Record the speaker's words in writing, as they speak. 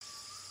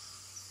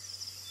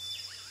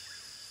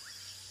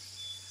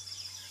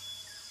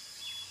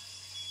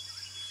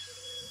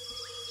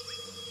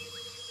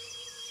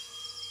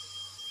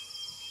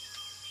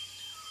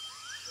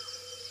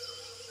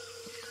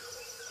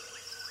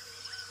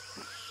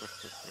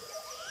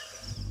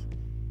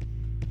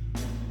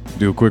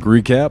Do a quick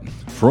recap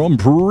from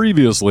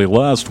previously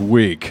last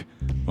week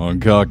on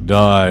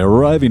Kakdai.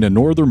 Arriving in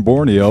northern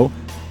Borneo,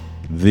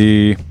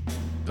 to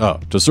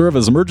serve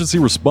as emergency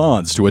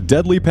response to a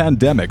deadly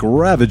pandemic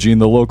ravaging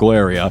the local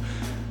area.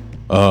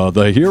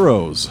 The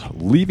heroes,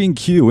 leaving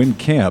Q in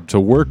camp to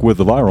work with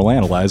the viral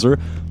analyzer,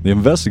 the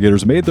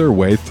investigators made their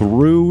way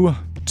through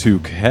to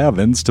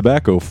Cavan's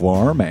tobacco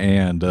farm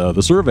and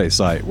the survey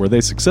site, where they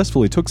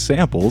successfully took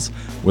samples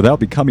without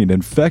becoming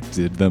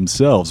infected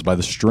themselves by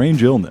the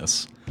strange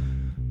illness.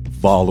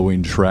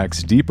 Following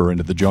tracks deeper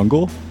into the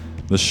jungle,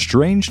 the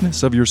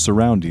strangeness of your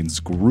surroundings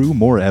grew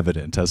more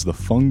evident as the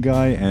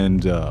fungi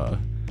and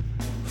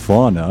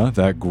fauna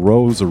that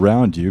grows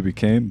around you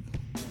became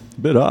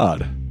a bit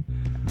odd.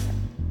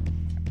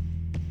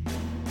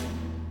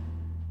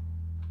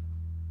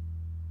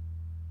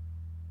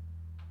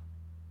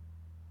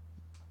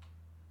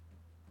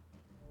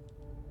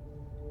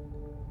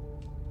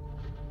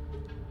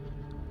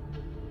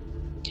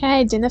 Can I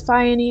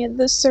identify any of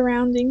the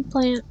surrounding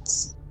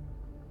plants?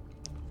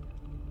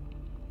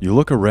 You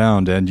look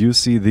around and you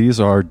see these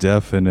are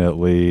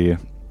definitely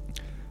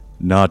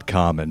not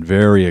common,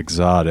 very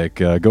exotic.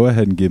 Go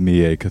ahead and give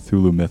me a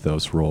Cthulhu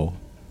Mythos roll.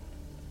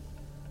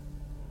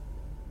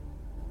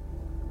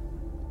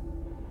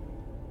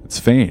 It's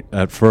faint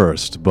at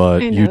first,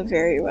 but I know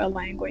very well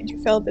I'm going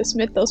to fail this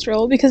Mythos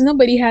roll because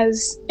nobody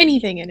has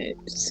anything in it,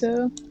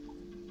 so...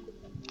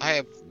 I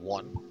have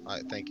one.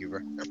 Thank you,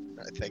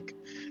 I think.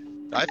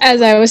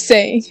 As I was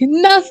saying,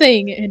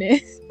 nothing in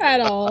it at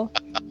all.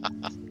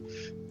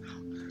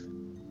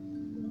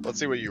 Let's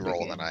see what you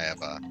roll, then I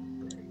have a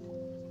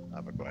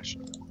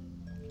question.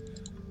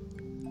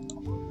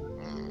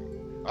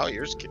 Oh,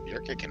 you're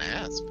kicking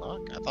ass.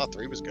 Fuck, I thought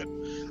 3 was good.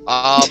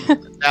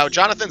 Now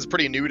Jonathan's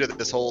pretty new to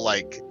this whole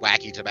like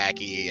wacky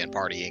tobacco and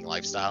partying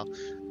lifestyle.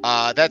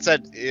 That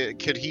said,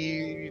 could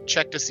he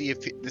check to see if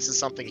this is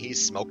something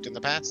he's smoked in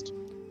the past?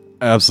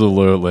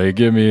 Absolutely.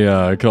 Give me give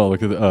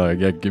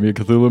me a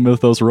Cthulhu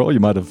Mythos roll. You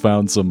might have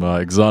found some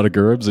exotic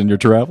herbs in your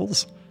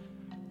travels.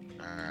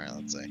 Alright,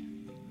 let's see.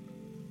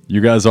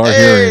 You guys are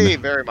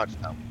hearing... very much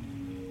so.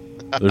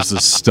 There's a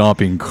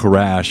stomping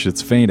crash.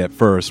 It's faint at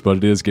first, but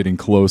it is getting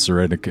closer,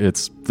 and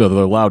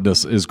the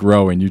loudness is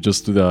growing. You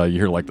just you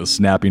hear like the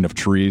snapping of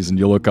trees, and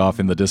you look off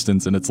in the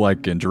distance, and it's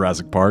like in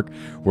Jurassic Park,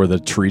 where the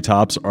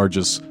treetops are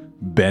just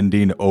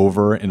bending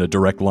over in a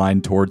direct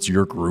line towards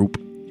your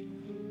group.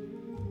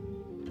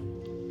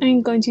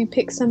 I'm going to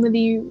pick some of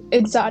the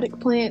exotic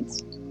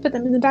plants, put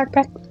them in the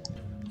backpack.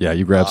 Yeah,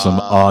 you grab some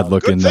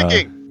odd-looking... Good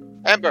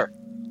thinking, Ember.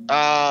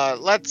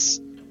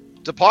 Let's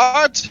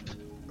depart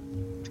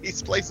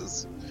these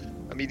places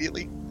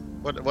immediately.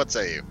 What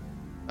say you?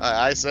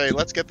 I say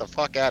let's get the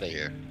fuck out of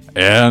here.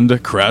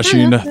 And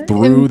crashing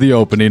through the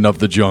opening of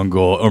the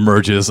jungle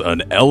emerges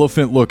an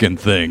elephant-looking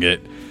thing.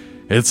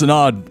 It's an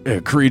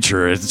odd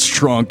creature. Its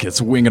trunk,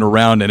 it's winging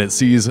around, and it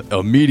sees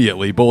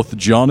immediately both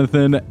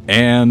Jonathan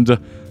and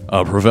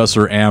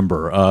Professor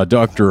Amber.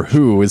 Doctor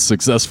Who is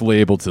successfully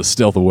able to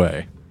stealth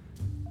away.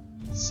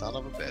 Son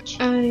of a bitch.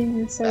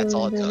 I'm so That's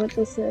all it wondering took.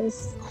 what this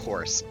is. Of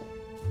course.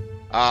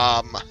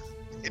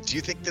 Do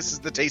you think this is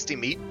the tasty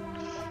meat?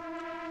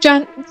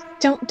 John,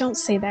 don't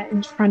say that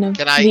in front of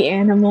Can I- the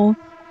animal.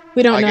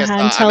 We don't I know guess how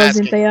not. I'm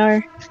intelligent asking. they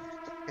are.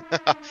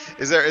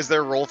 Is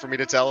there a role for me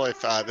to tell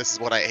if this is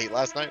what I ate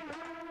last night?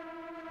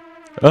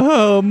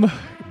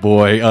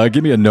 Boy,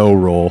 give me a no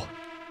roll.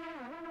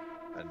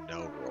 A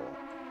no roll.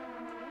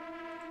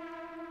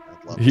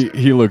 I'd love to.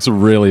 He looks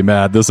really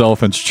mad. This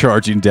elephant's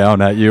charging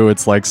down at you.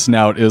 Its like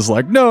snout is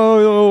like,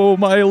 no,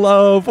 my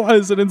love, why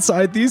is it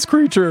inside these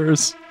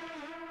creatures?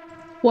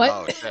 What?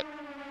 Oh shit.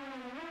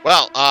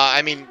 Well,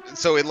 I mean,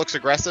 so it looks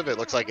aggressive. It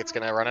looks like it's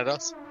gonna run at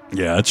us.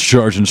 Yeah, it's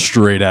charging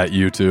straight at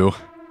you two.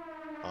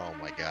 Oh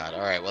my god.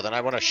 All right. Well, then I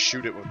want to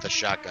shoot it with the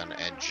shotgun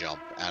and jump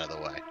out of the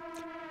way.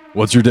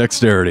 What's your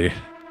dexterity?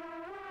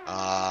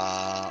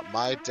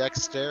 My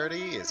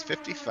dexterity is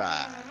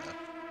 55.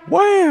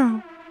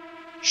 Wow.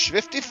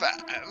 55.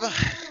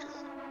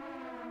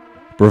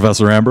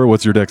 Professor Amber,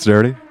 what's your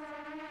dexterity?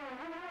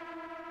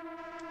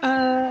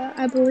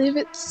 I believe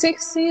it's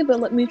 60,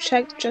 but let me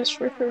check just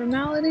for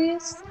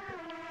formalities.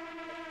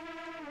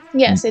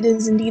 Yes, it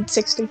is indeed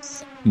 60.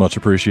 Much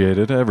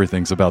appreciated.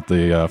 Everything's about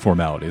the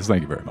formalities.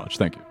 Thank you very much.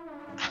 Thank you.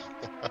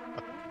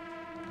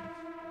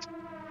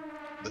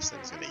 This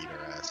thing's gonna eat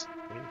our ass.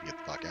 We need to get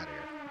the fuck out of here.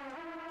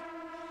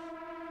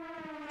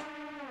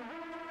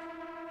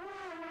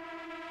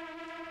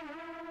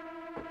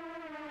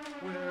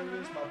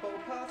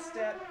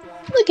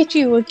 Look at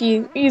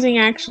you, using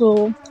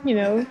actual,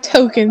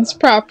 tokens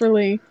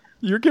properly.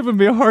 You're giving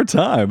me a hard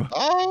time.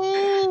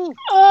 Oh!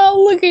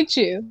 Oh, look at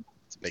you.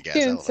 It's a big ass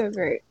Doing elephant. so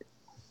great.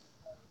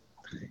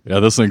 Yeah,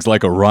 this thing's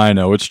like a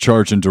rhino. It's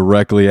charging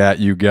directly at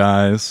you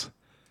guys.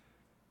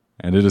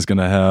 And it is going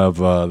to have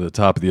the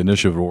top of the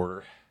initiative order.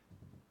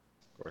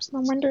 Of course, I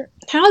wonder,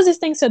 how is this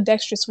thing so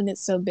dexterous when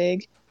it's so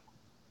big?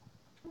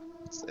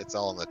 it's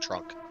all in the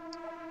trunk.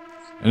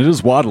 And it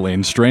is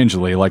waddling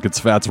strangely, like its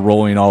fat's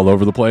rolling all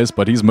over the place,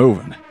 but he's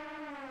moving.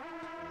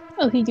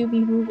 Oh, he do be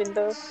moving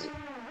though.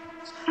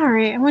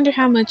 Alright, I wonder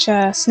how much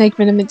snake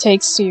venom it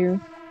takes to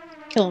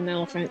kill an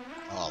elephant.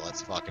 Oh,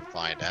 let's fucking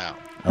find out.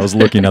 I was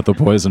looking at the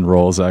poison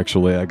rolls,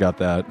 actually. I got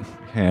that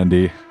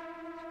handy.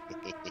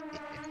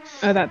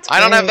 Oh, that's I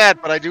don't have great.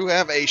 that, but I do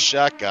have a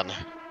shotgun.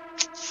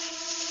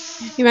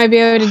 You might be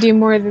able to do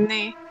more than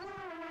they.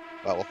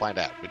 Well, we'll find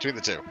out between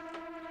the two.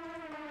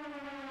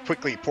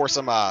 Quickly pour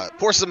some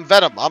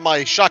venom on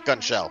my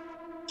shotgun shell.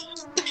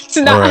 It's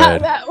not how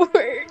Alright. that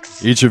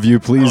works. Each of you,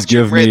 please Don't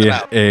you give breathe me them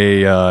out.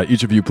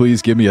 Each of you,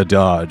 please give me a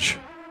dodge.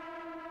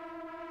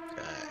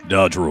 Okay.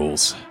 Dodge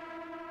rules.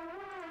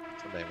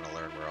 Someday I'm gonna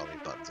learn where all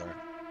these buttons are.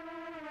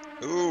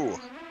 Ooh.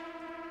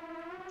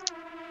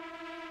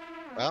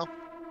 Well.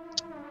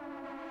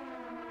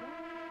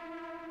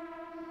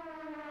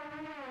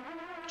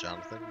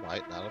 Jonathan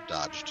might not have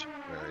dodged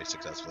very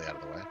successfully out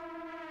of the way.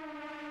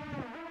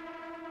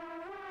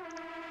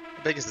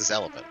 How big is this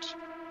elephant?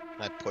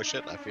 Can I push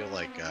it? I feel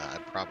like I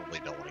probably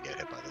don't want to get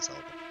hit by this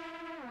elephant.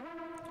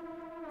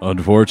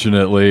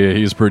 Unfortunately,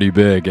 he's pretty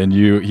big, and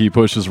he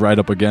pushes right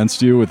up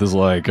against you with his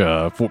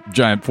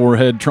giant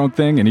forehead trunk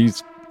thing, and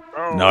he's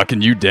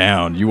knocking you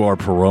down. You are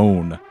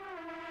prone.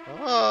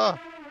 Ah!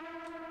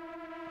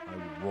 I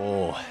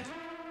roll.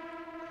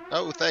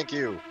 Oh, thank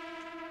you.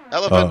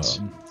 Elephant!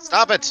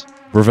 Stop it!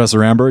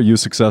 Professor Amber, you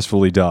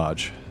successfully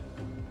dodge.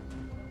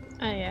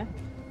 Oh yeah.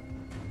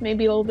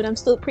 Maybe a little bit. I'm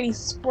still pretty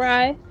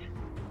spry.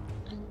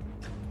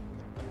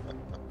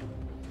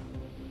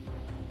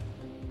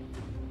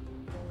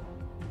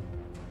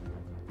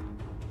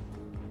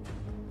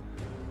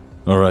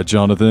 All right,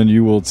 Jonathan,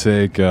 you will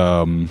take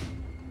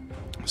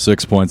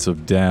 6 points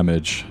of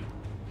damage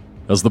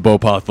as the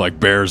Bopath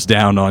bears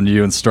down on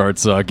you and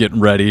starts getting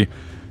ready.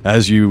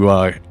 As you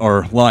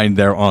are lying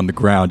there on the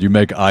ground, you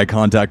make eye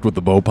contact with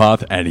the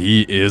Bopath, and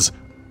he is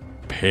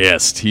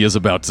pissed. He is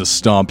about to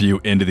stomp you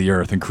into the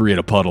earth and create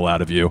a puddle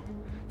out of you.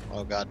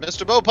 Oh god.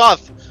 Mr.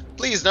 Bopath!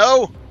 Please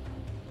no!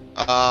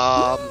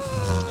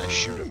 I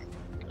shoot him.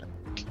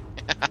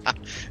 Can I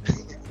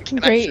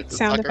shoot Great this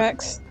sound fucker?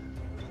 effects.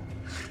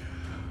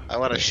 I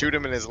want to shoot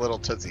him in his little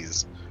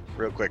tootsies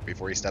real quick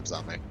before he steps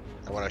on me.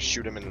 I want to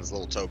shoot him in his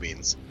little toe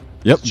beans.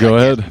 Yep, His go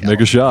gigantic ahead, make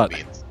a yellow shot. toe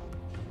beans.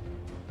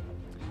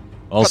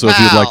 Also, if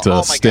you'd like Kapow! to Oh my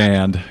God.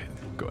 stand,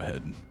 go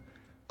ahead.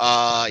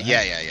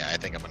 Yeah. I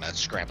think I'm gonna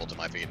scramble to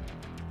my feet.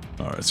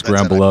 All right, That's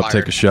scramble it, I up, fired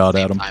take a shot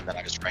the at same him. time that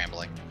I was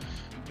scrambling,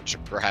 which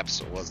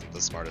perhaps wasn't the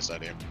smartest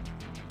idea.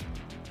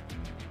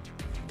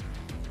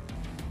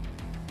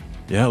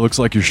 Yeah, it looks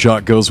like your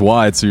shot goes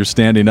wide, so you're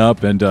standing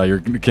up, and you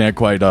can't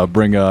quite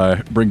bring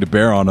to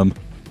bear on him.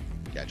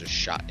 Yeah, I just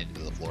shot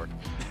into the floor.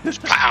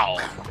 Just pow!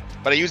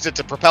 But I used it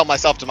to propel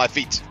myself to my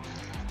feet.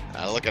 And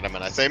I look at him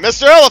and I say,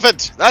 Mr.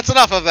 Elephant, that's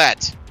enough of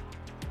that.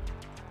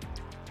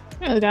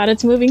 Oh god,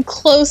 it's moving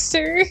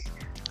closer.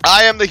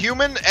 I am the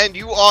human and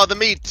you are the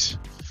meat.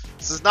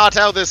 This is not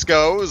how this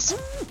goes.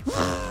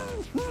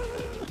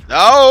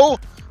 No!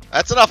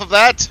 That's enough of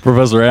that.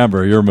 Professor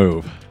Amber, your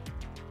move.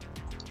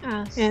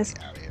 Yes.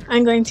 Get out of here.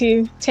 I'm going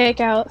to take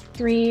out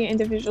 3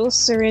 individual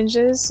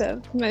syringes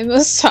of my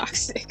most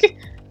toxic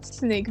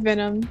snake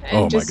venom and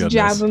Oh my just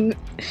goodness.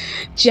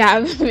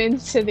 jab them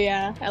into the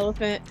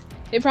elephant.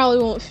 It probably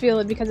won't feel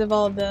it because of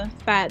all the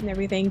fat and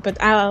everything, but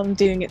I'm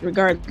doing it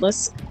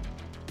regardless.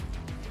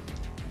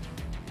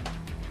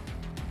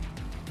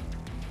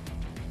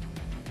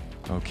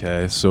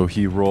 Okay, so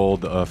he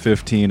rolled a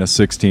 15, a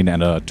 16,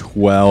 and a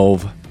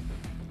 12.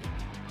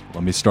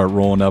 Let me start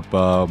rolling up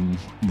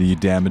the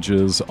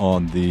damages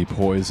on the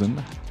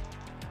poison.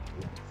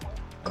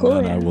 Cool,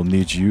 And then I yeah. will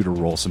need you to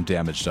roll some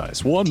damage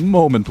dice. One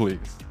moment, please.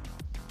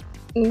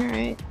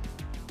 Alright.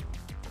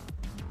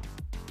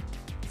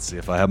 Let's see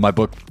if I have my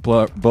book.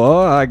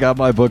 I got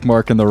my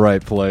bookmark in the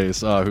right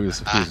place.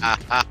 Who's Look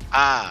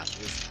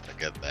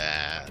at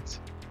that.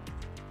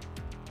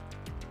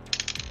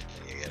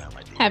 You get out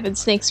my D. Having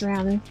snakes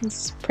around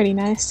is pretty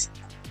nice.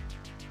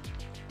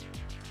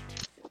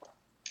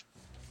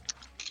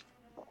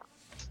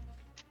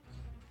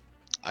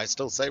 I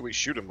still say we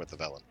shoot him with the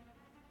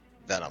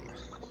venom.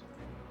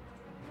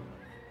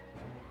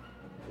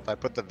 If I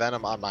put the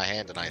venom on my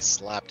hand and I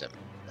slapped him,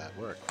 that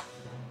worked.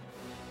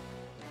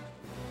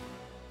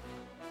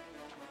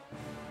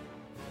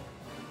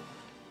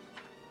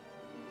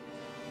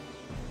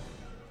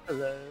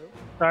 Hello.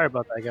 Sorry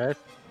about that, guys.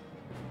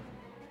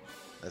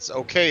 That's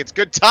okay. It's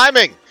good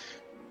timing.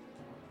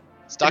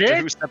 It's Doctor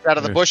is? Who stepped out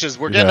of the Yeah, bushes.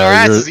 We're getting our your-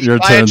 asses your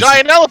eaten by a turns.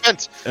 giant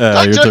elephant. your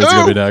Doctor turn's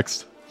gonna Who! be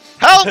next.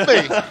 Help me!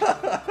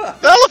 The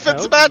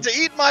elephant's about to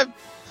eat my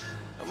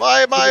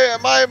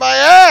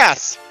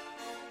ass.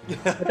 I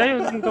thought you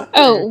was gonna go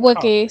Oh, first.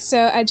 Wookie.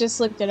 So I just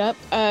looked it up.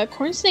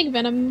 Corn snake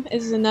venom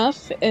is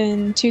enough,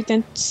 and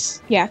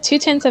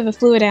 2/10 of a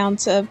fluid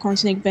ounce of corn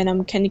snake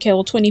venom can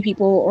kill 20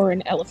 people or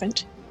an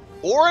elephant.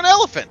 Or an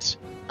elephant.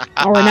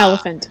 Or an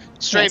elephant.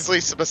 Strangely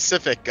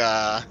specific.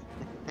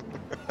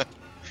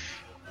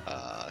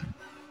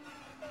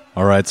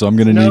 All right, so I'm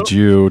gonna No. need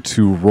you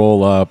to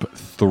roll up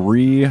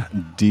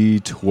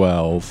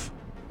 3d12.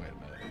 Wait a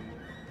minute.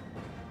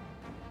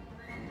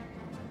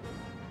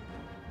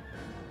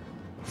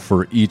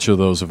 for each of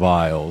those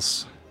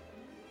vials.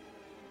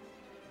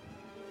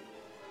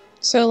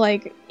 So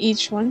like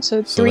each one,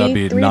 so So that'd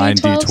be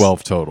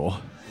 9d12 total.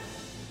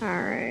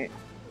 Alright.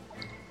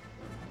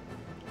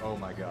 Oh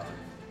my god.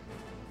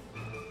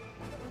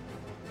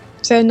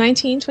 So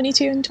 19,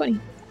 22, and 20.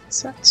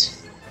 So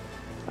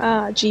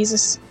that's...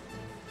 Jesus.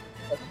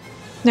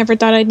 Never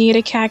thought I'd need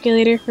a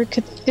calculator for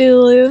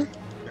Cthulhu.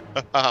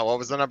 What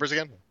was the numbers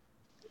again?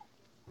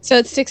 So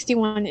it's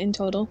 61 in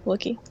total,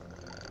 Wookie.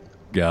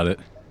 Got it.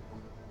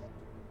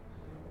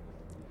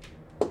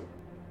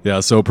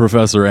 Yeah, so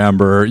Professor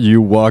Amber, you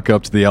walk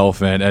up to the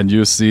elephant and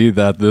you see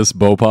that this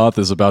Bopoth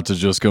is about to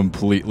just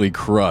completely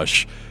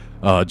crush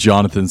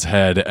Jonathan's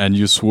head, and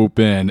you swoop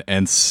in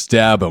and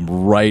stab him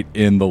right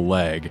in the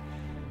leg,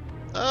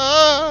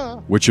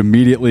 which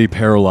immediately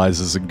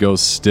paralyzes and goes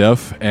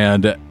stiff,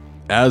 and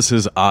as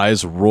his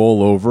eyes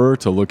roll over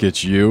to look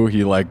at you,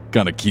 he like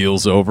kind of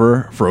keels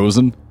over,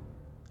 frozen,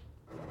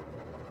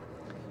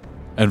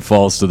 and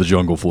falls to the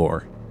jungle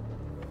floor.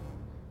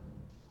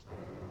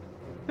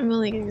 I'm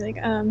only gonna be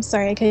like,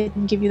 sorry, I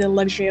couldn't give you the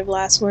luxury of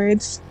last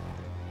words.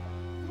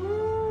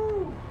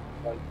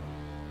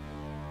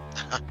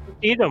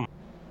 Eat them.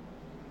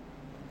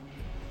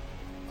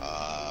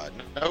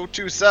 Note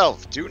to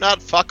self: do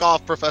not fuck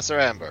off, Professor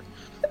Amber.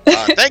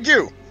 Thank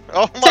you.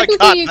 Oh my Technically,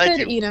 god, you thank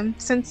could you. eat him,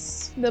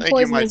 since the Thank you,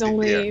 poison my is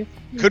only dear.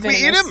 Could we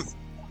eat venomous. him?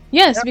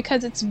 Yes, Yep.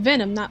 because it's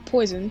venom, not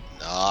poison.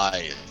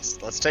 Nice.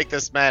 Let's take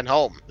this man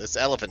home. This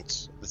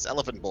elephant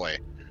boy,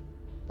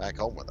 back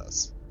home with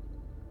us,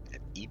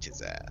 and eat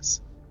his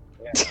ass.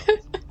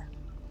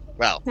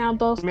 Well, Now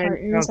both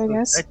partners, I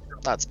guess.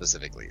 not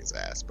specifically his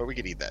ass, but we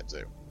could eat that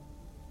too.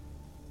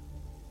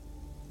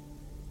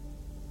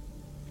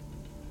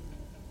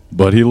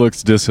 But he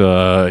looks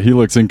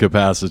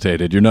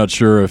incapacitated. You're not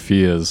sure if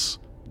he is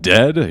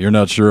dead. You're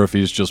not sure if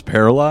he's just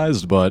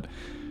paralyzed, but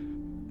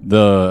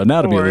the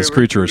anatomy of this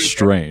creature is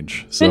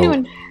strange. Does So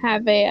anyone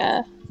have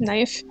a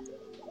knife?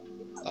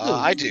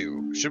 I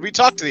do. Should we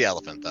talk to the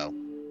elephant though?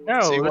 No,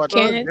 See what-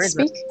 Can it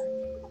speak?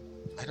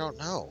 I don't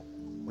know.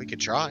 We could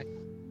try.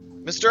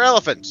 Mr.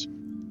 Elephant,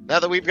 now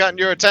that we've gotten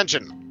your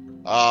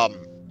attention,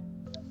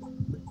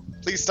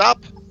 please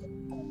stop.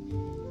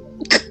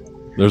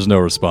 there's no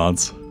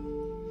response.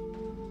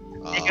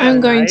 I'm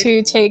going knife?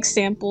 to take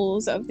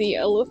samples of the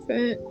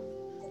elephant.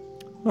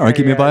 All right,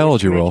 give me a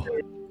biology roll.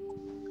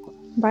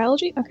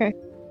 Biology? Okay.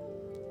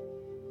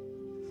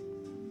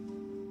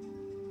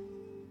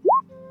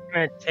 I'm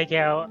gonna take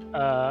out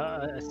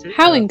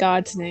How in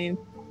God's name?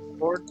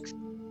 fork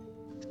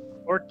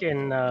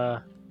and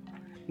a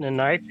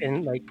knife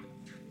and like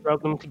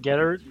rub them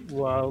together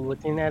while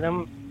looking at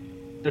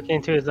him, looking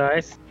into his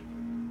eyes.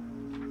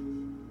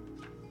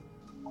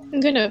 I'm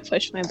gonna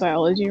push my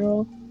biology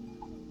roll.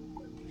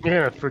 You're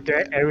gonna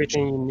forget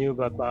everything you knew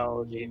about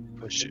biology.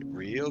 Push it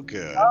real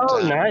good. Oh,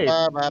 nice.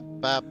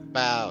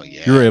 Bow.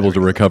 Yeah, You're able there to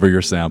we go. recover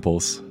your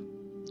samples.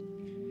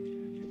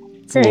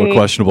 It's a little Great.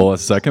 questionable at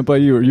the second,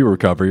 but you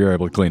recover. You're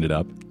able to clean it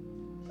up.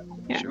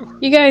 Yeah. Sure.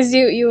 You guys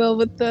do what you will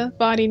with the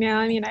body now.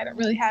 I mean, I don't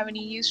really have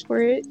any use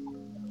for it.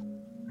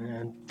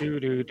 And do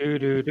do do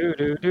do do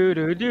do do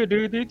do do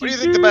do do. What do you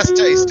think the best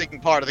tasting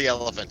part of the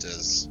elephant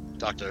is,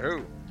 Doctor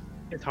Who?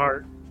 It's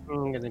hard.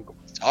 I'm gonna go.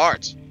 It's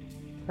heart.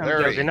 I'm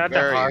Very, joking, not that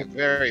very, hard.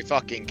 very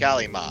fucking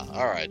Kalima.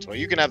 All right, well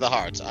you can have the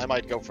heart. I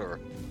might go for.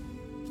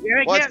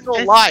 Yeah, Well, yeah, it's still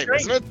it's alive,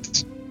 great.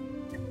 isn't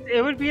it?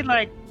 It would be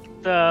like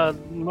the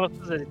most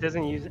of it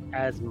doesn't use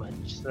as much,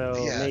 so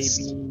Yes.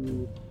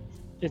 maybe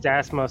his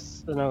ass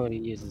must. No, he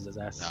uses his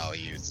ass. No,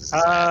 he uses his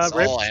ass.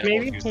 Ribs All animals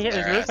maybe. use Yeah, his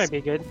their ribs ass. might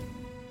be good.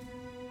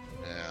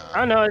 Yeah.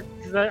 I don't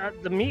know.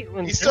 The meat.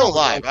 in He's still general,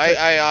 alive. like,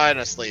 I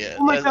honestly,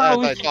 Oh my as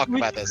god, I talk we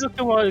about this, cooked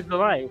him while he's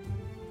alive.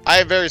 I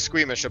am very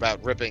squeamish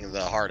about ripping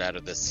the heart out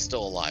of this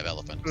still alive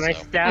elephant. And I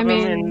So. stab I him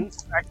mean- and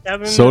I stab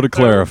him. So in to the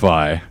throat.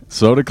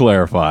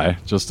 clarify,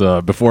 just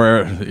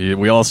before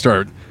we all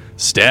start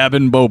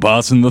stabbing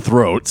Boboss in the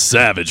throat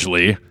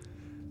savagely,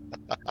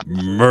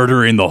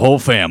 murdering the whole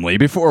family.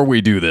 Before we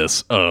do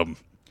this,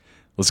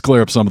 let's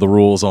clear up some of the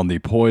rules on the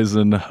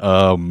poison.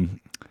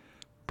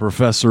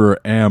 Professor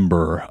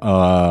Amber,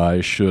 I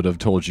should have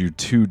told you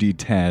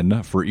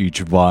 2d10 for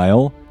each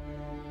vial,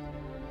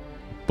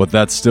 but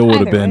that still would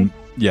have Either been, way.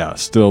 yeah,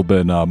 still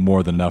been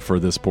more than enough for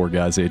this poor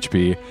guy's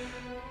HP.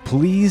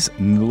 Please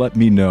let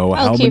me know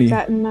I'll how keep many.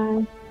 that in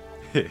mind.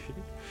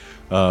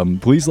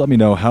 Please let me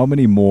know how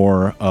many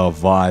more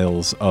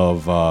vials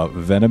of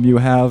venom you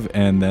have,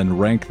 and then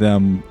rank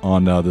them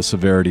on the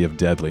severity of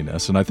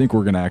deadliness. And I think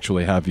we're going to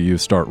actually have you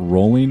start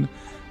rolling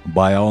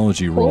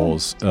biology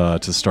rolls to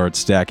start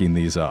stacking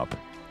these up.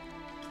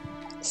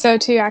 So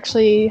to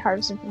actually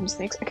harvest them from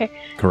snakes. Okay.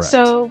 Correct.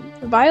 So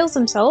the vials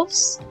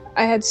themselves,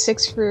 I had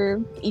 6 for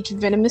each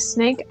venomous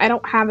snake. I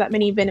don't have that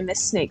many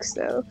venomous snakes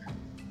though.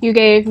 You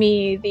gave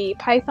me the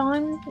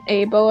python,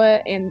 a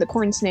boa, and the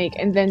corn snake,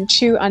 and then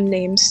 2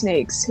 unnamed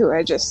snakes who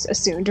I just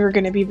assumed were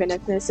going to be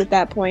venomous at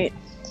that point.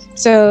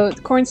 So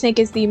the corn snake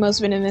is the most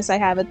venomous I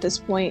have at this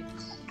point.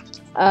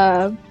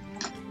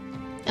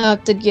 I'll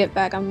have to get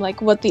back on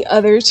like what the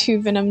other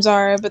two venoms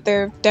are, but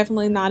they're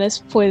definitely not as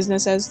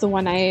poisonous as the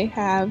one I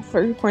have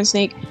for corn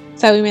snake.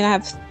 So we may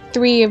have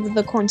 3 of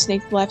the corn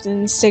snake left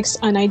and 6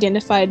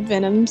 unidentified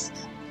venoms.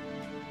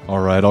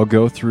 All right, I'll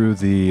go through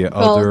the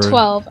other.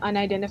 12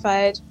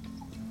 unidentified.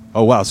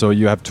 Oh wow! So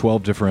you have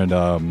 12 different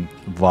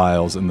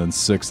vials, and then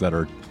 6 that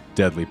are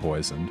deadly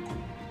poisoned.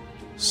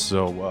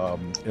 So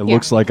it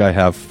looks like I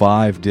have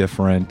 5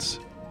 different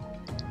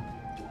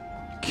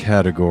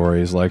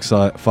categories, like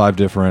 5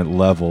 different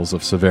levels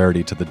of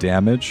severity to the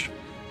damage,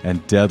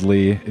 and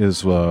deadly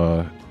is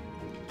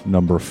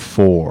number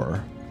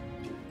 4.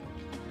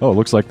 Oh, it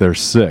looks like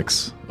there's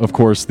 6. Of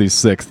course, the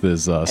 6th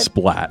is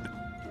splat.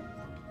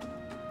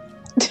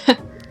 The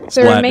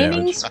Splat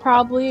remainings damage.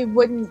 probably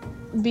wouldn't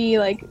be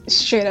like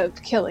straight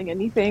up killing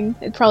anything.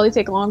 It'd probably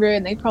take longer,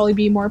 and they'd probably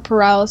be more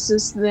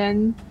paralysis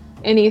than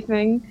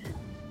anything.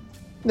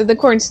 But the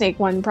corn snake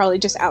one probably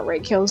just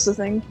outright kills the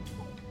thing.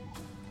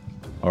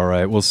 All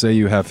right, we'll say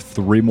you have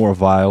 3 more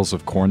vials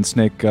of corn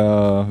snake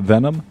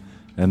venom,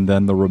 and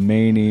then the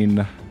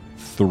remaining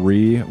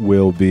 3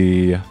 will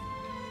be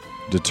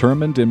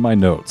determined in my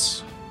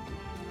notes.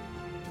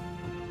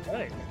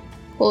 Nice.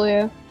 Well,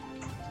 yeah.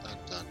 Dun,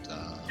 dun,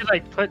 dun. Should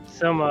like put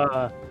some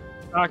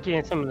hockey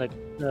and some of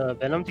the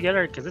venom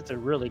together because it's a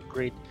really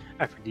great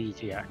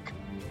aphrodisiac.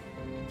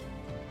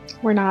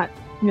 We're not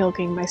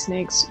milking my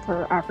snakes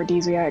for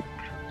aphrodisiac.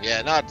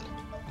 Yeah, not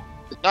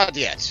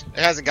yet. It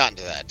hasn't gotten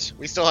to that.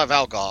 We still have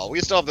alcohol. We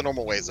still have the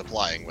normal ways of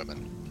plying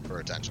women for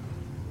attention.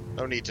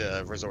 No need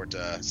to resort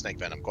to snake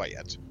venom quite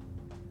yet.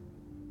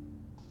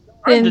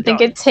 I didn't think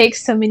it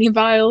takes so many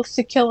vials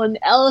to kill an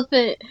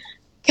elephant.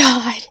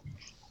 God.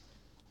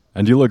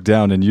 And you look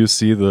down and you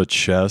see the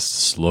chest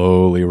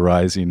slowly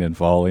rising and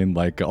falling,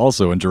 like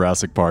also in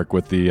Jurassic Park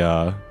with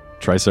the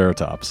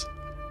Triceratops.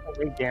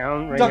 Right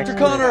down, right Dr. next to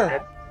Connor! his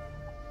head.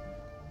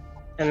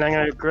 And I'm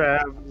gonna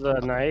grab the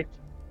knife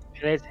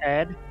in his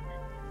head.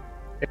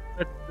 And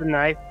put the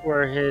knife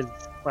where his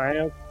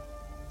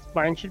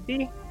spine should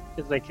be.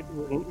 It's like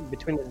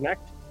between his neck,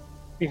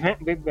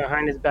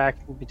 behind his back,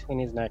 between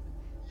his neck.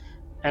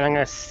 And I'm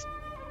gonna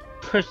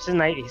push the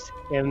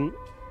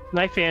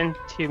knife in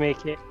to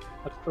make it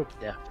a quick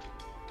death.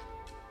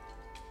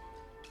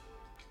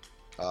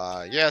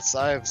 Yes,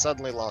 I've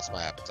suddenly lost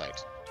my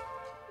appetite.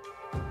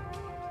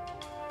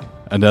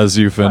 And as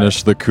you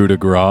finish the coup de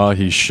grace,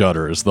 he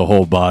shudders the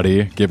whole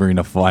body, giving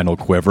a final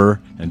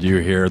quiver, and you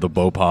hear the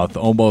Bopoth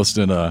almost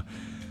in a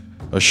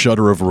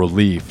shudder of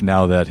relief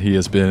now that he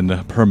has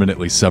been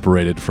permanently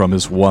separated from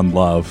his one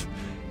love.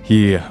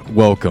 He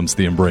welcomes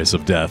the embrace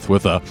of death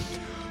with a...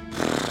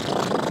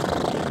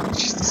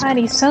 Jesus, God,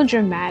 he's so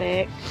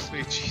dramatic.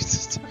 sweet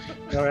Jesus.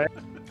 Alright.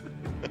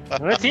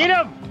 Let's eat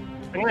him!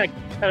 I'm gonna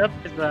cut up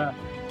his cut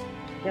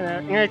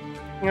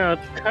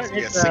See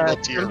a his single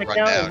tear stomach run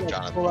out down and,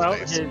 Jonathan's pull out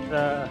face.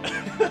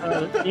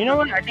 his you know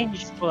what? I think you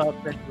should pull out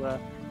his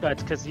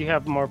guts because you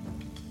have more.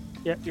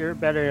 Yeah, you're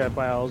better at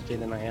biology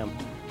than I am.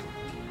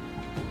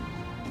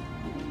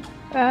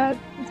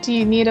 Do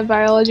you need a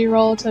biology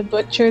roll to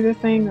butcher the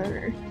thing,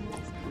 or?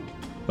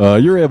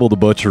 You're able to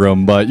butcher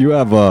him, but you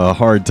have a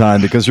hard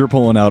time because you're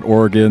pulling out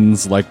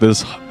organs like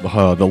this.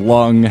 The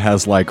lung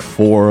has like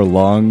 4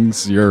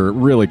 lungs. You're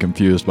really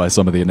confused by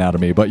some of the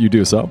anatomy, but you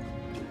do so.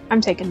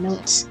 I'm taking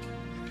notes.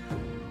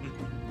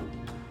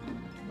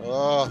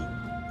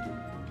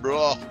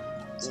 Bro.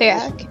 So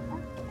yeah,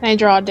 I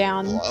draw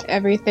down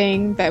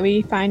everything that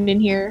we find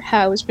in here,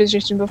 how it was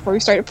positioned before we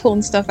started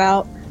pulling stuff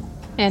out,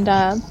 and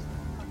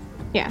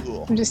yeah,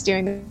 I'm just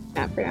doing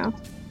that for now.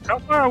 How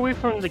far are we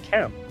from the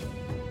camp?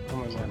 Oh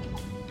my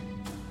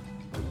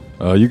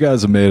god. You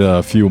guys have made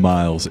a few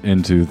miles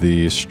into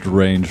the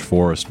strange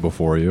forest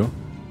before you.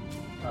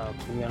 To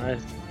be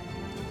honest.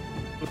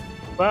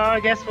 Well, I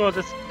guess we'll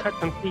just cut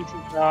some pieces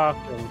off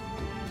and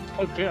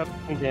cook up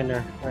some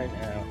dinner right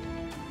now.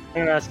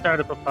 I'm gonna start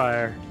up a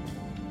fire.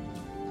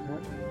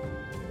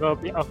 Well,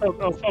 I'll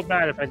feel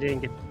bad if I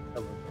didn't get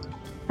the cover.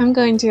 I'm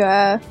going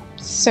to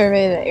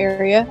survey the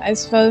area, I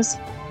suppose.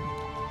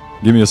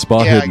 Give me a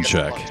spot Yeah, I hidden guess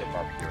check. we'll have to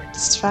barbecuing.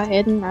 Spot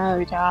hidden.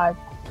 Oh god.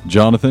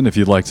 Jonathan, if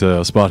you'd like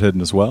to spot hidden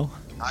as well.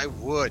 I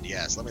would,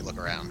 yes. Let me look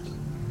around.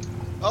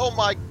 Oh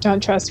my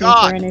Don't trust me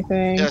God. for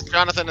anything. Yes,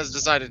 Jonathan has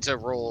decided to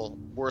roll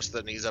worse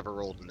than he's ever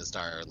rolled in his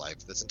entire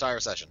life, this entire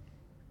session.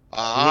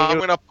 I'm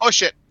gonna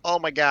push it. Oh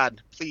my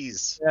god,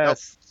 please. Nope,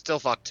 Yes. still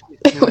fucked.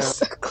 It was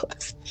so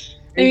close.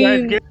 I You guys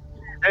mean, good?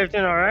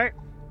 Everything alright?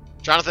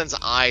 Jonathan's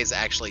eyes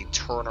actually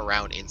turn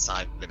around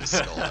inside of his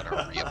skull and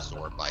are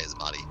reabsorbed by his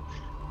body.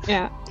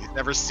 yeah. He's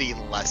never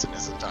seen less in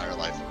his entire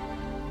life.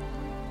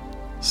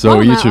 So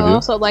On each that, of I'd you.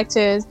 also like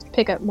to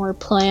pick up more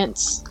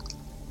plants.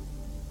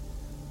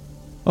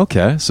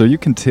 Okay, so you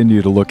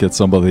continue to look at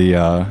some of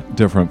the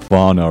different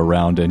fauna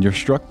around, and you're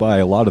struck by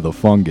a lot of the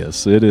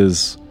fungus.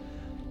 It's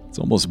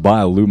almost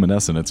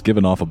bioluminescent. It's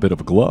giving off a bit of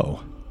a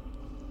glow.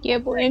 Yeah,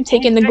 boy, I'm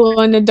taking the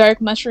glow in the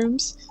dark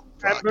mushrooms.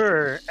 Fuck.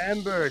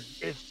 Amber,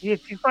 if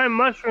you find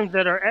mushrooms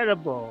that are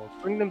edible,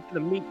 bring them to the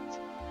meat.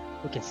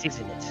 We can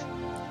season it.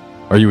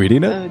 Are you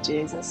eating it? Oh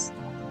Jesus.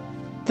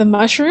 The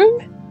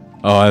mushroom?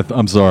 Oh,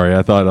 I'm sorry.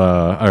 I thought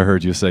I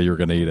heard you say you were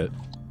gonna eat it.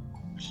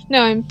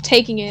 No, I'm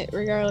taking it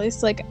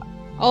regardless. Like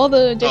all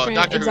the different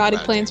Dr. Who exotic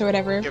found plants you. or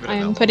whatever, Give it a I'm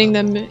no. putting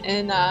them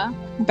in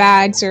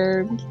bags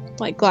or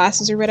like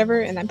glasses or whatever,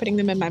 and I'm putting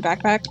them in my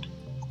backpack.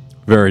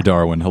 Very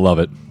Darwin. I love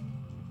it.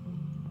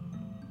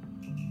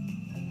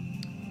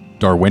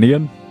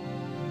 Darwinian?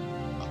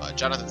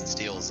 Jonathan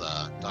steals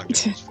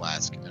Dr. Who's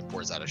flask and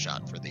pours out a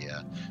shot for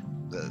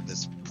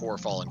this poor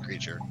fallen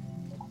creature.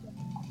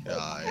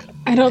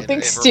 I don't in-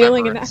 think in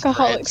stealing an remembrance for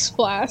alcoholic's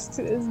flask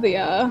is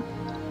the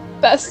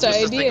best It's just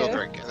a single idea.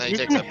 drink, and then he You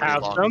takes can a pretty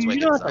have long some. swig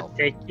You don't himself. have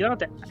to take. You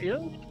don't have to. You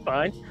know, it's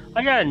fine.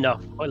 I got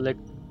enough. Like,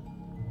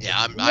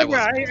 Yeah, I was.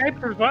 I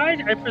prescribe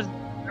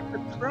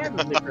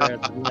liquor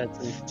as a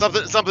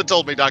medicine. Something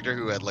told me Doctor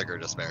Who had liquor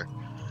to spare.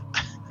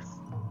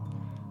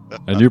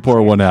 And you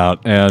pour one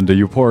out, and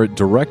you pour it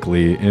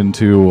directly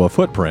into a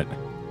footprint.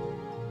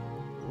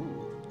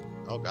 Ooh.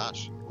 Oh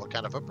gosh, what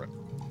kind of footprint?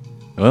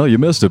 Well, you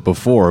missed it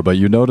before, but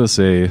you notice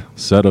a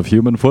set of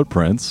human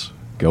footprints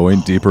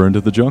going deeper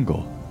into the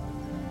jungle.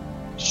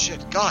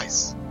 Shit,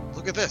 guys,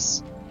 look at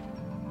this.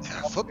 There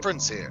are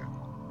footprints here.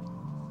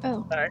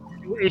 Oh,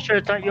 You sure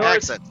it's not My yours?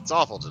 accent, it's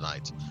awful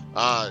tonight.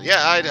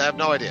 Yeah, I have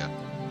no idea.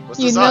 What's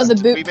you this know us? the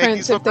Did we boot make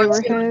prints these if they were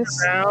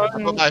footprints? his. I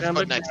put my Can I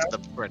foot next to the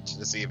print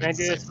to see if Can I it's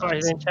do the a same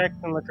slide size. in check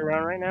and look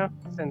around right now?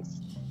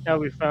 Since now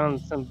we found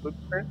some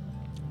footprint.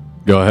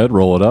 Go ahead,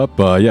 roll it up.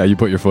 Yeah, you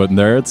put your foot in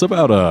there. It's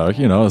about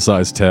a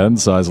size 10,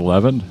 size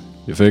 11.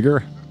 You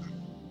figure?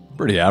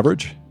 Pretty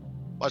average.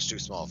 Much too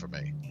small for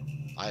me.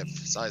 I have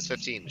size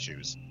 15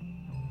 shoes.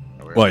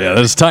 Well, yeah,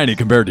 that's tiny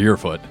compared to your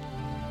foot.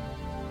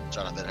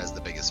 Jonathan has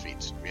the biggest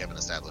feet. We haven't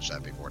established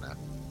that before now.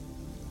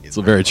 It's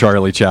a very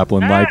Charlie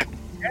Chaplin-like.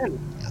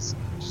 Yes.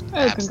 Just Oh,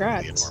 absolutely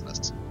congrats.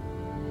 enormous.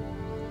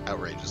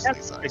 Outrageously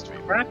That's the sized feet.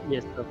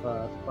 crappiest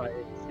of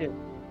spiders too.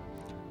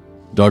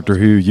 Doctor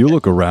Who, you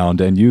look around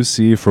and you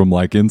see from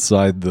like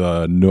inside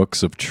the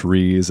nooks of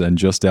trees and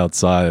just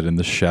outside in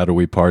the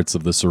shadowy parts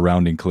of the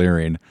surrounding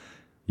clearing,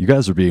 you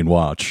guys are being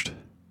watched.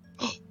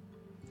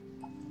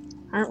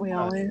 Aren't we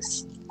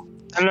always?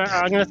 I'm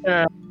gonna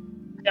say,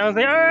 I was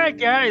like, all right,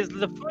 guys,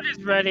 the food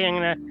is ready. I'm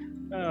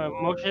gonna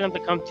motion them to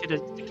come to the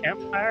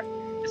campfire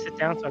to sit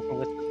down so I can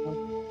whisper to them.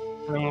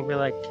 And then we'll be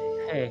like,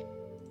 hey,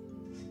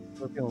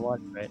 we're being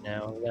watched right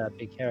now. We gotta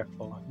be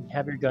careful.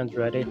 Have your guns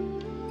ready.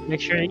 Make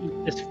sure you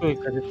eat this food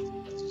because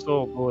it's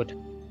so good. So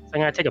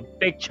I'm gonna take a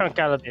big chunk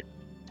out of it,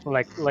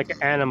 like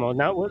an animal,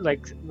 not with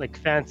like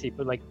fancy,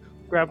 but like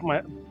grab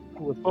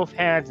with both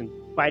hands and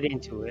bite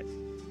into it.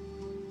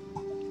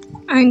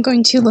 I'm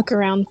going to look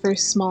around for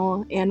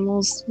small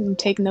animals and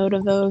take note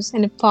of those,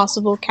 and if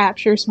possible,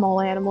 capture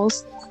small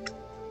animals.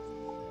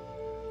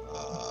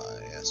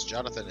 Yes,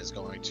 Jonathan is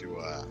going to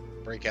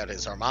break out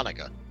his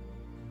harmonica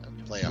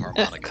and play a Of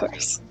harmonica.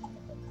 course.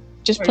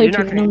 Just Oh, play you're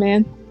not piano, gonna-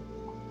 man.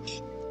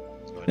 He's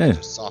going Yeah. to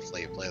just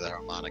softly play the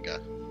harmonica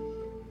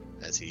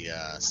as he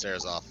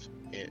stares off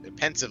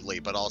pensively,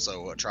 but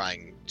also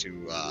trying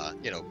to,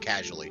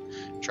 casually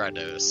try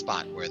to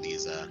spot where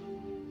these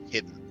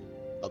hidden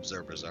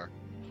observers are.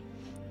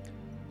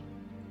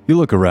 You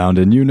look around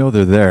and you know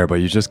they're there, but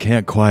you just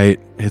can't quite.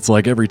 It's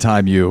like every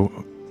time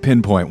you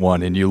pinpoint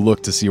one and you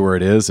look to see where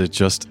it is, it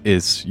just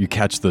is. You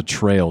catch the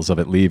trails of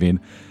it leaving.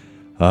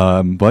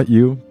 But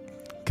you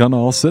kind of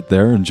all sit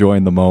there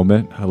enjoying the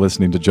moment,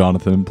 listening to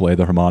Jonathan play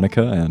the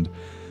harmonica. And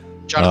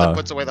Jonathan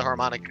puts away the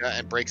harmonica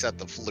and breaks out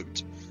the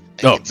flute.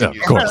 and oh, yeah,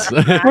 continues- of course.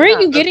 Where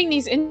are you getting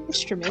these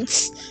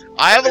instruments?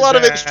 I have a lot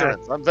of Yeah.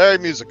 instruments. I'm very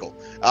musical.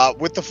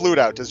 With the flute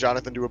out, does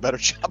Jonathan do a better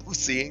job of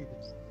seeing?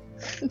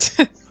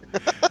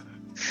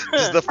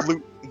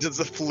 Does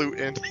the flute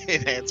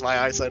enhance my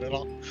eyesight at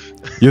all?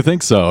 You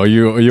think so?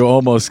 You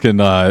almost can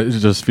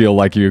just feel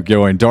like you're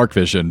going dark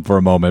vision for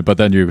a moment, but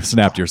then you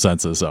snapped your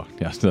senses. So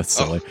yeah, that's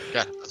silly. Oh,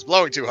 God, it's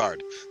blowing too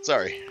hard.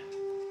 Sorry.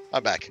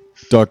 I'm back.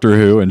 Doctor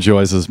Who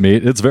enjoys his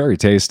meat. It's very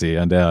tasty.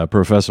 And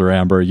Professor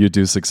Amber, you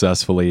do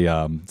successfully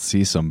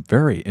see some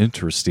very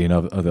interesting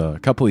of a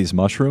couple of these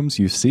mushrooms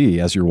you see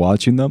as you're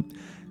watching them.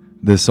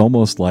 This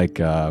almost like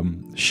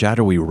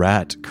shadowy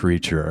rat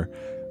creature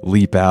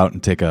leap out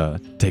and take a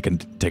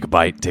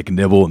bite, take a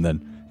nibble, and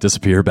then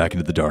disappear back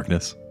into the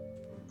darkness.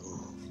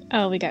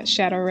 Oh, we got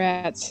shadow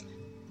rats.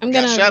 I'm We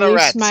got gonna shadow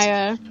release rats.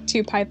 my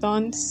 2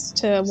 pythons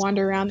to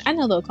wander around. I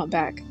know they'll come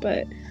back,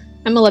 but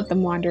I'm gonna let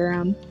them wander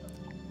around.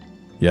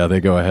 Yeah, they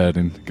go ahead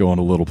and go on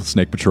a little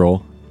snake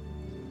patrol.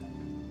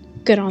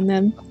 Good on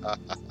them.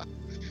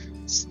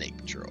 Snake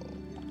patrol.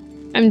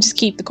 I'm just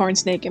keep the corn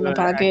snake in my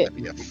pocket. That'd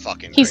be a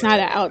fucking He's great not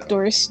an idea.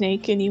 outdoor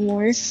snake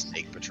anymore.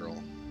 Snake patrol.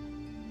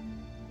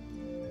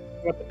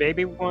 What, the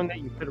baby one that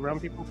you put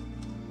around people?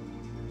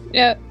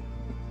 Yeah,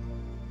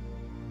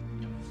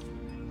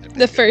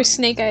 the first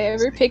snake I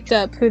ever picked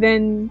up, who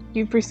then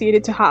you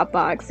proceeded to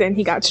hotbox, and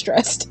he got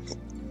stressed.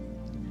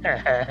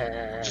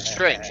 It's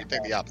strange. You'd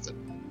think the opposite.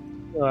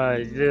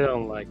 They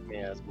don't like me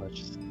as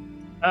much.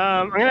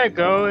 I'm gonna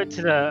go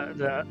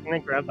to I'm gonna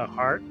grab the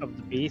heart of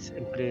the beast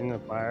and put it in the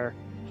fire,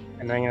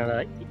 and I'm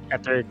gonna,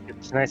 after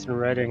it's nice and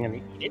red, I'm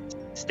gonna eat it.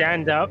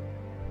 Stand up,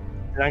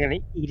 and I'm gonna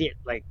eat it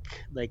like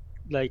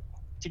like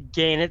to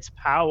gain its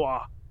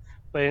power,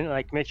 but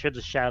like make sure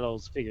the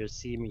shadows figures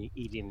see me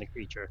eating the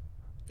creature.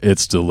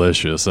 It's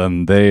delicious,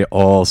 and they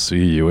all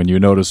see you, and you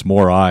notice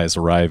more eyes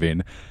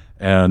arriving.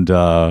 And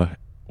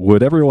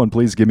would everyone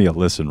please give me a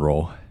listen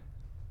roll?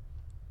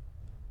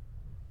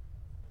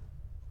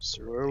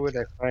 So where would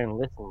I find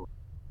listen?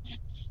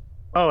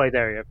 Oh, wait,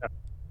 there you go.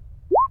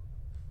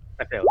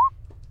 I failed.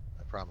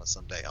 I promise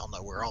someday I'll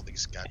know where all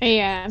these guys.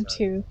 Yeah, I'm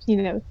too,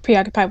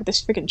 preoccupied with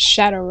this freaking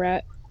shadow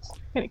rat. I'm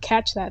gonna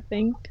catch that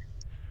thing.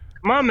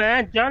 Come on,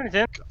 man,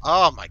 Jonathan.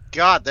 Oh my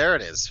God! There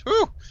it is.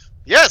 Whew!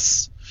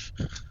 Yes.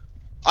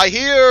 I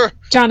hear.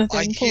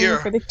 Jonathan, pulling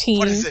for the team.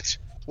 What is it?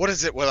 What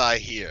is it? What I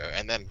hear?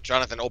 And then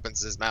Jonathan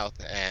opens his mouth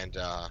and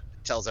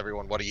tells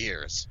everyone what he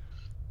hears.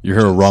 You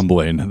hear a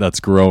rumbling that's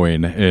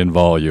growing in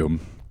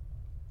volume.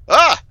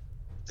 Ah!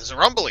 There's a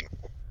rumbling.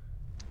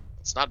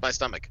 It's not my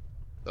stomach,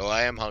 though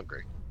I am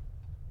hungry.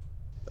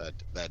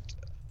 That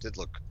did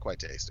look quite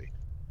tasty.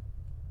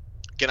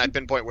 Can I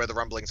pinpoint where the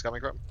rumbling's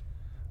coming from?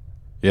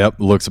 Yep,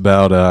 looks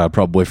about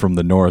probably from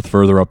the north,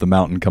 further up the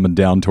mountain, coming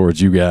down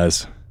towards you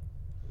guys.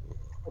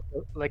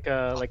 Like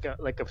a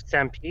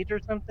stampede or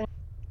something?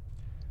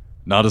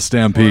 Not a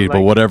stampede, Or but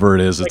like- whatever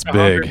it is, it's Like a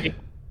Hunger big. Games.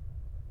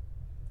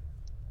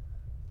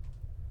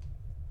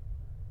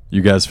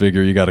 You guys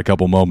figure you got a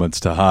couple moments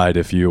to hide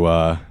if you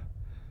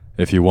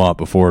want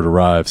before it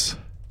arrives.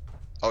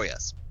 Oh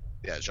yes.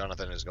 Yeah,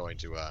 Jonathan is going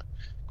to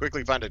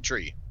quickly find a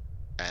tree,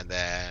 and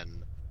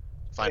then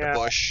find a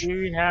bush,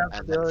 We have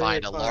and then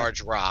find a fun.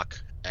 large rock,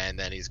 and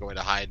then he's going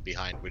to hide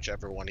behind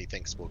whichever one he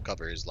thinks will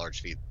cover his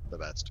large feet the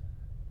best.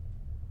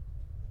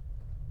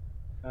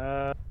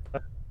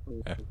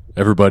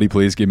 Everybody,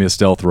 please give me a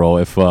stealth roll.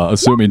 If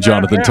assuming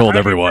Jonathan Yeah, told I-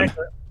 everyone.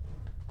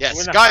 Yes,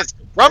 I'm gonna guys,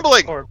 hide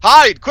rumbling! corpse.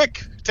 Hide,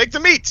 quick! Take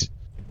the meat!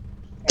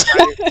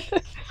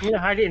 I'm gonna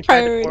hide it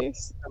inside the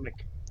Priorities. stomach.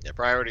 Yeah,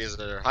 priorities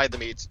are hide the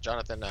meat.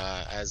 Jonathan,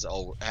 as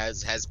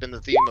has been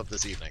the theme of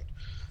this evening.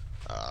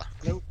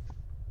 Nope.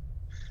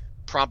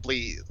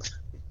 Promptly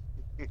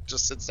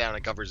just sits down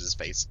and covers his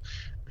face.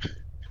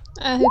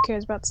 Who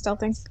cares about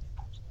stealthing?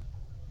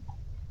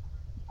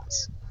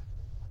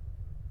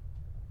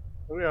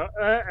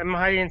 I'm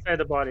hiding inside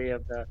the body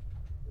of the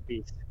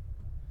beast.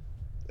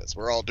 Yes,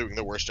 we're all doing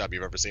the worst job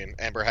you've ever seen.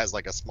 Amber has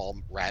like a small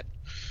rat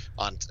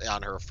on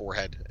her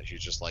forehead, and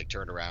she's just like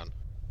turned around.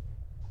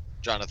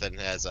 Jonathan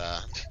has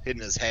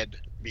hidden his head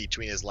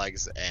between his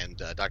legs,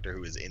 and Doctor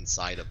Who is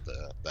inside of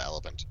the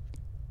elephant.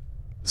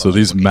 So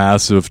these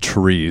massive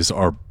trees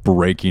are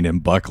breaking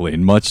and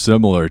buckling, much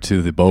similar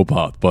to the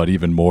Bopoth, but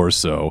even more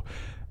so.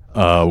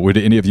 Would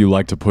any of you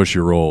like to push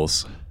your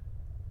rolls?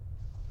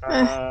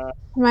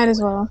 Might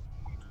as well.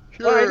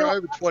 Sure, Well, I don't- I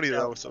have a 20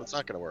 though, so it's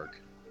not gonna work.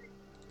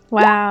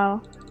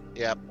 Wow.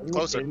 Yeah, Are you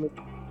closer. kidding me?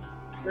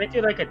 Can I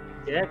do like a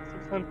dex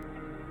or something?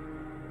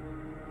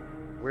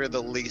 We're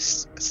the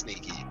least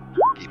sneaky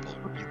people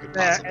you could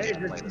Yeah, possibly is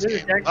play it- this is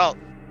it game. dex- Oh,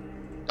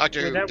 Doctor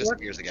Would Who that work?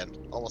 disappears again,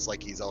 almost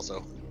like he's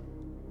also,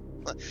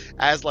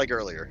 as like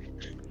earlier.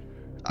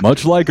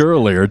 Much like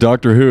earlier,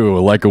 Doctor Who,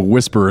 like a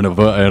whisper in a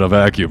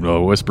vacuum,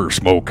 a whisper of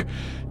smoke,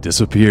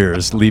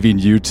 disappears, leaving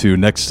you two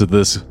next to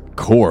this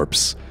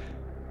corpse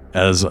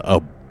as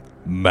a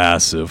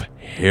massive,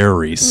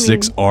 hairy,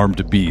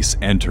 six-armed beast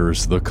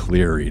enters the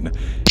clearing.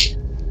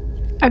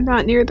 I'm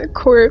not near the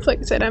corpse. Like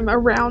I said, I'm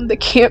around the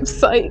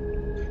campsite.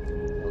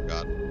 Oh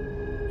God.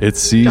 It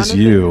sees Jonathan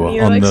you and me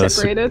are, on like, the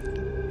separated.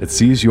 It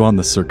sees you on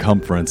the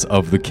circumference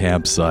of the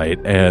campsite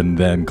and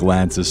then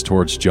glances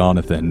towards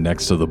Jonathan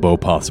next to the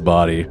Bopoth's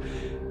body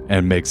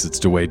and makes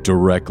its way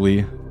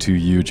directly to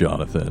you,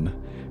 Jonathan.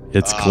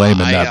 It's claiming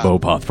that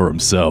Bopoth for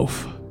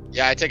himself.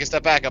 Yeah, I take a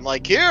step back. I'm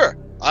like, here,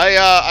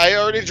 I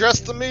already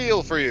dressed the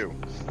meal for you.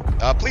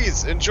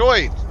 Please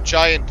enjoy,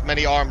 giant,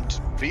 many-armed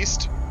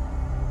beast.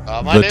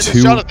 My name is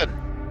Jonathan.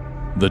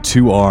 The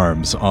two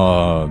arms,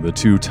 the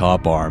two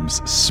top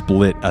arms,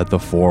 split at the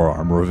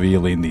forearm,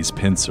 revealing these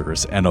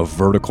pincers, and a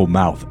vertical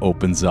mouth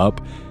opens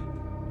up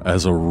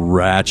as a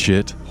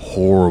ratchet,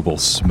 horrible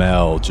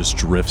smell just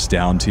drifts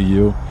down to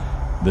you.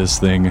 This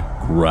thing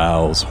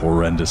growls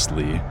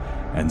horrendously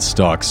and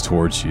stalks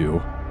towards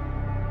you.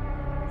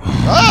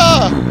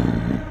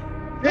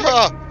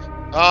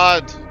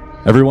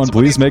 Everyone,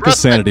 please make a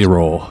sanity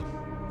roll.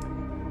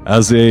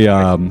 As an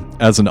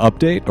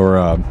update,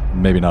 or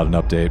maybe not an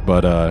update,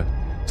 but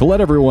to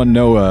let everyone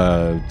know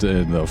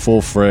in the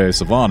full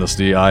phrase of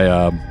honesty,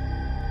 I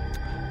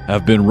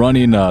have been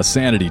running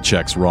sanity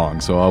checks wrong,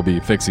 so I'll be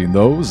fixing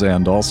those,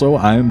 and also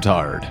I am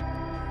tired.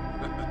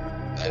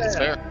 That is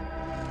fair.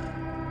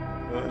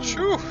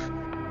 Shoo.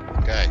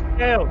 Okay.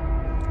 Ew.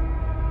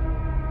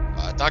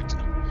 Doctor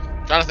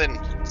Jonathan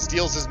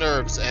steals his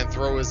nerves and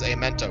throws a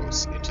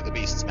Mentos into the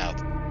beast's mouth.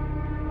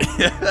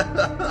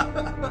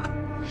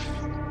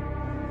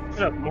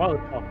 Put a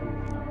Molotov in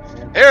his mouth,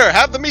 man. Here,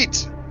 have the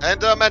meat and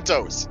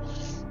Mentos.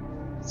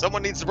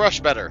 Someone needs to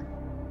brush better.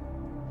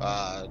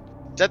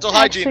 Dental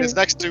hygiene is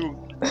next to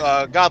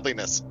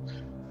godliness.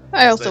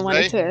 I also Say,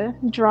 wanted to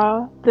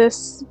draw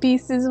this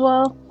beast as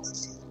well.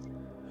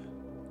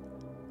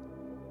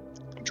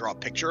 Draw a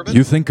picture of it.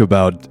 You think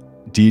about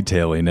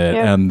detailing it,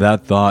 Yep. and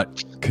that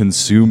thought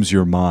consumes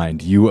your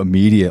mind. You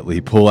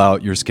immediately pull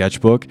out your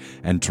sketchbook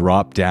and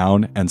drop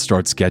down and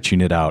start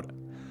sketching it out.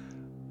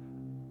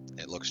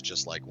 It looks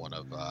just like one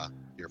of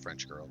your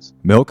French girls.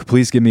 Milk,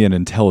 please give me an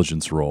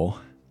intelligence roll.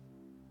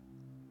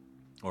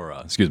 Or,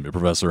 excuse me,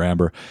 Professor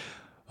Amber.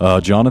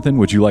 Jonathan,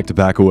 would you like to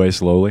back away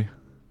slowly?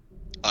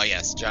 Oh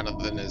yes,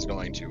 Jonathan is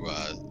going to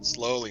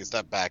slowly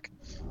step back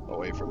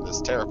away from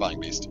this terrifying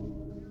beast.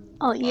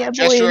 Oh yeah, boy,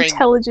 gesturing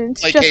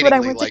intelligence. Just what I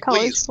placatingly, went to like,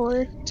 college please.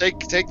 for.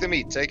 Take the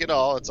meat, take it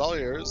all. It's all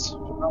yours. I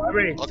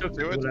already Welcome took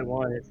to it. what I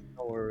wanted.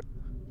 Don't worry.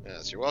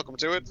 Yes, you're welcome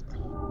to it.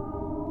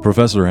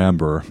 Professor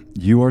Amber,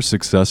 you are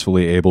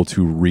successfully able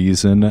to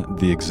reason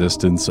the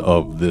existence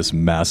of this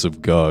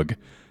massive gug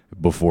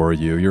before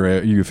you.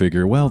 You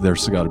figure, well,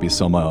 there's got to be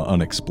some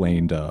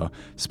unexplained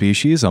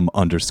species,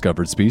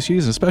 undiscovered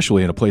species,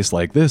 especially in a place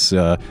like this.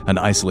 An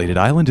isolated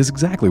island is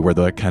exactly where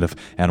that kind of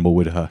animal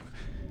would...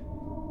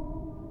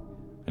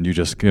 And you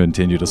just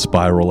continue to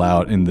spiral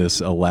out in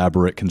this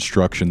elaborate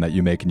construction that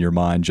you make in your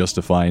mind,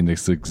 justifying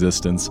its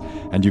existence.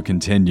 And you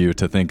continue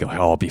to think, oh,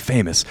 I'll be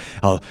famous.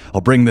 I'll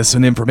bring this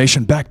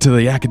information back to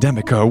the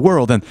academic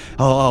world, and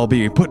I'll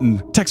be putting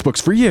textbooks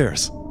for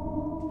years.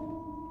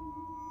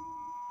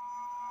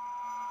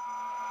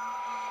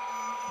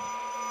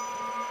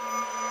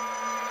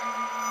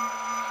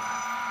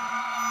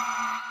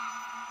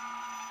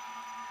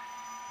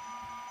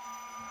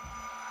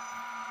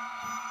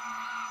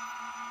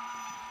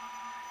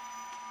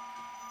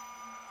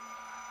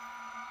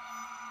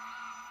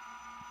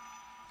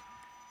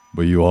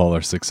 But you all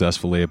are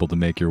successfully able to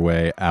make your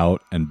way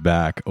out and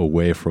back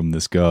away from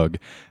this gug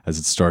as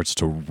it starts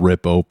to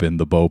rip open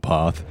the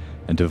Bopath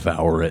and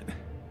devour it.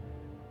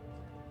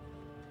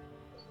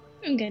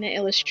 I'm gonna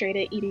illustrate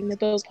it eating the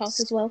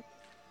Bopath as well.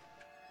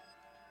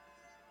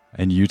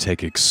 And you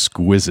take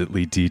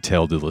exquisitely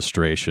detailed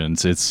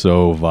illustrations. It's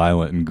so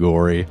violent and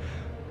gory.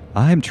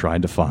 I'm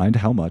trying to find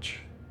how much.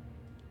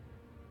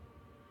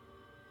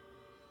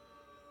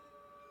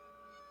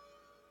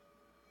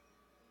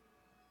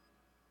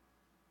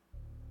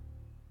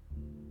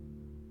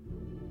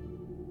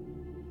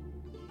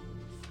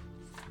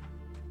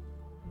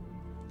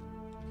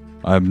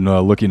 I'm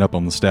looking up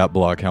on the stat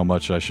block how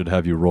much I should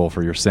have you roll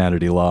for your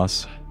sanity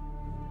loss.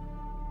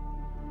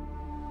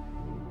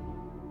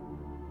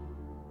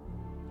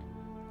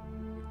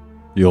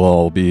 You'll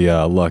all be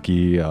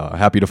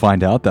happy to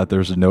find out that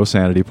there's no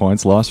sanity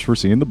points lost for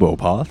seeing the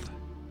Bopath.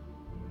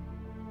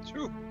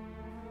 True.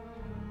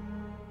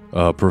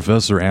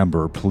 Professor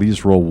Amber,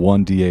 please roll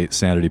 1d8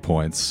 sanity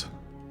points.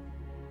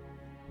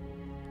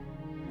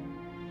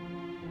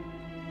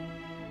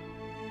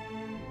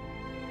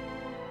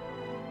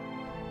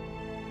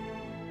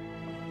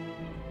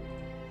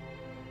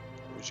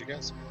 Who's you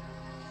guys?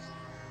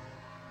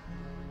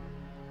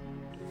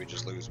 Did we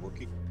just lose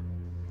Wookiee?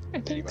 I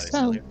think Anybody so.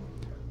 still here?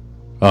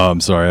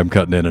 I'm sorry, I'm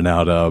cutting in and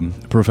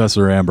out.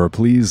 Professor Amber,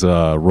 please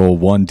roll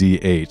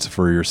 1d8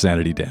 for your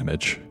sanity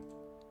damage.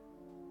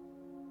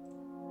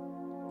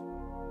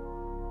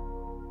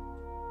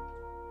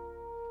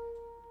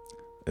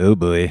 Oh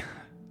boy.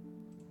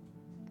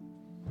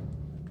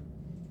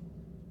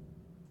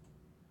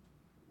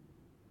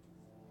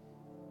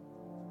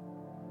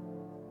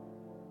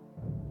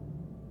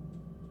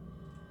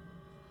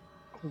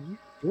 What are you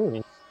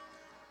doing?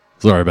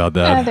 Sorry about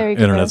that. There he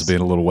Internet's goes.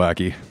 being a little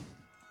wacky.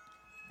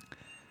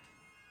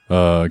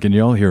 Can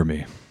you all hear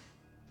me?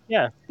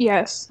 Yeah.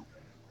 Yes.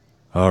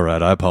 All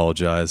right, I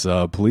apologize.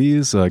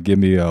 Please give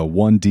me a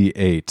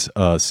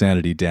 1d8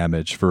 sanity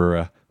damage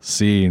for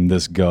seeing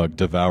this gug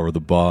devour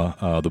the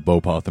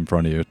Bopath in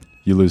front of you.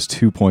 You lose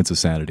 2 points of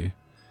sanity.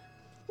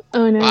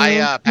 Oh no, I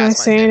my passed my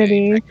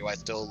sanity sanity. check. Do I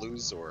still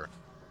lose or?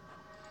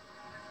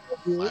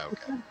 Am I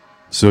okay?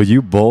 So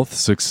you both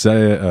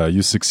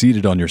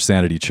succeeded on your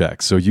sanity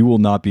check. So you will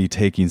not be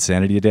taking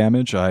sanity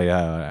damage.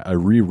 I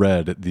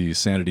reread the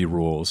sanity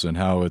rules and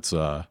how it's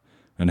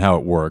and how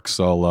it works.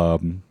 So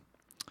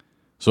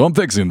I'm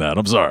fixing that.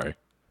 I'm sorry.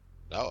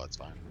 No, it's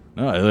fine.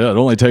 No, it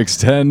only takes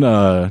 10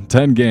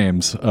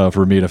 games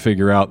for me to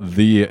figure out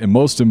the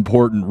most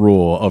important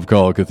rule of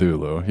Call of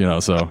Cthulhu. You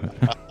know, so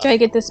Do I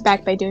get this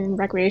back by doing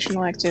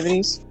recreational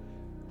activities?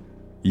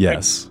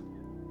 yes.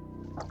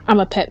 I'm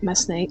a pet my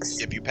snakes.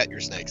 If you pet your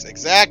snakes,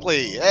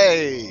 exactly.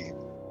 Hey.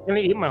 I'm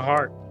gonna eat my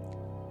heart.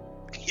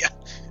 Yeah.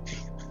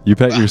 You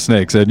pet your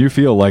snakes, and you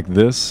feel like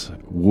this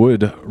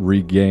would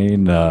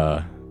regain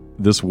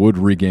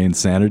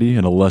sanity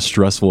in a less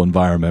stressful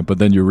environment. But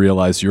then you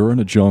realize you're in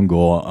a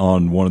jungle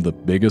on one of the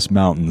biggest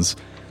mountains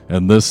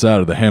in this side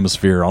of the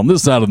hemisphere, on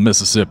this side of the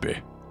Mississippi.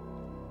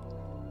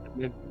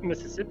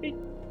 Mississippi?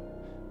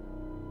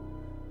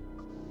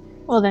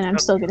 Well, then I'm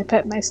still gonna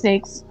pet my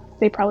snakes.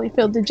 They probably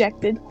feel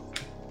dejected.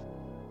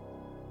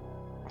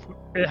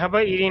 How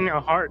about eating a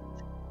heart?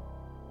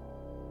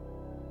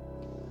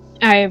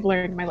 I have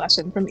learned my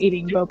lesson from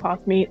eating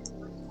Bopath meat.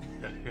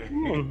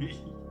 Hmm.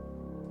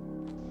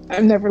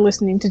 I'm never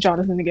listening to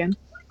Jonathan again.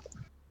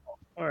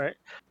 Alright.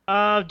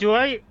 Do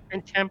I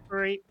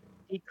intemperate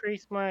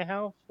decrease my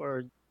health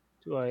or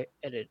do I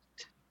edit?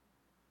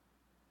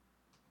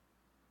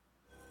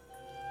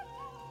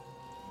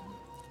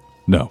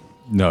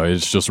 No,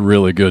 it's just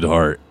really good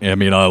heart. I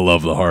mean, I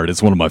love the heart.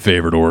 It's one of my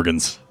favorite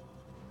organs.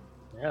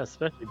 Yeah,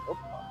 especially Bopok.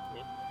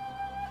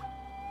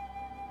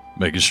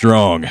 Make it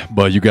strong.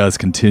 But you guys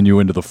continue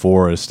into the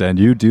forest, and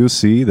you do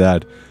see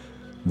that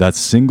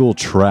single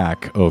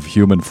track of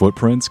human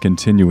footprints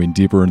continuing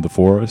deeper into the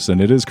forest, and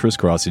it is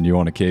crisscrossing you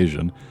on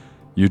occasion.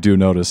 You do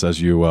notice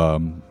as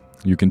you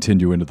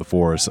continue into the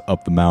forest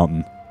up the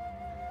mountain.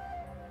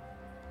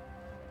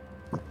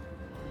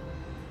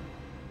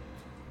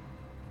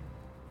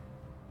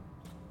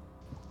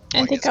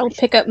 I think I'll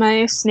pick up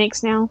my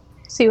snakes now.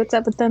 See what's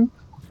up with them.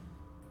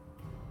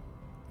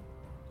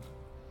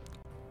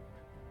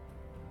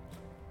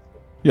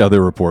 Yeah, they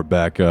report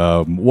back.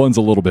 One's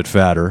a little bit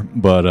fatter,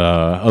 but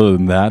other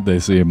than that, they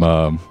seem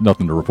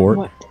nothing to report.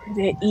 What do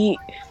they eat?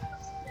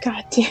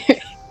 God damn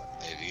it.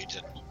 They've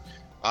eaten.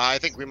 I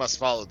think we must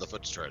follow the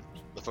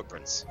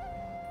footprints.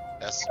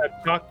 Yes. I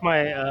cocked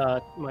my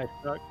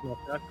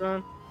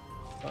shotgun.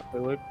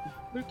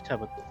 What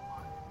type of thing?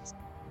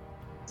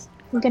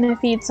 I'm gonna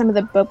feed some of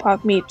the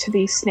Bopok meat to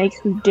the snake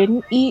who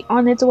didn't eat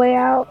on its way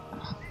out.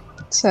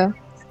 So.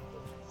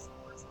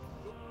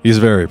 He's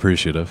very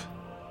appreciative.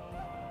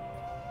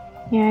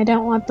 Yeah, I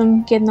don't want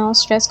them getting all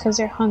stressed because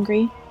they're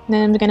hungry. And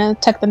then I'm gonna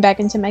tuck them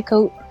back into my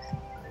coat.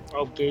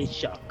 Okay,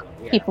 shotgun.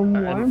 Yeah. Keep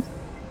them warm.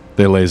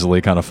 They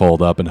lazily kind of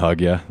fold up and hug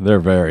you.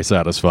 They're very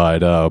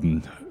satisfied.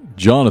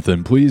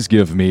 Jonathan, please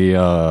give me,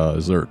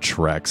 is there a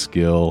track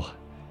skill?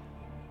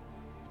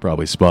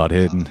 Probably spot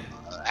hidden.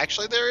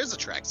 Actually, there is a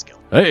track skill.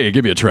 Hey,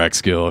 give me a track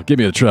skill. Give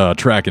me a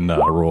tracking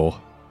roll.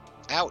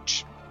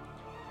 Ouch.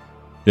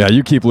 Yeah,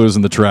 you keep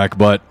losing the track,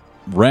 but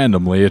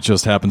randomly it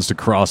just happens to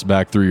cross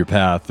back through your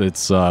path.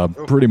 It's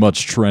pretty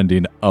much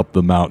trending up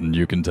the mountain,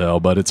 you can tell,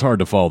 but it's hard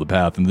to follow the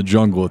path. In the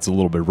jungle, it's a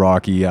little bit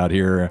rocky out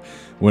here.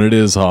 When it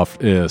is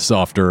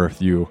softer,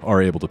 you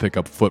are able to pick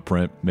up a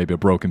footprint, maybe a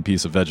broken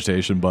piece of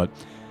vegetation, but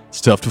it's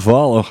tough to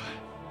follow.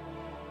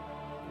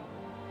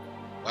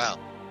 Well,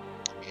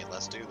 I mean,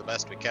 let's do the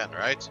best we can,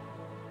 right?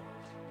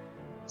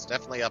 It's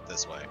definitely up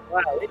this way.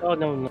 Wow. Oh,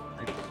 no.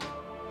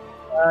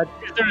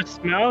 Is there a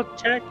smell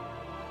check?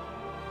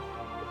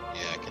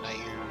 Yeah, can I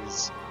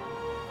use...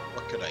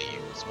 What could I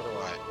use? What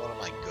am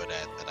I good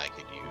at that I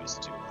could use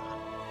to...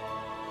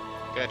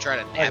 Can I try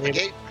to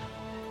navigate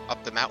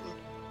up the mountain?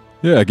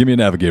 Yeah, give me a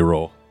navigate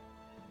roll.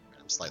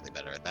 I'm slightly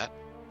better at that.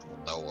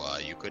 Though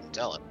you couldn't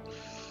tell it.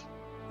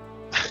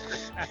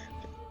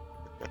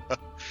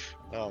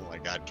 Oh my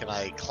god, can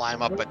I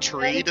climb up a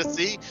tree to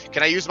see?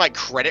 Can I use my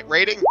credit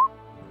rating?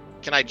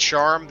 Can I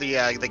charm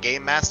the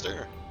game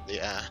master?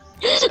 Yeah.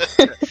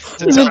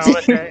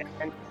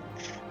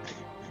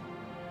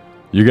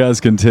 You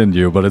guys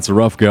continue, but it's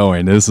rough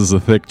going. This is a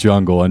thick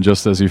jungle, and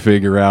just as you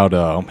figure out,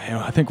 man,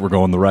 I think we're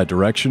going the right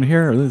direction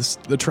here.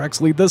 The tracks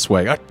lead this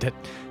way.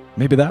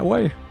 Maybe that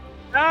way?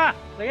 Ah!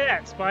 Look at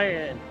that, spy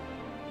in.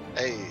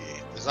 Hey,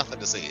 there's nothing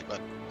to see,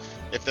 but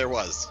if there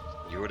was,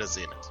 you would have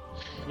seen it.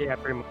 Yeah,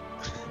 pretty much.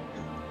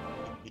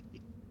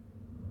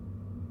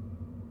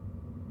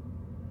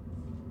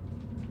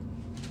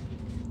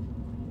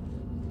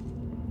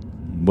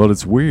 But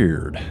it's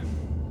weird.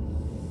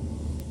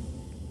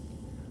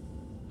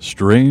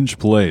 Strange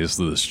place,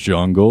 this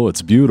jungle.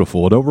 It's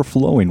beautiful and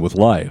overflowing with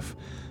life.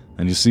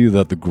 And you see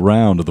that the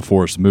ground of the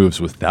forest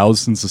moves with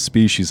thousands of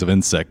species of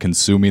insect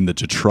consuming the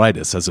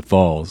detritus as it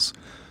falls.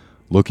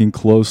 Looking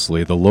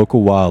closely, the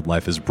local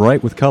wildlife is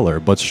bright with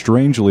color, but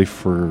strangely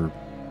foreign.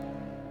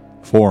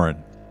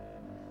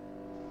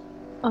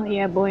 Oh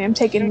yeah, boy, I'm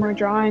taking more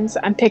drawings.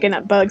 I'm picking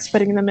up bugs,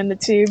 putting them in the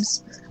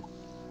tubes.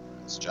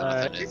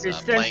 Jonathan is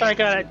Since playing. I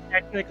got it,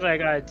 technically I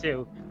got it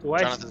too.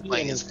 Jonathan's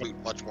playing his flute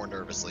much more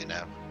nervously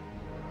now.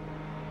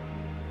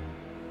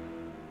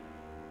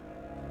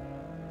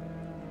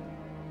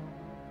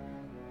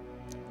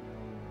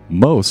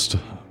 Most,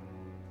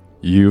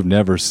 you've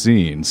never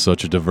seen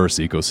such a diverse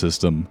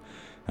ecosystem,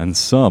 and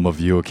some of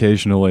you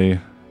occasionally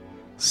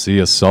see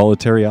a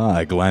solitary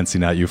eye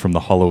glancing at you from the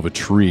hollow of a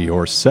tree,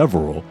 or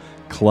several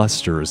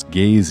clusters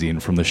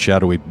gazing from the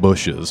shadowy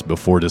bushes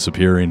before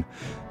disappearing.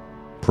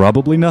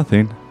 Probably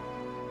nothing.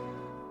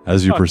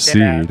 As you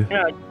proceed...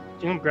 Yeah, I'm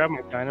gonna grab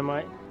my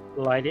dynamite,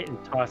 light it,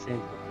 and toss it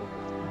into the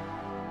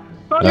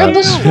forest. You're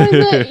destroying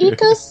the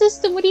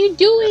ecosystem. What are you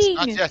doing?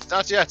 Yes,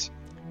 not yet.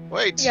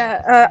 Wait.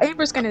 Yeah,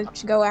 Amber's gonna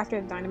go after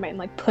the dynamite and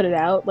like put it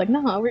out. Like,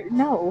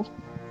 no.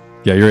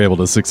 Yeah, you're able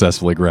to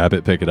successfully grab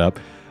it, pick it up.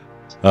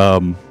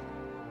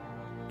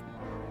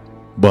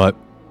 But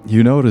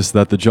you notice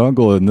that the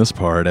jungle in this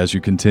part, as you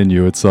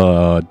continue, it's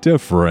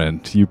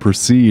different. You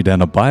proceed,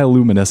 and a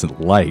bioluminescent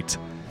light.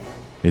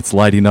 It's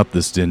lighting up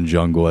this dim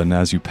jungle, and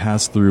as you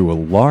pass through a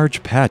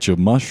large patch of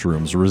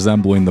mushrooms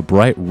resembling the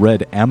bright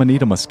red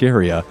Amanita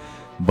muscaria,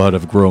 but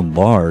have grown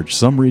large,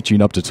 some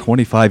reaching up to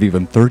 25,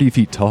 even 30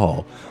 feet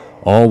tall,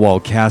 all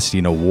while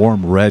casting a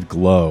warm red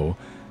glow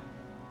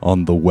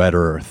on the wet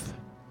earth.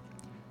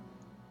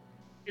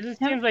 It just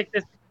seems like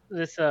this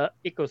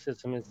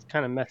ecosystem is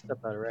kind of messed up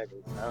already.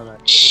 I don't know.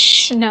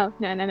 Shh, no.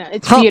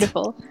 It's Hot.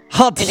 beautiful.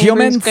 Hot And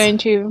humans! Amber's going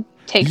to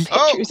take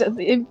Oh. pictures of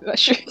the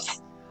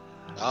mushrooms.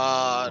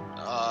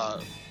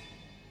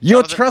 You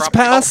Jonathan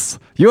trespass!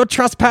 You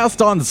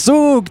trespassed on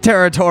Zoog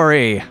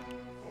territory!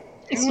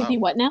 Excuse me,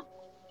 what now?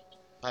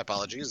 My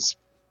apologies.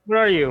 What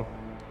are you?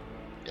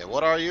 Yeah,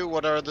 what are you?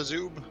 What are the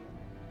Zoog?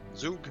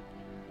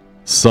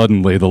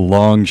 Suddenly, the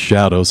long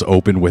shadows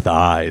open with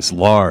eyes,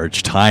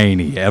 large,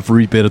 tiny,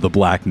 every bit of the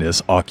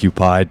blackness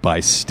occupied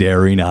by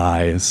staring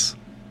eyes.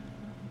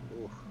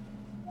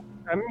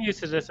 I'm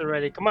used to this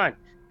already. Come on.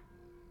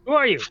 Who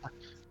are you?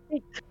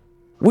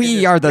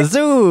 We are the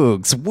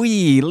Zoogs!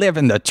 We live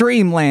in the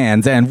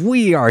Dreamlands, and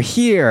we are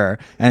here!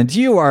 And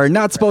you are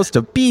not supposed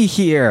to be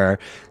here!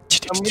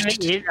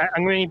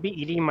 I'm gonna be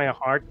eating my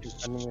heart.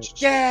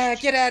 Yeah,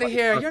 get out of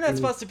here. You're not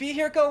supposed to be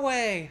here. Go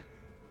away.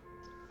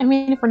 I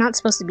mean, if we're not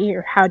supposed to be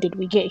here, how did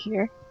we get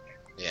here?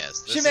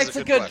 Yes, this She is makes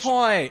a a good question.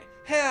 point.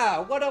 Yeah,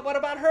 what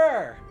about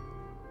her?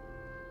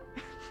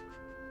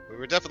 We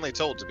were definitely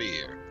told to be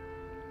here.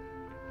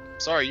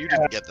 Sorry you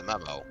didn't get the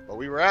memo, but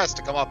we were asked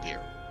to come up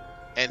here.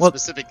 And Well-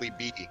 specifically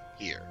be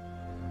here.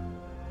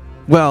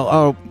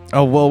 Well,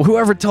 well,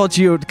 whoever told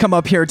you to come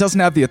up here doesn't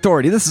have the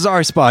authority. This is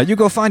our spot. You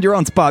go find your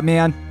own spot,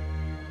 man.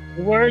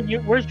 Where's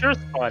your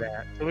spot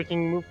at? So we can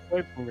move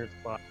away from your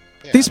spot.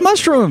 Yeah, These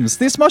mushrooms!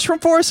 These mushroom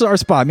forests are our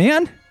spot,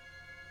 man!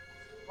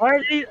 Why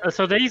are these?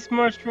 So these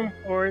mushroom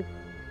forests.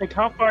 Like,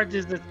 how far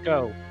does this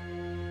go?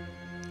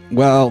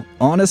 Well,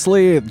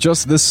 honestly,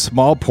 just this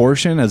small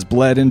portion has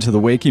bled into the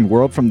waking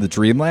world from the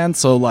Dreamland,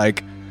 so,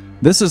 like,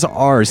 this is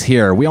ours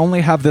here. We only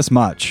have this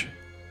much.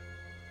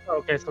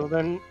 Okay, so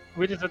then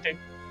we just have to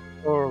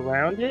go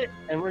around it,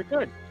 and we're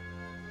good.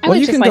 I Well,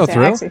 would you just can like go to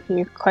through. ask a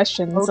few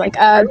questions. Okay.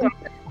 Like,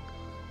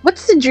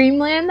 what's the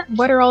Dreamland?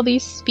 What are all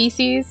these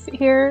species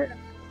here?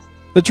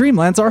 The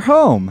Dreamland's our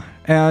home,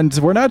 and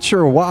we're not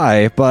sure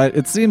why, but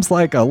it seems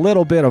like a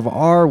little bit of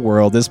our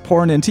world is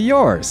pouring into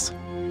yours.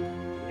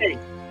 Hey,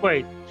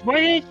 wait. Why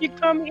didn't you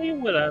come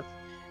in with us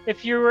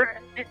if you were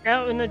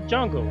out in the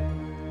jungle?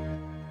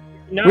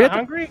 Not We had to-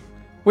 hungry?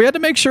 We had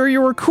to make sure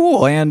you were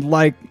cool, and,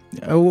 like,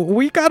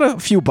 we got a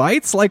few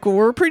bites. Like,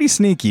 we're pretty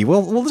sneaky.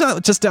 We'll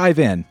just dive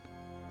in.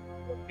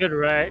 Good,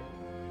 right?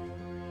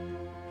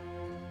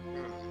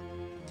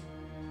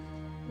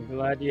 I'm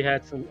glad you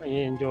had some. You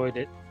enjoyed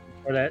it.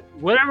 Or that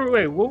whatever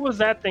way. What was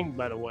that thing,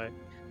 by the way?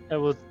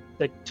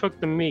 That took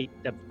the meat.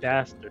 That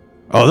bastard.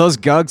 Oh, those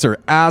Gugs are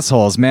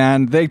assholes,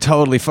 man. They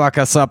totally fuck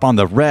us up on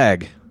the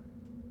reg.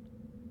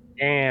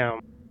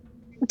 Damn.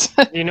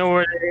 You know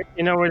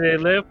where they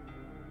live?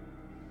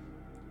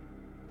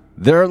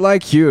 They're,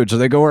 like, huge.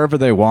 They go wherever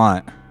they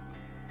want.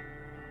 Is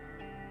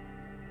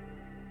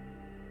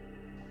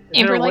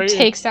there Amber a like way-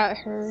 takes out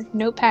her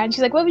notepad. And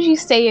she's like, "What would you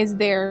say is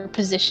their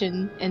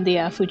position in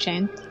the food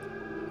chain?"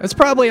 It's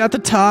probably at the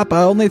top.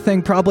 Only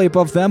thing probably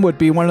above them would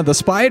be one of the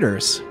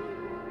spiders.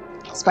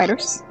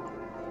 Spiders.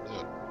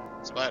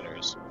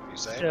 Spiders, you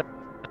say? Yeah.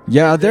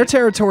 Yeah, their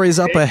territory's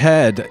up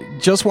ahead.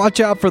 Just watch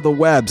out for the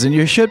webs, and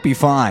you should be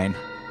fine.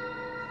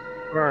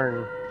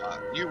 Burn.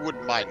 You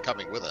wouldn't mind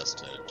coming with us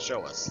to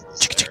show us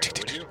this area,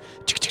 would you?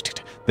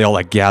 They all,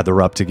 like,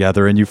 gather up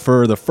together, and you,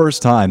 for the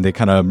first time, they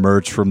kind of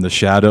emerge from the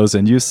shadows,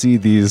 and you see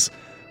these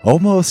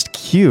almost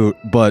cute,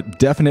 but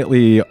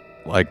definitely,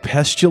 like,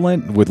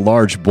 pestilent with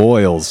large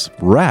boils,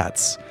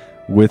 rats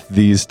with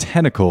these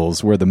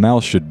tentacles where the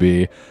mouth should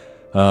be.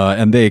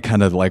 And they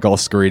kind of, like, all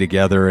scurry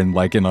together and,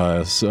 like, in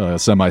a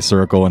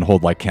semicircle and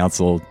hold, like,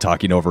 council,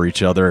 talking over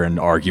each other and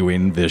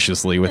arguing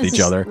viciously with This each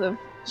is other. The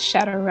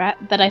shadow rat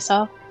that I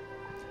saw.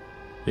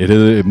 It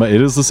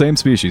is the same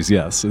species,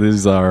 yes.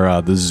 These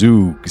are the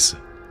Zoogs.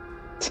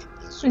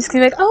 I'm just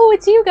gonna be like, "Oh,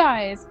 it's you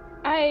guys."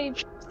 I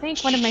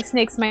think one of my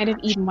snakes might have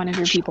eaten one of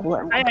your people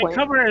at one I point.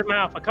 cover her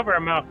mouth. I cover her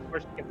mouth before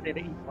she can say the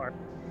E part.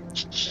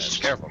 Yes,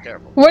 careful.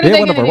 What are Yeah, they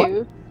one of gonna our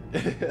do?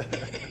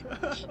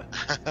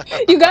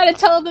 You gotta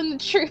tell them the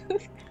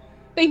truth.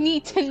 They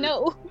need to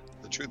know.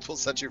 The truth will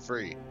set you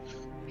free.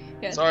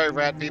 Yes. Sorry,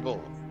 rat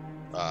people.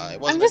 It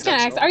wasn't I'm just gonna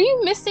ask: intentional. are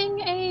you missing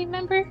a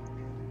member?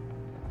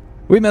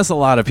 We miss a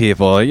lot of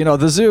people. You know,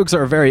 the Zoogs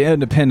are a very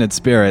independent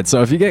spirit,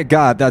 so if you get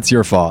got, that's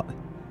your fault.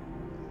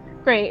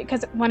 Great,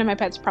 because one of my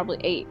pets probably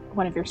ate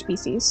one of your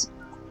species.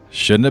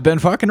 Shouldn't have been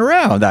fucking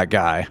around, that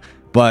guy.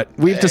 But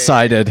we've Hey.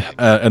 decided,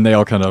 and they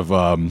all kind of,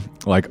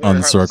 like, We're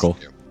uncircle.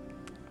 heartless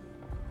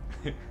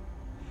of you.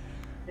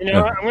 You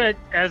know, I'm gonna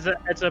as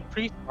a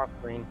peace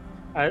offering,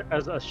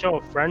 as a show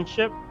of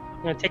friendship,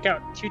 I'm gonna take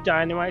out 2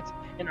 dynamites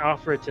and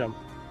offer it to them.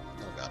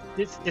 Oh, God.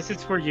 This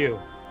is for you.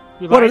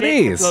 You What light are it,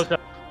 it these? blows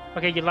up.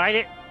 Okay, you light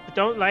it, but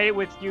don't light it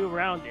with you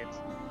around it.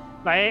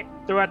 Light it,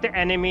 throw at the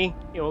enemy.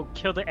 It will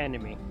kill the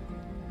enemy.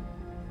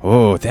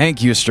 Oh,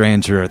 thank you,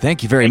 stranger.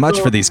 Thank you very much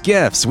for these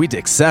gifts. We'd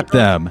accept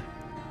them.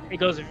 It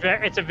goes.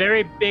 It's a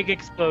very big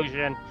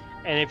explosion,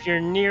 and if you're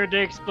near the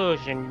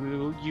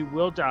explosion, you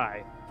will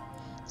die.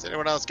 Is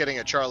anyone else getting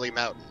a Charlie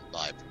Mountain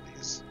live from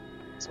these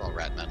small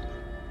rat men?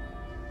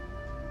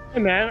 Hey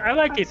man, I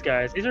like these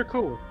guys. These are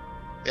cool.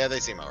 Yeah,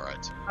 they seem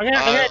alright. I'm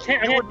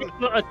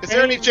gonna Is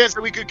there any chance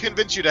that we could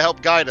convince you to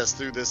help guide us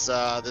through this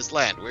this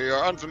land? We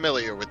are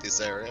unfamiliar with this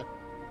area.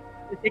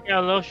 take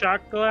out a little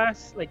shot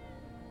glass, like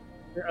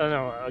I don't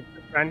know, a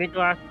brandy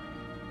glass,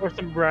 or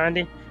some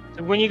brandy,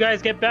 So when you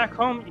guys get back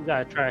home, you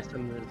gotta try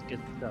some of this good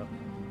stuff.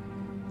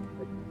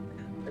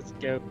 Let's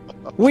go.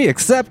 We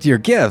accept your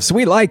gifts.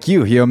 We like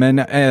you, human,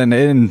 and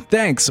in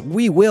thanks,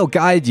 we will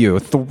guide you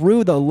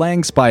through the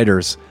Lang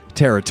Spiders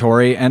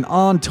territory and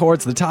on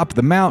towards the top of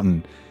the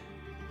mountain.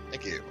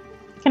 Thank you.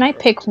 Can I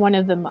pick one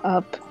of them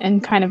up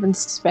and kind of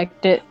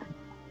inspect it?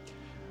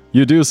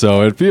 You do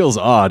so. It feels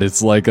odd.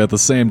 It's like at the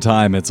same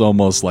time, it's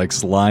almost like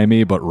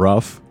slimy but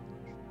rough.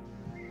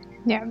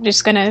 Yeah, I'm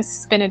just gonna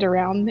spin it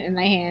around in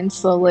my hand,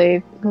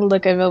 slowly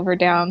look it over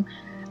down,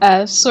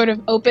 sort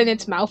of open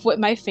its mouth with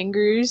my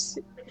fingers.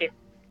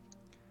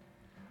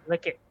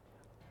 Lick it.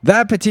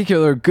 That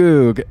particular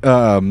Goog,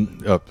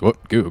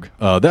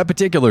 that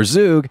particular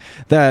Zoog,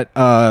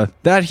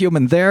 that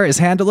human there is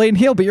handling,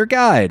 he'll be your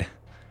guide.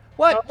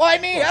 What? Why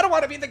me? I don't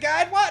want to be the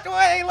guide. What?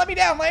 Hey, let me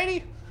down,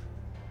 lady.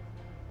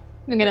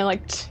 I'm gonna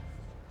like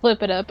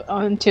flip it up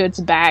onto its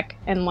back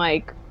and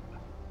like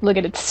look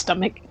at its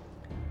stomach.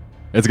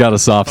 It's got a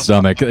soft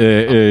stomach.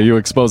 You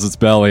expose its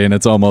belly, and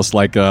it's almost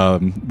like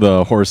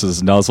the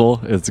horse's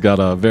nuzzle. It's got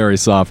a very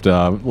soft,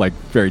 like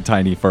very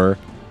tiny fur.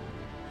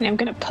 And I'm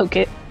gonna poke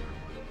it.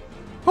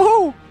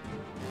 Oh!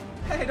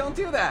 Hey, don't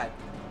do that.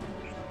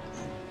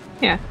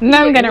 Yeah, and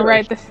then I'm gonna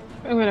write this.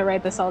 I'm gonna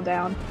write this all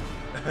down.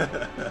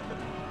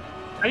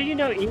 How do you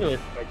know English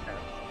by chance?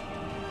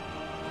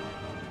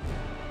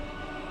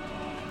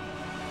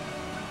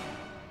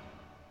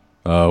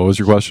 What was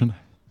your question?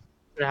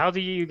 How do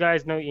you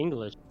guys know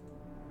English?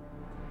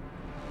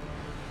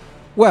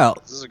 Well,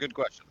 This is a good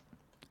question.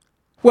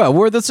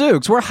 we're the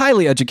Zoogs. We're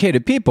highly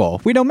educated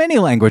people. We know many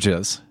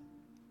languages.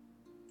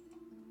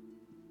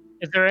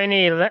 Is there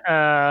any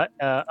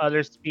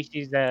other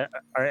species that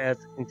are as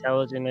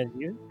intelligent as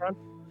you, Ron?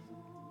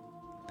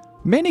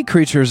 Many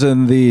creatures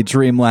in the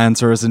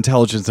Dreamlands are as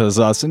intelligent as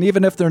us, and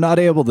even if they're not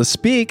able to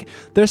speak,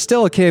 they're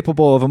still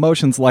capable of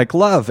emotions like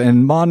love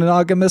and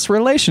monogamous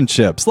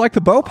relationships, like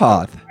the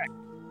Bopoth.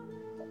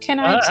 Can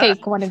I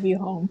take one of you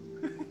home?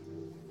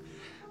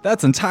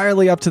 That's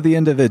entirely up to the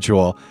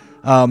individual.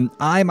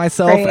 I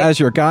myself, Great. as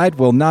your guide,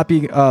 will not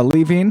be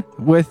leaving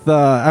with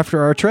after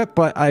our trip,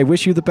 but I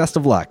wish you the best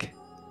of luck.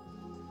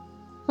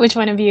 Which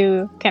one of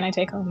you can I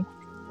take home?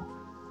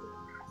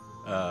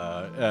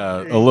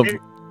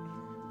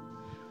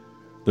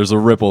 There's a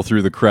ripple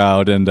through the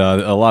crowd, and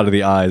a lot of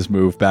the eyes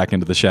move back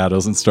into the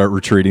shadows and start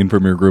retreating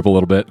from your group a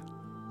little bit.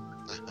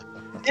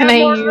 Can Yeah, I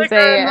more use liquor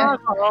a? and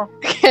alcohol.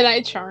 Can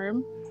I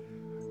charm?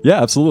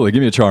 Yeah, absolutely. Give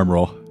me a charm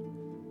roll.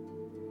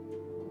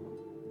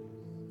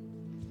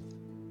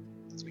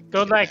 As we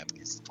Go like- kidnap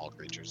these small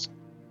creatures.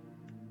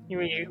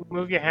 You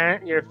move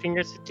your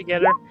fingers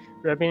together,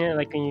 rubbing it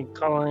like when you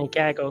call in a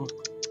cat. Go.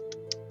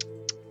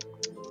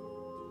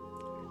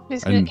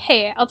 Just be like, And-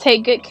 hey, I'll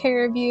take good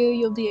care of you.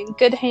 You'll be in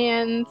good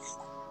hands.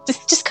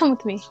 Just come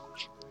with me.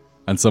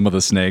 And some of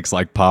the snakes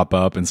like pop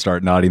up and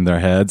start nodding their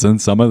heads, and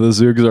some of the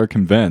Zoogs are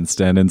convinced.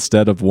 And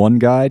instead of one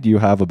guide, you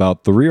have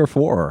about 3 or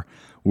 4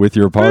 with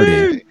your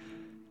party.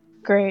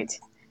 Great.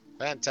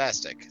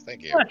 Fantastic.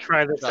 Thank you. I'm gonna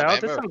try this Not out.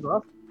 bad This move. sounds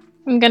awesome.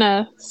 I'm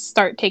gonna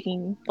start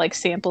taking like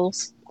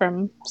samples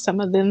from some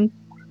of them.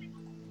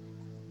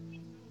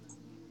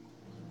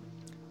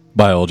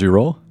 Biology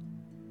roll.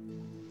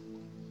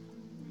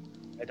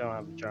 I don't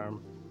have a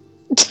charm.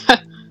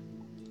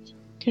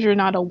 Because you're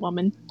not a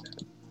woman.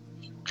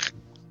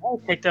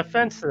 I'll take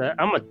offense to that.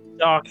 I'm a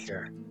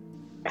doctor.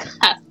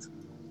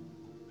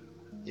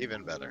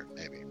 Even better,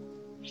 maybe.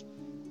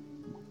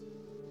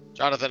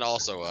 Jonathan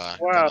also Wow.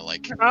 kind of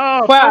like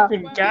Oh, Wow.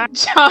 fucking God.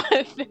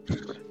 Jonathan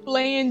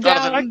laying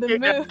down the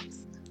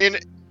moves.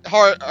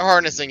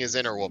 harnessing his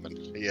inner woman.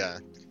 Yeah,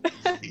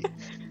 he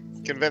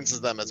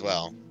convinces them as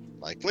well.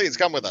 Like, please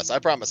come with us. I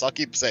promise, I'll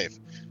keep you safe.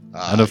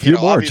 And a few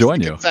more obviously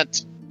join you.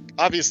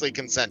 Obviously,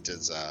 consent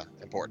is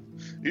important.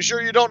 You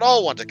sure you don't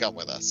all want to come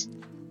with us?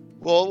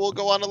 Well, we'll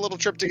go on a little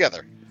trip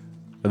together.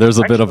 There's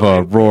a bit of a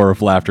Actually- roar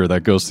of laughter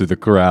that goes through the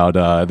crowd.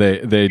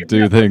 They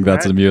do think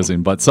that's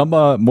amusing, but some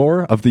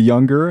more of the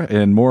younger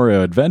and more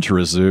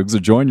adventurous Zoogs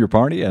join your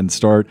party and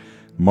start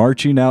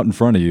marching out in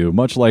front of you,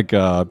 much like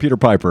Peter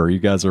Piper. You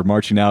guys are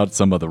marching out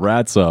some of the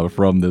rats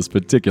from this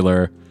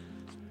particular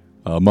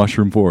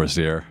mushroom forest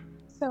here.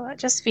 So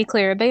just to be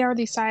clear, they are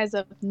the size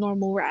of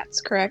normal rats,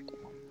 correct?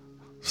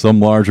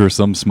 Some larger,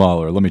 some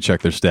smaller. Let me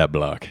check their stat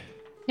block.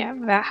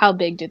 Yeah, how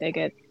big do they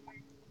get?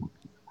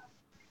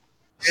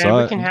 And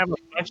we Si- can have a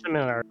bunch of them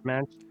in our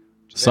mansion.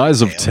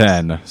 size of Tails.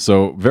 10,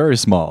 so very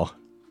small.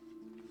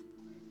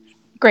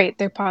 Great,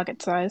 they're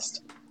pocket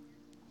sized.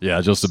 Yeah,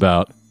 just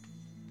about.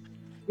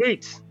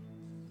 Sweet.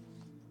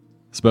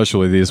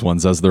 Especially these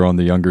ones as they're on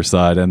the younger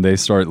side, and they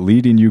start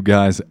leading you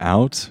guys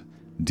out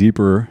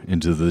deeper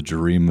into the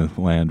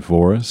Dreamland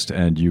Forest,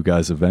 and you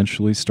guys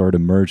eventually start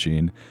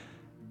emerging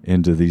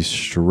into these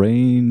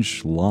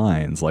strange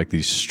lines, like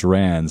these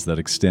strands that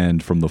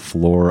extend from the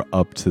floor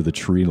up to the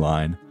tree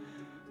line,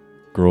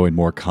 growing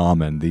more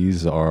common.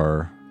 These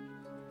are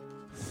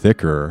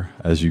thicker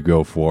as you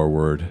go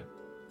forward.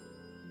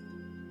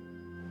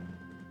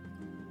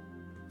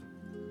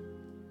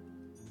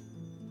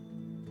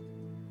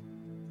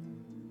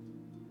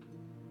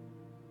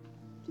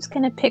 just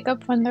gonna pick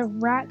up one of the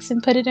rats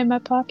and put it in my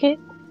pocket.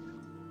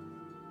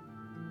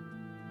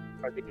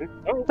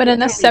 But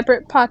in a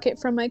separate pocket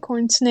from my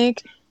corn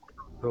snake.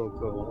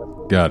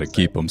 Cool. Gotta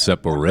keep them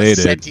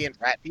separated. Sentient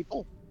rat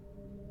people?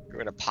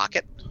 You're in a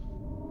pocket?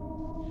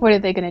 What are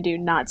they gonna do?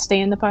 Not stay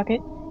in the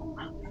pocket?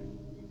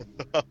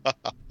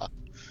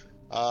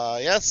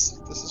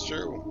 Yes, this is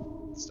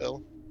true.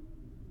 Still.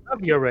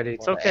 Love you already.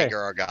 It's okay. Anger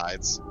our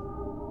guides.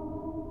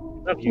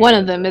 Love you. One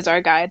of them is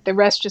our guide. The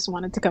rest just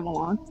wanted to come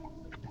along.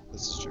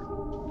 This is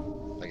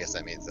true. I guess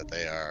that means that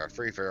they are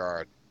free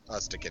for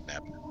us to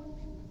kidnap.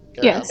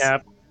 Yes. Yeah.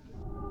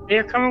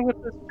 They're coming with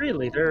us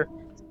freely. They're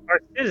our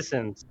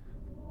citizens.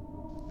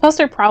 Plus,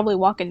 they're probably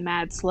walking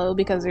mad slow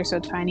because they're so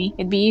tiny.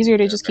 It'd be easier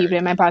to just keep it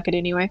in my pocket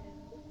anyway.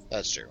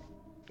 That's true.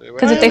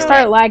 Because if they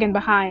start lagging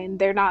behind,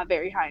 they're not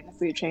very high in the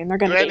food chain. They're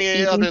gonna Do get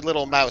any eaten. other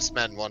little mouse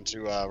men want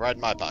to ride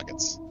in my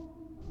pockets?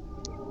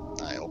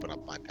 I open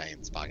up my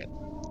pants pocket.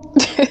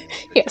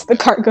 Yes, the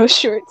cargo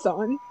shorts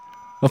on.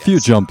 A few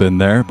jump in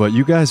there, but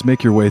you guys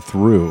make your way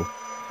through.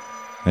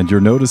 And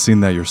you're noticing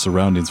that your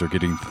surroundings are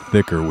getting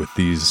thicker with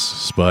these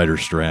spider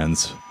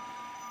strands.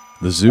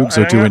 The Zoogs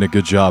are doing a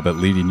good job at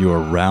leading you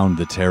around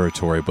the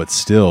territory, but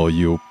still,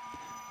 you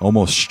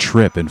almost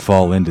trip and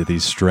fall into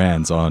these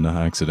strands on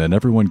accident.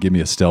 Everyone give me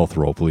a stealth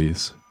roll,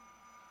 please.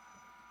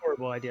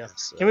 Horrible idea.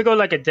 Can we go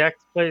like a deck,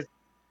 please?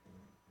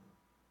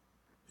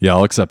 Yeah,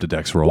 I'll accept a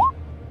dex roll.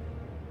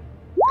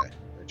 Okay,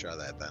 let me try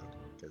that then,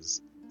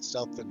 because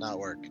stealth did not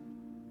work.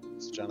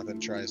 So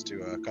Jonathan tries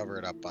to cover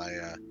it up by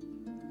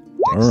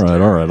All right,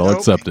 I'll Nope.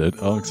 accept it.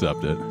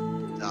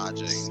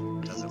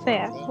 dodging. Doesn't So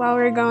yeah, work, though. while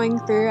we're going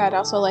through, I'd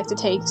also like to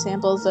take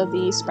samples of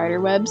the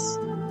spider webs.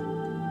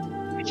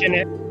 Kitchen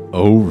it.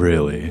 Oh,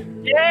 really?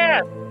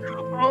 Yes!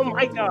 Oh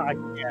my god,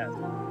 yes.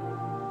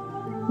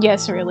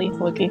 Yes, really,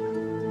 Loki.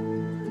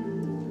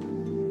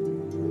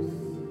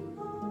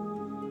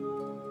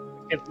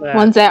 Get that.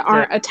 Ones that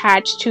aren't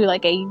attached to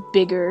like a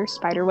bigger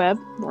spider web,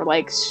 or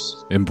like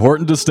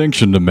Important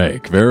distinction to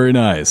make. Very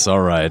nice. All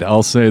right,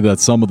 I'll say that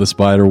some of the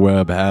spider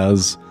web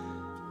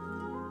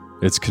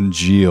it's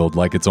congealed,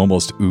 like it's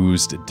almost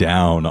oozed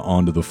down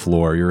onto the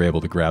floor. You're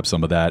able to grab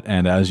some of that,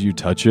 and as you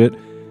touch it,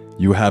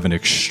 you have an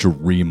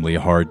extremely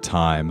hard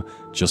time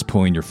just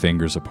pulling your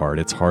fingers apart.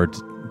 It's hard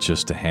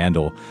just to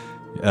handle.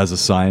 As a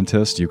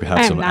scientist, you have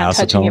I'm some not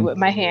touching it acetone. with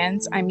my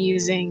hands. I'm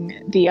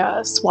using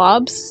the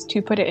swabs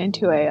to put it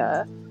into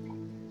a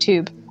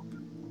tube.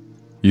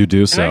 You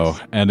do so,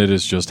 Nice. and it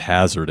is just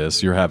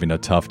hazardous. You're having a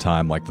tough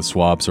time. Like the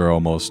swabs are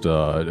almost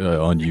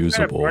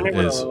unusable. Burn it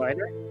with Is- a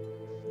lighter.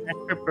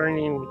 After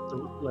burning with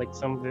like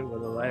some of it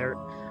with a lighter,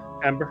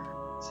 amber.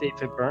 See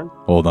if it burns.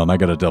 Hold on, I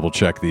gotta double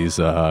check these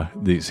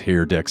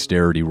here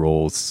dexterity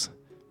rolls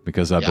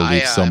because I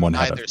believe someone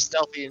am had neither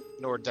stealthy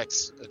nor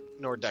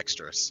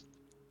dexterous.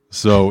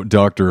 So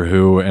Doctor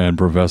Who and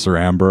Professor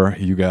Amber,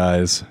 you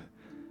guys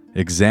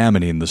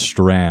examining the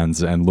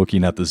strands and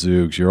looking at the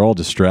Zoogs, you're all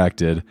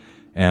distracted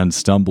and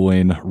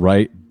stumbling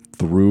right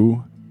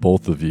through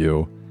both of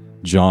you.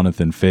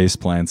 Jonathan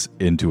faceplants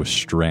into a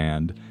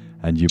strand,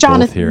 and you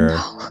both hear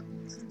no.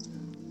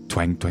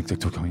 twang, twang, twang,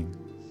 twang, twang.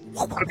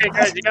 Okay,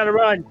 guys, you gotta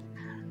run.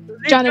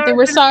 Jonathan,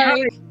 we're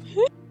sorry.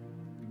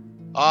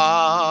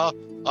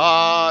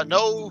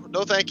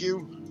 No, thank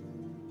you.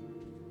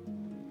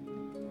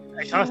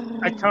 I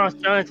tossed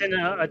Jonathan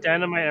a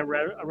dynamite and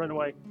I run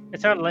away.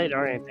 It's not late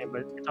or anything,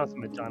 but I tossed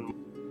him a dynamite.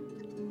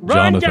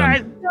 Run, Jonathan.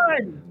 guys,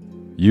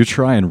 run! You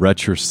try and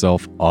wrench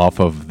yourself off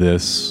of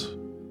this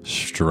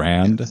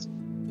strand.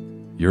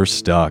 You're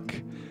stuck.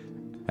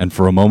 And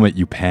for a moment,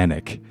 you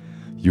panic.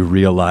 You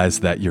realize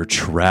that you're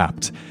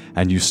trapped,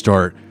 and you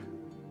start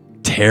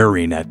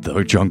tearing at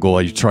the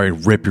jungle. You try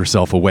and rip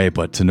yourself away,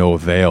 but to no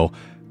avail.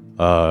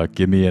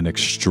 Give me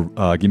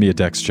a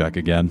dex check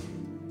again.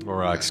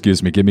 Or,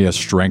 excuse me, give me a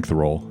strength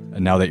roll.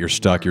 And now that you're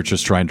stuck, you're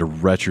just trying to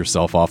wrench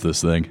yourself off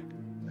this thing.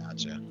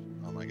 Gotcha.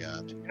 Oh my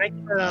god.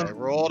 Can I, I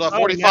rolled a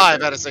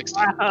 45 out of 60.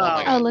 Wow. Oh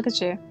my Oh, god. look at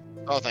you.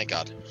 Oh, thank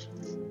god.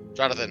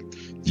 Jonathan.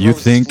 You throws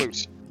his think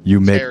flute. you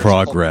make Tears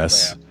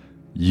progress. open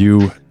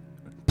You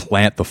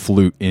plant the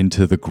flute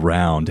into the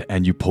ground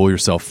and you pull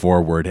yourself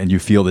forward and you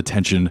feel the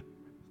tension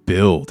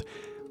build.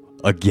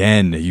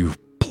 Again, you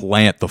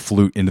plant the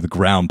flute into the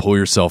ground, pull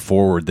yourself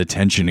forward, the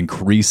tension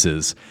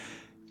increases.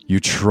 You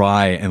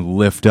try and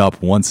lift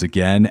up once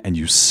again and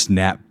you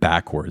snap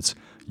backwards.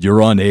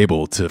 You're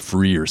unable to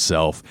free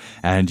yourself,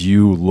 and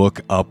you look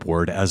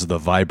upward as the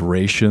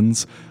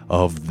vibrations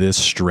of this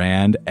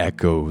strand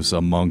echoes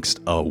amongst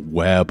a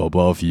web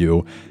above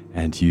you,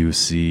 and you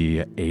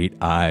see 8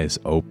 eyes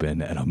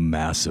open and a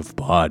massive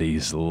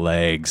body's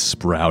legs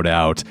sprout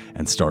out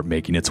and start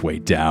making its way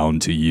down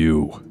to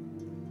you. All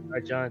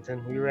right,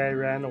 Jonathan, we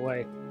ran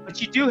away.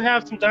 But you do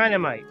have some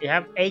dynamite. You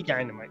have a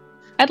dynamite.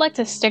 I'd like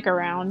to stick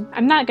around.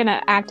 I'm not gonna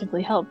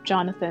actively help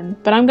Jonathan,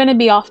 but I'm gonna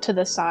be off to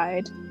the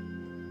side.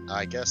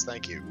 I guess,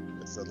 thank you.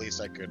 It's the least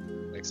I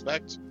could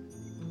expect.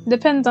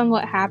 Depends on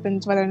what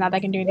happens, whether or not I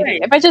can do anything.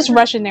 Wait. If I just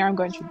rush in there, I'm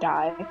going to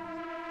die.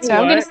 So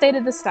I'm gonna What? stay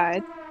to the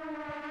side.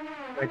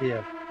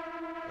 Idea.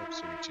 Oh,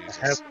 sweet I Jesus.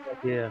 have an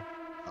idea.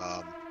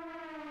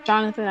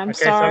 Jonathan, I'm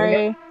Okay, so I'm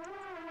sorry.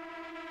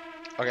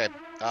 Okay.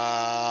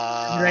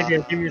 Right there.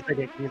 Give me a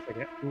second. Give me a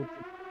second.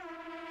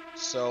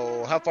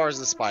 So how far is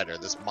the spider?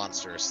 This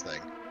monstrous thing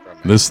from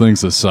me? This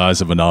thing's the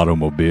size of an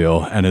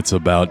automobile, and it's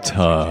about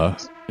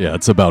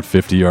it's about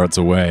 50 yards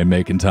away and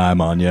making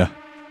time on you.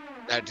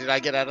 Now, did I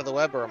get out of the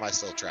web, or am I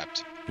still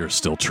trapped? You're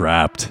still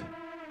trapped.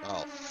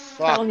 Oh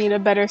I'll fuck! need a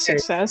better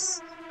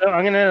success. So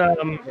I'm gonna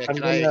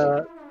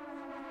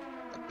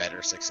A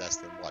better success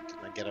than what? Did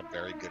I get a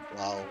very good?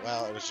 Well,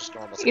 it was just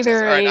normal success.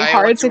 Either All right, a I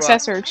hard want to,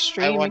 success or I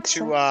extreme want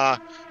success.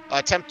 to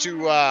attempt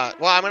to. Well,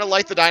 I'm gonna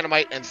light the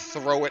dynamite and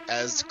throw it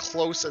as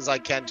close as I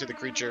can to the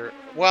creature.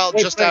 Well,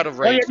 just out of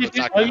range, but it's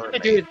not all gonna you hurt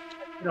could me. do is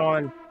put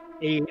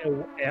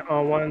it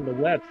on one of the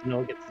webs,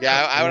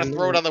 Yeah, I want to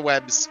throw it on the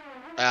webs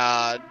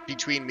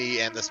between me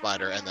and the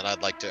spider, and then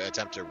I'd like to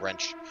attempt to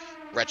wrench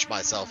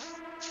myself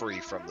free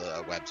from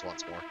the webs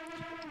once more.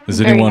 Is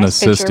Very anyone nice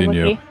picture, assisting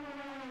you? Wookie.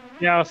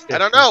 Yeah, I'll stick I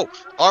don't know.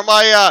 Are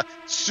my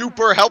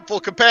super helpful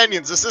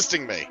companions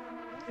assisting me?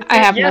 I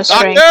have no Yes,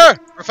 strength.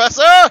 Doctor,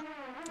 Professor,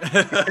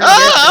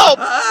 help!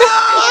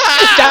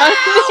 Ah!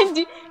 Jonathan,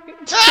 do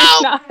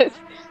Help! not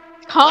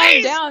calm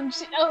Please! down.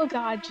 Oh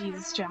God,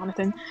 Jesus,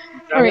 Jonathan.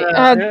 I'm All right,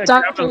 gonna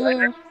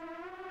Doctor.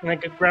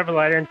 grab a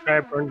lighter and try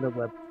to burn the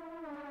web.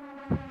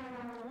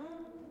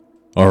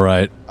 All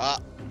right. I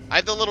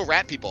have the little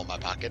rat people in my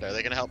pocket. Are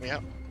they gonna help me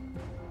out?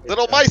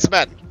 Little mice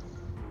men.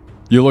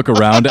 You look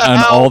around,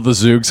 and all the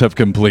Zoogs have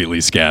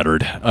completely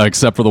scattered,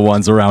 except for the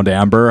ones around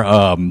Amber.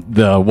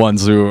 The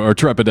ones who are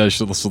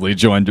trepidatiously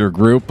joined your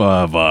group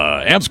of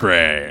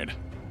Amscrane.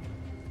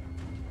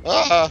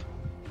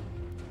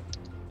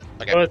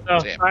 Okay. So is the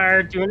damn.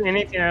 fire doing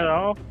anything at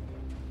all?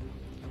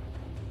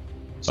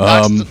 So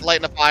Doc's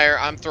lighting a fire.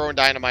 I'm throwing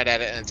dynamite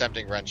at it and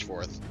attempting wrench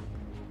forth.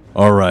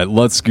 All right,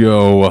 let's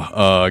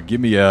go. Give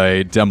me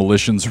a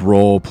demolitions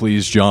roll,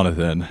 please,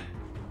 Jonathan.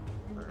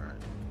 Alright.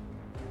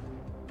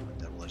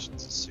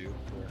 Demolition's super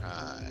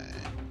high.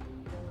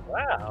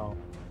 Wow.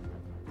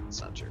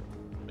 That's not true.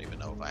 I don't even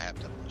know if I have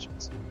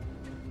demolitions.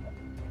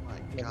 My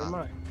Never God.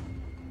 mind.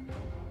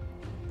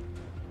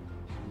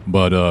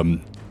 But,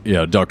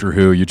 yeah, Doctor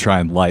Who, you try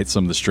and light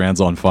some of the strands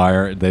on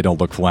fire. They don't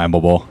look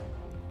flammable.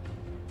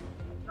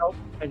 Nope,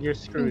 and you're I'm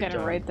screwed. gonna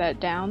John. write that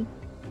down.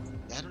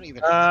 I don't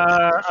even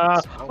have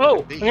demolitions. What would Oh,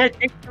 it I'm be? gonna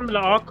take some of the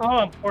alcohol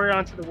and pour it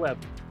onto the web.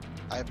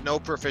 I have no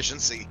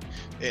proficiency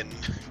in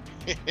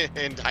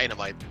in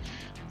dynamite.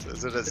 So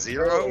is it a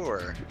 0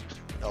 or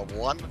a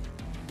 1?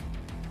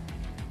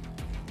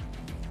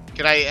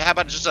 Can I? How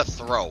about just a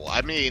throw?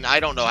 I mean, I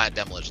don't know how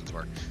demolitions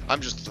work.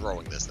 I'm just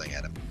throwing this thing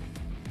at him.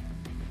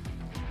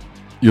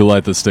 You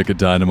light the stick of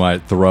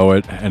dynamite, throw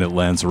it, and it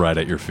lands right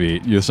at your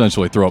feet. You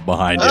essentially throw it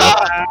behind you.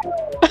 Ah!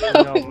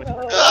 No,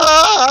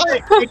 Ah!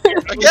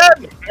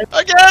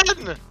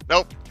 Again!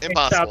 Nope,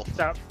 impossible.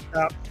 Stop.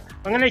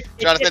 I'm gonna kick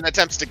Jonathan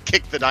attempts to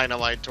kick the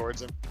dynamite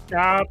towards him.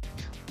 Stop.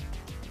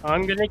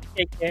 I'm gonna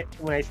kick it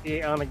when I see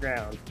it on the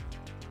ground.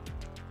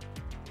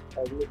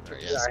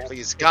 Yes,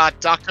 please, God,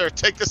 Doctor,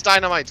 take this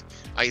dynamite.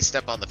 I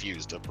step on the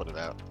fuse to put it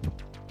out.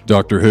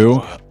 Doctor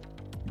Who,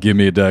 give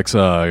me a dex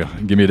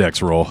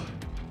roll.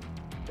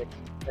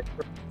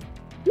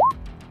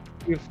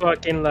 You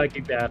fucking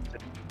lucky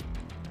bastard.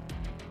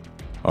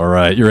 All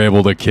right, you're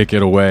able to kick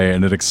it away,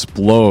 and it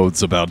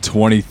explodes about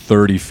 20,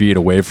 30 feet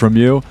away from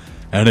you,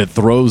 and it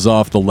throws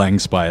off the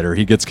Leng spider.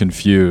 He gets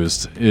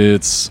confused.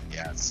 Yes.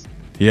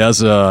 He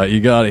has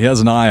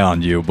an eye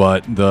on you,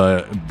 but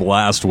the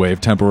blast wave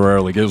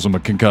temporarily gives him a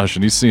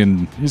concussion. He's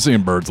seeing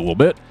birds a little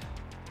bit.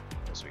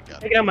 Yes, we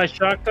got I it. got my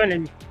shotgun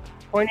and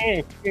pointing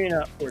and shooting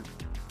upwards.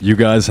 You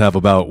guys have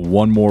about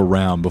one more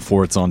round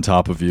before it's on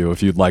top of you.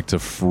 If you'd like to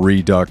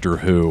free Doctor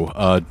Who,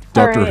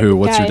 Doctor right, Who,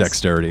 what's your guys.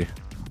 dexterity?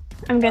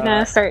 I'm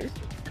gonna start.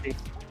 Thank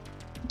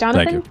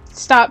Jonathan,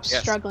 stop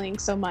Yes. struggling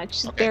so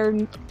much. Okay, Their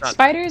done.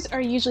 spiders are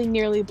usually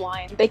nearly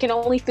blind. They can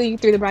only see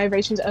through the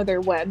vibrations of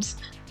their webs.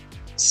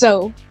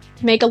 So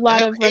make a I lot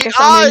have of 8 recommend-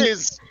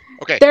 eyes!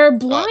 Okay. They're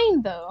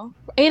blind though.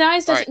 8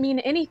 eyes doesn't Alright. mean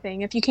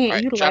anything if you can't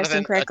Alright, utilize Jonathan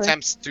them correctly.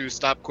 attempts to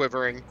stop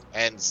quivering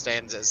and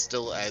stands as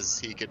still as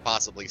he could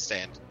possibly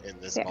stand in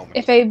this Yeah. moment.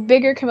 If a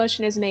bigger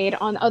commotion is made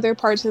on other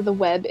parts of the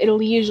web,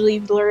 it'll usually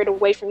lure it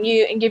away from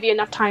you and give you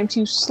enough time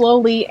to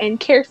slowly and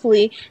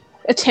carefully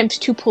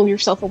attempt to pull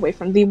yourself away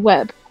from the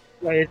web.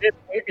 Wait,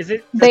 is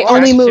it? They Alright,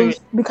 only so- move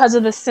because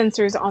of the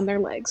sensors on their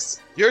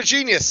legs. You're a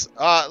genius.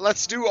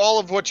 Let's do all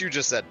of what you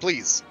just said,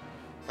 please.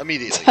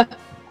 Immediately.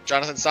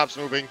 Jonathan stops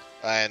moving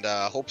and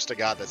hopes to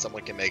God that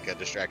someone can make a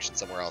distraction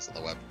somewhere else on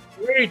the web.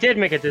 We already did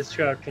make a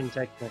distraction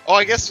technique. Oh,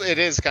 I guess it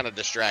is kind of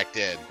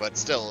distracted, but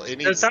still, it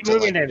needs stop to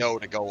moving like, then. know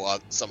to go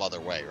some other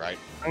way, right?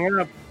 I'm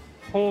gonna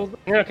pull.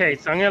 Okay,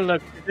 so I'm gonna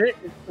look. Is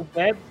the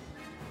web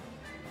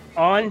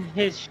on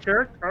his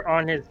shirt or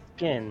on his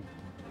skin?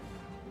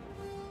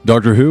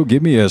 Doctor Who,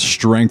 give me a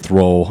strength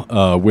roll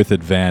with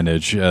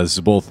advantage, as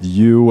both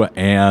you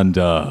and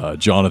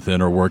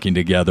Jonathan are working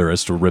together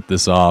as to rip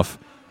this off.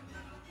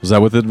 Was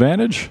that with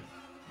advantage?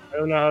 I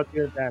don't know how to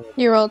do that.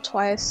 You rolled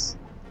twice,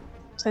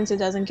 since it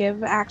doesn't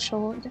give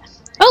actual.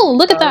 Oh,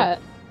 look at that!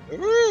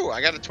 Ooh, I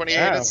got a 28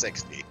 Wow. and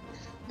 60.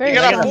 Very You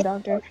got a strong, full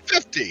Doctor.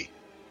 50.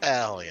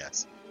 Hell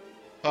yes.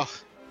 Oh,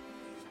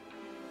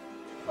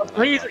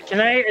 Please,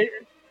 can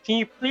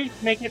you please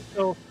make it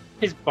so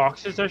his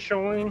boxes are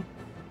showing?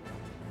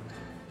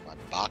 my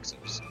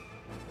boxers.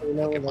 You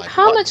know, Look at like- my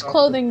How butt. much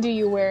clothing do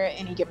you wear at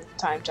any given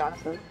time,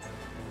 Jonathan?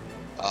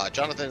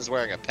 Jonathan is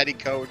wearing a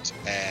petticoat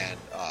and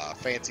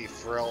fancy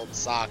frilled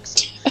socks.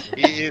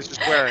 He is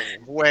just wearing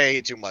way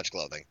too much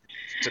clothing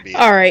to be.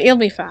 All right, you'll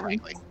be fine.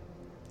 Frankly.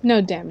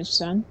 No damage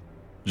done.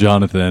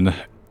 Jonathan,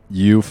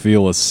 you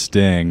feel a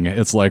sting.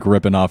 It's like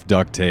ripping off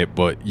duct tape,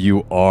 but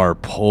you are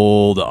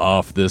pulled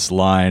off this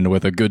line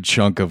with a good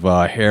chunk of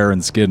hair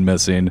and skin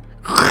missing.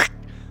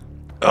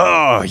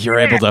 Oh, you're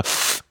able to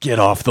get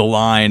off the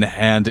line,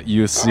 and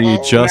you see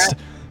just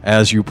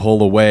as you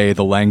pull away,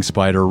 the Lang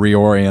Spider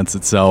reorients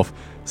itself,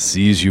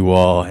 sees you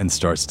all, and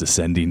starts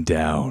descending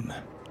down.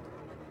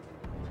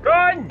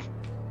 Run!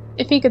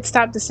 If he could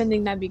stop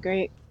descending, that'd be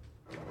great.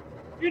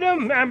 You don't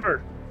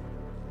remember.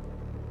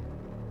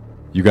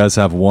 You guys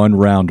have 1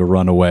 round to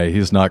run away.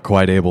 He's not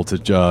quite able to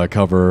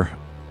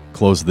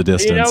close the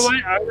distance. You know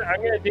what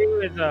I'm gonna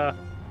do is I'm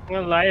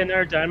gonna light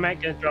another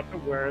dynamite, gonna drop it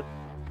where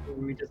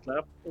we just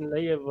left, and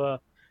lay a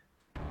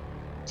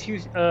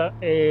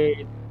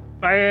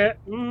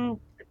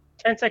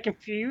 10-second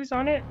fuse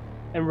on it,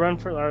 and run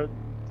for our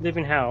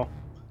living hell.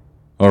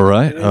 All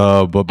right,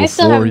 but I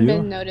still before haven't you...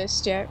 been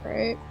noticed yet,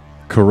 right?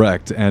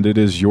 Correct, and it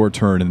is your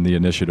turn in the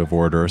initiative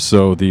order.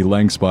 So the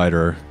Lang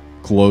Spider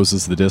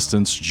closes the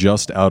distance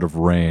just out of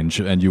range,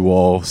 and you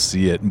all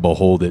see it and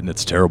behold it in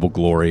its terrible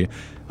glory.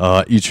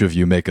 Each of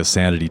you make a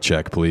sanity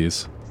check,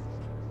 please.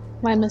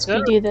 Why must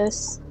we do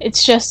this?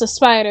 It's just a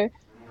spider.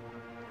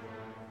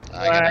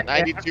 I got a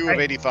 92 of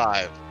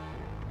 85.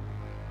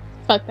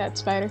 Fuck that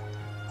spider.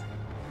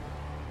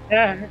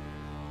 Yeah.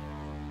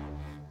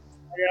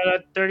 I got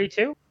a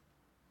 32.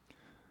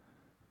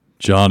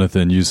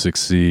 Jonathan, you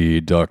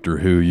succeed. Doctor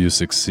Who, you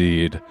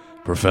succeed.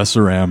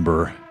 Professor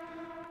Amber,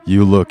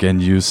 you look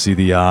and you see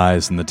the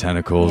eyes and the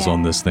tentacles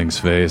on this thing's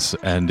face,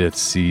 and it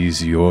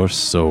sees your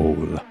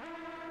soul.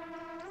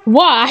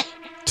 Why?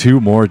 2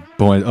 more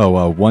points.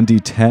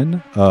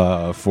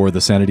 1d10 for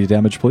the sanity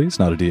damage, please.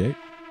 Not a d8.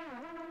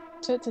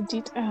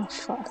 Oh,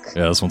 fuck.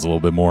 Yeah, this one's a little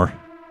bit more.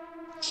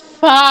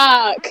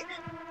 Fuck!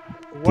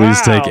 Please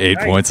Wow, take 8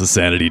 nice. points of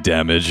sanity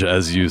damage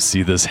as you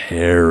see this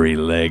hairy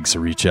legs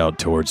reach out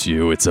towards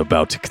you. It's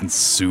about to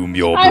consume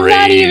your I'm brains.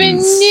 not even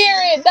near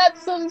it!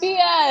 That's some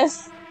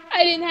BS!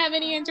 I didn't have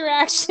any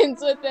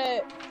interactions with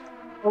it.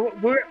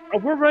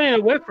 We're running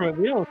away from it.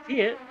 We don't see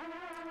it.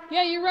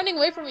 Yeah, you're running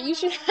away from it. You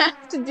should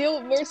have to deal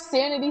with more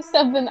sanity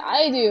stuff than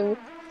I do.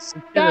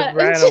 God,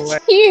 ran it's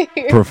just here.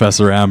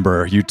 Professor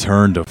Amber, you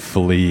turn to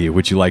flee.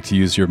 Would you like to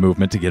use your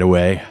movement to get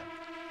away?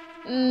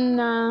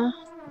 Nah.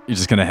 You're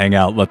just gonna hang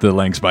out, let the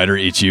Lang Spider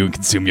eat you and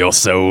consume your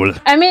soul.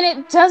 I mean,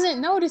 it doesn't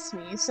notice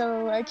me,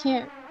 so I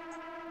can't.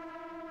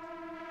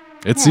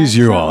 It sees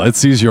you so- all. It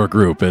sees your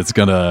group. It's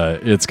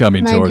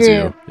coming My towards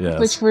group, you. Yes.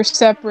 Which we're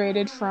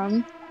separated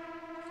from.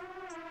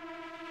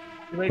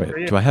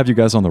 Wait, do I have you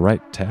guys on the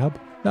right tab?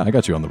 No, I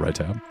got you on the right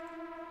tab.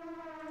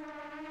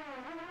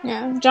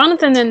 Yeah,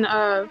 Jonathan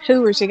and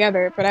Who were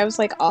together, but I was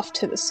like off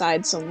to the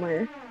side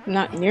somewhere,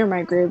 not near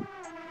my group.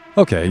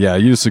 Okay, yeah,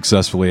 you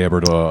successfully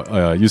able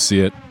to. You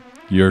see it.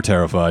 You're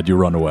terrified. You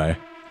run away.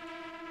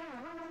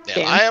 Yeah,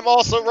 Damn. I am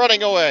also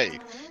running away.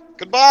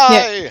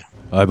 Goodbye.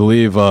 I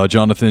believe,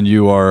 Jonathan,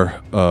 you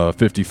are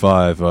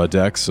 55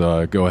 Dex.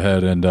 Go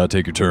ahead and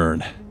take your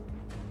turn.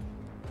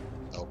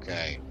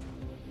 Okay.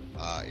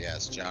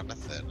 Yes,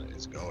 Jonathan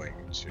is going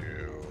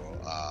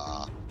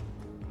to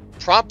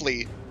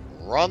promptly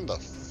run the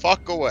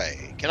fuck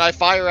away. Can I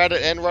fire at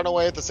it and run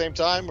away at the same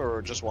time,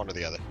 or just one or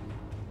the other?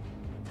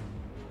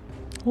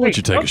 I'll let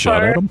you take a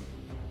shot at him.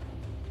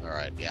 All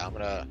right. Yeah, I'm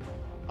gonna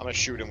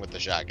shoot him with the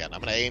shotgun. I'm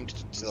gonna aim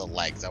to the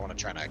legs. I want to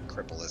try to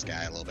cripple this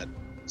guy a little bit,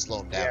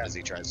 slow him down as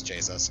he tries to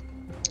chase us.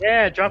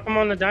 Yeah, drop him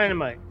on the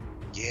dynamite.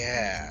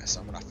 Yeah, so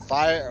I'm gonna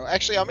fire.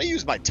 Actually, I'm gonna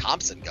use my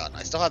Thompson gun.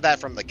 I still have that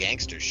from the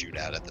gangster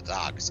shootout at the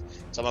docks.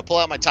 So I'm gonna pull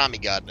out my Tommy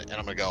gun and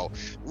I'm gonna go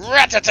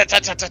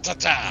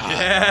rat-a-ta-ta-ta-ta-ta-ta.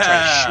 Yeah.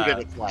 Try to shoot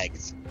at its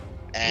legs.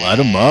 And Light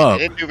 'em up.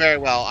 It didn't do very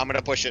well. I'm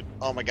gonna push it.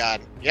 Oh my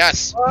god.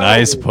 Yes.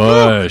 Nice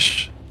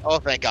push. Oh,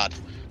 thank God.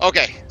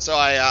 Okay, so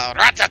I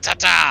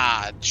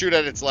rat-a-ta-ta, shoot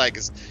at its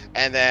legs,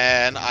 and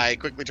then I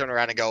quickly turn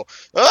around and go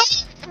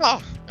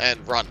ah,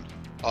 and run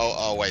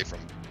away from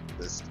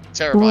this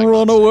terrifying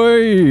Run monster.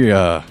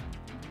 away.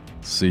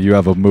 See, you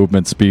have a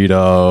movement speed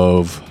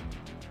of.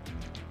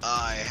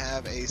 I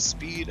have a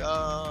speed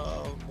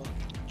of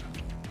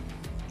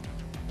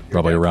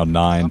Probably around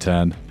 9,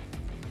 10.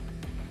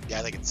 yeah,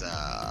 I think it's 9.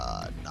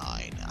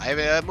 I have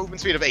a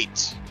movement speed of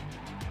 8.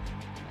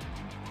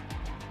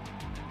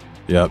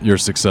 Yeah, you're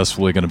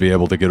successfully going to be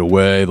able to get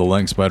away. The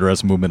Lang Spider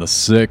has a movement of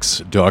 6.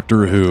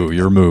 Doctor Who,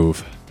 your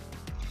move.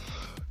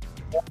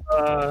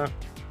 I'm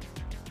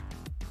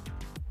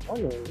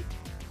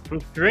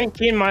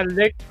drinking my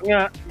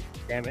liquor.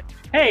 Damn it.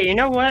 Hey, you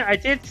know what? I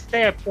did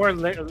say I poured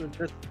this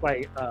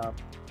like out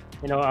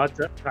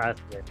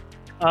past it.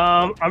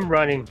 I'm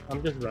running.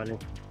 I'm just running.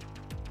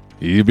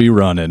 You be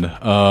running.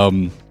 All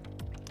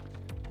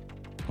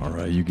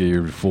right, you get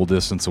your full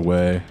distance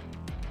away.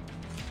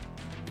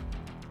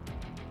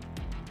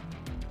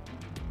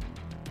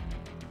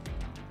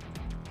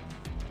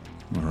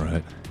 All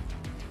right.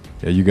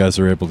 Yeah, you guys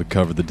are able to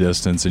cover the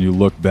distance, and you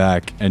look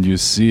back and you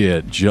see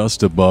it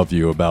just above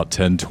you, about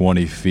 10,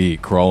 20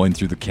 feet, crawling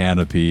through the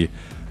canopy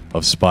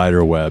of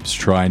spider webs,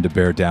 trying to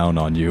bear down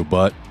on you,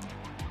 but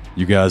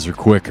you guys are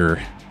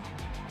quicker.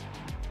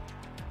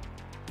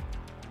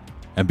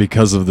 And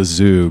because of the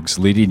Zoogs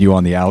leading you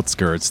on the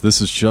outskirts, this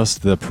is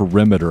just the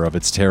perimeter of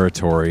its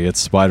territory. Its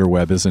spider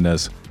web isn't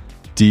as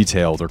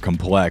detailed or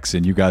complex,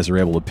 and you guys are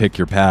able to pick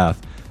your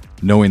path,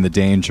 knowing the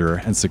danger,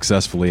 and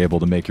successfully able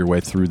to make your way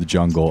through the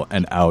jungle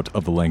and out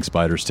of the Link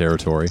Spider's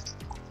territory.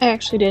 I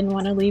actually didn't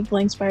want to leave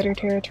Link Spider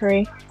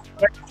territory.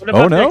 What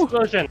about the no?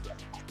 explosion?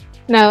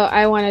 No,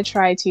 I want to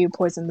try to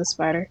poison the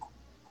spider.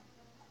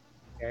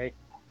 Okay.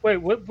 Wait,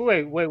 what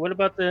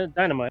about the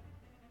dynamite?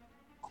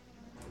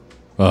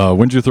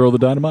 When'd you throw the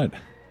dynamite?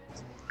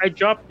 I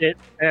dropped it,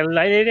 and I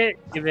lighted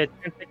it, give it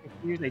a 10-second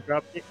fuse, I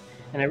dropped it,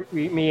 and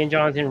me and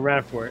Jonathan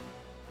ran for it.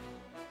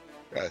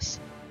 Yes.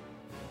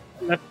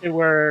 Left it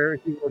where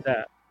he was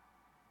at.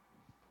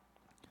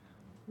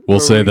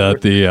 We'll say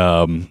that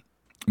the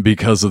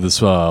because of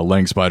this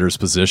Lang Spider's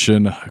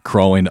position,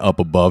 crawling up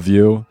above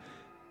you,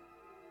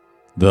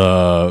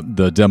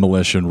 the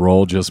demolition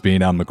roll just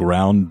being on the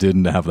ground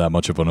didn't have that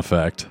much of an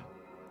effect.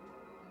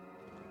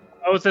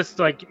 I was just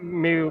like,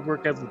 maybe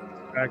work as a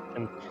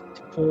distraction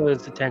to pull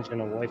his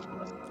attention away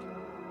from us.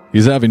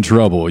 He's having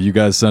trouble. You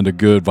guys send a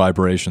good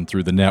vibration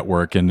through the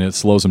network, and it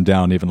slows him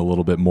down even a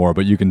little bit more,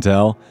 but you can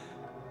tell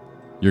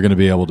you're going to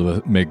be able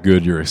to make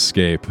good your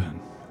escape.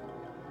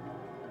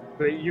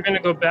 Wait, you're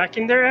gonna go back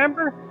in there,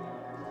 Amber?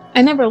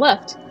 I never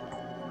left.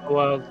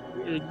 Well,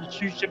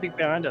 you should be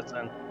behind us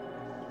then.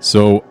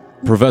 So,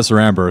 Professor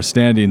Amber,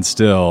 standing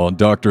still,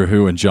 Doctor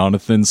Who and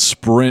Jonathan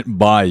sprint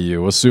by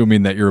you,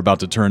 assuming that you're about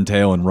to turn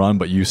tail and run,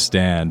 but you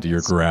stand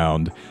your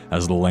ground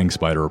as the Lang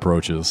Spider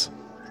approaches.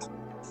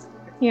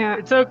 Yeah.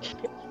 It's okay.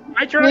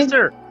 I trust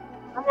her.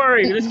 Don't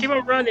worry. Let's keep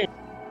on running.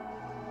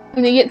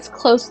 When it gets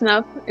close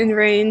enough in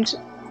range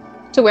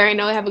to where I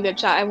know I have a good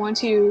shot, I want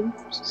to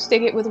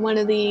stick it with one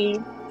of the...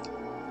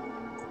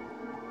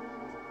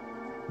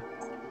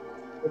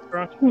 What's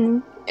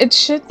wrong?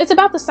 It's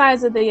about the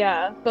size of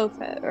the bow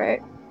fit,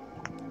 right?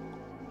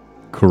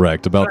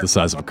 Correct, about the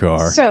size of a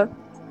car. So,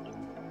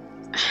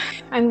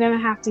 I'm gonna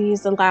have to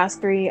use the last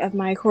 3 of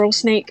my coral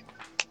snake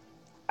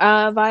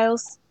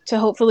vials to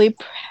hopefully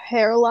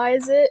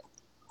paralyze it.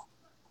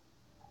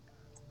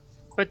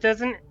 But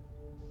doesn't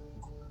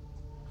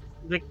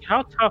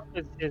how tough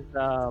is his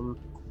Does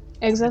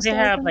Exoskeleton? it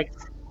have like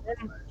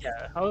skin?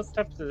 Yeah, how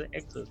tough is the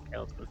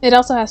exoskeleton? It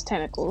also has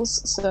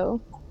tentacles, so...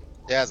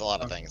 It has a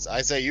lot of things.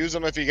 I say use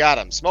them if you got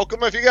them. Smoke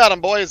them if you got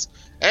them, boys.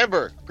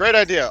 Amber, great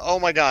idea. Oh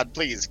my god,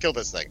 please, kill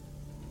this thing.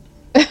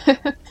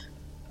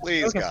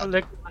 Please, Okay, so God.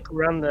 look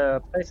around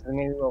the place and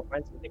maybe we'll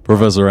find something.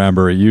 Professor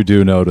Amber, you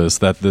do notice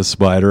that this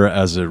spider,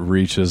 as it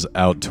reaches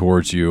out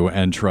towards you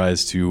and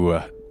tries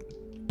to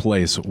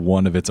place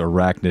one of its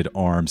arachnid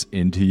arms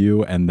into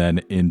you and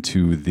then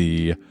into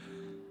the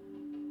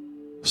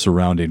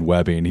surrounding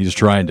webbing, he's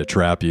trying to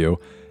trap you,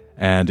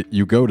 and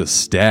you go to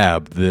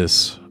stab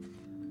this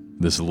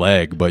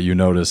leg, but you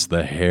notice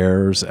the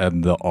hairs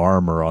and the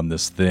armor on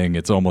this thing.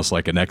 It's almost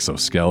like an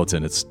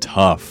exoskeleton. It's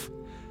tough.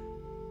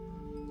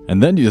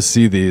 And then you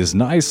see these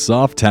nice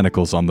soft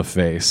tentacles on the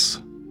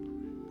face.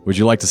 Would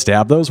you like to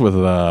stab those with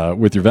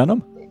your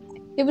venom?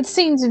 It would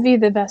seem to be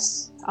the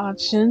best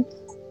option.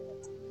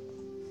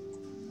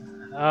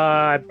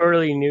 I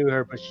barely knew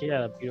her, but she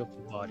had a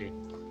beautiful body.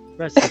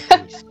 Rest in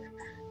peace.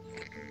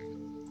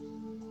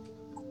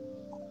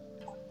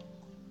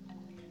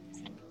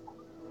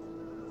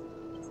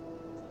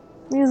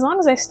 I mean, as long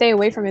as I stay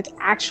away from its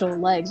actual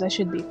legs, I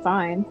should be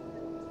fine.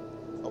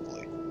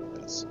 Hopefully.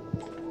 Yes.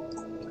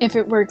 If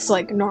it works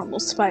like normal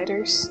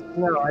spiders.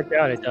 No, I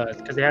doubt it does,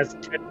 because it has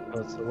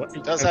tentacles. So what,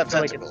 It does I have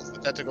feel like tentacles. The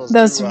tentacles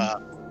Those- do it's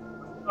stronger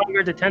the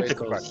raise the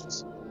tentacles.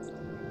 questions.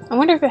 I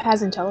wonder if it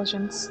has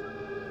intelligence.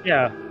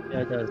 Yeah,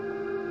 it does.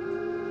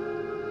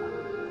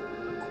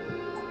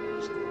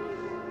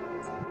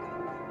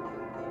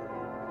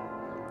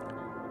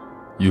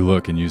 You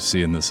look and you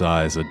see in this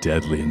eyes a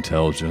deadly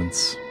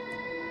intelligence.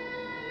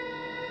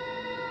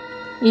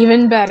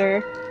 Even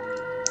better.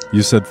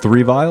 You said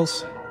 3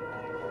 vials?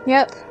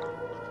 Yep.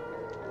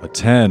 A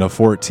 10, a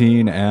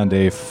 14, and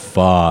a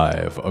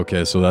 5.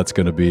 Okay, so that's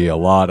going to be a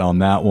lot on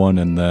that one,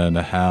 and then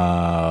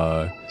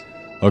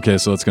okay,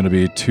 so it's going to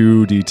be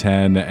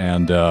 2d10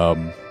 and damn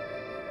it.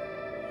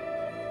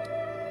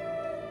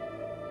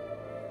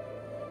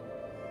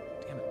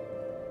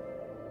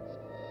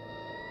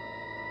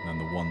 And then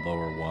the one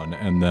lower one,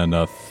 and then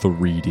a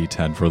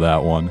 3d10 for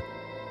that one.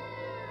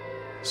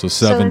 So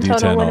So in 7d10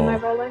 total, what am I all.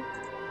 rolling?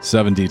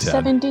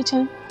 7d10.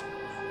 7d10.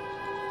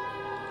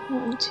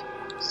 1, 2,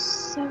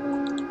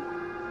 7.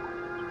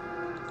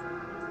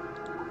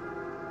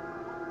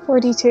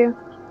 42.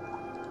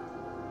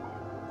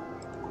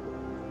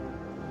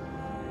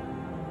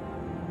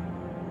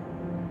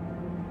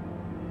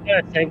 Yeah,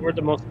 I think we're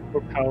the most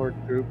overpowered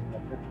group.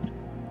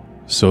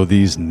 So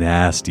these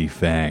nasty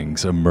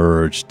fangs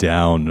emerge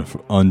down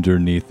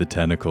underneath the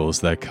tentacles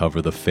that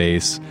cover the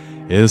face.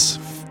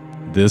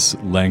 This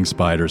Lang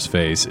spider's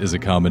face is a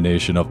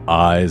combination of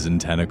eyes and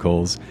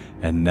tentacles,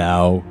 and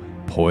now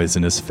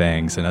poisonous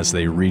fangs. And as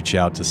they reach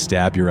out to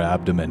stab your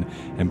abdomen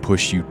and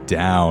push you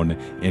down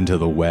into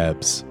the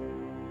webs,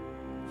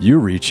 you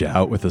reach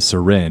out with a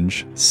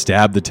syringe,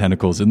 stab the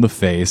tentacles in the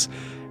face,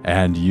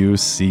 and you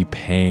see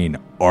pain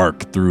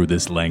arc through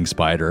this Lang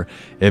spider.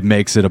 It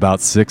makes it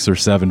about 6 or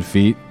 7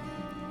 feet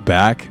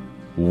back,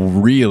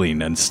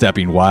 reeling and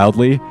stepping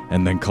wildly,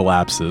 and then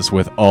collapses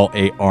with all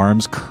 8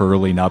 arms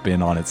curling up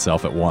in on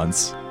itself at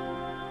once.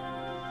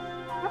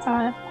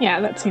 Yeah,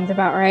 that seems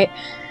about right.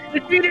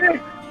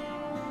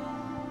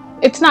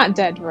 It's not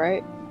dead,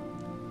 right?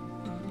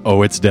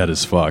 Oh, it's dead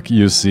as fuck.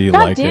 You see, God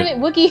like damn it,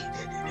 Wookie!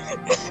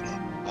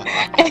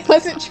 I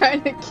wasn't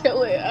trying to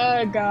kill it.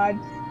 Oh god.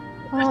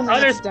 Oh, no,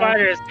 Other it's dead.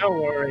 spiders,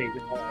 don't worry.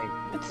 It's fine.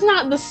 It's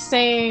not the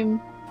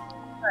same.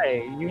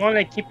 Hey, you want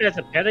to keep it as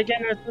a pet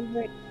again or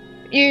something?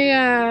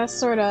 Yeah,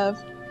 sort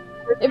of.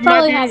 It might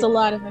probably be- has a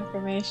lot of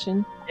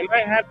information. It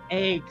might have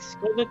eggs.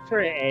 Go look for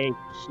an egg.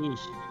 Sheesh.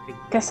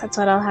 Guess that's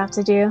what I'll have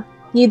to do.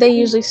 They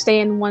usually stay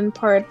in one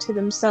part to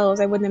themselves.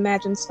 I wouldn't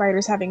imagine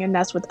spiders having a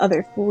nest with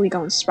other fully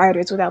grown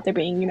spiders without there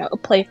being, a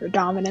play for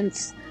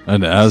dominance.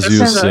 And as you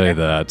Sounds say like-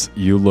 that,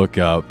 you look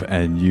up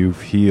and you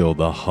feel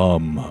the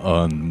hum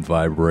and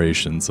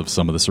vibrations of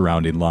some of the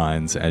surrounding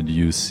lines, and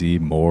you see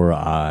more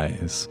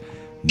eyes,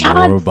 God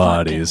more fucking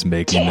bodies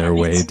making their damn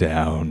way it.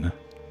 down.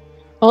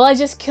 Well, I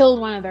just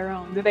killed one of their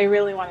own. Do they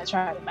really want to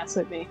try to mess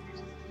with me?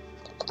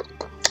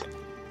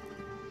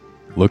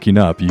 Looking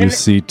up, you And-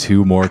 see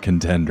 2 more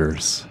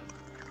contenders.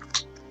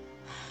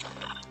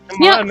 Come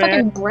Yeah, on, fucking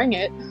man. bring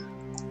it.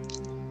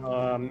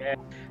 Oh, man.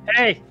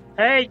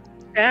 Hey,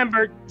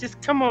 Amber,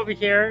 just come over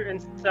here and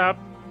stop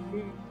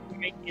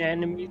making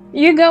enemies.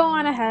 You go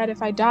on ahead.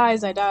 If I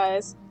dies, I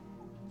dies.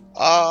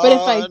 But But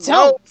if I no.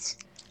 don't,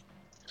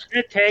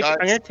 I'm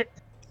gonna take.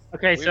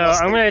 Okay, We so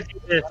must I'm leave. gonna do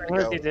this. Where I'm to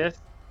gonna go? do this.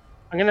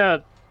 I'm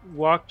gonna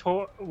walk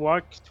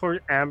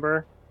toward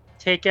Amber.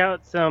 Take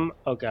out some.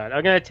 Oh God,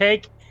 I'm gonna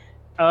take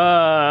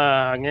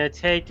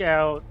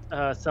out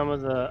some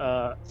of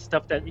the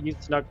stuff that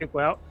used to knock people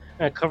out. I'm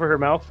gonna cover her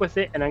mouth with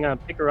it, and I'm gonna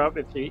pick her up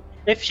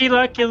if she I'm not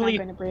luckily.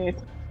 going to breathe.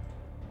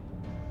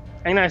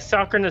 I'm gonna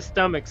sock her in the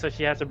stomach so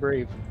she has to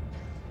breathe.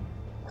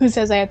 Who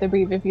says I have to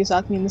breathe if you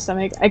sock me in the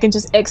stomach? I can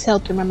just exhale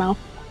through my mouth.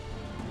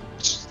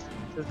 Does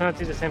it not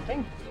do the same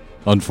thing?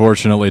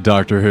 Unfortunately,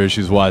 Dr. Who,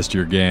 she's wise to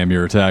your game.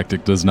 Your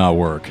tactic does not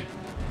work.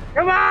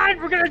 Come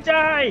on, we're gonna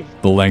die.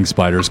 The Lang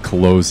spiders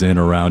close in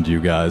around you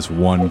guys,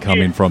 one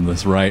coming from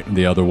this right and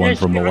the other one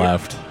from the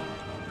left.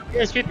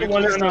 Let's shoot the We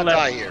one please on the not left.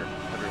 die here,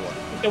 everyone.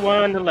 Shoot the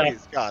one on the left.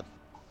 Please, God.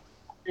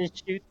 And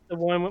shoot the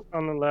one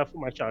on the left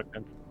with my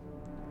shotgun.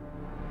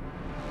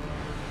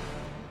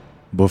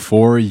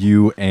 Before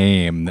you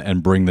aim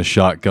and bring the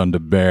shotgun to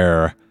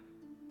bear,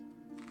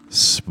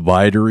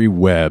 spidery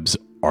webs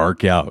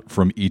arc out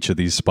from each of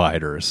these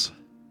spiders.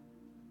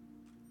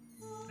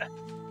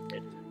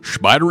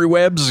 Spidery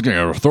webs,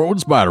 throwing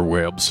spider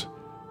webs.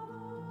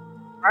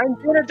 I'm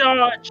gonna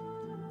dodge.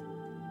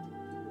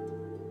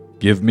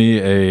 Give me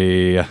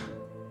a...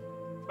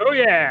 Oh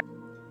yeah.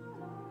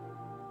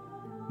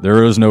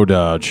 There is no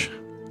dodge.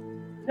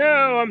 No,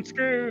 I'm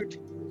screwed.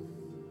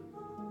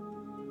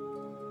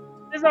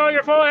 This is all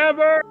your fault,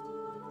 Amber.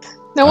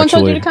 No one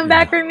told you Actually, to come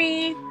back for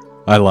me.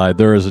 I lied.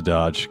 There is a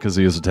dodge because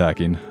he is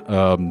attacking.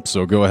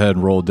 So go ahead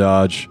and roll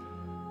dodge.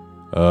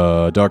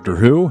 Doctor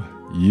Who,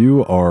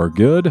 you are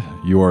good.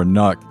 You are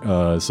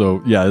not.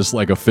 So yeah, it's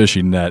like a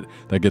fishing net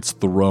that gets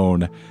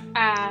thrown.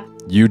 Ah,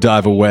 You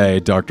dive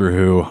away, Doctor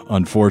Who.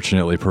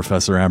 Unfortunately,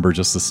 Professor Amber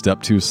just a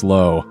step too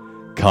slow,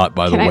 caught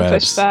by can the I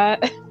webs. push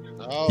that?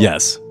 No.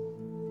 Yes.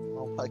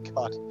 Oh my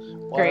God.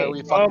 Why Great. are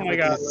we fucking my with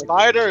God. these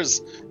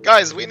spiders?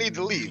 Guys, we need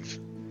to leave.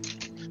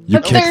 You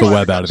But kick the there's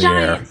web out of the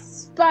giant air.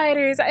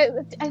 spiders. I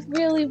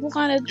really want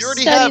You to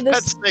already study have pet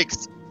this.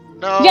 snakes.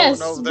 No, Yes,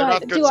 no, they're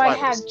not but good do I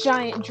spiders. have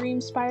giant dream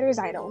spiders?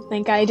 I don't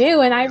think I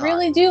do, and I God.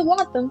 really do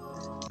want them.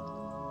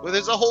 Well,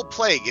 there's a whole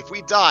plague. If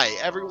we die,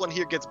 everyone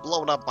here gets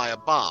blown up by a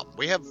bomb.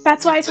 We have.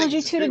 That's why I things told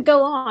you two to do.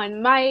 go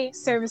on. My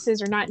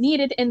services are not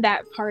needed in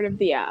that part of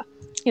the,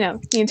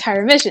 the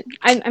entire mission.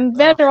 I'm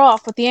better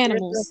off with the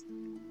animals.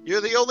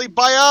 You're the only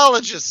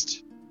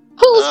biologist.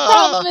 Whose Ah.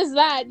 problem is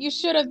that? You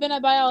should have been a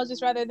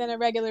biologist rather than a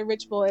regular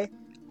rich boy.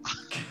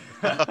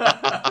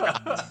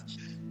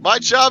 My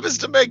job is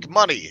to make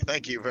money.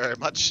 Thank you very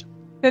much.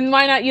 Then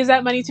why not use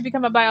that money to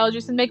become a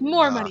biologist and make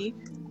more Ah. money?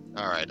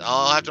 All right,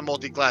 I'll have to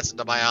multi-class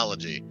into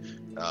biology.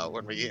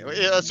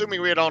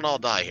 Assuming we don't all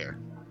die here.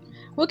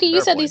 Wookie, you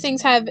Fair said point. these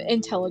things have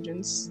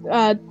intelligence.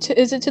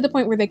 Is it to the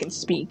point where they can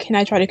speak? Can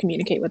I try to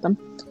communicate with them?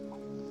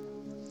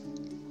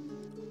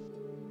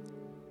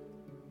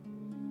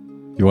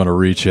 You want to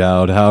reach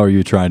out? How are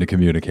you trying to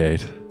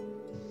communicate?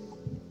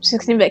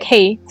 She's gonna be like,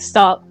 "Hey,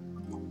 stop.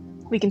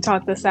 We can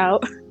talk this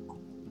out."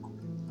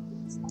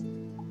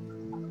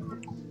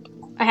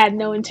 I had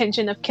no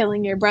intention of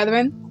killing your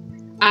brethren.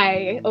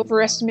 I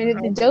overestimated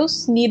the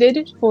dose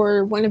needed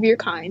for one of your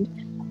kind,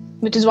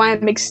 which is why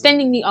I'm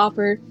extending the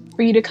offer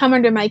for you to come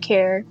under my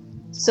care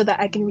so that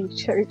I can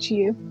research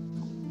you.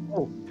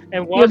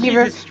 And while give she's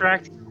her-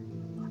 distracted,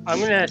 I'm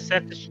gonna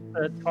set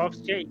the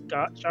 12 gauge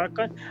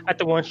shotgun at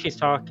the one she's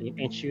talking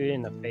and shoot it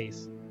in the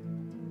face.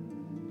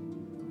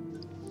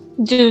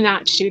 Do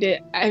not shoot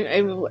it.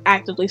 I will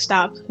actively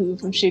stop who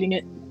from shooting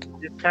it.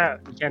 You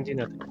can't do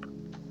nothing.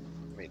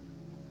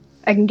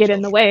 I can get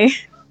in the way.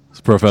 It's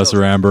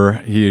Professor Amber.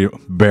 He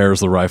bears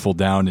the rifle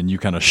down, and you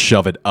kind of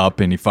shove it up,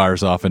 and he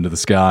fires off into the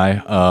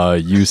sky.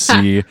 You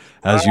see,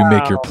 as you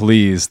make your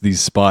pleas,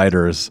 these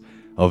spiders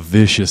of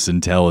vicious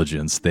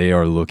intelligence, they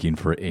are looking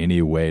for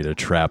any way to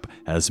trap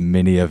as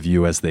many of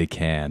you as they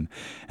can.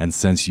 And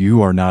since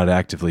you are not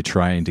actively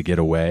trying to get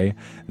away,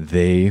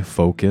 they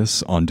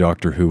focus on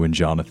Doctor Who and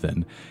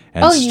Jonathan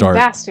and Oh, you start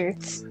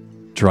bastards.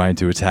 trying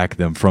to attack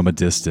them from a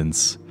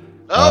distance.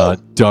 Oh,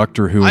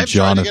 Doctor Who and I'm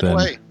trying to get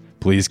Jonathan, away.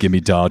 please give me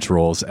dodge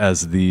rolls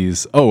as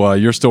these... Oh,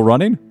 you're still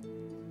running?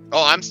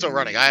 Oh, I'm still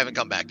running. I haven't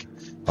come back.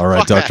 All right,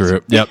 Fuck Doctor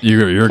that. Who. Yep,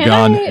 you're Can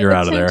gone. I You're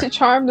out of attempt there. to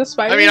charm the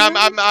spider? I mean,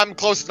 I'm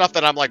close enough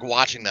that I'm like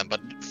watching them, but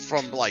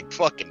from like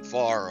fucking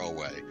far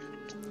away,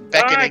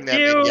 beckoning them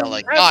and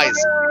yelling, "Guys,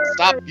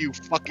 stop you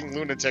fucking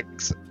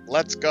lunatics!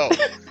 Let's go!"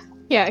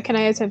 Yeah, can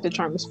I attempt to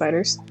charm the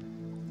spiders?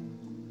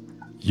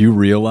 You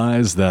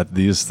realize that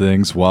these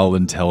things, while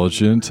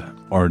intelligent,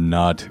 are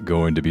not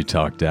going to be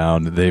talked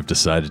down. They've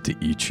decided to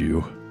eat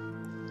you.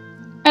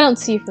 I don't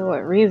see for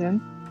what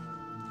reason.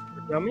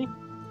 Dummy?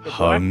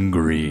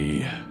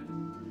 Hungry.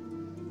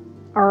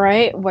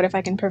 Alright, what if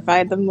I can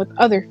provide them with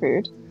other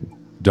food?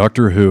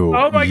 Doctor Who,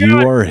 Oh my you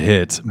God! are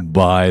hit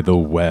by the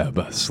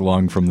web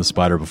slung from the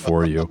spider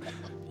before you.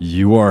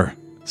 You are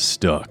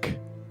stuck.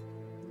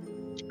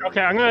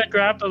 Okay, I'm gonna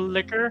grab the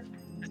liquor.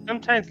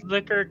 Sometimes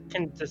liquor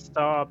can just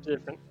stop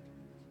different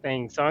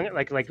things. So I'm gonna,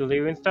 like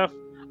glue and stuff.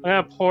 I'm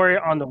gonna pour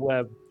it on the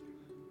web.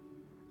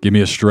 Give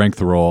me a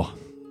strength roll.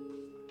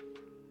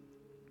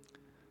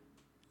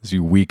 As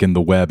you weaken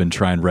the web and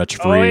try and wrench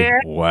free. Oh, yeah.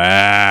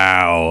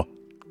 Wow.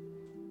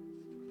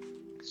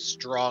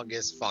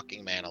 Strongest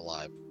fucking man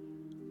alive.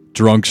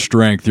 Drunk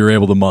strength, you're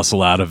able to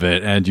muscle out of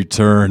it, and you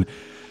turn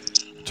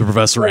to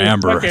Professor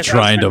Amber, Okay,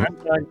 trying to...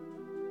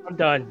 I'm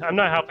done. I'm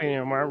not helping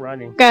anymore. I'm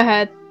running. Go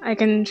ahead. I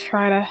can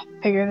try to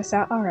figure this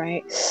out.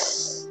 Alright.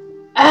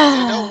 You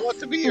don't want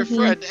to be your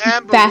friend,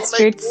 Amber.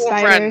 Bastard we'll make more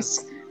spiders.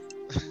 friends.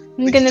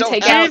 I'm We gonna don't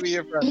take have out. to be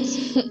your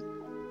friends. I'm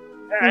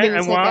gonna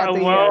And take out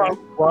the,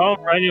 while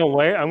I'm running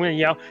away, I'm gonna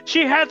yell,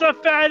 "She has a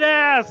fat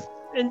ass!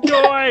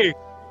 Enjoy!"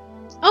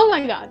 Oh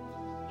my god.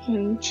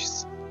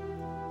 Jeez.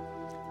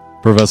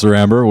 Professor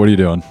Amber, what are you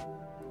doing?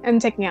 I'm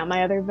taking out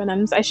my other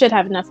venoms. I should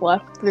have enough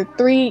left for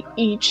 3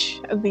 each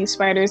of these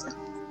spiders.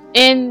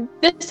 And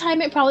this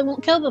time it probably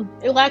won't kill them.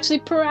 It'll actually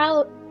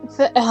paralyze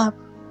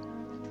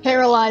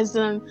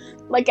them.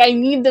 Like I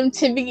need them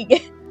to be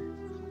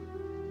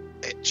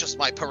It just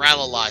might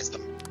paralyze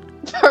them.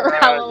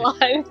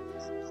 paralyzed.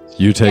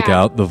 You take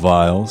Yeah. out the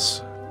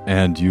vials,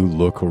 and you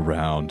look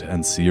around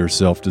and see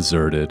yourself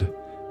deserted.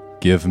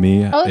 Give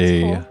me Oh, that's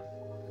a cool.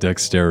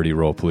 dexterity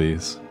roll,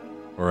 please.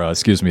 Or,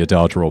 excuse me, a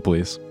dodge roll,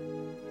 please.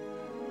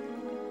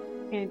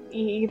 And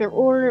either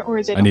or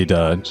is it? I need,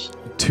 only dodge?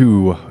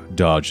 2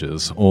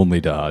 dodges.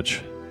 Only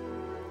dodge.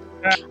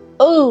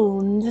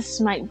 Oh, this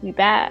might be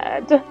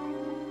bad.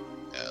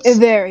 Yes.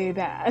 Very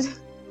bad.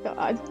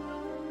 God.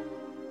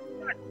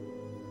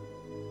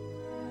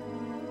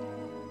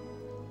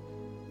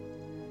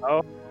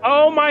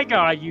 Oh my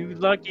god, you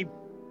lucky.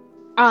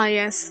 Ah,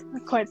 yes.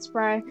 Quite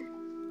spry.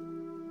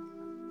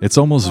 It's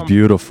almost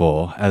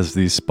beautiful as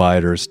these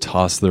spiders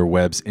toss their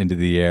webs into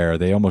the air.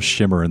 They almost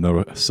shimmer in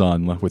the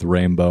sun with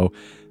rainbow.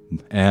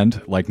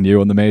 And, like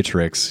Neo in the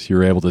Matrix,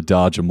 you're able to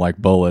dodge them like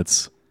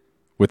bullets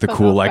with the Fuck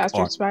cool, off, like,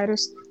 bastard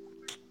spiders.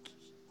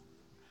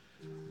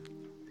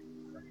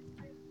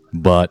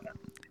 But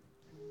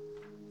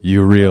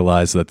you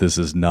realize that this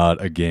is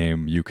not a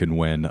game you can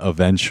win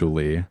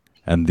eventually,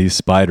 and these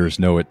spiders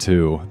know it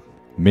too.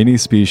 Many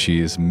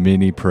species,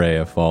 many prey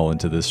have fallen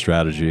to this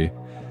strategy.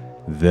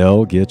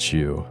 They'll get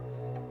you.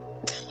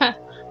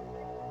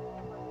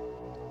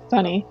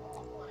 Funny.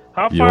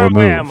 How Your far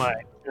away move. am I?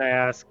 Can I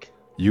ask?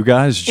 You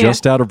guys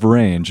just out of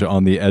range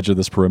on the edge of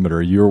this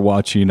perimeter. You're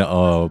watching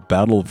a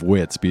battle of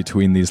wits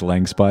between these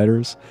lang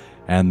spiders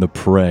and the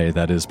prey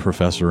that is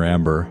Professor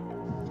Amber.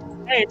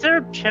 Hey, is there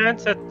a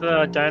chance that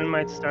the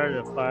dynamite started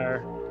a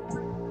fire?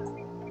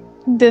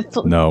 The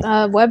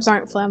No. webs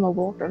aren't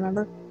flammable,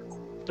 remember?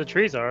 The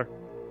trees are.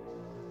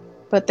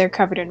 But they're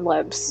covered in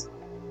webs.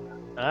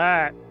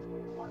 Alright.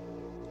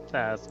 Just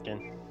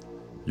asking.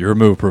 Your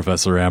move,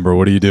 Professor Amber.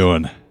 What are you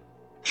doing?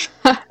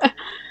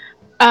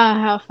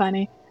 How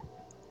funny.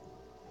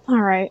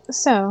 Alright,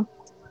 so.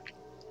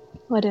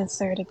 What is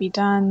there to be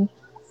done?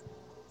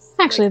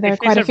 Actually, there are If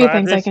you quite a few survive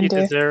things I this, can you do.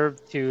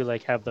 deserve to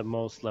have the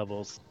most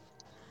levels.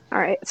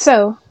 Alright,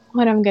 so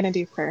what I'm gonna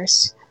do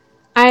first.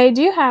 I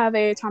do have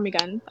a Tommy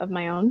gun of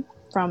my own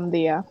from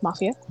the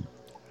Mafia.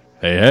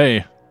 Hey,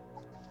 hey.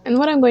 And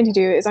what I'm going to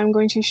do is I'm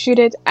going to shoot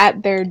it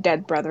at their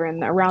dead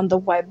brethren around the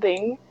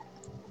webbing.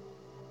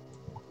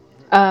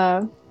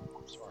 Smart.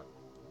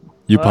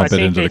 You I pump it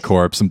think into the it's-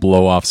 corpse and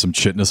blow off some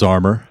chitinous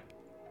armor.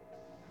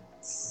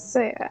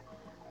 So yeah,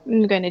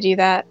 I'm going to do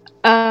that.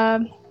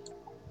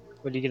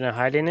 What are you gonna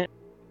hide in it?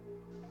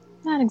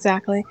 Not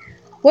exactly.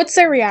 What's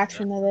their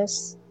reaction to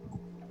this?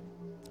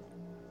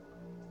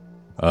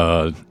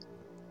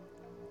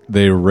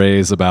 They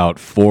raise about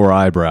 4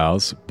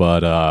 eyebrows,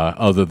 but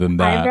other than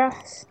that,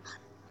 Eyebrows?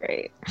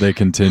 Great. they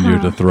continue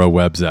to Huh. throw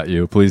webs at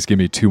you. Please give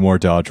me 2 more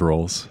dodge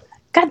rolls.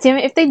 God damn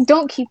it, if they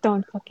don't keep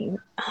throwing fucking...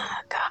 Oh,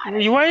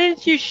 God. Why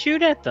didn't you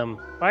shoot at them?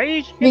 Why are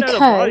you shooting at a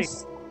body?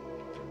 Because...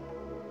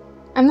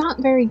 I'm not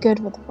very good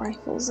with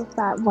rifles, if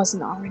that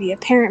wasn't already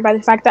apparent by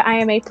the fact that I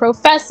am a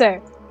professor.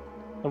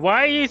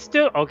 Why are you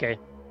still okay?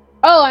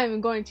 Oh,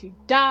 I'm going to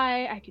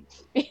die. I can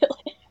feel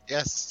it.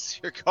 Yes,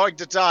 you're going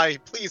to die.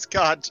 Please,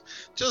 God,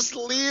 just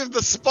leave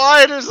the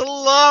spiders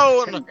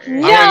alone. I'm gonna take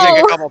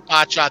No! a couple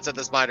pot shots at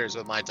the spiders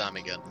with my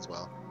Tommy gun as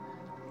well.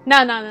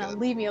 No.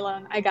 Leave me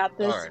alone. I got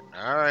this.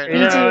 All right. You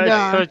two go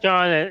So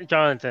on.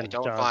 Jonathan, Don't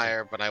Jonathan,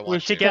 fire, but I want we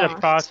should to. get Go a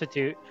on.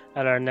 prostitute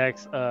at our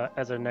next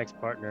as our next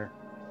partner.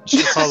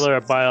 We'll call her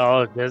a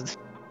biologist.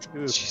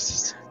 too.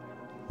 Jesus.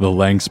 The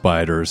Lang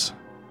spiders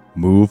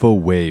move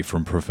away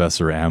from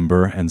Professor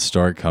Amber and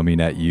start coming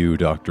at you,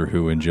 Doctor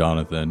Who and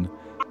Jonathan.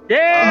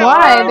 Yeah.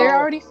 Why? They're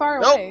already far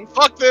away. Nope,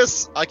 fuck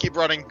this. I keep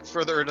running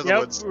further into the Yep,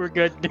 woods. we're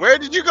good. Where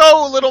did you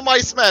go, little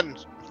mice men?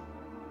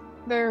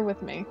 They're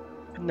with me.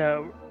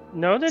 No,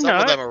 they're Some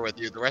not. of them are with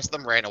you. The rest of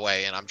them ran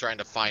away, and I'm trying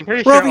to find I'm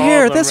pretty them. We're sure over all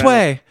here, of them this ran-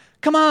 way.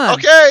 Come on.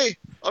 Okay,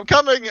 I'm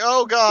coming.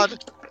 Oh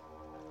God.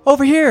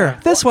 Over here,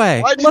 this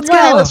way. Why did Let's you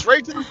guide go. us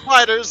right to the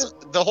spiders?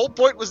 The whole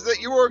point was that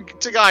you were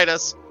to guide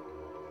us.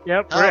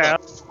 Yep, How we're the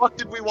out. fuck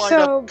did we wind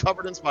So, up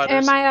covered in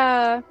spiders? Am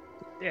I,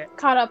 Yeah.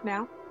 caught up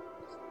now?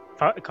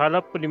 Caught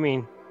up? What do you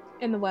mean?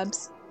 In the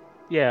webs?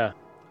 Yeah.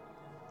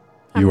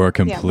 You are Yeah,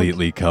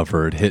 completely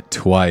covered. Hit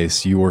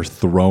twice. You were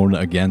thrown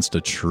against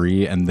a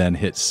tree and then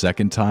hit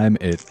second time.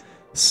 It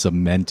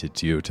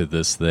cemented you to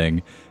this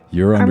thing.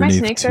 You're Are my underneath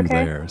snakes 2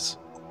 okay? layers.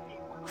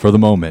 For the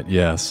moment,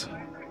 yes.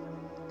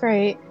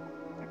 Great.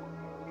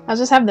 I'll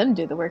just have them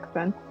do the work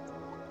then.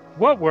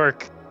 What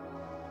work?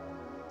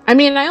 I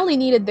mean, I only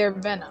needed their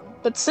venom,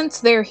 but since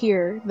they're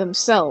here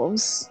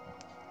themselves,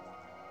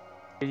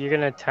 You're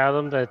gonna tell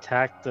them to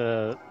attack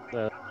the.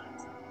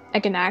 I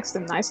can axe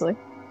them nicely.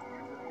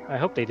 I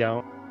hope they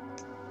don't.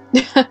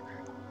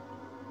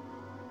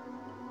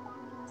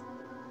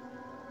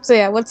 So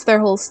yeah, what's their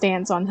whole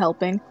stance on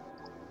helping?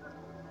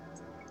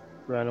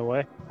 Run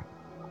away.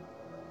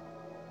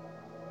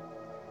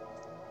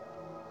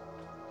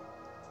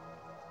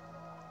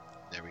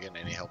 Are we getting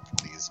any help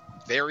from these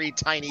very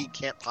tiny,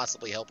 can't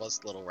possibly help us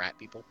little rat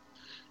people?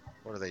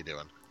 What are they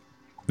doing?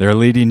 They're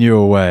leading you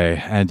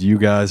away, and you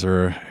guys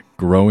are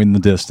growing the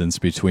distance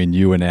between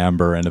you and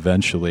Amber, and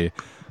eventually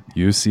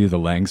you see the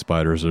Lang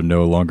spiders are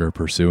no longer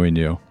pursuing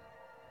you.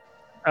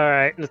 All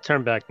right, let's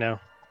turn back now.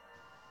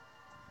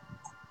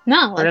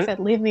 No, We're like I gonna- said,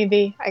 leave me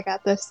be. I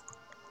got this.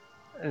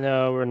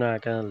 No, we're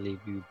not gonna leave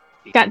you.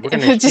 God We're damn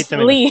gonna it, just shoot them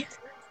in the- leave.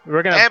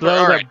 We're gonna Amber, blow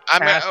all their right.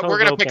 assholes We're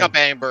gonna pick open. up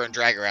Amber and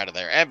drag her out of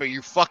there. Amber,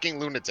 you fucking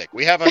lunatic.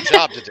 We have a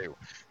job to do.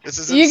 This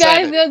is You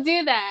guys insanity. don't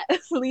do that.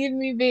 leave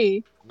me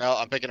be. No,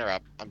 I'm picking her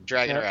up. I'm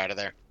dragging her out of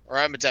there. Or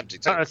I'm attempting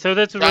to. So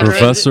that's Jonathan-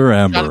 Professor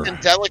Amber, Jonathan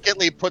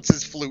delicately puts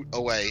his flute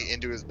away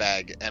into his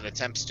bag and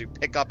attempts to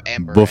pick up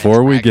Amber.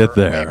 before and we drag get her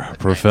there, away from the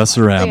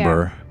Professor Yeah.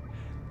 Amber,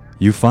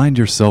 you find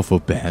yourself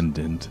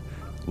abandoned,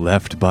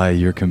 left by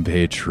your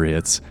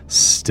compatriots,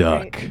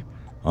 stuck Right.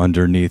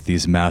 underneath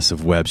these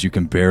massive webs. You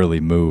can barely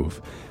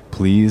move.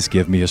 Please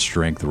give me a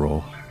strength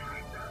roll.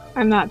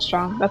 I'm not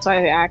strong. That's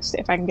why I asked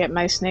if I can get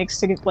my snakes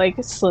to like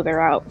slither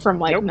out from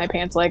like Nope. my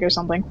pants leg or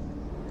something.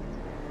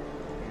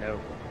 No.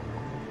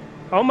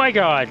 Oh my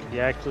god! You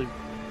actually.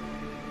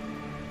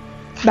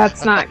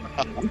 That's not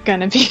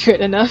gonna be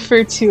good enough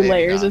for 2 Maybe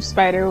layers not. of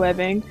spider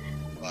webbing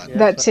But Yeah,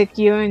 that so- took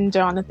you and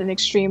Jonathan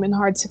extreme and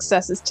hard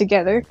successes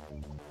together.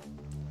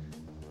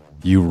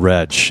 You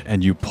retch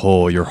and you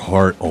pull. Your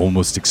heart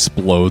almost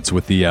explodes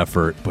with the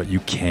effort, but you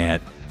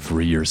can't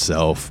free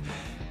yourself.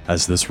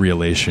 As this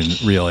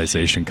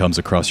realization comes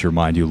across your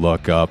mind, you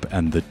look up,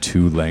 and the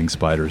 2 Lang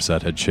spiders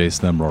that had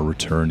chased them are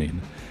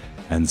returning.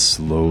 And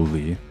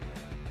slowly,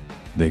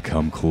 they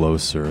come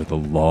closer, the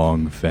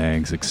long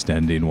fangs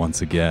extending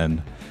once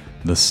again.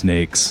 The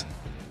snakes,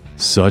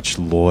 such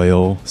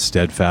loyal,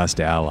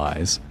 steadfast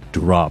allies,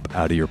 drop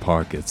out of your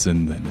pockets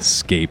and then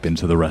escape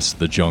into the rest of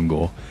the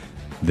jungle.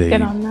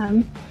 Get on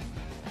them.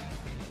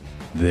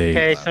 They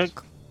Okay, so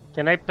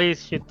can I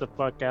please shoot the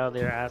fuck out of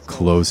their assholes?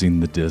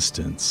 closing the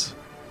distance.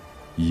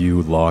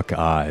 You lock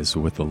eyes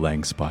with the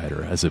Lang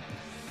spider as it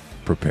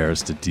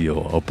prepares to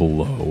deal a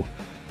blow.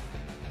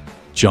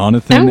 I'm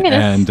Jonathan gonna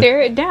and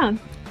stare it down.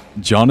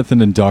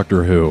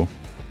 Doctor Who,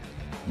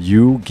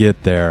 you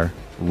get there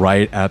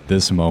right at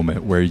this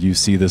moment where you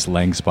see this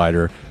Lang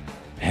spider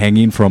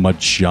hanging from a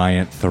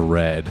giant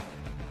thread,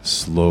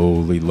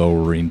 slowly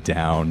lowering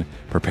down,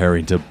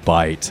 preparing to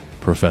bite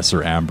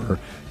Professor Amber.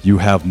 You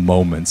have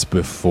moments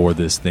before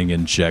this thing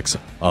injects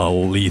a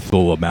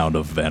lethal amount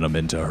of venom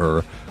into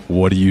her.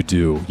 What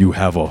do? You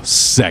have a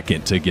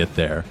second to get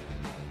there.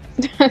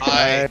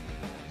 I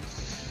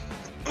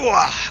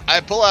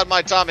pull out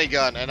my Tommy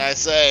gun and I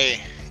say,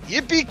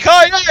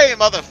 "Yippee-ki-yay,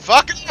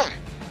 motherfucker!"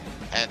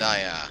 And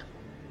I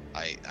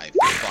fucking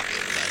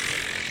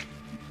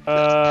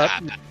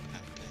I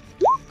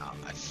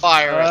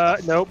fire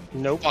at the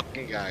Nope.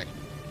 fucking guy.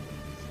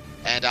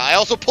 And I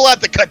also pull out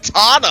the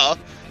katana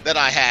that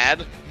I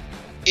had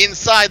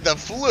inside the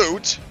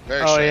flute.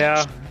 Very strange.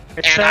 Yeah.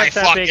 It's And I not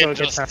that big of fucking a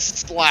just katana.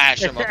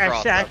 slash him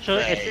across the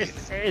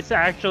face. It's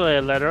actually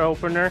a letter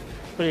opener,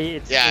 but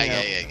it's Yeah.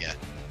 you know.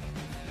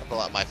 I pull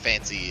out my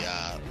fancy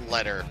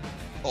letter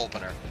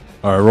opener.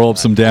 All right, roll up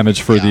some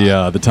damage for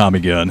the Tommy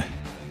gun. All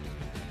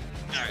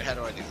right, how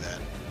do I do that?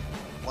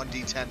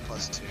 1d10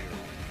 plus 2.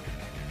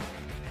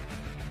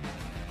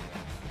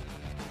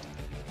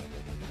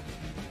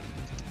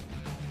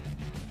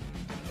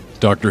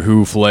 Doctor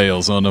Who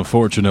flails,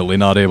 unfortunately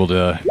not able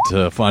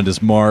to find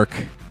his mark.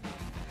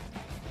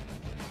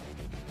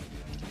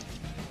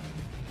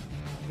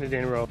 It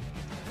didn't roll.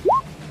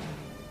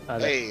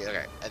 Hey,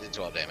 okay, I did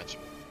 12 damage.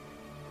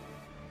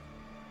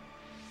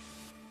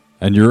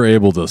 And you're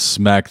able to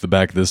smack the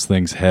back of this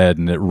thing's head,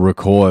 and it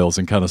recoils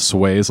and kind of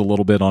sways a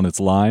little bit on its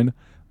line,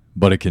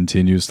 but it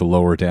continues to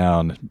lower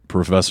down.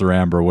 Professor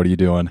Amber, what are you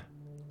doing?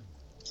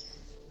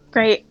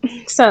 Great.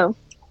 So,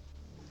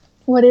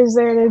 what is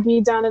there to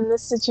be done in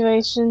this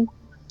situation?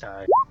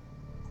 Die.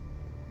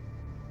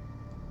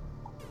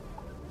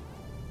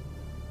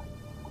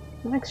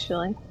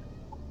 Actually,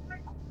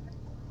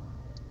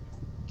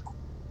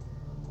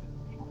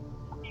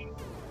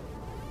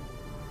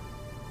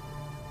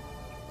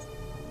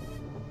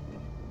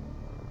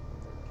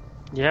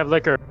 You have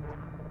liquor.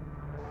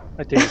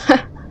 I think.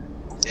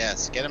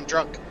 Yes, get him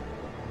drunk.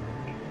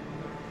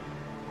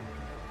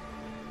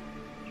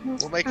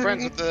 We'll make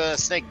friends with the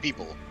snake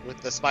people,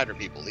 with the spider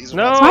people. These are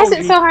No! not why is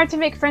spiders. it so hard to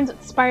make friends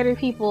with spider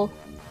people? They're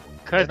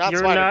Because not you're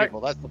spider not.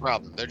 people, that's the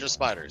problem. They're just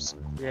spiders.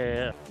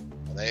 Yeah.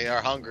 They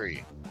are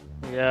hungry.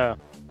 Yeah.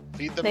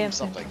 Feed They them have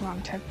something. the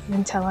wrong type of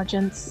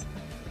intelligence.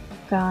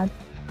 God.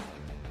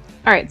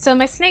 Alright, so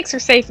my snakes are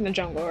safe in the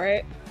jungle,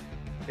 right?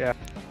 They're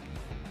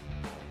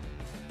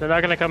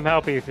not gonna come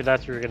help you if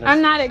that's what you're gonna.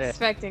 I'm not say.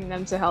 expecting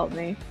them to help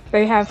me.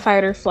 They have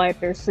fight or flight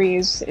or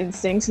freeze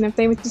instincts, and if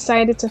they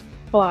decided to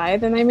fly,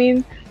 then I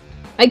mean,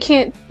 I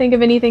can't think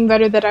of anything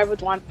better that I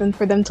would want than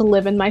for them to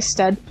live in my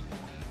stead.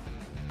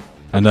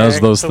 And as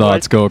Okay, those so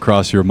thoughts what- go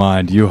across your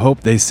mind, you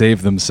hope they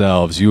save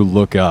themselves. You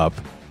look up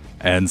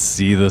and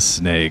see the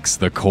snakes,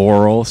 the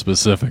coral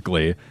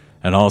specifically,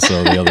 and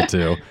also the other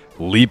two,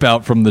 leap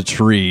out from the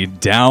tree,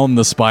 down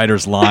the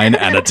spider's line,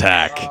 and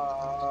attack.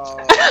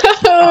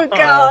 Oh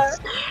god,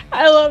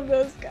 I love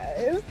those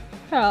guys.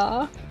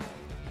 Aw.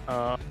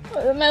 My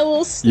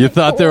little snake, You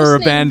thought they little were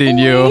snake abandoning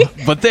boy. you,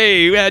 but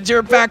they had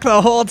your back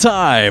the whole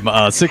time.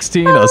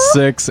 16, a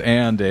 6,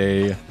 and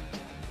a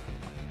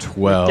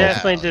 12.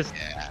 Definitely just.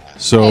 I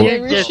So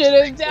never Just-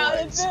 should have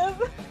doubted them.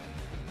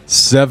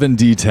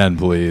 7d10,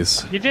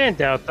 please. You didn't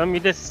doubt them. You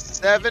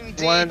just.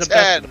 7d10. One of the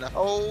best-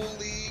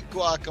 Holy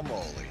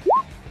guacamole.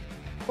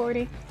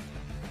 40.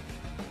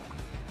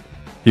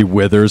 He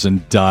withers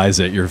and dies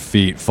at your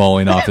feet,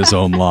 falling off his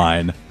own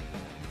line.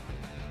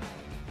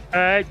 All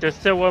right. There's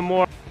still one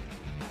more.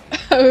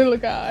 Oh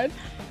god.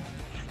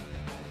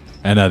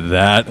 And at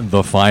that,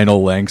 the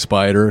final Lang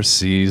Spider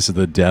sees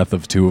the death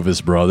of two of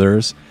his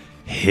brothers,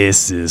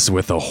 hisses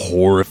with a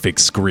horrific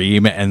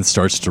scream, and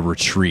starts to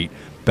retreat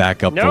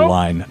back up the Nope.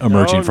 line,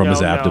 emerging No, from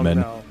his no, no, abdomen.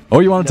 no. Oh,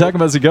 you want to attack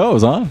Nope. him as he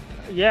goes, huh?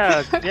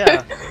 Yeah.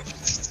 Yeah.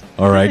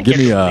 All right, give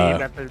me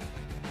Get a the name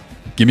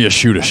give me a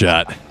shoot a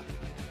shot.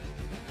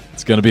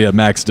 It's gonna be at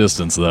max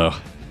distance though.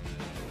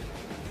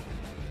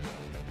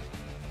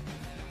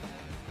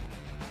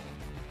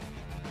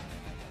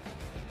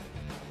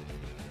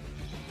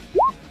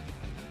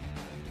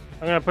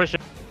 I'm gonna push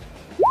it.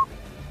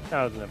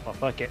 That was enough.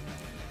 Fuck it.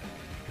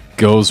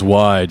 Goes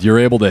wide. You're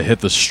able to hit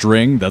the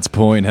string that's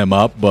pulling him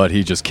up, but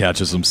he just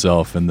catches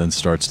himself and then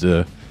starts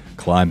to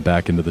climb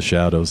back into the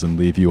shadows and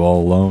leave you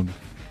all alone.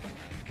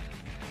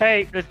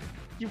 Hey,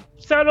 you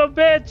son of a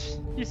bitch!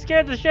 You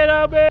scared the shit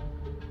out of me.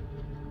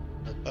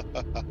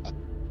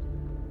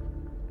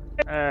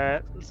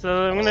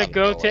 So I'm gonna let him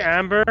go go to away.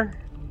 Amber.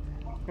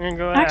 I'm gonna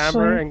go to Actually,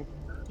 Amber and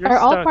you're Are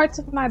all stuck. parts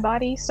of my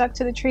body stuck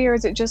to the tree, or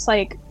is it just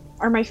like,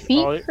 are my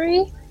feet All-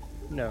 free?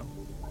 No.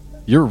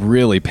 You're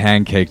really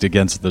pancaked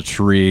against the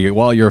tree.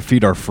 While your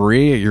feet are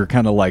free, you're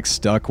kind of like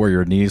stuck where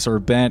your knees are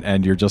bent,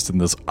 and you're just in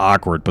this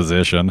awkward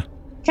position.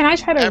 Can I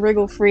try to Em-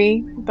 wiggle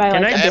free by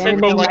Can like I just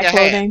abandoning wiggle my like a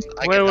clothing? hand.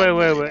 I Wait, can wait, help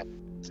wait, you.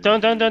 wait.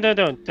 Don't. I'm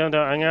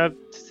gonna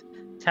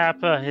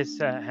tap his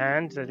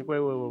hand.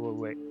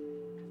 Wait.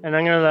 And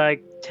I'm gonna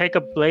like take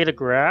a blade of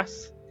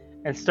grass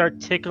and start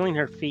tickling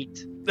her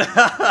feet.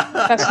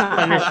 That's not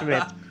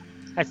Punishment.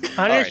 As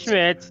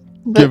punishment.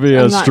 But Give me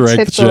a I'm not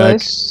strength check,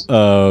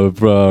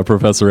 ticklish.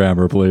 Professor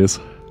Amber, please.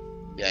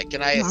 Yeah,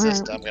 can I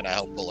assist? I'm gonna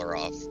help pull her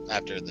off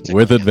after the tickle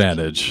With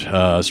damage.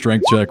 advantage.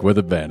 Strength check with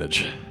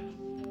advantage.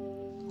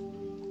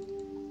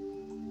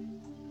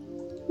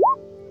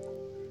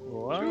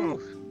 Wow.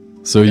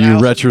 So Yeah, you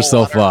some ret cold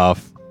yourself water.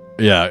 off.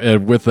 Yeah,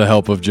 and with the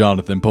help of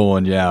Jonathan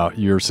pulling you out,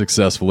 you're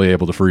successfully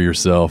able to free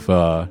yourself.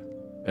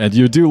 And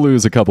you do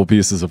lose a couple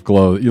pieces of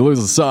clothes. You lose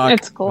a sock.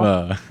 It's cool.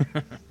 Uh,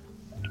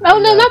 Oh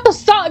no, not the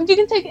sock! You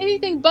can take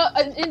anything but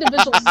an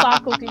individual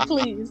sock, Cookie,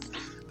 please.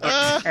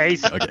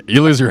 Ace. Okay,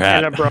 you lose your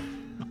And hat. a bra.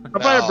 How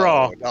about a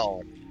bra?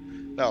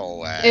 No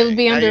way. It would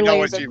be Now under you know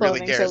layers what of she really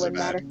clothing, so it cares wouldn't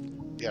about. matter.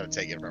 You gotta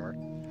take it from her.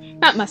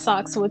 Not my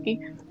socks,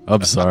 Wookie.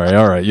 I'm sorry.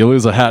 All right, you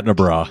lose a hat and a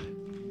bra.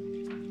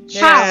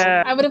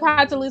 How? I would have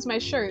had to lose my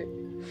shirt,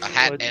 A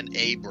hat What? and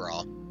a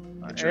bra.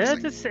 Yeah,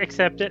 Interesting. just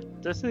accept it.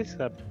 Just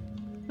accept it.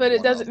 but it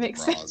One doesn't of make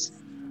the sense.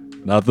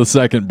 bras. Not the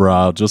second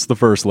bra, just the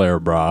first layer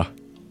bra.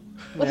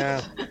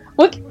 Yeah.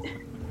 What?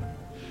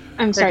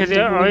 I'm sorry. Because you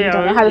don't know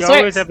how you this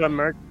always works.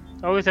 have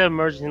always have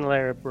emergency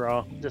layer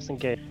bra, just in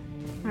case.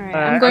 Alright,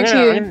 I'm going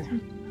I'm to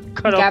gonna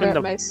cut gather open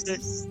up the.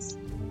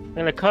 my. I'm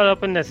gonna cut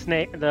open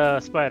the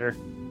spider.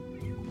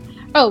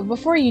 Oh,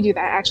 before you do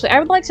that, actually, I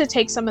would like to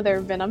take some of their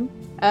venom,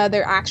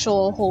 their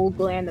actual whole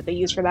gland that they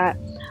use for that,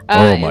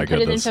 Oh my and put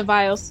it goodness. into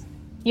vials.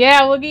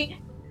 Yeah, Woogie.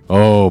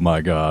 Oh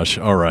my gosh.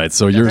 All right,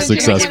 so you're Because you're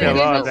gonna successful. give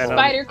Yeah, her venom.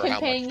 spider For how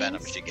much venom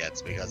companions. she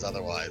gets, because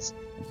otherwise,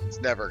 it's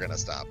never gonna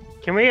stop.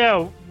 Can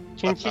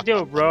she do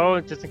a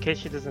bro just in case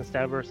she doesn't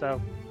stab herself?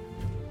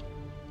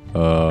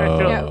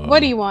 Yeah,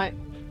 what do you want?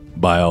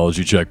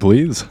 Biology check,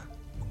 please.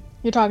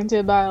 You're talking to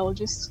a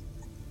biologist.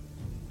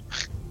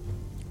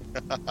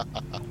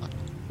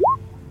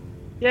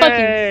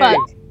 Yay! Fuck.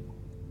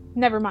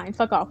 Never mind.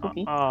 Fuck off,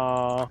 Wookie.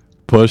 Aw.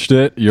 Pushed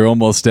it. You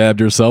almost stabbed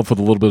yourself with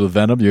a little bit of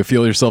venom. You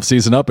feel yourself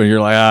seizing up, and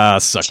you're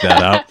like, suck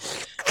that out.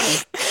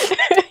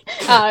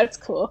 It's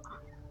cool.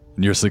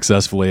 And you're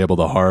successfully able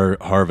to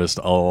harvest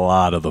a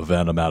lot of the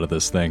venom out of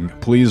this thing.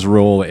 Please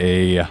roll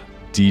a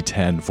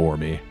d10 for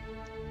me.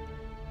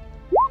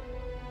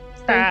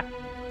 Ah.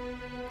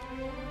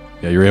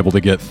 Yeah, you're able to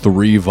get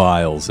 3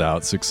 vials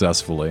out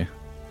successfully.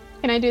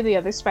 Can I do the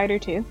other spider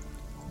too?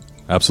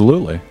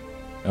 Absolutely.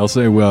 I'll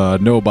say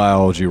no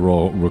biology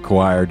roll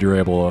required. You're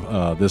able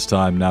to, this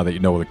time, now that you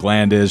know what a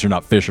gland is, you're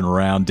not fishing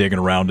around, digging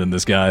around in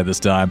this guy this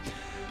time.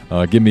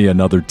 Give me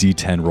another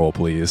d10 roll,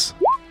 please.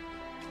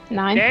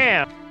 9.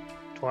 Damn.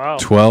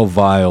 12. 12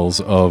 vials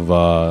of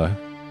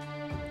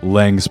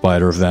Lang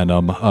spider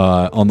venom.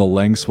 On the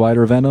Lang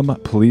spider venom,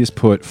 please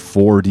put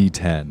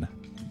 4d10.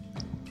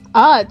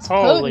 It's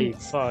Holy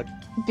potent. fuck.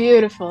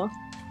 Beautiful.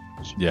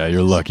 Yeah,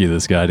 you're lucky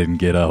this guy didn't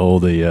get a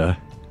hold of you.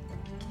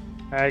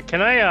 Alright,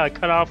 can I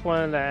cut off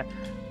one of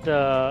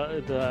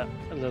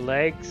the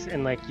legs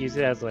and like use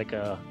it as like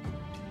a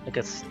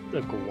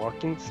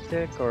walking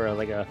stick or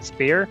like a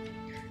spear?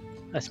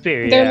 A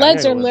spear. Their yeah,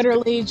 legs I are know it was-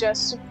 literally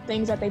just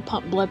things that they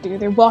pump blood through.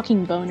 They're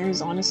walking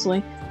boners,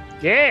 honestly.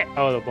 Yeah.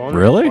 Oh, the boners.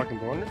 Really? Walking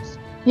boners.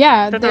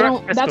 Yeah, That's they what-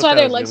 don't. that's That's what why that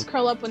their was legs doing.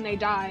 curl up when they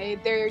die.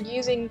 They're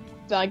using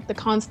like the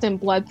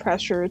constant blood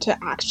pressure to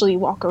actually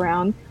walk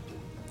around.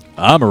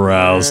 I'm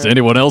aroused.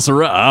 Anyone else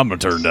around? I'm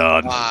turned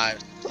on.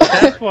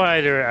 That's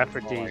why they're Oh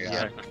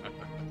aphrodisiac.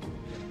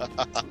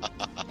 my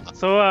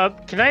So,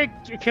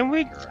 can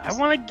we? I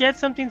want to get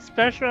something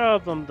special out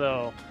of them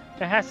though.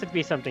 There has to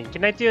be something.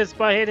 Can I do a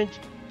spot hidden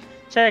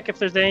check if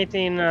there's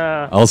anything?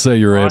 I'll say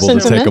you're able to take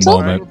a Sentimental?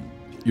 moment.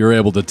 You're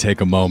able to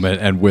take a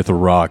moment, and with a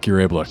rock,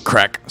 you're able to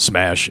crack,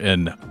 smash,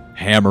 and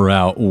hammer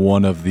out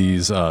one of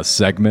these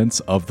segments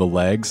of the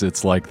legs.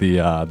 It's like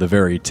the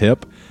very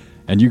tip,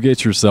 and you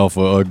get yourself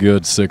a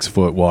good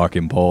 6-foot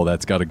walking pole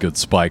that's got a good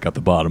spike at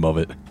the bottom of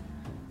it.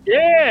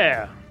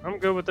 Yeah, I'm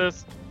good with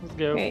this. Let's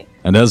go. Okay.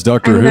 And as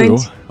Doctor I'm Who, going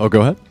to- oh,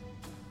 go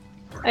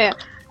ahead.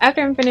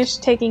 After I'm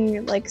finished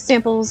taking like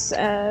samples,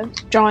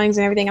 drawings,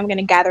 and everything, I'm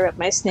gonna gather up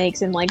my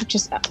snakes and like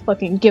just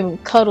fucking give them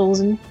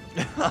cuddles and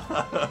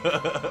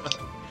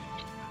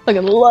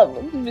fucking love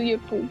them.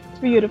 Beautiful,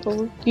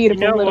 beautiful,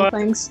 beautiful know little what?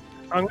 things.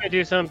 I'm gonna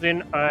do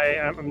something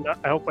I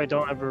hope I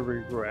don't ever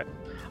regret.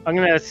 I'm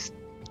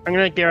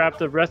gonna grab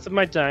the rest of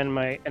my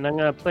dynamite and I'm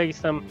gonna place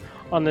them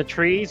on the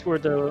trees where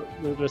the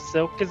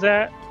silk is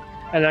at,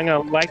 and I'm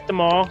gonna light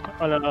them all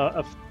on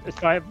a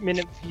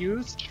 5-minute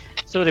fuse,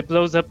 so it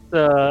blows up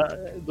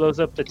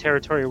the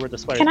territory where the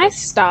spider. Can I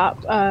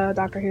stop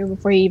Doctor Who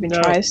before he even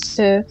No. tries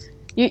to?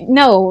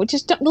 No,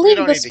 just don't We leave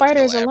don't the need to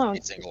spiders kill alone.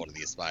 every single one of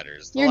these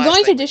spiders. The You're last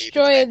going to thing we need is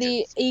destroy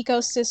the vengeance.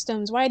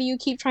 ecosystems. Why do you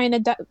keep trying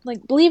to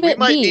leave We it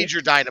might be? need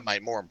your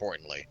dynamite, more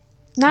importantly.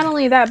 Not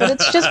only that, but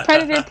it's just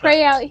predator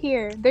prey out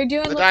here. They're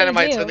doing The what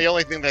dynamite's they been do. the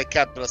only thing that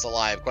kept us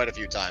alive quite a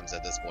few times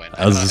at this point. As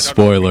a I don't know if we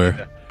spoiler, need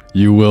to-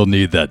 you will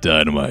need that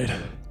dynamite.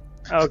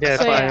 Okay,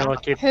 So, fine. yeah. I'll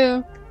keep.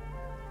 Who?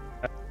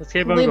 Let's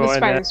keep on Leave the going.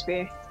 spider Then.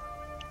 spear.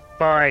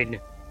 Fine,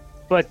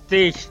 but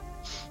they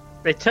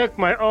took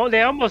my. Oh,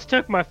 they almost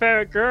took my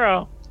favorite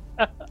girl.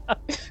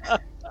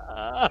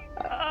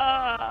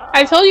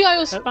 I told you I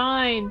was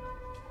fine.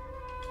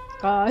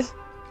 God.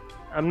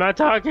 I'm not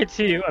talking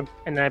to you.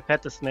 And I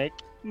pet the snake.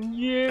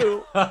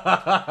 You.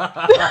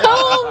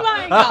 Oh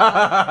my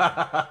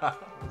god.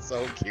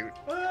 So cute.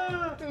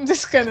 I'm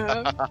just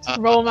gonna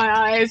roll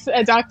my eyes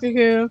at Doctor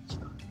Who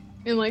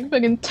and like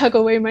fucking tuck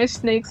away my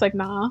snakes. Like,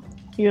 nah,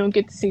 you don't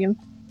get to see him.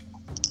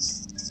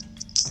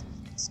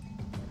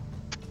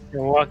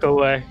 and walk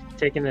away,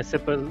 taking a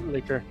sip of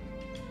liquor.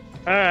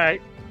 All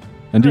right.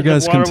 And you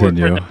There's guys a waterworks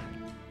continue right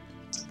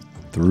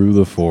through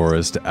the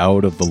forest,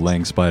 out of the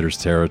Lang Spider's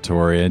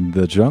territory, and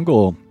the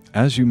jungle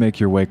as you make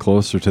your way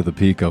closer to the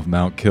peak of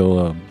Mount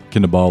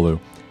Kinabalu.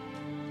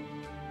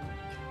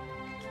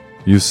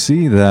 You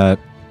see that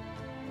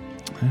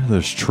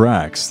there's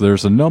tracks.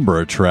 There's a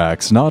number of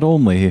tracks. Not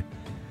only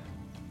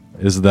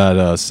is that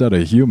a set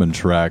of human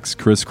tracks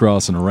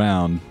crisscrossing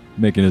around,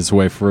 making its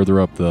way further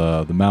up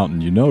the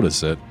mountain, you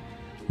notice it.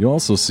 You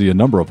also see a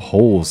number of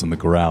holes in the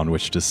ground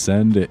which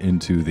descend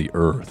into the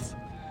earth.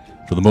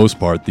 For the most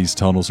part, these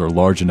tunnels are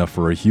large enough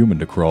for a human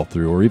to crawl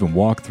through or even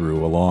walk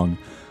through along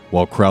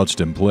while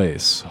crouched in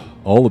place.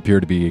 All appear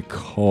to be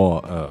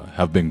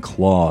have been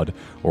clawed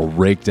or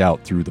raked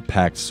out through the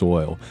packed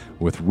soil,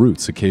 with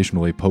roots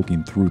occasionally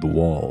poking through the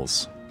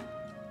walls.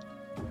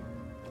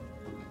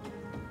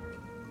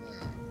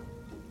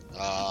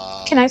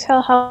 Can I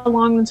tell how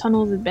long the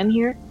tunnels have been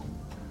here?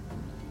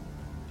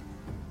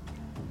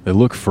 They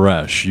look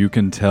fresh. You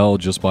can tell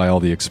just by all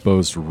the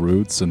exposed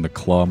roots and the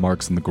claw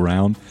marks in the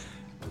ground.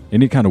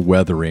 Any kind of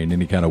weathering,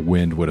 any kind of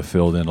wind would have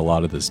filled in a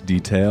lot of this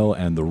detail,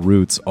 and the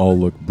roots all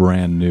look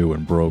brand new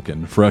and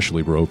broken,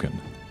 freshly broken.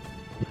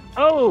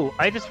 Oh,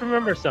 I just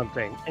remember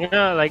something. You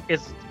know, like,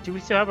 do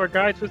we still have our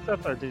guides with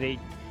stuff, or do they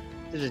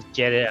just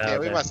get it out? Yeah, of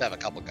we there? must have a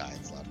couple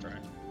guys left, right?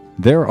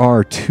 There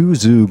are 2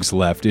 Zoogs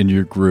left in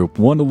your group,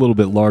 one a little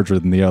bit larger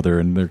than the other,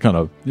 and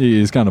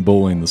he's kind of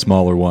bullying the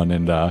smaller one,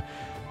 and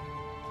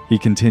he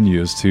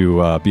continues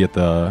to be at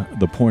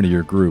the point of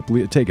your group,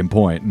 taking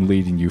point and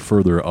leading you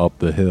further up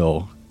the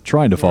hill,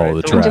 trying to follow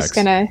the Right, so I'm tracks. just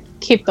gonna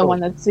keep the one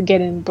that's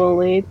getting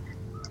bullied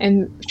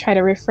and try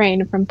to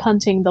refrain from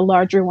punting the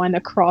larger one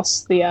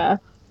across the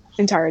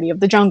entirety of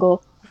the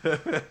jungle.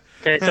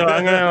 Okay, so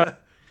I'm gonna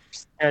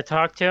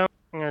talk to him.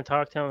 I'm gonna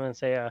talk to him and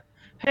say,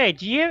 "Hey,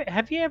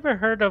 have you ever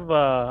heard of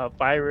a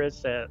virus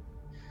that,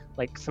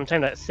 like,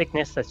 sometimes that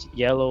sickness that's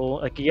yellow,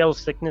 like a yellow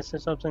sickness or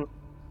something?"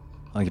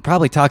 Well, you're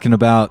probably talking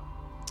about...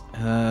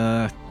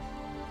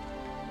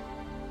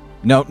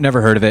 Nope,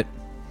 never heard of it.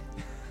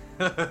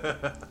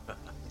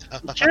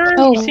 Sure,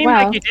 Oh you seem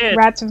wow, like you did.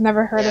 rats have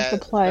never heard Yeah, of the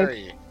it's plague.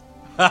 very-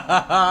 That's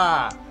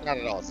not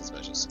at all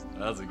suspicious.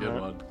 a good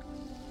one.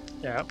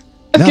 Yeah.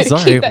 No, Okay,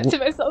 sorry. keep that to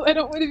myself. I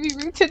don't want to be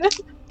rude to them.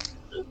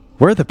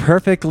 We're the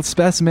perfect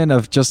specimen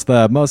of just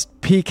the most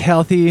peak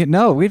healthy...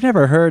 No, we've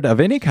never heard of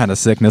any kind of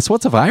sickness.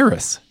 What's a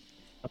virus?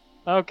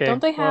 Okay.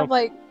 Don't they have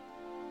well, like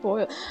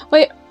boil?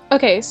 Wait,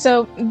 okay.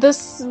 So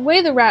this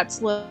way the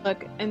rats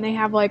look, and they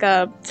have like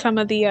some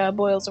of the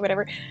boils or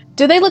whatever.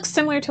 Do they look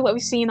similar to what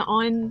we've seen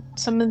on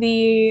some of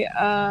the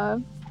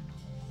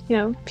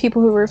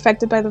people who were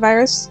affected by the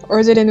virus, or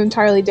is it an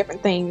entirely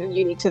different thing and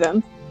unique to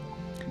them?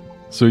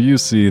 So you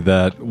see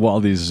that while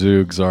these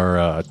Zoogs are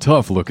a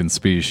tough-looking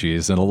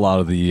species, and a lot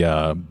of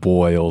the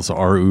boils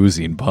are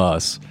oozing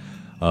pus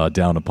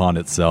down upon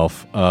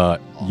itself,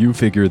 you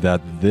figure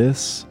that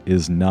this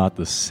is not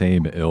the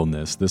same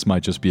illness. This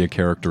might just be a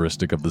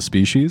characteristic of the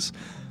species,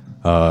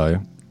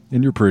 and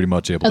you're pretty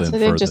much able That's to why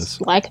they're infer just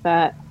this. like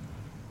that.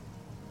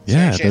 Is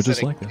there Yeah, any they're chance just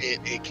that like that.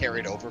 it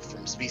carried over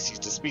from species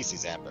to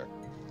species, Amber?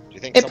 Do you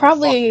think It someone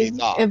probably fucked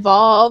these Og?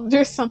 evolved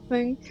or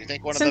something. Do you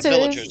think one of since the it is-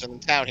 villagers in the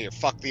town here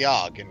fucked the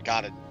Og and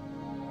got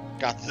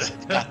this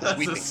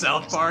weeping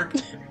sickness? Park.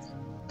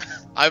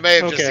 I may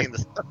have just Okay. seen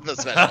the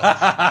special.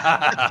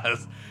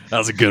 That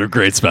was a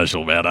great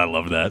special, man. I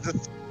love that.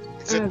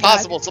 It's Oh,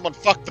 impossible someone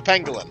fucked the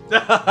pangolin.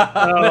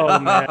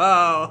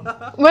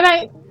 Oh,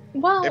 man.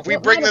 If we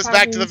bring this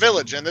back to the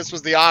village and this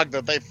was the Og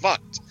that they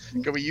fucked,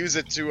 could we use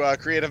it to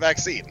create a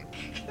vaccine?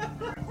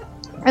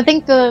 I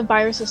think the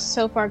virus is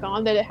so far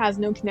gone that it has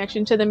no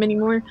connection to them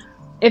anymore,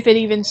 if it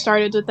even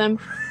started with them.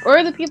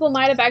 Or the people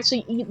might have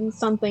actually eaten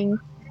something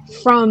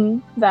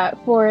from that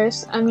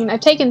forest. I mean,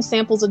 I've taken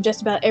samples of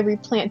just about every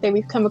plant that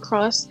we've come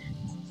across.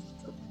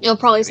 It'll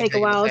probably Have you take a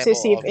taken a while to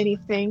sample see if of-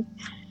 anything.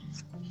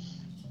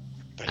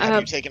 But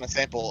have you taken a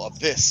sample of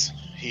this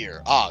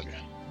here, Og,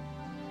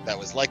 that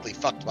was likely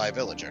fucked by a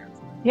villager?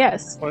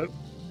 Yes.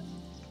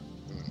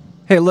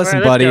 Hey, listen,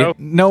 All right, buddy. let's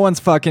go. No one's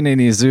fucking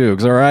any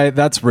Zoogs, all right?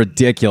 That's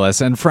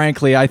ridiculous. And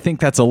frankly, I think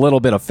that's a little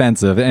bit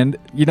offensive. And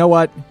you know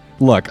what?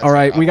 Look, That's all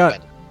right, I'm we got...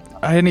 offended.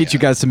 I need you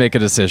Yeah. guys to make a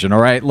decision,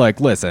 all right? Like,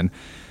 listen.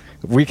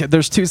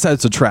 There's 2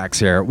 sets of tracks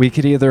here. We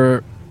could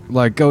either,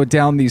 like, go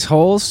down these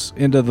holes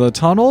into the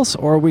tunnels,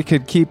 or we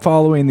could keep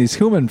following these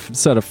human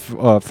set of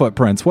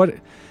footprints. What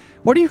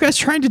are you guys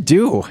trying to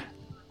do?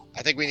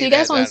 I think we Do need you to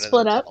guys head wanna down into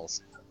split the up?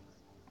 tunnels.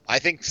 I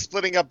think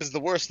splitting up is the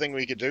worst thing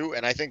we could do,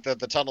 and I think that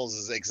the tunnels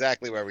is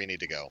exactly where we need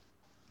to go.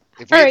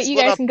 If we had Alright, you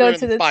split guys up can go during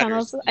to the spiders,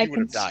 tunnels. you I would can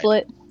have died.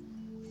 split.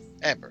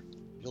 Amber,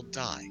 you'll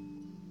die.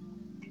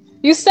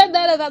 You said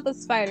that about the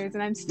spiders,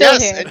 and I'm still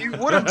Yes, here. and you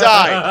would have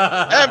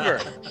died.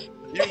 Amber,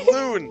 you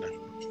loon.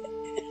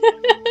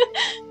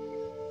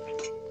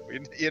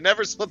 You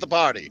never split the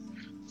party.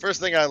 First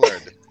thing I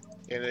learned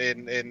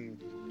in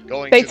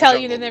going. They to the tell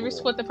you to jungle never pool,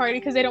 split the party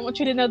because they don't want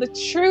you to know the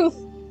truth.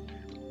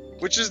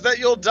 which is that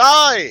you'll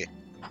die.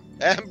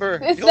 Amber,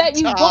 It's you'll that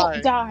you die.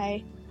 won't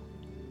die.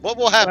 What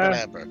will happen, Well,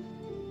 Amber?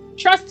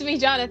 Trust me,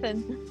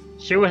 Jonathan.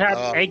 She would have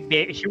Um,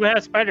 She would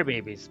have spider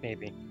babies,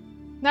 maybe.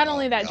 Not Oh,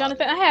 only that, God.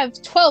 Jonathan, I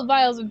have 12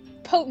 vials of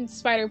potent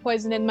spider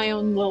poison in my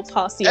own little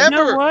posse. Amber,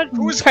 know what?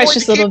 who's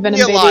Precious going to little keep me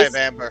venom alive, babies.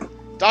 Amber?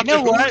 Doctor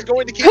know Who's what?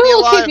 going to keep Who me will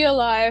alive? keep you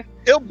alive?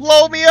 He'll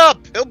blow me up.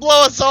 He'll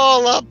blow us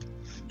all up.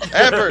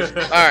 Amber.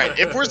 All right,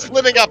 if we're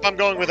splitting up, I'm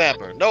going with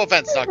Amber. No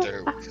offense,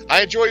 Doctor Who.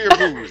 I enjoy your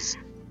booze,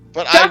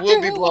 but I Doctor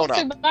will be Who blown won't up.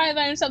 survive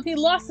by himself. He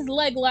lost his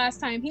leg last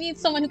time. He needs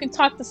someone who can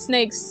talk to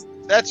snakes.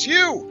 That's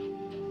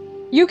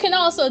you. You can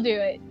also do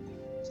it.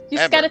 You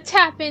just Amber. gotta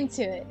tap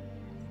into it.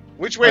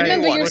 Which way do you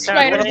Remember want? your You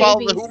spider want to follow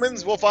the babies.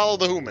 humans? We'll follow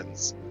the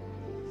humans.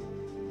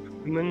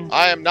 Human.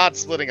 I am not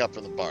splitting up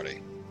from the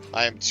party.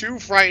 I am too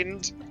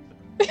frightened.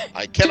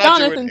 I cannot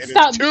Jonathan, do it. It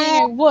stop is being a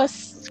too wuss.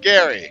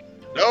 scary.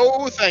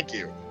 No, thank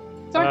you.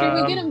 Doctor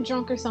Who, get Um, him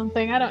drunk or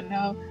something. I don't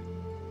know.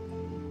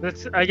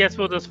 I guess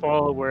we'll just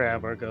follow where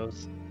Amber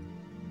goes.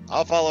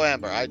 I'll follow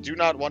Amber. I do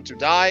not want to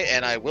die,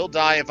 and I will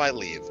die if I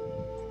leave.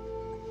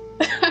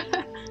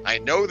 I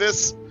know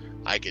this.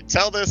 I can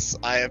tell this.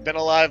 I have been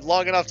alive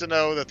long enough to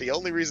know that the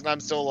only reason I'm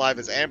still alive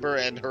is Amber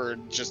and her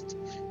just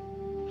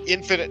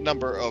infinite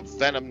number of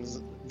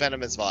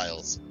venomous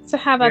vials. So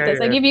how about Yeah,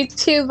 this? I yeah. give you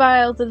 2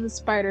 vials of the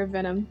spider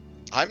venom.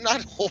 I'm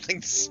not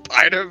holding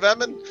spider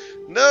venom.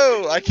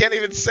 No, I can't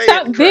even say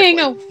Stop it being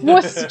a correctly.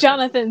 wuss,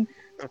 Jonathan.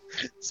 Be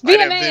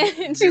Spider a man.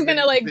 vin- And she's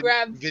gonna like vin-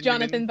 grab vin-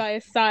 Jonathan by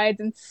his sides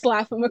and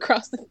slap him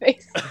across the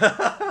face. I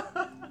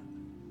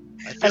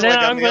feel And then like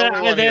I'm the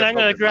only one here I'm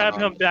gonna focused grab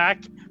on him back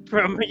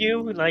from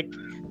you, like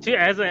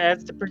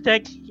as to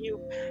protect you,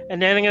 and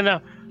then I'm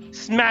gonna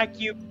smack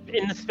you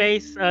in the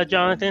face,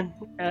 Jonathan,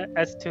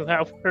 as to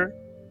how we're.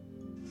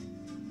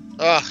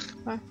 Ugh.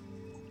 Huh.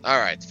 All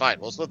right, fine.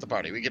 We'll split the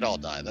party. We can all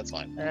die. That's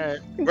fine. Uh,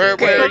 Where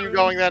are you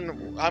going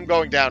then? I'm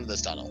going down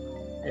this tunnel.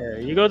 yeah,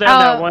 you go down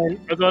that Uh, one.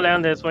 I'll go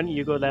down this one.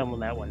 You go down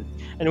that one,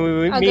 and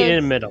we I'll meet go in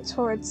the middle.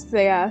 Towards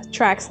the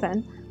tracks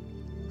then.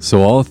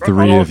 So all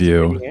three We're of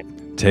you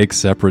all take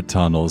separate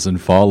tunnels, and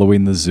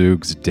following the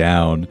Zoogs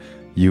down,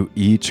 you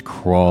each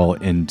crawl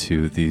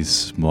into these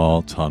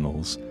small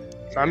tunnels.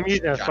 I'm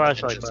using a Jonathan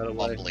flashlight, just by the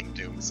way. mumbling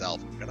to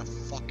himself. I'm gonna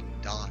fucking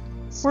die.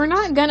 We're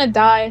not gonna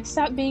die.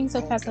 Stop being so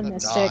I'm gonna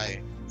pessimistic.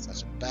 die.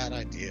 Such a bad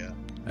idea.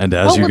 And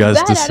as you with guys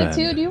that descend,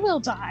 attitude, you will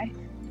die.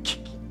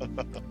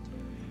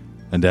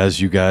 and as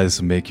you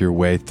guys make your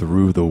way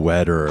through the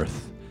wet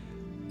earth,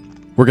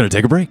 we're gonna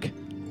take a break.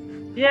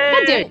 God damn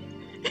Yay!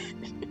 it.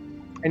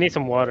 I need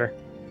some water.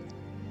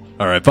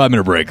 All right,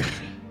 5-minute break.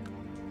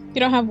 You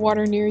don't have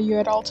water near you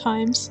at all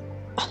times.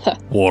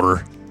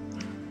 Water.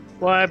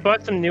 Well, I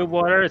bought some new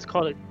water. It's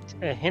called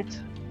a hint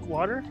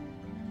water.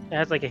 It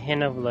has like a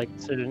hint of like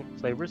certain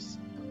flavors.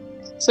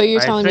 So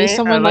you're I telling me think I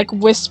someone like-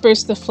 like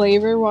whispers the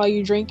flavor while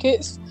you drink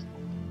it?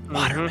 Mhm.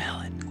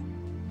 Watermelon.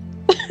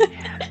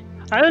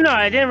 I don't know.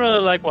 I didn't really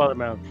like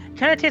watermelon. It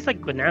kind of tastes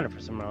like banana for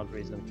some odd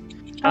reason.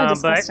 Oh,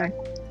 But disgusting.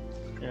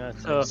 yeah,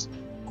 so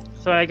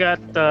I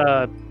got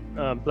the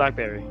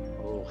blackberry.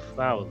 Oh,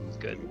 that was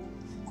good.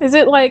 Is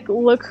it like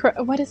LaCroix?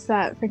 What is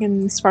that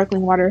freaking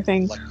sparkling water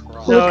thing?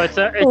 LaCroix. No, it's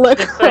it's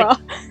LaCroix, like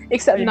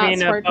except you not mean,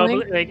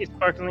 sparkling. like it's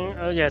sparkling.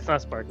 Oh yeah, it's not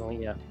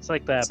sparkling. Yeah, it's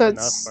like that, So but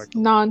not it's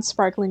sparkling.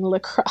 non-sparkling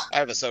LaCroix. I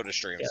have a soda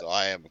stream, Yeah. so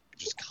I am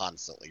just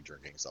constantly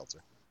drinking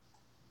seltzer.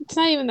 It's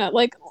not even that.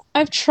 Like,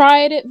 I've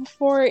tried it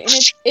before, and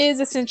it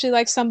is essentially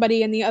like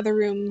somebody in the other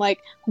room, like,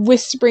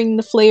 whispering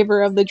the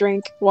flavor of the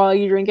drink while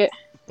you drink it.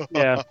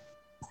 Yeah.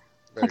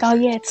 Very Like, oh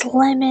strange. yeah, it's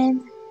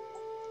lemon.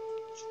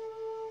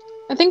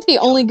 I think the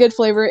only good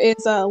flavor is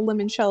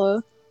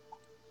limoncello.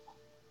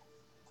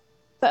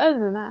 But other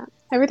than that,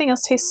 everything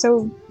else tastes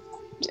so...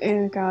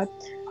 Oh god.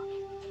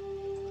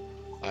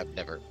 I've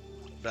never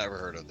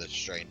heard of this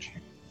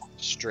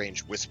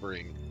strange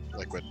whispering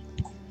liquid.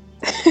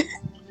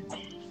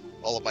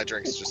 All of my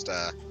drinks just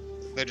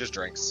they're just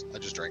drinks. I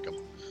just drink them.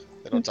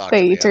 They don't talk to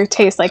They me. either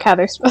taste like how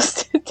they're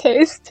supposed to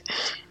taste.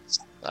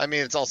 I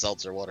mean, it's all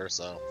seltzer water,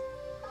 so.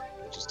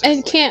 It just I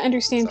tastes like can't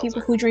understand seltzer.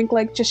 people who drink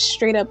like just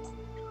straight up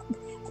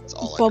It's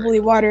all I bubbly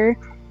drink. water.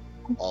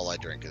 All I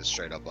drink is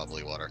straight up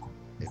bubbly water.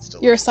 It's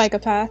delicious. You're a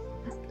psychopath.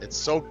 It's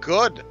so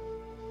good.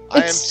 I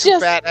am It's too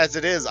just- fat as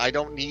it is. I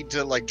don't need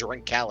to like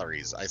drink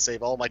calories. I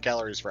save all my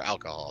calories for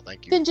alcohol.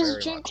 Thank you Then very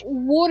just drink much.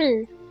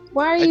 water.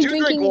 Why are I you do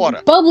drink drinking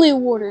water. bubbly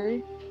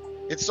water?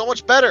 It's so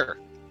much better.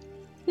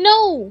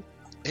 No,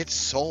 It's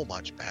so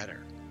much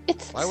better.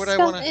 it's Why would I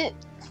stuff- wanna- it-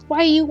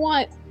 Why you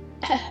want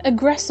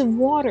aggressive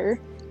water?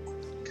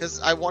 Because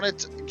I want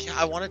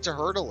it to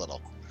hurt a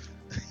little.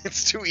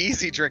 It's too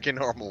easy drinking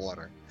normal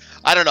water.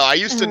 I don't know. I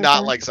used to not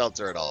Okay. like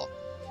seltzer at all.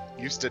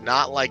 Used to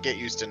not like it.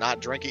 Used to not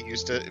drink it.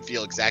 Used to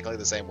feel exactly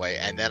the same way.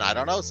 And then I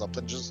don't know.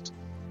 Something just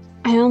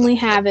I only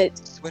have it.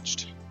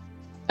 switched.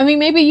 I mean,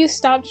 maybe you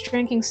stopped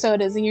drinking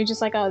sodas and you're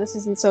just like, oh, this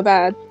isn't so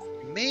bad.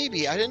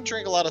 Maybe I didn't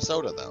drink a lot of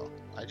soda though.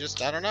 I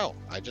don't know.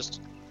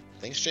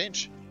 Things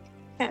change.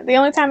 Yeah, the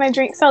only time I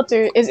drink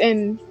seltzer is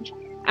in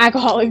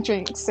alcoholic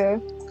drinks. So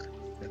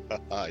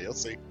You'll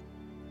see.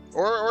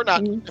 Or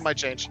not. Mm. It might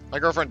change. My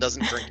girlfriend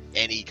doesn't drink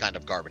any kind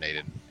of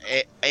carbonated.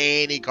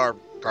 Any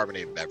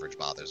carbonated beverage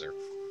bothers her.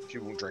 She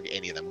won't drink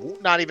any of them.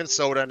 Not even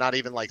soda, not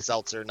even like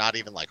seltzer, not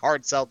even like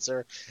hard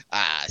seltzer.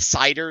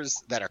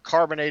 Ciders that are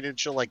carbonated,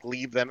 she'll like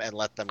leave them and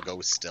let them go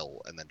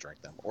still and then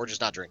drink them. Or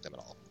just not drink them at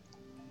all.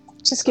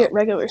 Just get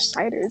regular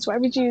ciders. Why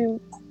would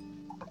you?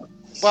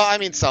 Well, I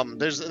mean,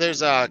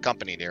 there's a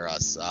company near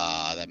us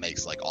that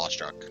makes like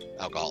awestruck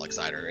alcoholic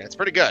cider, and it's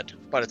pretty good,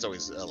 but it's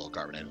always a little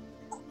carbonated.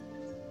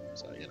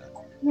 So you know.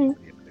 What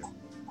are you gonna do?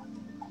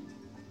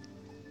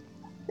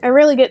 I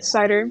rarely get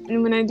cider,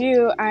 and when I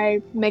do,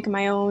 I make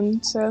my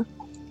own. So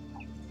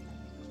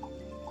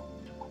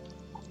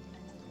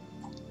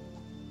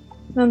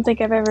I don't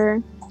think I've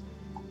ever.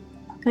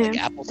 Like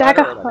Yeah, apple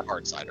cider or like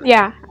hard cider?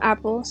 yeah,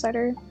 apple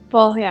cider.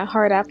 Well, yeah,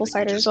 hard apple Like you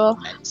cider as just well.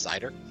 ferment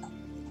cider.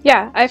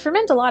 Yeah, I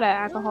ferment a lot of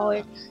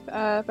alcoholic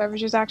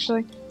beverages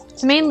actually.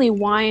 It's mainly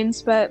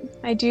wines, but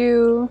I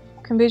do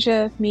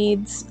kombucha,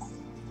 meads,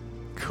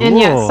 Cool. and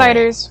yeah,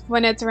 ciders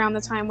when it's around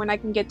the time when I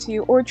can get to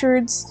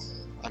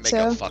orchards. I make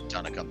So- a fuck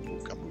ton of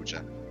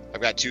kombucha.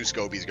 I've got 2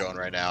 scobies going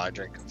right now. I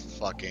drink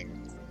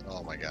fucking.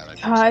 Oh my god. I drink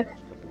so God. much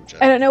kombucha.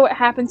 I don't know what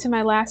happened to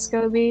my last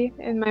SCOBY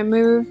in my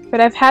move,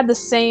 but I've had the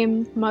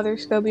same mother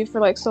SCOBY for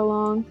like so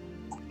long,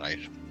 Right.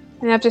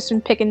 and I've just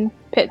been picking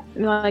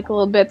like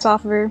little bits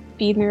off of her,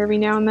 feeding her every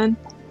now and then.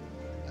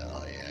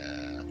 Hell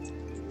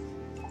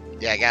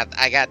yeah. Yeah,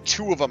 I got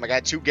 2 of them. I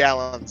got 2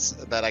 gallons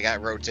that I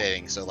got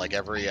rotating. So like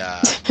every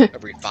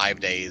 5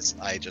 days,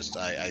 I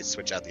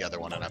switch out the other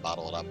one and I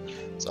bottle it up.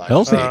 So I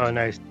Healthy. just, Oh,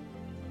 nice.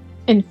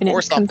 Infinite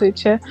Or something.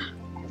 kombucha.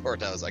 or it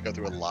does. I go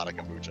through a lot of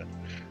kombucha.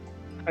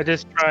 I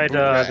just tried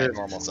Yeah, this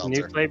normal new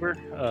seltzer. flavor,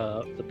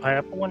 the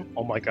pineapple one.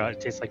 Oh my god,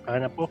 it tastes like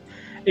pineapple.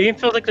 It even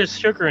feels like there's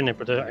sugar in it,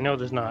 but I know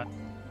there's not.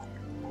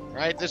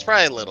 Right? There's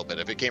probably a little bit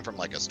if it came from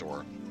like a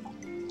store.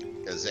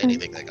 Because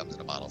anything that comes in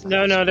a bottle. From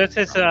No, a no, store that's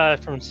is just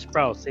probably- from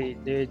Sprouts. They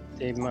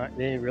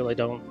really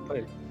don't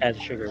add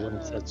sugar when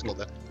it says. Well,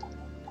 then.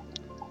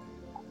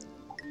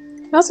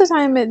 Most of the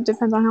time, it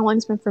depends on how long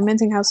it's been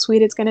fermenting, how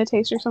sweet it's gonna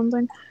taste or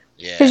something.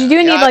 Yeah. Because you do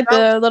Yeah, need I like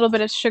found- the little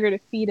bit of sugar to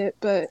feed it,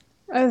 but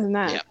other than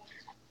that, Yeah.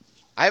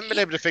 I haven't been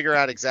able to figure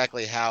out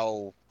exactly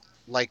how,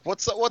 like,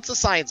 what's the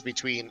science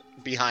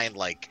behind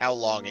like how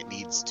long it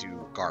needs to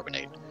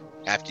carbonate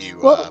after you.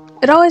 well,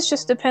 it always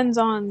just depends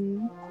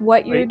on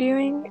what you're Wait.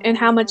 doing and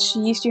how much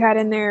yeast you had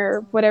in there,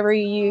 or whatever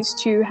you use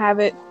to have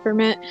it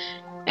ferment,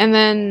 and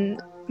then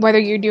whether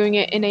you're doing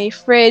it in a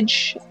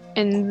fridge,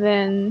 and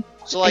then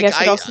so I like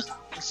guess it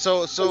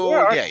also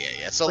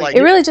yeah. So like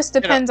it really just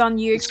depends on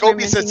you the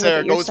SCOBY experimenting sits with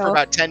there, it goes yourself. for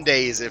about 10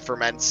 days. It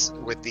ferments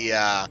with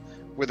the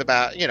with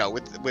about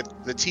with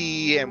the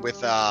tea and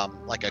with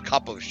like a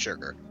cup of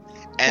sugar.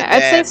 And Yeah,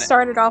 I'd then, say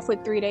start it off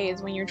with 3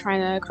 days when you're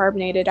trying to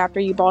carbonate it after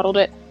you bottled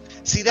it.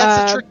 see, that's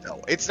the uh, trick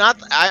though. It's not.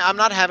 I'm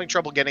not having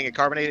trouble getting it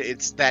carbonated.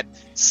 It's that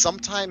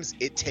sometimes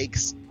it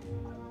takes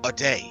a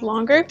day.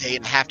 Longer. Day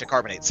and a half to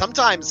carbonate.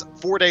 Sometimes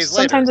 4 days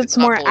Sometimes later. it's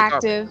not more fully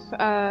carbonated.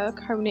 active.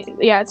 Carbonate.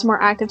 Yeah, it's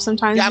more active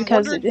sometimes Yeah, I'm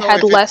because wondering it though, had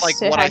if less. it's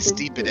like it what I had to-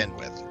 steep it in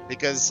with,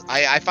 because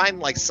I find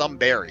like some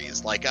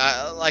berries, like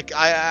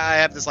I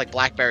have this like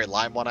blackberry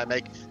lime one I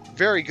make,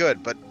 very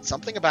good, but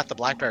something about the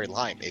blackberry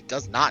lime, it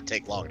does not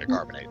take long to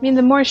carbonate. I mean,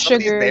 the more Some of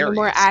these sugar, the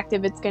more berries.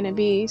 active it's gonna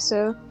be.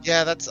 So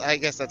Yeah, I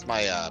guess that's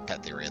my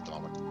pet theory at the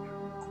moment.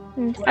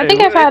 I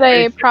think I've had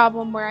a Wait.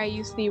 problem where I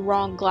used the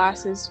wrong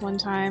glasses one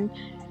time,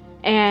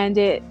 and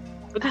it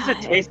What does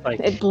it taste like?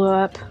 it blew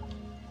up.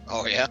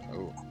 Oh yeah.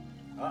 Ooh.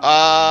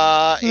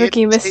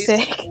 Rookie it tastes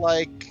mistake.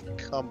 like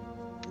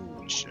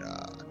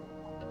kombucha.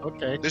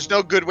 Okay. There's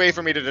no good way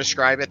for me to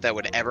describe it that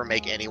would ever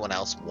make anyone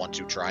else want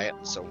to try it.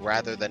 So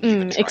rather than even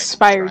trying to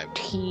Expired describe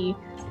it, tea.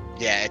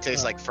 yeah, it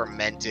tastes like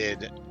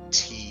fermented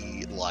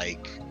tea,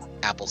 like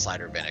apple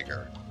cider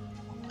vinegar.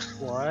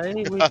 Why?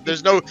 would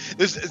There's no,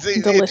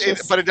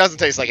 Delicious. but it doesn't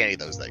taste like any of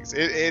those things.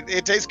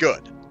 It tastes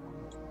good.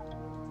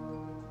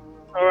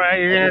 All right,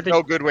 you're gonna have There's to.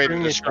 no good way to bring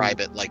me describe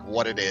it, like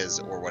what it is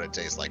or what it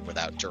tastes like,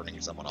 without turning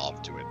someone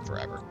off to it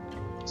forever.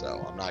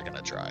 So I'm not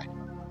gonna try.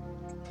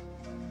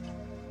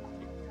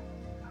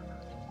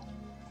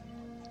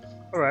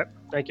 All right,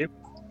 thank you.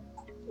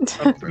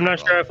 I'm not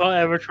sure if I'll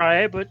ever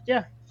try it, but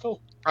yeah,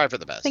 cool. Probably for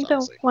the best. I think the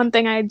honestly. one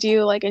thing I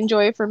do like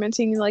enjoy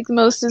fermenting like the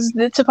most is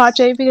the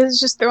tepache because it's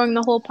just throwing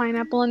the whole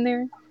pineapple in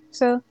there.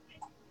 So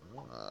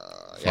Yeah,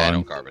 I Fun.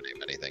 don't carbonate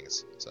many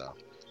things, so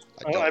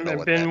I don't know I've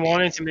what been that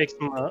wanting means. to make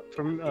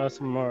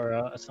some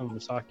more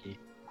sake,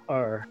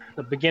 or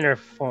the beginner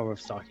form of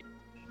sake.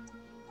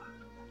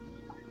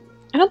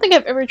 I don't think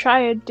I've ever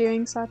tried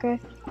doing sake.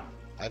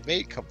 I've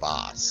made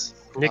kvass.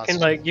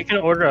 You can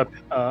order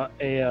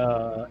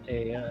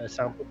a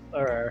sample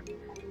or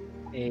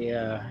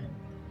a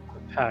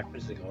pack. What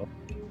is it called?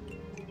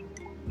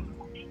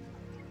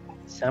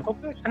 Sample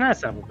pack? Not a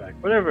sample pack.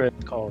 Whatever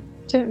it's called.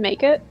 To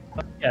make it.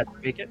 Yeah, to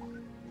make it.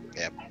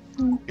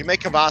 We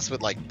make kvass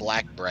with like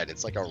black bread.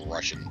 It's like a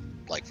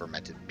Russian like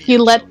fermented beer.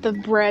 You let so- the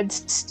bread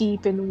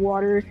steep in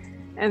water,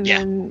 and Yeah.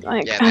 then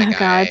like, yeah, oh that god,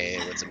 guy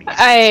with some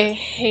I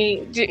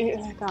hate.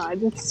 Oh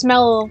god, the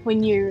smell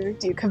when you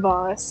do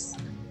kvass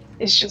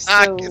is just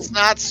so. it's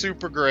not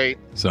super great.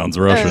 Sounds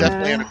It's Russian. Uh,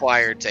 definitely an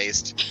acquired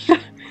taste.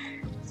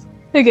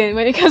 Again,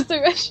 when it comes to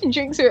Russian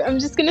drinks, I'm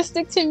just gonna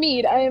stick to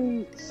mead. I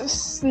am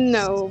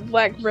no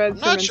black bread. I'm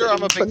not sure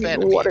I'm a big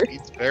fan of water. mead.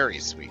 It's very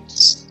sweet.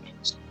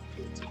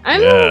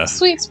 I'm Yeah. a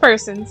sweets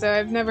person, so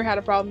I've never had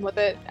a problem with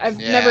it.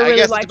 I've Yeah, never I really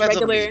guess it liked depends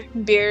on the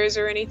regular beers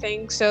or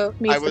anything, so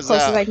mead's I the was,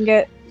 closest I can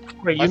get.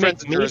 Wait, My you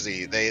friends make in meat?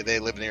 Jersey, they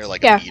live near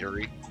like Yeah. a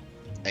meadery,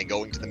 and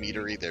going to the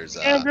meadery, there's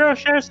Yeah, girl,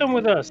 share some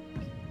with us.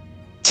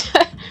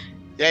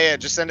 yeah,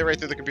 just send it right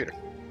through the computer.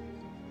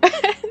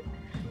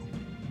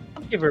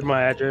 I'll give her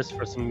my address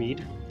for some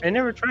mead. I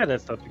never tried that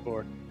stuff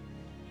before.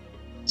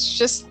 It's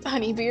just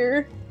honey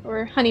beer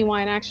or honey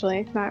wine,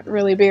 actually, not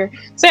really beer.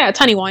 So yeah, it's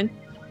honey wine.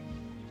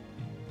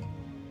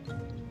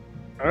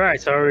 All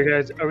right, so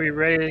are we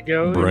ready to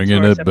go?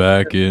 Bringing into our it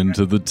back episode?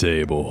 into the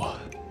table.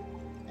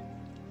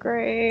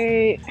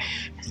 Great.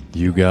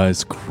 You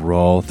guys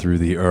crawl through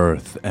the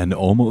earth and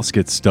almost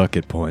get stuck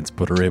at points,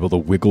 but are able to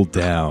wiggle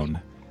down.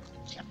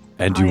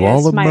 And you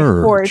all Oh, my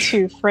emerge.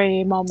 4-2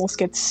 frame almost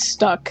gets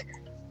stuck.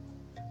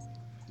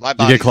 My get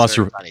body's very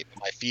claustro- tiny,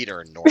 but my feet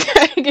are enormous.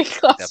 I get Definitely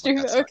claustrophobic.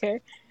 got stuck. Okay.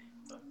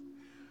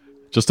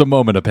 Just a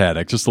moment of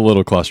panic, just a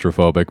little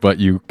claustrophobic, but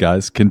you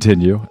guys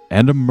continue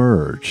and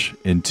emerge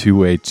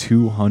into a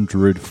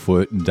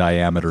 200-foot in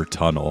diameter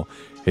tunnel.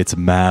 It's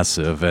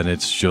massive and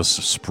it's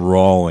just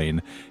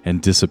sprawling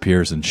and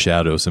disappears in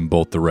shadows in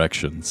both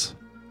directions.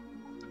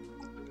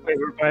 Wait,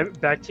 we're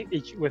back to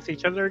with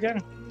each other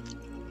again?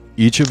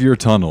 Each of your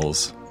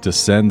tunnels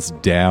descends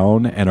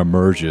down and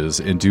emerges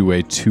into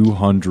a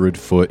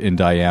 200-foot in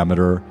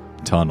diameter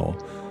tunnel.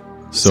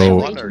 Same So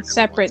one.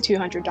 Separate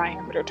 200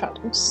 diameter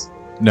tunnels.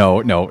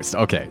 no,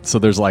 okay. So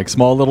there's like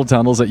small little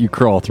tunnels that you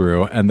crawl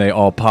through, and they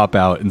all pop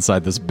out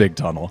inside this big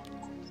tunnel.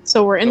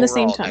 So we're in So the we're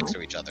same all tunnel. next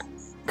to each other.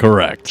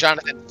 Correct.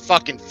 Jonathan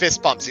fucking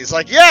fist bumps. He's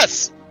like,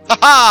 yes!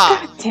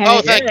 Haha! Damn Oh,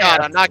 it. thank Yeah. God,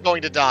 I'm not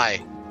going to die.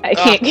 I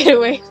can't get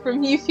away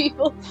from you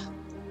people.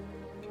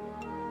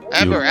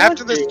 Amber,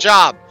 after this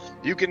job,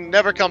 you can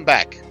never come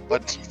back.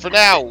 But for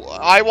now,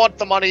 I want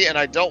the money and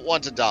I don't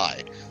want to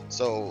die.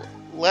 So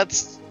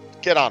let's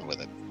get on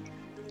with it.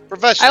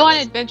 Professional. I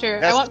want adventure.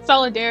 Yes. I want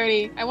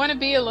solidarity. I want to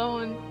be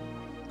alone.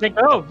 Like,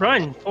 oh,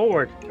 run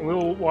forward, and we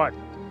will watch.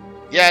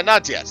 Yeah,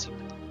 not yet.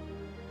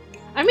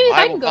 I mean, if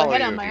I I will can go follow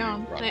ahead you on if my you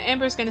own. run.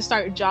 Amber's gonna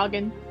start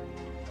jogging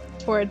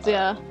towards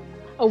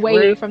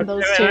away from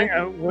those two.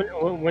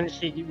 When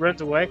she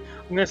runs away,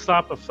 I'm gonna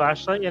slap a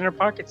flashlight in her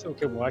pocket so we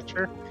can watch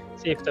her.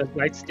 See if the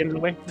lights dim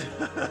away.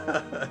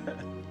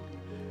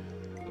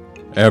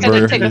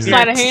 Amber, take a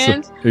sleight of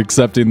hand.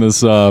 accepting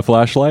this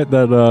flashlight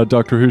that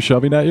Doctor Who's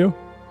shoving at you?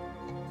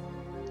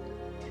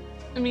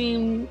 I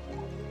mean,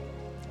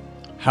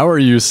 How are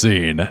you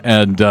seeing?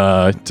 And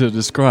to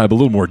describe a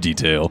little more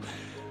detail,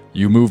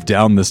 you move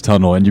down this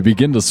tunnel and you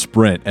begin to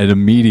sprint and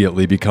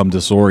immediately become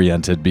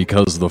disoriented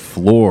because the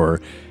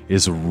floor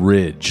is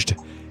ridged.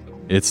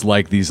 It's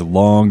like these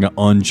long,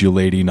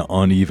 undulating,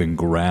 uneven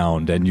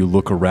ground, and you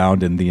look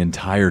around and the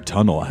entire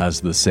tunnel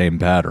has the same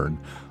pattern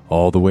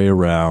all the way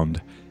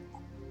around.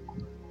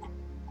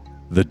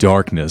 The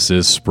darkness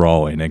is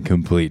sprawling and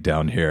complete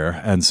down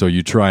here, and so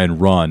you try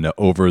and run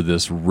over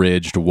this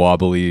ridged,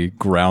 wobbly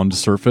ground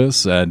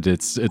surface, and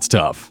it's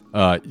tough.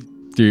 What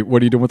are you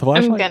doing with the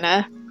flashlight?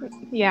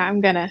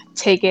 I'm gonna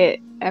take it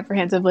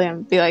apprehensively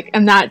and be like,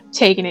 I'm not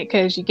taking it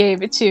because you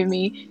gave it to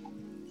me.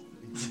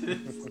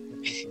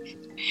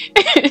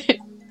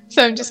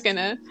 So I'm just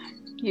gonna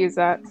use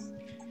that.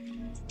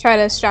 Try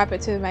to strap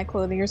it to my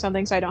clothing or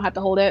something so I don't have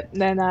to hold it.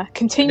 And then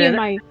continue Then-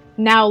 my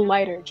now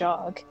lighter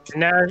jog.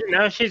 Now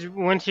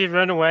when she's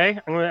run away,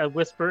 I'm gonna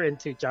whisper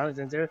into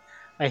Jonathan's ear.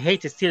 I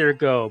hate to see her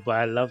go, but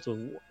I love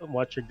to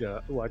watch her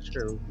go. Watch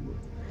her.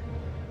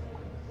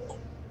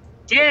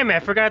 Damn it! I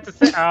forgot to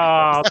say.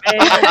 Oh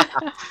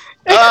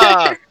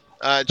man!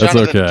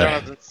 Jonathan, okay.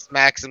 Jonathan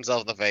smacks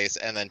himself in the face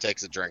and then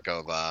takes a drink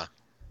of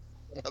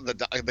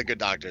the good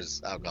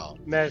doctor's alcohol.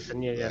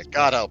 Medicine, yeah.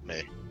 God help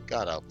me.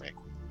 God help me.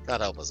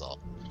 God help us all.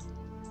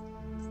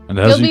 And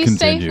as You'll you be safe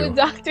continue, with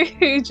Doctor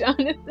Who,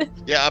 Jonathan.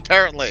 Yeah,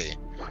 apparently.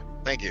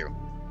 Thank you.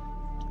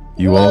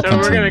 you all So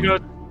we're gonna continue.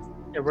 go.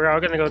 Yeah, we're all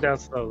gonna go down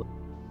slowly.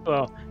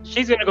 Well,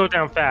 she's gonna go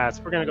down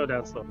fast. We're gonna go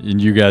down slow.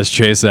 And you guys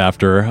chase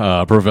after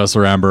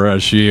Professor Amber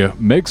as she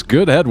makes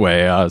good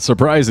headway.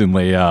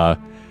 Surprisingly,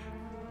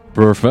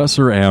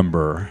 Professor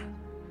Amber,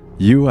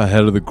 you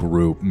ahead of the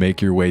group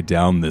make your way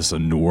down this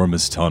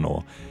enormous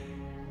tunnel,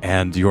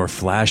 and your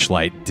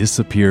flashlight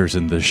disappears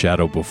in the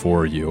shadow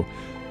before you.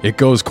 It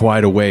goes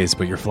quite a ways,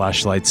 but your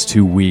flashlight's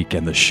too weak,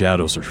 and the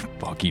shadows are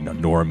fucking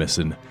enormous,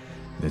 and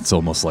it's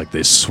almost like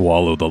they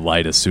swallow the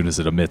light as soon as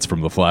it emits from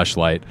the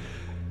flashlight.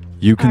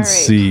 You can All right.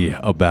 see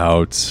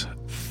about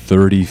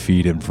 30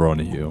 feet in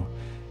front of you.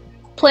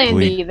 Plan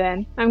Please. B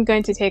then. I'm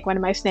going to take one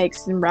of my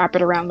snakes and wrap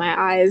it around my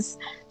eyes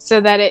so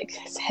that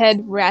its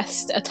head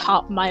rests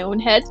atop my own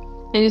head.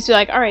 And just be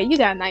like, alright, you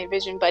got night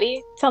vision,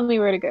 buddy. Tell me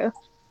where to go.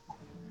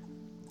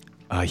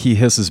 He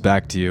hisses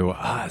back to you.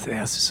 I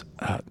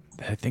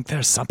think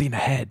there's something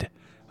ahead.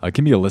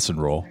 Give me a listen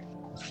roll.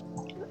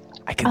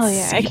 I can Oh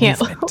yeah, see I can't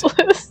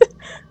movement.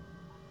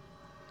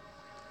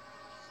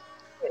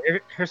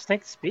 Her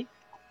snakes speak.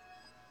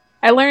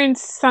 I learned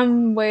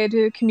some way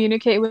to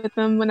communicate with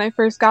them when I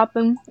first got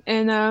them,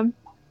 and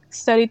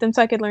studied them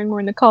so I could learn more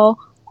in the call.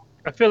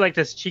 I feel like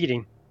that's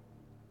cheating.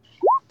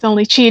 It's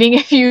only cheating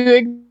if you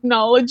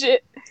acknowledge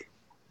it.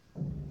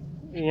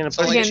 You know,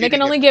 So, like, Again, they cheating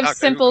can only if give Doctor Who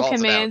simple calls it out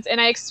commands,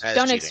 and I as don't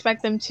cheating.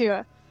 expect them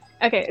to.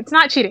 Okay, it's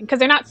not cheating because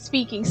they're not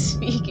speaking.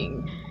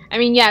 I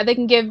mean, yeah, they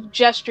can give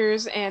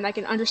gestures, and I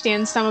can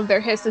understand some of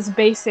their hiss as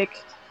basic,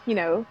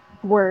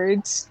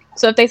 words.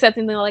 So if they said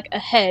something like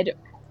ahead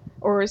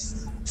or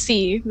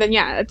see, then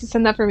yeah, it's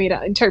enough for me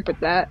to interpret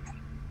that.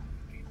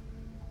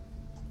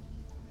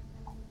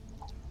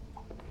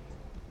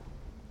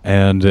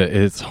 And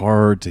it's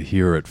hard to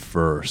hear at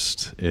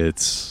first.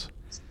 It's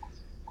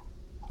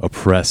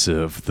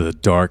oppressive, the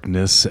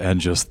darkness and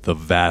just the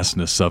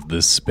vastness of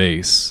this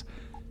space.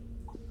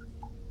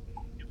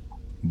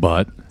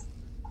 But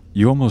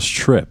you almost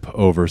trip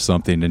over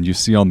something and you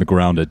see on the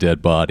ground a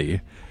dead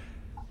body.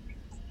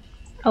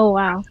 Oh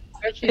wow,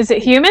 is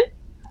it human?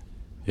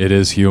 It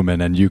is human,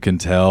 and you can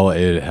tell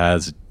it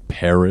has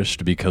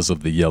perished because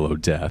of the yellow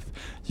death.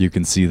 You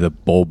can see the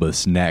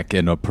bulbous neck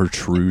and a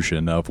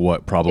protrusion of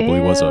what probably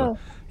was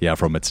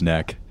from its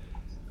neck.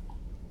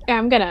 Yeah,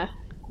 I'm gonna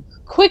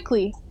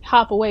quickly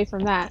hop away from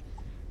that.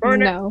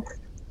 Burn it. No.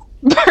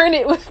 Burn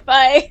it with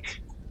fire.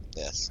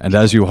 Yes. And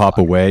as you hop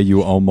away,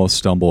 you almost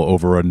stumble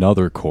over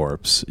another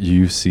corpse.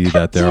 You see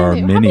that there are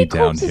Damn it, many how many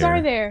down corpses here.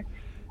 are there?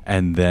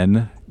 And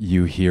then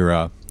you hear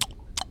a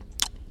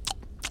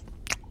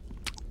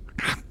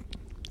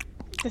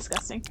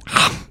Disgusting.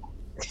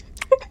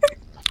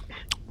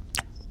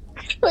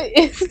 What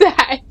is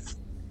that?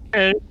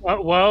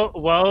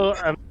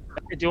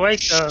 Do I?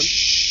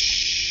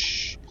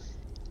 Shh.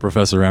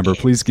 Professor Amber,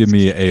 please give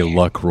me a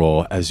luck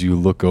roll as you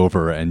look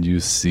over and you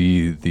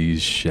see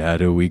these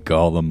shadowy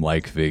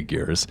golem-like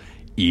figures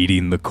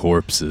eating the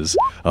corpses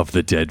of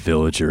the dead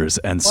villagers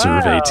and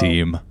survey Wow.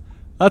 team.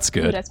 That's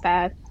Ooh, good. that's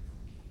bad.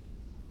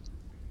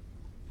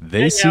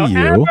 They see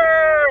Now, you.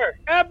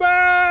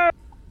 Amber!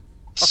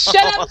 Shut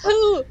up,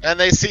 who? And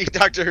they see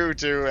Doctor Who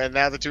too, and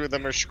now the two of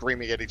them are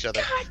screaming at each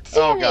other. God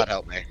Oh damn God, it.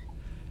 help me!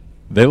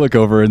 They look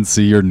over and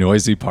see your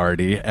noisy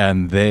party,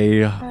 and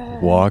they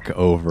walk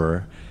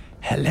over.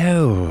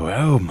 Hello.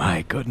 Oh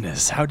my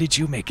goodness. How did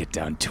you make it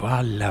down to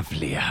our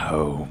lovely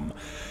home?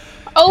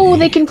 Oh,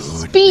 they can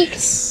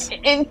Goodness.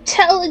 speak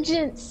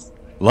intelligence.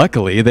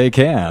 Luckily, they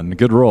can.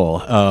 Good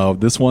roll.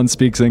 This one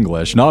speaks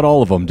English. Not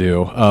all of them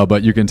do,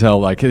 but you can tell,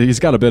 like, he's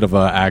got a bit of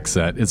an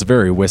accent. It's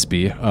very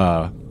wispy.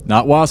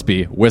 Not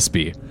waspy,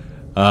 wispy.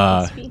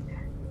 All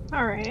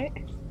right.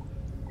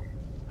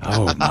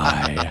 Oh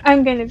my.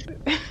 I'm gonna.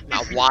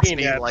 Not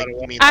waspy, Yeah, like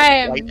but- you mean I like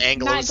am white not going to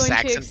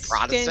Anglo-Saxon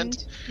Protestant?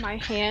 extend my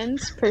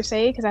hands per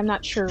se because I'm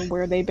not sure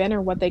where they've been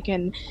or what they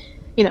can,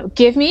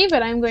 give me.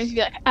 But I'm going to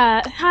be like,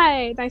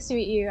 "Hi, nice to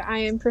meet you. I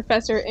am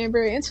Professor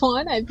Amber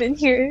Antoine. I've been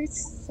here,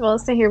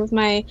 stay here with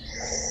my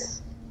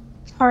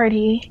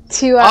party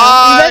to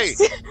Hi!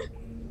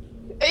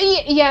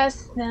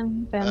 Yes,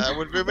 them. That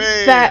would be me.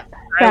 That.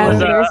 I was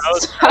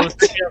That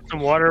picking up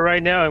some water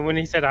right now, and when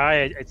he said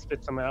hi, I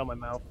spit some out of my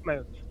mouth,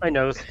 my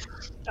nose.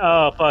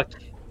 Oh fuck!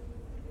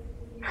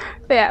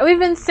 But yeah, we've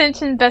been sent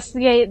to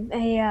investigate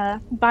a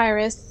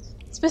virus.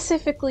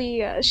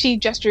 Specifically, she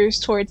gestures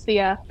towards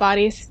the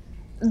bodies.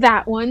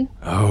 That one.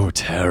 Oh,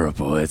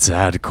 terrible. It's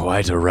had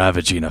quite a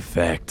ravaging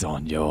effect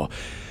on your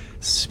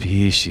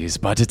species,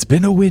 but it's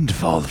been a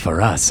windfall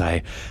for us.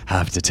 I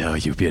have to tell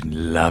you,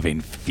 been loving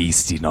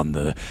feasting on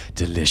the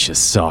delicious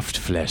soft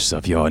flesh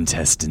of your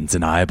intestines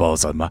and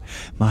eyeballs on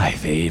my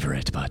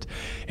favorite, but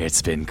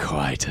it's been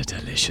quite a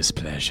delicious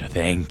pleasure.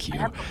 Thank you.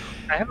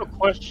 I have a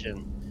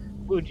question.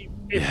 Would you,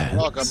 if Yes.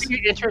 Welcome. are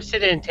you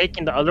interested in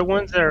taking the other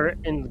ones that are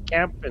in the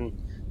camp and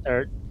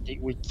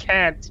we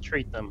can't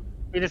treat them?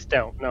 We just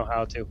don't know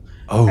how to.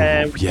 Oh,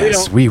 we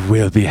yes, don't- we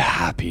will be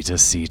happy to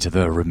see to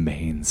the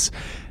remains.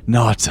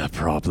 Not a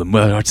problem.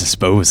 Well, our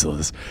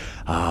disposals,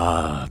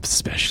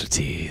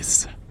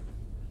 specialties.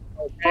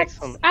 That's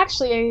Excellent.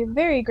 actually a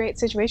very great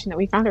situation that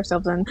we found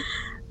ourselves in.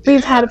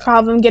 We've had a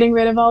problem getting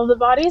rid of all of the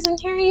bodies, and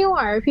here you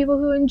are, people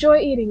who enjoy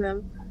eating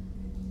them.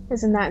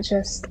 Isn't that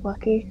just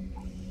lucky?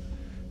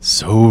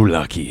 So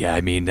lucky.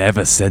 I mean,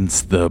 ever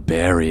since the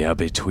barrier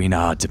between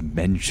our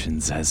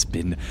dimensions has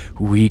been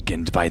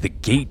weakened by the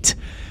gate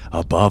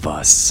above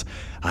us,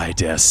 I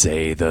dare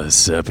say the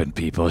serpent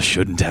people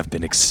shouldn't have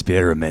been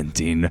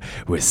experimenting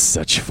with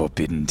such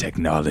forbidden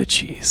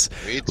technologies.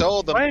 We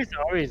told them. Why is it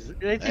always?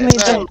 They Hey,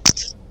 taste no.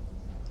 good.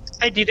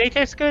 Hey, do they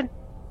taste good?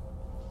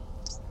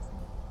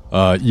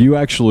 You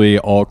actually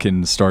all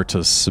can start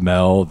to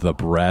smell the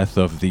breath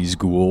of these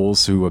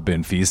ghouls who have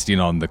been feasting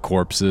on the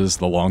corpses,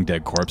 the long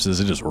dead corpses.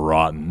 It's just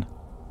rotten.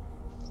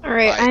 All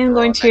right, Right, I am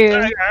going right. to.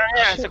 I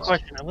ask a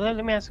question. Well,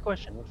 let me ask a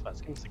question. Real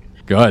fast. Give me a second.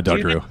 Go ahead, Do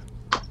Dr. you- Who.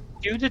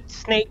 Do the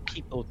snake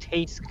people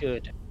taste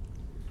good?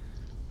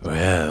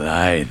 Well,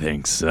 I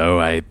think so.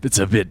 It's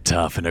a bit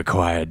tough, an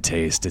acquired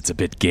taste. It's a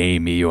bit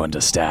gamey, you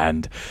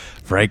understand.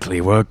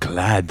 Frankly, we're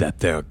glad that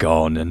they're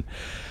gone, and,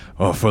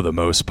 for the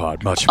most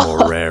part, much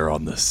more rare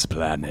on this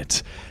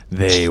planet.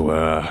 They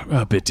were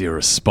a bit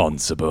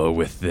irresponsible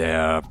with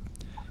their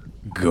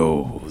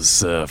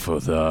goals for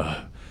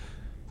the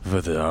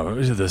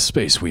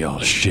space we all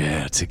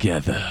share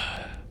together.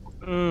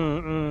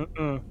 I'm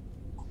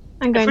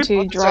going If we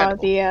to put draw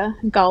this the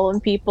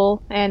Gollum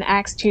people and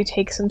ask to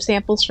take some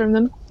samples from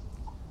them.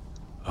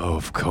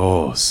 Of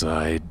course,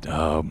 I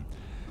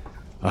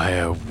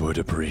would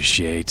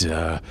appreciate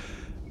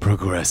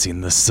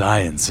progressing the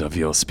science of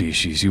your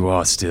species. You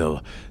are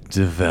still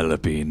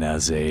developing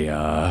as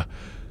a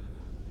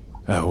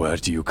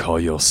what do you call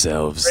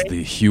yourselves?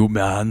 The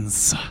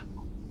humans?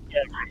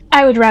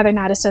 I would rather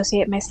not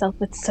associate myself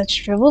with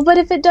such trouble, but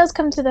if it does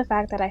come to the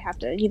fact that I have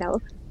to,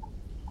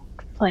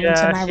 play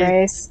into my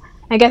race,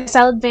 I guess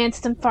I'll advance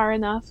them far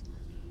enough.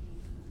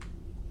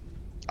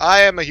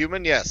 I am a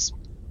human, yes.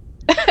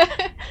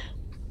 The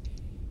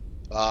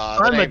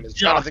I'm name a is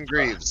Jonathan Jaffa.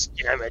 Greaves.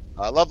 Damn it.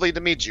 Lovely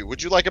to meet you.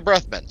 Would you like a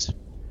breath mint?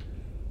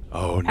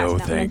 Oh no, That's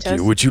not thank Mentos.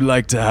 you. Would you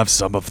like to have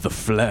some of the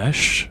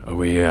flesh?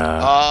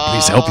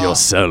 Please help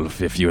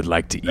yourself if you would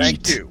like to eat.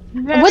 Thank you.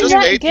 Wouldn't Just that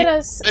maybe- get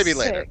us maybe sick?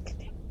 later.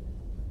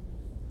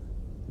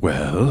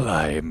 Well,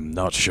 I'm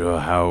not sure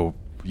how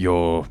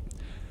your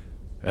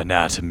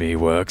anatomy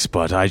works,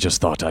 but I just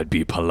thought I'd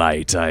be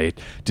polite. I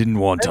didn't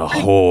want to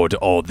hoard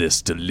all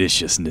this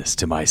deliciousness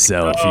to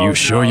myself. Are you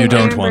sure you And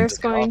don't Amber's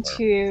want... going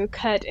to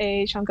cut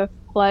a chunk of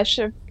flesh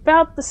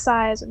about the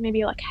size of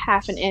maybe like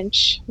half an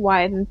inch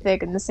wide and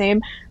thick and the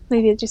same.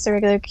 Maybe just a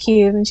regular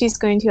cube, and she's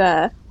going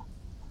to,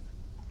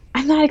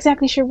 I'm not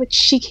exactly sure what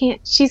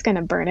she's going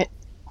to burn it.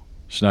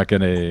 She's not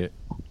gonna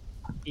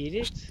Eat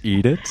it?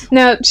 eat it?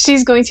 No,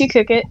 she's going to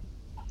cook it.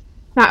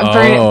 Not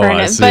burn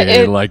I it, see. but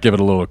it, Like give it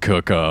a little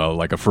cook,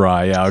 like a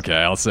fry. Yeah, okay.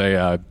 I'll say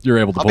you're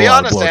able to I'll pull be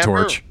out a honest,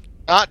 Amber. blowtorch.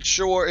 Not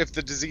sure if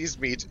the diseased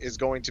meat is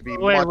going to be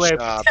Wait, much wait.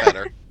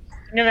 better.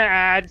 I'm gonna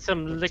add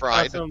some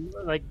Fried.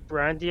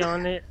 brandy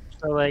on it.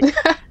 So like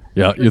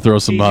Yeah, you throw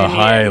some Yeah.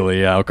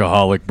 highly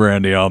alcoholic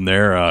brandy on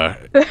there.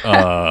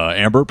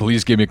 Amber,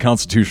 please give me a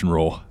Constitution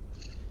roll.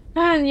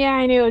 and yeah,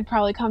 I knew it would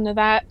probably come to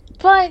that.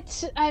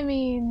 But I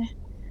mean,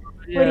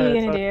 what are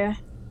you gonna do?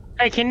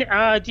 Hey,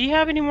 do you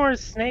have any more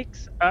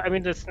snakes?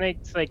 The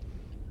snakes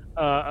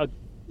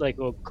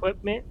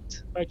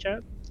equipment by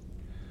chance?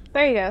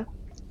 There you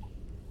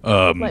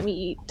go. Let me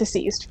eat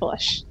deceased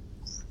flesh.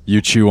 You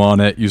chew on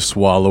it, you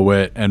swallow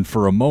it, and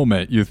for a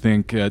moment you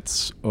think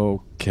it's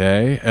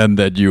okay, and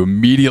then you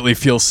immediately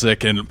feel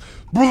sick and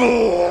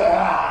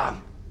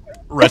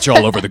retch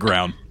all over the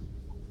ground.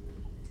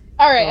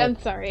 All right, I'm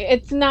sorry.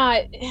 It's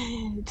not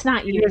you.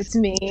 It's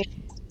me.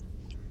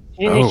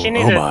 She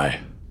needs Oh my.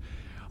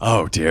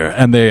 Oh dear.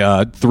 And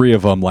they, three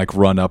of them, like,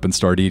 run up and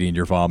start eating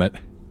your vomit.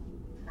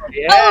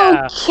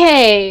 Yeah.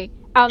 Okay.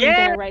 I'm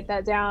Yeah. gonna write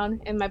that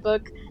down in my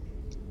book.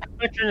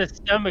 Put you in the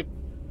stomach.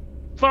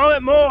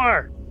 Vomit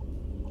more.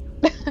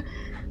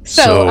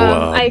 So,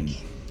 I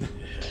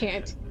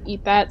can't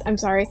eat that. I'm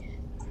sorry.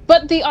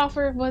 But the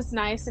offer was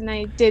nice, and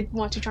I did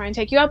want to try and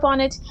take you up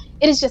on it.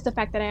 It is just the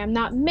fact that I am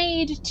not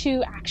made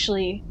to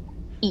actually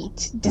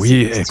eat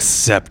We deceased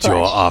accept your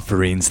flesh.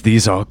 offerings.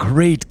 These are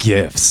great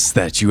gifts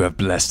that you have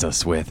blessed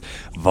us with.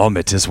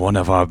 Vomit is one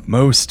of our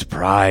most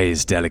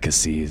prized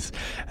delicacies,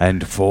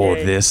 and for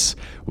Yay. this,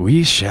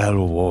 we shall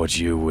reward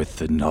you with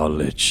the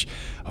knowledge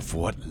of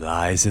what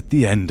lies at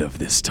the end of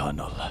this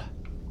tunnel.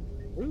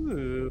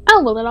 Ooh.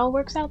 Oh, well, it all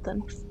works out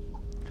then.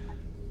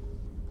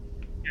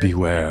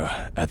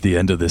 Beware, at the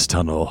end of this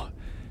tunnel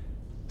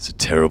is a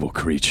terrible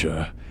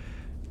creature.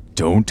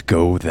 Don't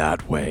go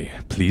that way.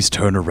 Please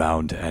turn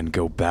around and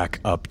go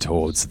back up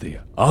towards the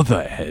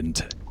other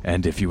end.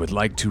 And if you would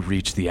like to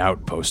reach the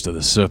outpost of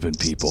the Serpent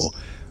People,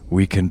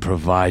 we can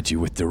provide you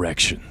with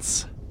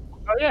directions.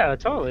 Oh yeah,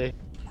 totally.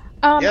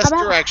 Yes, About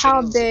how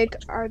directions. big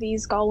are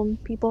these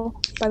golem people,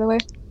 by the way?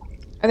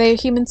 Are they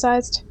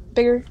human-sized?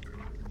 Bigger?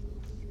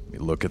 We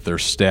look at their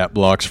stat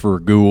blocks for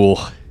a ghoul.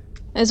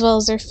 As well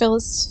as their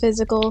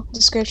physical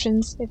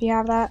descriptions, if you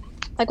have that.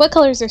 Like, what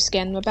color is their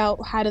skin? About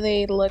how do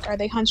they look? Are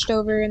they hunched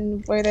over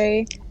and where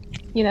they,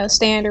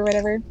 stand or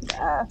whatever?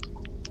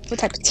 What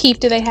type of teeth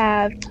do they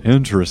have?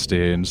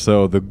 Interesting.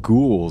 So the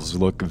ghouls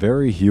look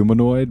very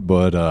humanoid,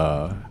 but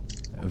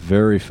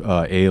very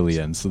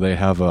alien. So they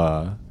have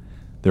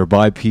they're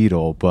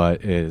bipedal,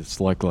 but it's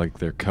like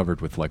they're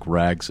covered with like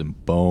rags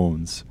and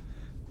bones.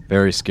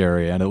 Very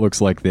scary, and it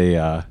looks like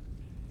they're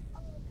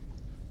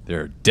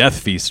death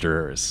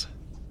feasters.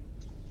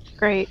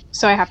 Great.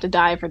 So I have to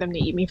die for them to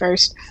eat me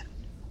first.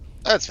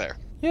 That's fair.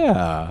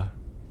 Yeah.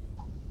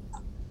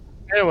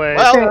 Anyway,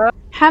 Well- Great.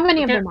 How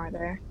many of Okay. them are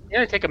there? you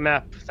gotta take a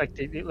map. It's like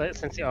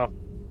since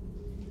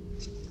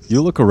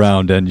You look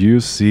around and you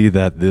see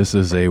that this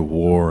is a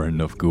warren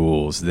of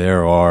ghouls.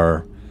 There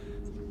are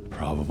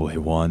probably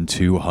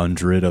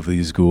 200 of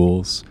these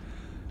ghouls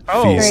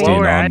feasting while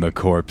we're on at- the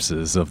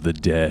corpses of the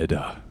dead.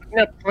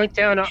 I'm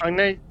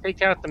gonna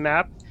take out the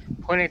map,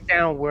 point it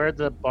down where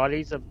the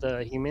bodies of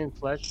the human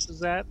flesh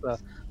is at,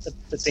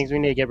 the things we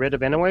need to get rid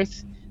of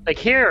anyways. Like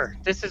here,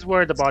 this is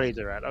where the bodies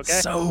are at, okay?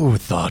 So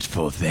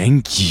thoughtful.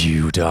 Thank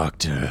you,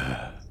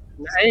 Doctor.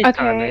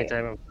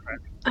 Anytime.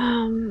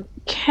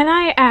 Can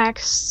I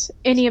ask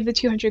any of the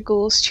 200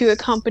 ghouls to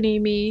accompany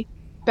me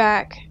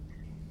back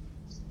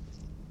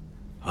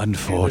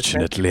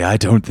Unfortunately, I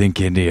don't think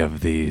any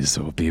of these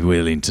will be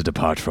willing to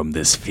depart from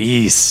this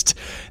feast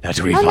that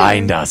we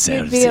find You'd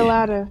ourselves be in.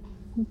 allowed to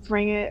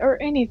bring it,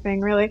 or anything,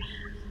 really.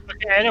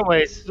 Okay,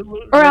 anyways.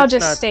 Or I'll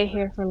just stay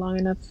here for long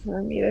enough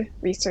for me to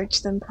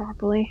research them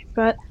properly.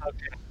 But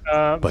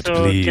But so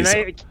please, can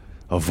I,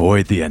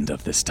 avoid the end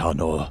of this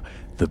tunnel.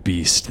 The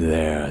beast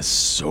there is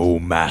so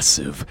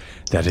massive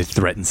that it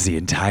threatens the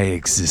entire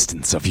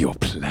existence of your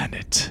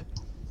planet.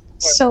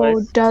 so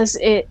does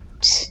it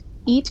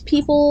eat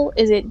people?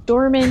 Is it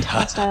dormant,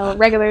 hostile,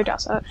 regular,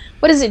 docile?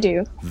 What does it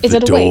do? Is The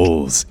it awake?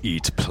 dolls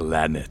eat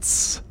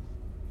planets.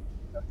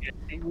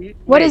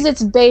 What is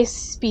its base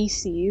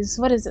species?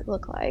 What does it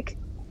look like?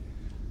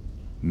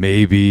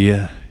 Maybe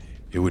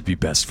it would be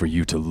best for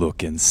you to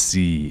look and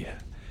see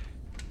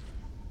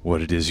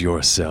what it is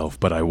yourself,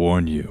 but I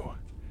warn you,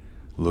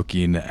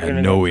 looking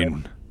and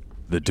knowing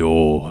the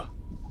doll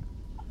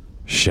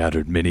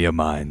shattered many a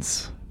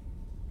minds.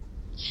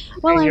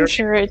 Well, I'm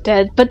sure it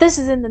did, but this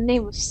is in the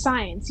name of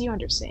science, you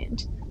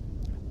understand.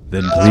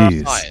 Then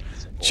please,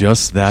 Science.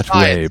 just that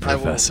way, Science, I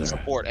will Professor.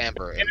 support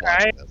Amber in Can I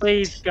watching this.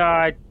 please,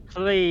 God,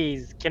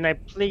 please, can I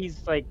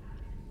please, like,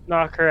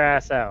 knock her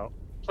ass out?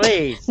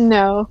 Please.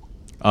 No,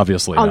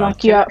 Obviously I'll not.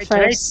 knock you out Can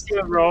I first. do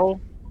a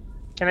roll?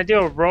 Can I do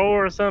a roll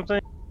or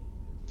something?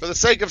 For the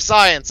sake of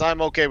science,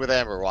 I'm okay with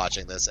Amber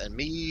watching this, and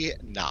me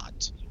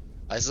not.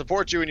 I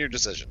support you in your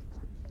decision.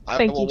 I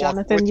Thank will you, walk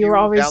Jonathan. with You were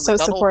always down the so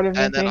tunnel, supportive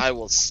and of then me. I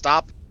will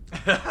stop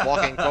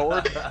walking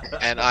forward,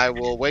 and I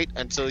will wait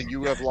until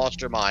you have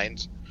lost your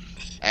mind,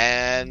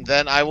 and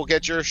then I will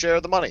get your share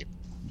of the money.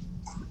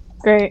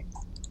 Great.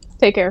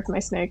 Take care of my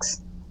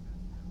snakes.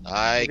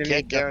 I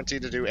can't guarantee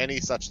to do any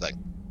such thing.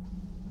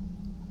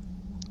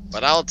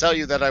 But I'll tell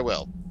you that I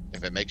will,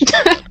 if it makes you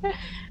feel good.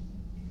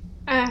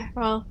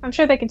 Well, I'm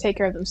sure they can take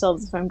care of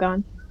themselves if I'm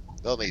gone.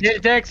 They'll need to.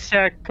 Dex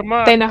check, come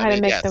on. They know how I to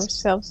mean, make yes.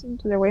 themselves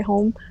their way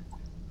home.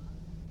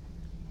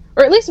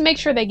 Or at least make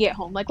sure they get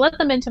home. Like, let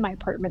them into my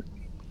apartment.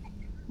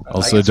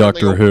 Also, I can certainly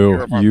Doctor open your Who,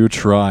 apartment you door.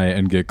 try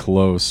and get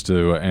close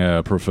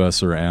to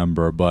Professor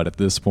Amber, but at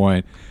this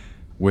point,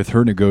 with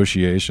her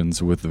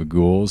negotiations with the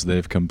ghouls,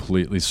 they've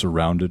completely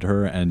surrounded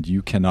her, and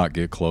you cannot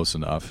get close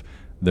enough.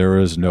 There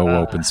is no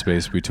open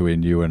space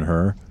between you and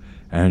her,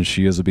 and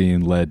she is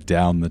being led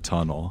down the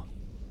tunnel.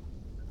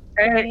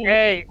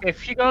 Hey,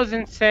 if she goes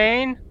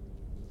insane,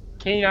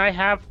 can I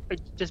have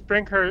just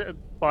bring her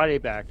body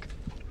back?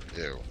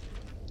 Ew.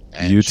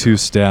 You two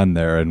stand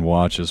there and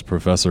watch as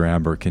Professor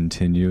Amber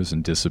continues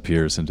and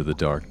disappears into the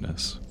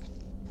darkness.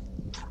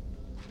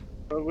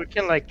 But we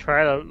can like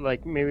try to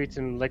like maybe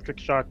some electric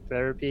shock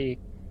therapy,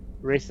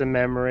 erase the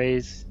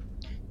memories,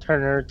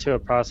 turn her to a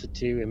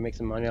prostitute, and make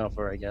some money off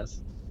her. I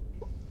guess.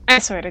 I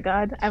swear to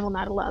God, I will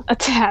not allow that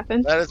to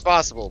happen. That is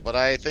possible, but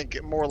I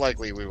think more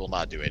likely we will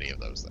not do any of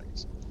those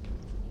things.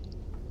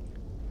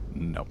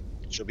 No.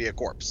 She'll be a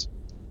corpse.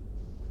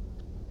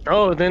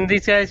 Oh, then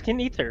these guys can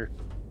eat her.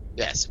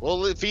 Yes,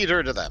 we'll feed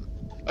her to them.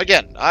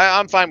 Again,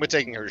 I'm fine with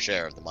taking her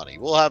share of the money.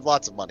 We'll have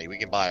lots of money. We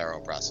can buy our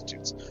own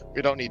prostitutes.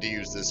 We don't need to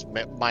use this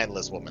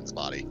mindless woman's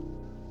body.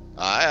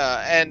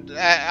 And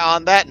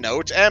on that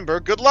note, Amber,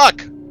 good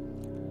luck!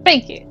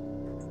 Thank you.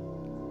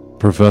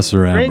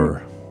 Professor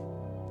Amber,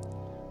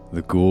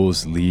 the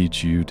ghouls lead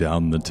you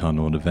down the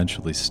tunnel and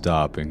eventually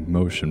stop and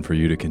motion for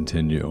you to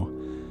continue.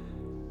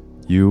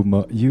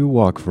 You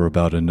walk for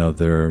about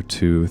another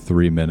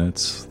 2-3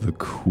 minutes, the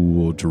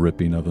cool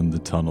dripping of the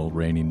tunnel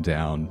raining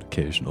down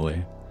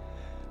occasionally.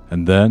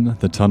 And then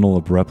the tunnel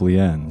abruptly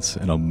ends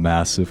in a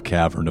massive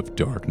cavern of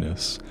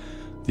darkness.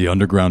 The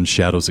underground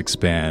shadows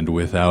expand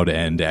without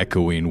end,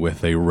 echoing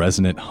with a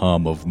resonant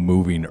hum of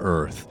moving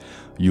earth.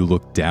 You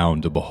look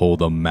down to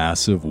behold a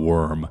massive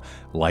worm,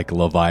 like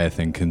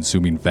Leviathan,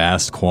 consuming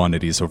vast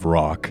quantities of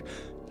rock.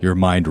 Your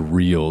mind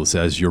reels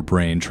as your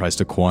brain tries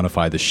to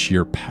quantify the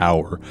sheer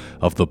power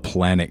of the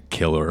planet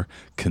killer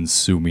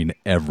consuming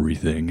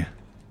everything.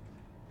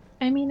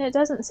 I mean, it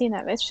doesn't seem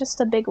that. It's just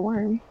a big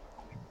worm.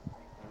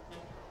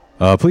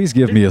 Please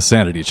give me a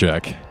sanity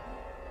check.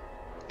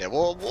 Yeah,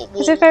 we'll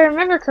Because if I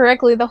remember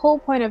correctly, the whole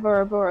point of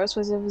Ouroboros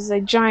was it was a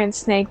giant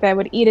snake that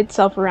would eat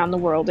itself around the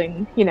world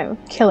and,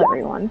 kill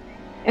everyone.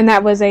 And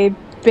that was a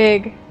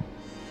big,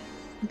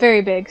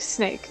 very big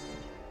snake.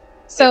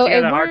 So Yeah,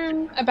 a the heart-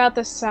 worm about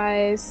the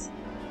size,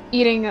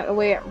 eating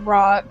away at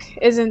rock,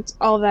 isn't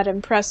all that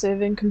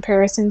impressive in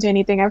comparison to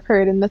anything I've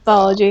heard in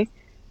mythology.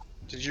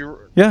 Did you?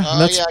 Yeah, yeah,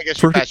 that's I guess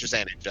you pretty- passed your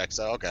sanity check,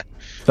 so okay.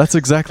 That's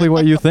exactly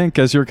what you think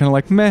as you're kind of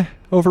like, meh,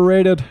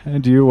 overrated.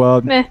 And you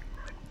Meh.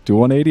 do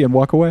 180 and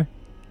walk away.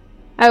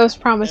 I was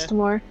promised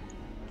more.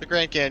 The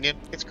Grand Canyon.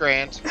 It's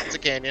grand. It's a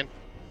canyon.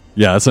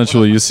 Yeah,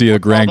 essentially you see a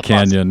What's all Grand the fuss?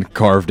 Canyon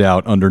carved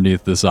out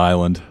underneath this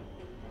island.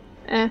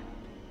 Eh.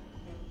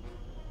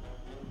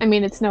 I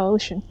mean, it's no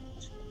ocean.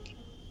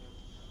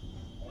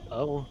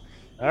 Oh,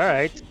 all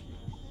right.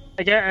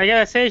 I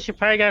gotta say, she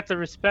probably got the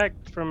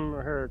respect from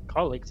her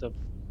colleagues of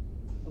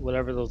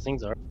whatever those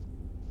things are.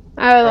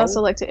 I would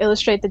also like to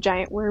illustrate the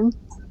giant worm.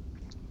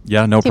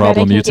 Yeah, no Too bad I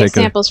problem. can't You get take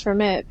samples from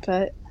it,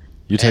 but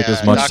as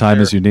Yeah, much time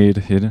Doctor- as you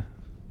need.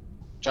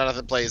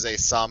 Jonathan plays a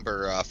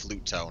somber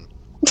flute tone.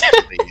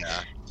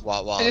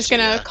 While I'm just she,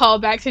 gonna call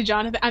back to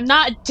Jonathan. I'm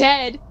not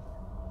dead.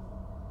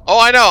 Oh,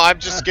 I know. I'm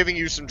just giving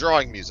you some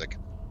drawing music.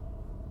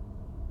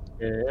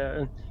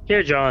 Yeah.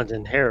 Here,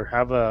 Jonathan. Here,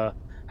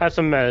 have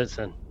some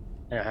medicine.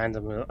 And hand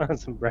him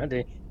some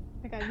brandy. Oh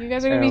my God, you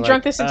guys are gonna be And,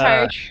 drunk like, this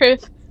entire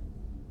trip.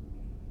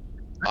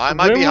 I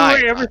might be When high.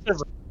 will we ever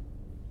survive?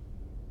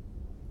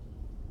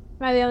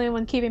 Am I the only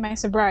one keeping my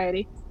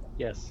sobriety?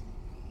 Yes.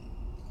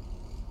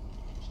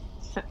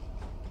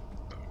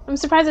 I'm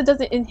surprised it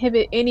doesn't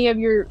inhibit any of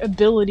your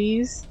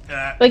abilities.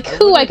 Like,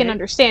 who I can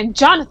understand.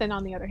 Jonathan,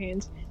 on the other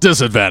hand.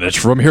 Disadvantage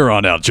from here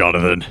on out,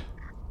 Jonathan.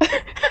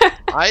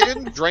 I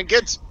didn't drink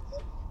it.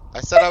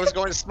 I said I was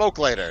going to smoke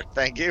later.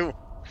 Thank you.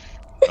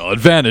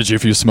 Advantage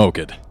if you smoke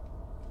it.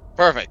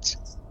 Perfect.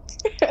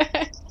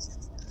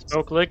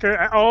 Smoke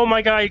liquor? Oh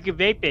my god, you can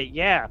vape it.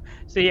 Yeah.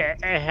 See, I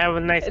have a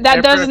nice.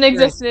 That doesn't pepper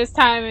exist this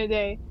time of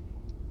day.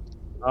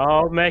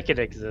 I'll make it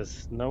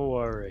exist. No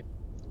worry.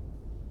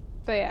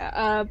 But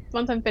yeah,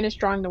 once I'm finished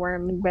drawing the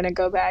worm, I'm gonna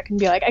go back and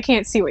be like, I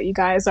can't see what you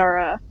guys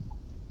are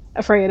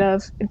afraid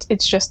of.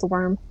 It's just the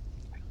worm.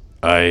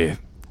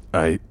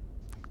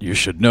 You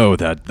should know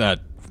that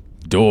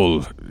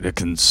Dole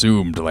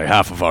consumed like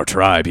half of our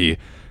tribe. He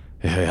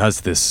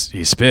has this.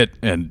 He spit,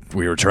 and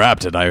we were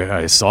trapped. And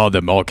I saw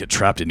them all get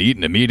trapped and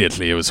eaten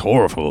immediately. It was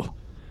horrible.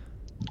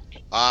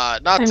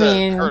 Not I to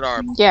mean, hurt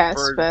our yes,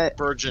 but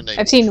burgeoning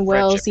I've seen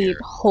whales friendship eat here.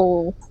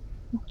 whole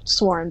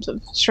swarms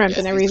of shrimp Yes,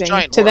 and he's a everything.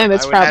 giant To them, worm.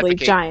 it's I would probably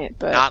advocate giant,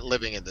 but not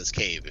living in this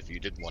cave if you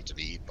didn't want to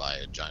be eaten by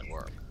a giant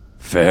worm.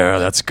 Fair,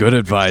 that's good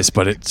advice,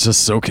 but it's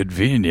just so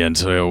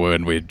convenient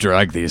when we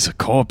drag these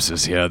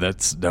corpses here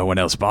that no one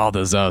else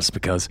bothers us,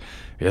 because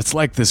it's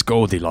like this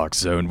Goldilocks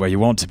zone where you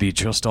want to be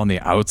just on the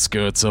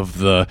outskirts of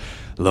the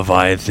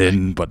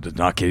Leviathan, but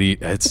not get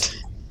eaten. It's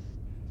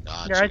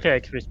Gotcha. Yeah, I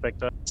can respect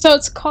that. so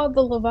it's called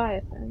the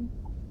Leviathan.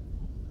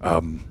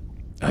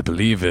 I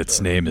believe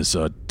its name is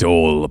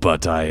Dole,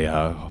 but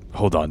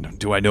hold on,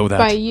 do I know that?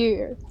 By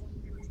you.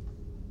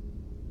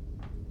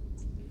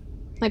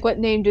 Like, what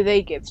name do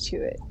they give to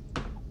it?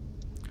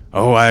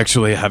 Oh, I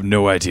actually have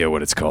no idea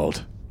what it's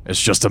called. It's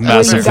just a you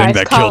massive thing guys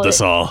that call killed it?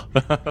 us all.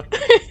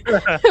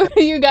 What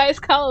do you guys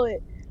call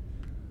it?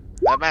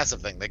 That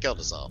massive thing, they killed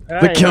us all.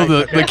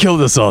 the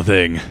killed us all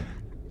thing.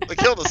 They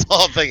killed us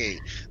all thingy.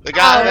 The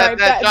guy, Alright,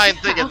 that that giant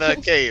thing in the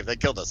sounds- cave, they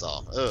killed us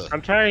all. Ugh.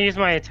 I'm trying to use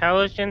my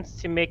intelligence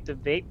to make the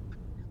vape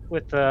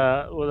with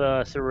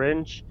a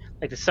syringe,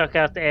 like to suck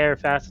out the air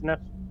fast enough.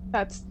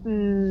 That's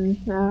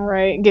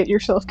alright. Get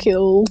yourself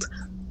killed.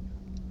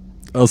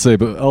 I'll say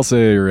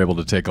you're able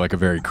to take like a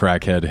very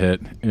crackhead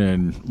hit,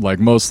 and like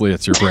mostly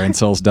it's your brain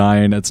cells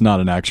dying. It's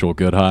not an actual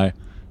good high.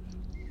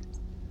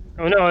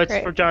 Oh no, it's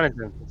Great. for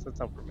Jonathan. It's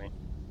not for me.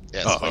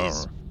 Yes, Uh-oh.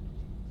 please.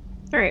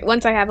 Alright,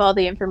 once I have all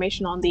the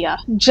information on the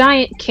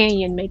giant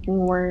canyon making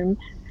worm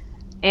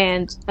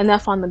and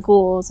enough on the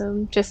ghouls,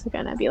 I'm just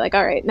gonna be like,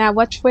 alright, now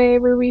which way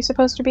were we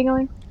supposed to be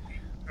going?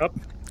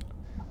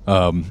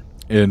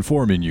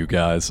 Informing you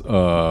guys,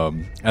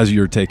 as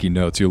you're taking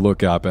notes, you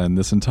look up, and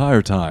this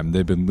entire time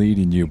they've been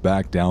leading you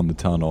back down the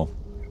tunnel,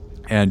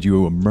 and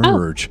you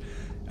emerge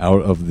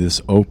out of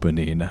this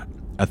opening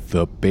at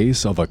the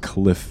base of a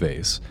cliff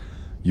face.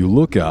 You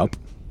look up,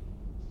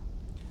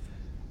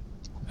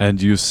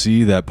 and you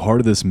see that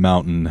part of this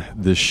mountain,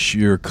 this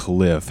sheer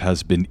cliff,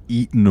 has been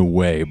eaten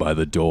away by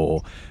the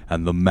Dole,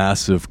 and the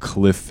massive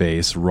cliff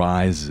face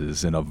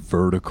rises in a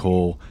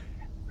vertical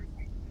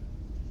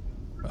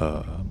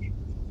I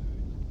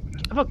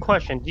have a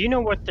question. Do you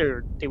know what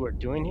they were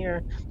doing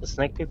here, the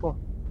snake people?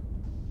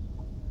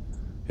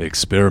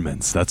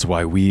 experiments. That's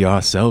why we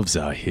ourselves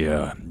are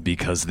here,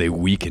 because they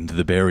weakened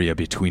the barrier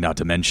between our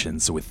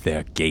dimensions with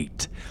their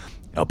gate.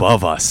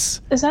 Above us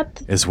Is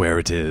that is where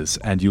it is,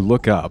 and you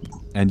look up,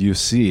 and you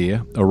see,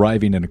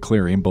 arriving in a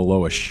clearing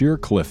below a sheer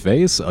cliff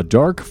face, a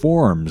dark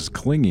forms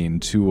clinging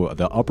to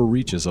the upper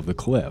reaches of the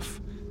cliff.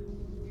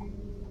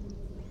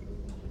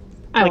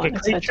 I Like don't a wanna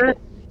touch creature? it.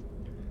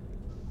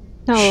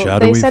 No,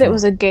 Shadowy they said it form.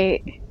 was a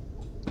gate.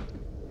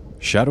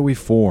 Shadowy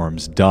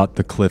forms dot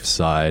the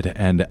cliffside,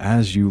 and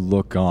as you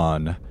look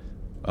on,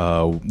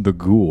 the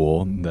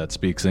ghoul that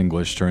speaks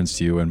English turns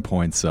to you and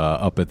points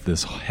up at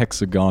this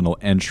hexagonal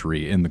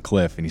entry in the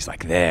cliff, and he's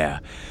like,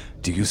 "There,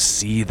 do you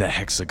see the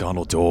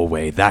hexagonal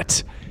doorway?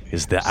 That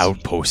is the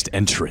outpost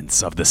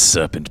entrance of the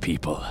Serpent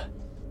People."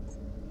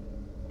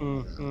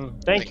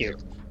 Thank you.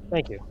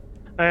 Thank you.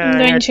 I'm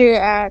going to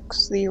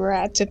ask the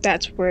rats if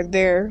that's where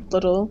their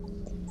little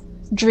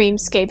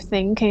dreamscape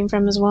thing came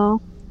from as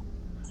well.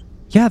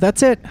 Yeah,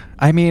 that's it.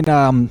 I mean,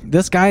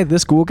 this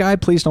ghoul guy,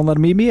 please don't let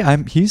him eat me.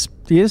 He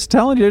is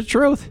telling you the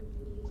truth.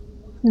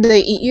 Do they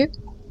eat you?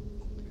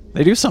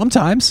 They do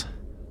sometimes.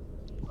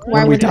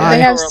 Why we would die.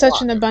 they have Or a such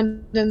lot. an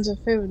abundance of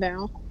food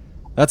now?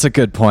 That's a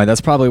good point.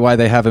 That's probably why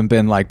they haven't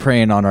been like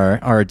preying on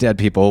our dead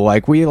people.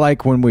 Like we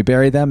like when we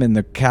bury them in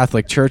the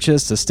Catholic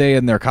churches to stay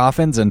in their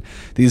coffins, and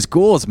these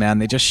ghouls, man,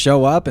 they just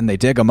show up and they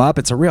dig them up.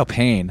 It's a real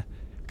pain.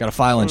 Got to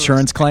file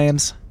insurance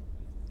claims.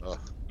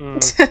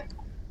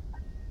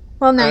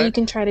 Well, now Right. you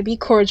can try to be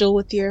cordial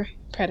with your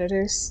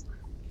predators.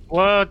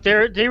 Well,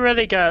 they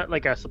really got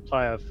like a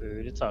supply of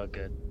food. It's all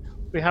good.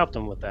 We helped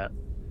them with that.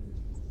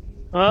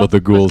 Well, But the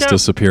ghouls let's go.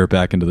 disappear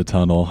back into the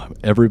tunnel.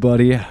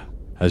 Everybody,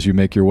 as you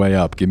make your way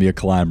up, give me a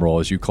climb roll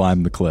as you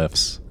climb the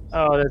cliffs.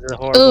 Oh, this is a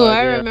horrible Oh, I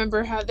idea.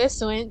 remember how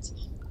this went.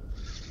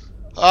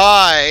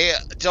 I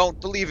don't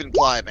believe in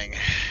climbing.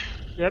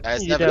 Yep,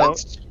 As you don't.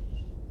 evidenced.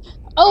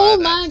 Oh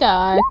that. my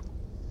god.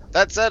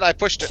 That said, I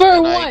pushed it. For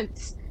and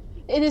once.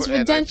 It is and I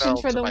redemption fell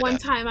for to the my one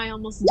death. time I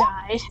almost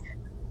died.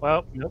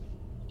 Well, nope.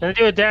 Can I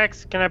do a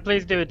dex? Can I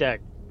please do a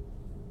dex?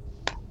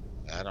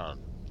 I don't.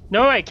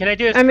 No, wait. Can I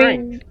do a I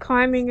strength? mean,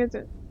 climbing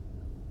isn't.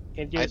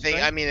 Can I do a I think.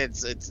 strength? I mean,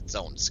 it's its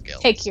own skill.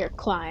 Take your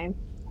climb.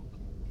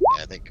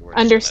 I think we're just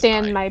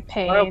Understand gonna die. my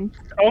pain.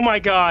 Oh my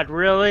god,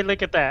 really?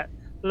 Look at that.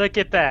 Look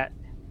at that.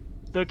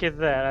 Look at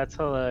that. That's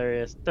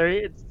hilarious.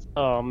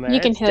 Oh man. You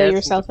can it's heal destined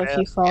yourself to if fail.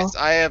 you fall. Yes,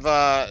 I have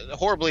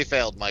horribly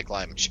failed my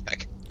climb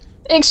check.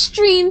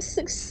 Extreme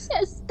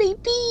success, baby!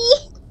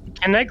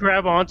 Can I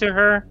grab onto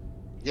her?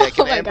 Yeah,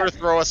 can Oh my Amber God.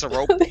 throw us a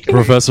rope? Can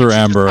Professor we just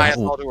Amber, tie us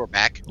all to her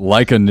back?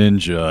 like a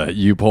ninja,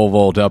 you pole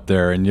vault up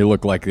there and you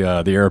look like the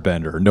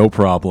airbender. No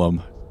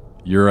problem.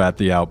 You're at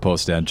the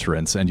outpost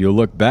entrance and you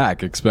look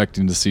back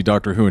expecting to see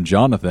Doctor Who and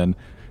Jonathan.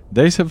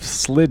 They have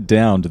slid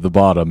down to the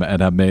bottom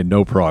and have made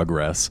no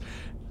progress.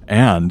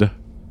 And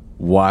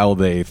while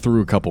they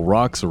threw a couple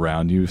rocks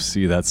around, you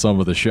see that some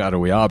of the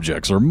shadowy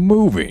objects are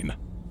moving.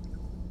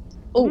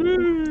 Oh,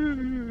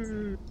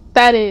 Mm.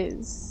 that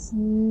is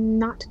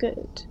not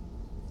good.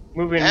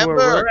 Moving where Amber,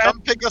 we're at.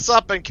 come pick us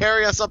up and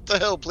carry us up the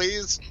hill,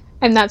 please.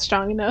 I'm not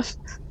strong enough.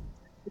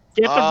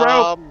 Get the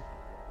rope.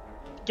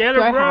 Get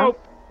do I a have-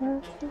 rope.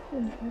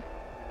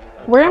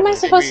 Where am I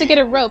supposed to Maybe- get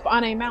a rope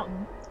on a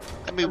mountain?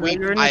 I mean, we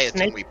You're in buy a it when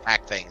snake. we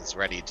pack things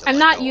ready to. I'm like,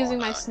 not go using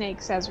on my a-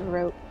 snakes as a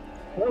rope.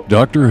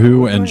 Doctor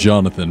Who and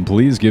Jonathan,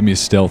 please give me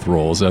stealth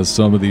rolls as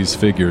some of these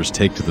figures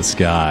take to the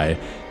sky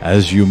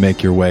as you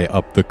make your way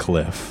up the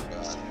cliff.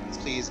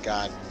 Please,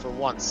 God, for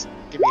once,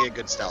 give me a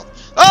good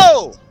stealth.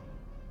 Oh!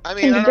 I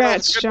mean, I don't know if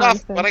Congrats, it's good enough,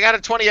 Jonathan. but I got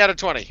a 20 out of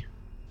 20.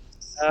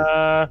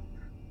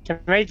 Can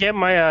I get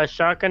my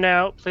shotgun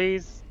out,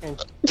 please? And,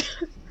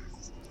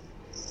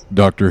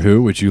 Doctor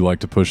Who, would you like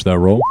to push that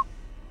roll?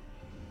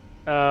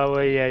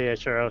 well, yeah,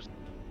 sure.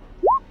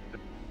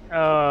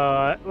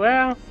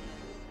 Well,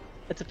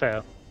 it's a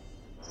fail.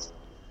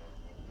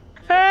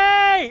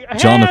 Hey!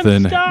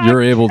 Jonathan, Stop!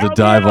 you're able to Help me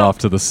dive out! off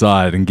to the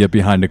side and get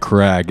behind a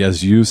crag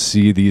as you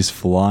see these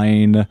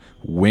flying,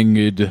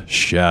 winged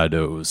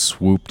shadows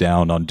swoop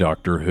down on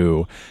Doctor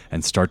Who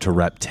and start to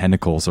wrap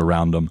tentacles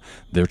around him.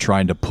 They're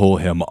trying to pull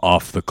him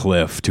off the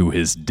cliff to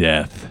his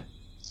death.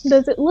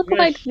 Does it look Yes.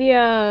 like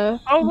the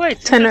Oh wait,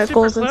 since they're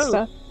tentacles super and close.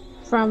 stuff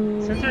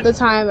from Scissors. the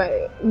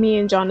time me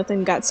and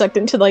Jonathan got sucked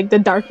into like the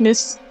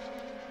darkness?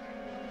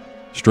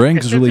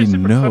 Strangely,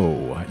 Super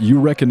no. You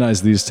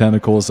recognize these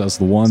tentacles as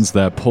the ones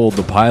that pulled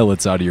the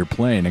pilots out of your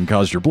plane and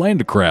caused your plane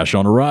to crash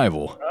on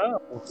arrival.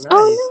 Oh, nice.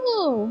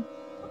 Oh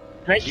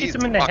Can I shoot These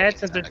them in the fucking head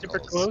since they're super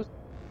tentacles. close?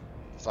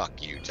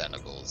 Fuck you,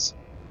 tentacles.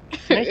 no!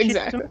 Can I shoot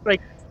Exactly. them,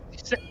 like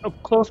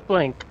close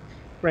blank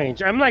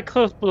range? I'm like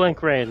close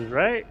blank range,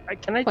 right?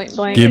 Can I Point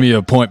blank. Give me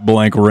a point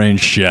blank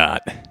range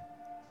shot.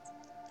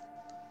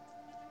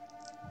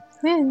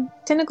 Man,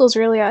 tentacles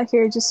really out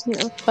here just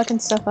fucking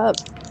stuff up.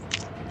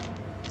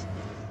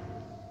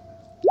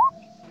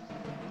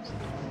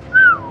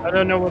 I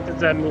don't know what does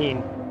that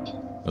mean.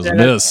 That was a That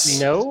miss.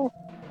 No.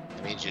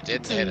 It means you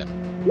didn't hit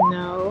him.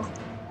 No.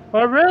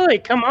 Oh really?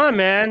 Come on,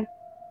 man.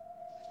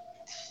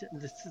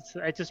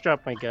 I just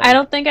dropped my gun. I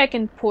don't think I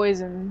can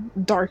poison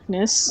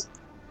darkness.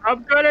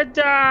 I'm gonna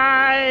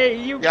die.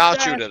 You. Yeah, I'll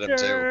shoot at him, too.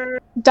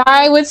 bastard.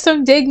 Die with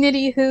some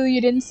dignity, Who.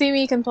 You didn't see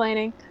me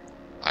complaining.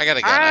 I got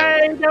a gun.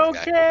 I don't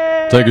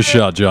care. Take a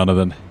shot,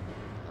 Jonathan.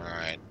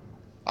 Alright.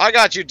 I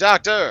got you,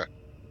 Doctor!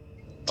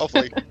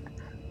 Hopefully.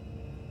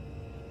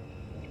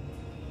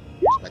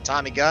 Here's my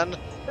Tommy gun.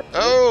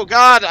 Oh,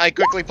 God! I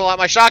quickly pull out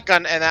my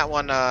shotgun, and that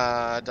one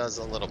does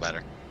a little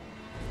better.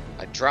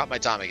 I drop my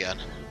Tommy gun,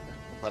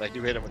 but I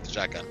do hit him with the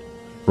shotgun.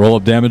 Roll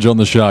up damage on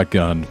the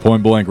shotgun.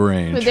 Point blank The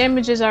range.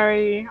 damage is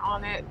already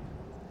on it.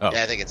 Oh.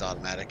 Yeah, I think it's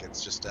automatic.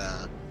 It's just,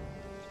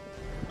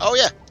 Oh,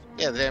 yeah.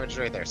 Yeah, the damage is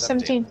right there.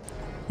 17. 17.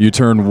 You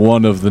turn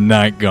one of the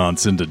night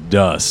gaunts into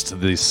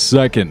dust. The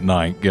second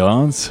night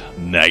gaunt.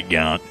 Night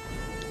gaunt.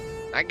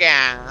 I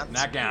got.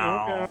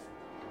 Okay.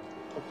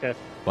 Okay.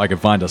 If I can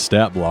find a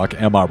stat block,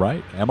 am I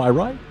right? Am I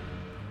right?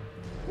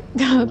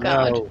 Oh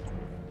god. No.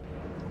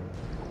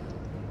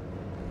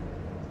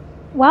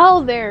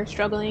 While they're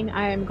struggling,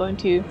 I am going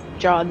to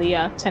draw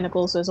the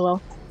tentacles as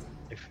well.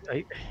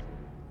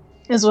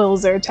 As well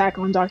as their attack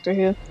on Doctor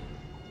Who.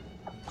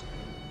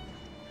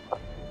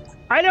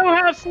 I don't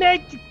have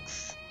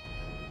snakes.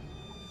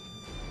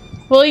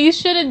 Well, you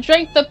should have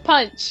drank the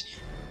punch.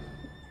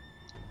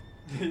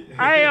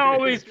 I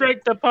always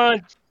drink the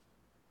punch.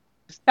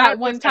 That Not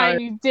one this time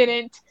you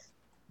didn't.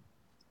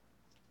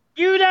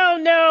 You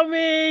don't know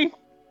me.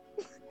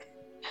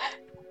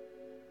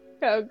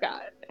 Oh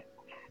god.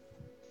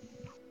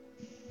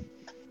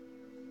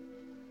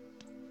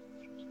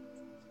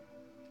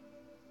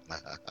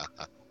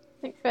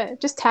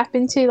 Just tap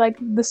into like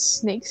the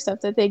snake stuff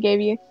that they gave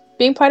you.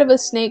 Being part of a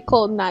snake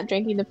cult, not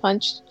drinking the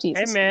punch. Hey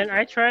Jesus. man,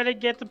 I try to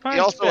get the punch He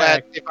also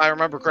back. if I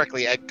remember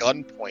correctly, at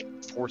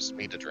gunpoint forced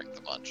me to drink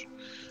the punch.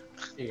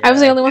 I was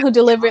the Yeah. only one who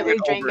deliberately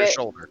Over drank his it.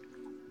 shoulder.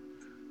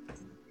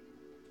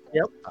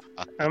 You're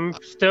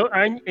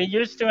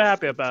still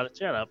happy about it.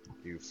 Shut up.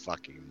 You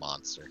fucking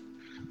monster.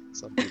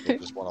 Some people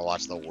just want to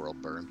watch the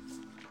world burn.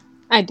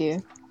 I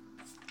do.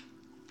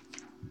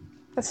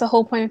 That's the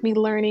whole point of me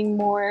learning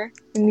more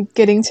and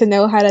getting to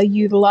know how to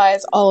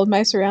utilize all of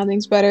my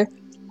surroundings better.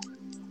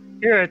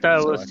 Here I thought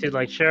it So was to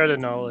like share the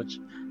knowledge,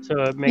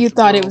 so it makes You the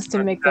thought it world was to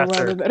burn make the world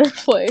faster. a better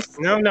place.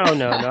 No,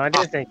 I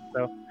didn't think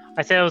so.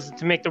 I said it was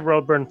to make the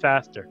world burn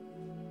faster.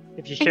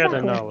 If you share the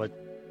Exactly. knowledge.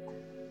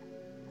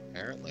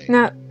 Apparently.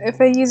 Now, if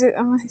I use it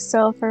on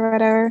myself or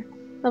whatever,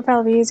 it'll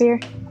probably be easier.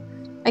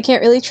 I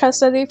can't really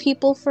trust other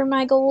people for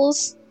my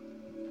goals.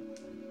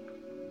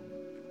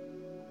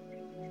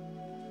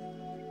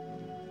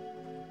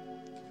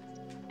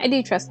 I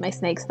do trust my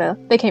snakes, though.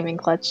 They came in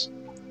clutch.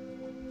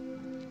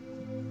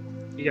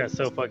 You got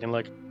so fucking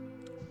lucky.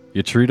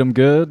 You treat them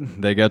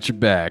good, they got your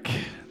back.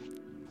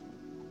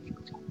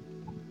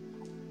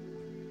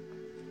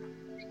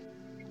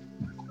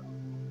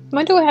 I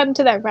wonder what happened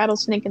to that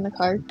rattlesnake in the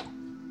car.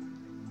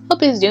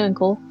 Hope he's doing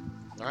cool.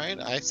 Alright,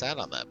 I sat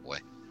on that boy.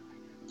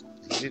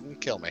 He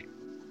didn't kill me.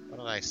 What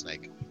a nice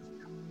snake.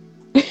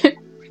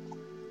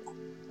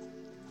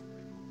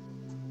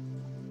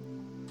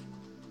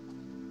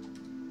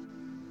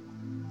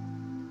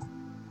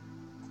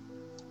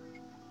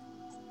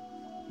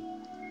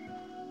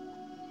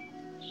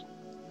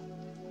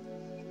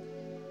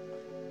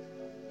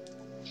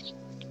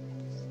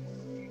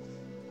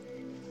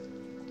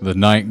 The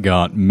Night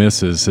Gaunt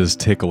misses his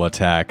tickle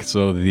attack,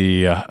 so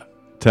the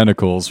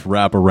tentacles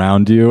wrap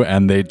around you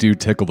and they do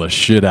tickle the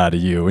shit out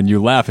of you, and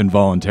you laugh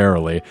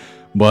involuntarily,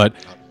 but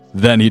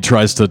then he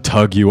tries to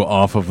tug you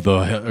off of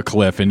the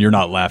cliff and you're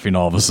not laughing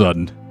all of a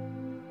sudden.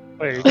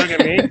 Wait, you're talking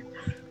to me?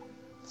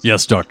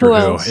 Yes, Doctor Who Who,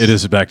 else? it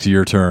is back to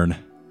your turn.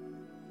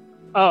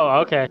 Oh,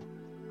 okay.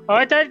 Oh,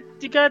 I thought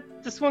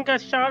this one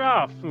got shot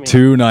off. I mean.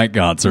 2 Night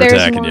Gaunts are There's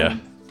attacking more. you.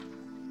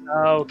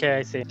 Oh, okay,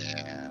 I see.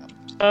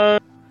 Yeah.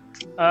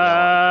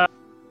 Alright.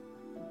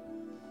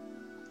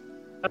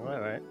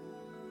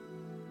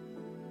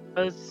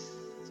 Let's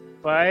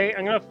fight.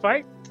 I'm gonna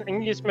fight. I'm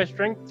gonna use my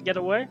strength to get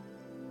away.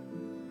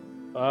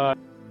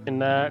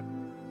 And that.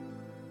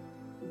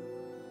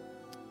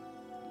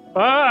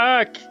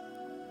 Fuck!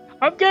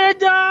 I'm gonna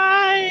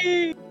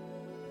die!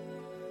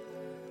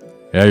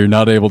 Yeah, you're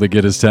not able to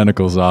get his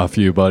tentacles off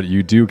you, but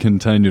you do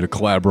continue to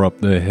clamber up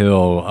the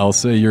hill. I'll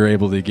say you're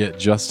able to get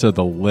just to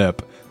the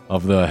lip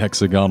of the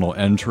hexagonal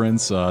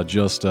entrance,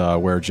 just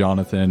where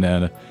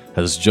Jonathan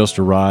has just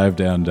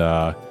arrived, and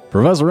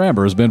Professor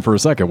Amber has been for a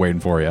second waiting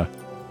for you.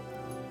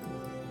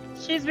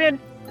 She's been.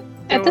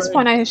 At this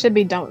point, I should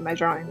be done with my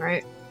drawing,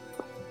 right?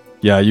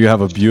 Yeah, you have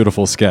a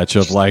beautiful sketch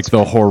of like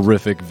the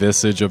horrific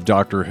visage of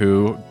Doctor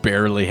Who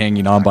barely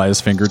hanging on by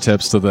his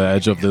fingertips to the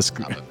edge of this.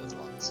 Top of his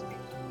lungs.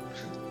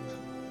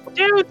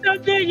 Do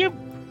something, you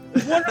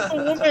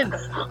wonderful woman!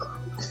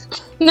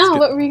 No,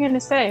 what were you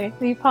gonna say?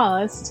 You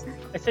paused.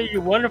 I said,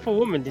 you wonderful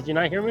woman. Did you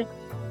not hear me?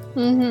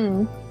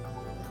 Mm-hmm.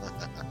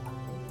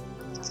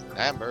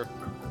 Amber.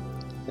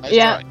 Nice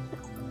Yeah. try.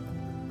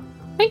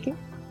 Thank you.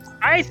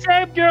 I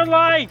saved your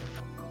life!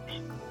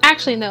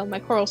 Actually, no, my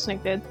coral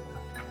snake did.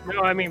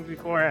 No, I mean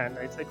beforehand.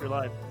 I saved your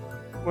life.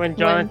 When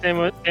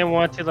Jonathan didn't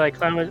want to like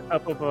climb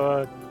up of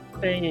a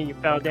thing and you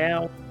fell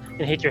down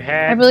and hit your I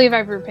head. believe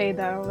I've repaid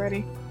that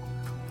already.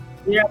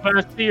 Yeah, but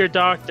I see your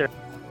doctor.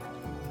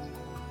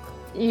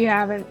 You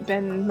haven't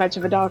been much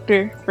of a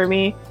doctor for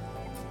me.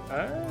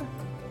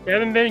 You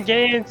haven't been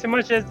getting into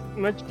much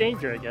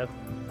danger, I guess.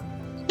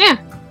 Yeah.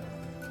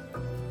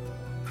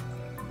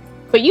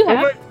 But you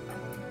have.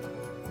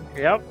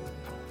 Yep.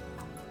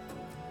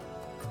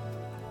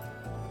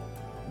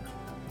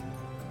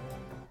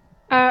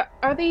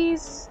 Are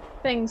these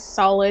things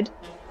solid?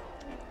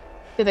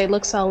 Do they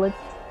look solid?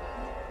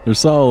 They're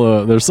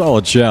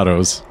solid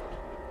shadows.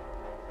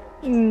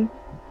 Hmm.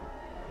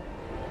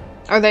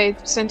 Are they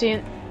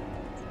sentient?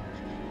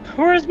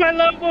 Where's my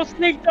lovable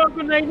snake dog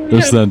when I need They're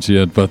him?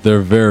 sentient, but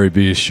they're very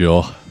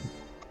bestial.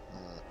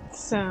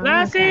 So.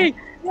 Lassie! okay.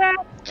 Yeah!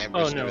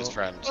 Amber's Oh, no. newest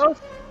friend. Oh.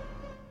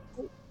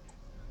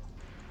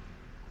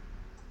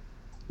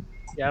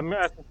 Yeah, I'm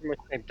asking for my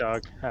snake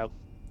dog help.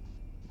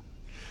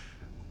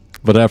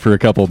 But after a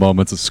couple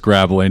moments of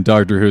scrabbling,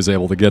 Doctor Who's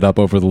able to get up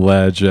over the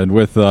ledge, and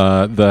with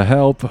the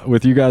help,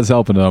 with you guys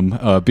helping him,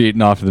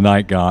 beating off the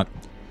Night Gaunt,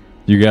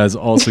 you guys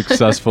all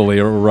successfully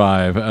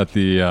arrive at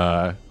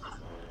the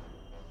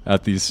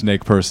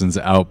Snake Person's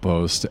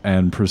outpost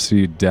and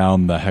proceed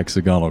down the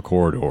hexagonal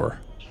corridor.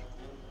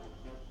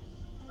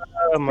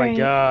 Oh my Right.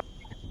 god.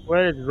 What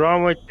is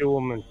wrong with you,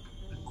 woman?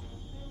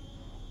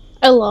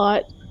 A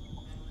lot.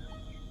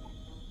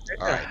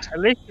 Alright. At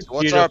least it's So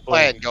what's our beautiful.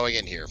 plan going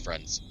in here,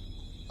 friends?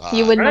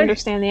 You wouldn't Right.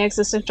 understand the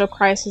existential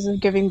crisis of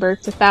giving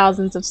birth to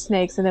thousands of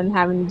snakes and then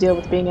having to deal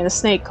with being in a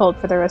snake cult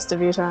for the rest of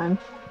your time.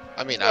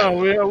 I mean, Oh,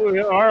 we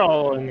are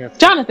all in this.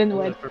 Jonathan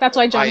would. That's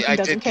why Jonathan I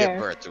doesn't did give care.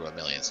 birth to a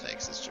million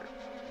snakes. It's true.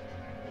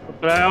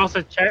 But I also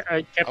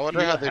I kept. I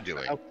wonder how they're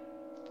doing.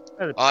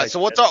 I So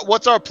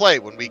what's our play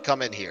when we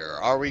come in here?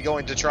 Are we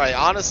going to try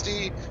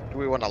honesty? Do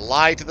we want to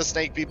lie to the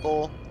snake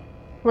people?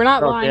 We're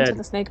not Oh, lying to dead.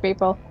 the snake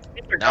people.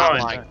 We're Not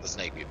gone. lying to the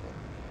snake people.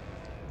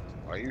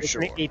 Are you We're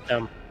sure? gonna eat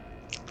them.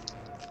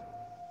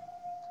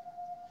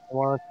 I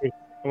want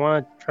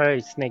to try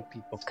snake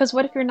people. Because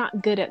what if you're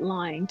not good at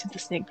lying to the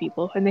snake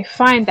people and they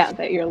find out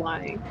that you're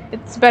lying?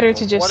 It's better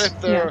to Well, just. what if you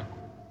they're? know,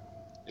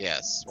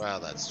 Yes. Well,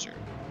 that's true.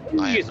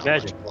 You I am use not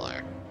magic. much of a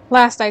liar.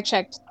 last I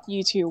checked,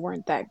 you two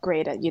weren't that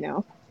great at,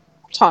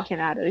 talking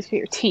out of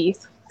your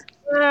teeth.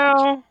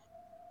 Well,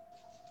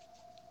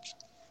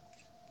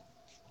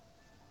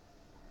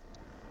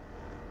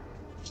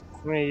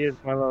 let me use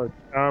my little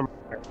charm.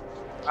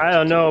 I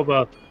don't know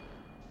about.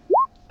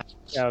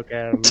 Yeah,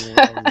 okay.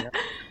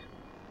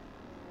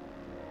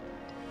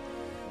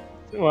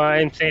 Well,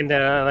 I'm saying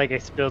that I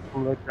spilled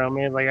some liquor on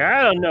me. Like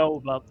I don't know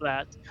about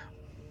that.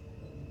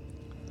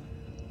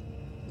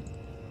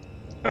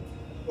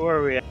 Where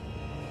are we at?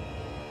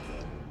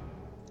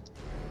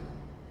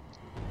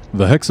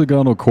 The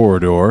hexagonal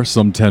corridor,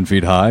 some 10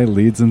 feet high,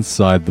 leads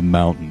inside the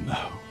mountain.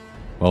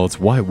 While its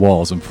white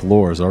walls and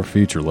floors are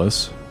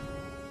featureless,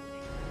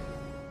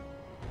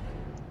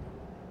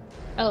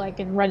 Oh, I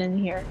can run in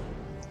here.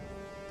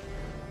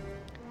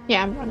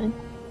 Yeah, I'm running.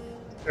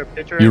 Is there a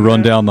picture you in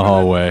run there? down the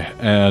hallway,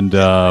 and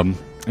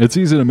it's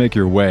easy to make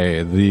your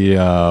way. The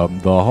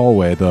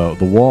hallway, the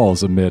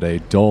walls emit a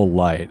dull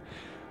light,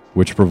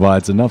 which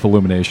provides enough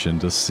illumination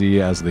to see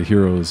as the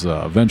heroes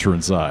venture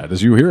inside.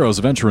 As you heroes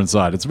venture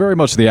inside, it's very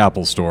much the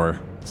Apple Store.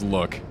 Let's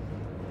look.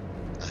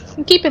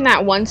 I'm keeping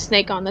that one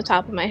snake on the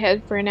top of my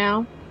head for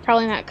now.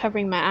 Probably not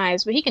covering my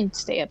eyes, but he can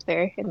stay up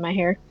there in my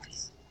hair.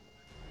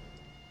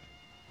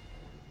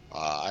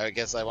 I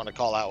guess I want to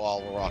call out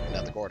while we're walking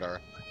down the corridor.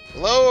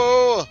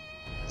 Hello,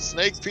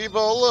 snake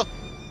people.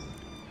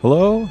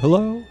 Hello,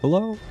 hello,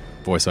 hello.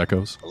 Voice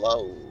echoes.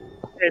 Hello.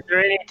 Is there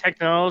any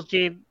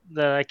technology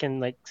that I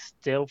can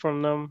steal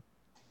from them?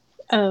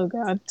 Oh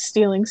god,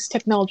 stealing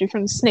technology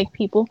from the snake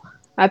people.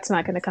 That's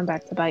not going to come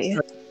back to bite you.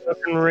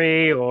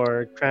 Weaponry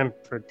or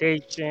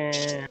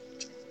transportation,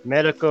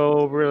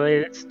 medical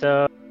related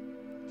stuff,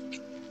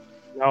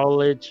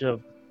 knowledge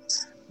of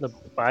the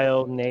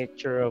bio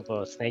nature of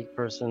a snake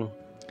person.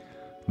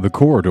 The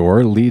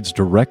corridor leads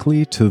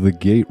directly to the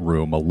gate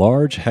room, a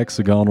large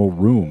hexagonal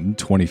room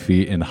 20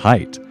 feet in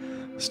height.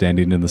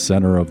 Standing in the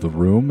center of the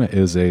room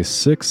is a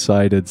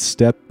 6-sided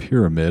step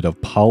pyramid of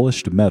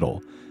polished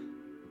metal.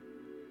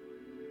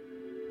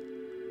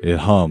 It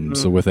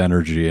hums with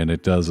energy, and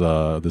it does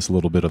this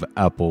little bit of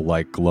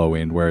apple-like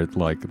glowing where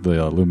the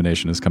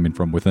illumination is coming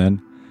from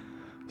within.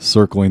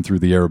 Circling through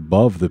the air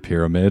above the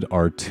pyramid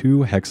are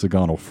 2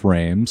 hexagonal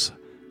frames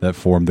that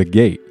form the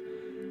gate.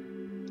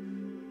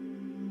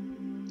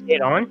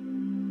 Get on?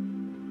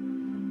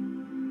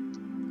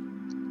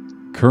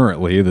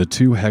 Currently, the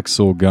two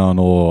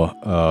hexagonal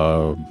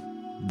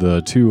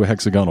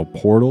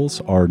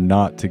portals are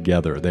not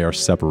together. They are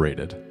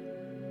separated.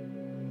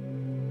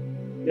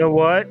 You know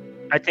what?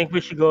 I think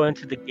we should go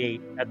into the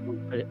gate after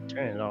we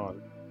turn it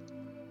on.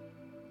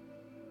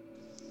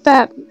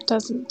 That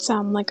doesn't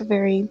sound like a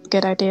very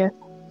good idea.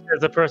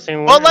 There's a person.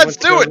 who Well, wants let's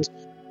to do go- it.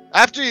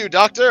 After you,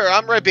 Doctor.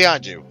 I'm right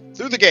behind you.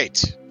 Through the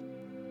gate.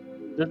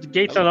 The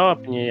gate's not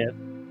open yet.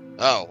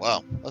 Oh,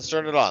 well. Let's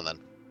turn it on then.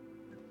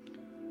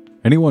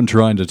 Anyone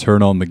trying to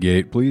turn on the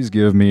gate, please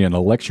give me an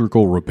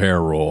electrical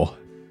repair roll.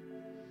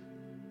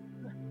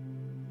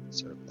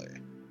 Certainly.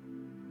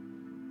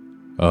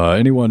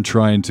 Anyone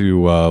trying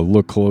to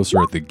look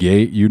closer at the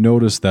gate, you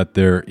notice that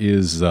there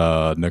is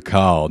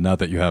Nakal, now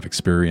that you have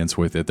experience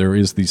with it. There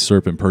is the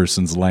serpent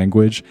person's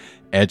language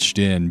etched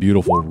in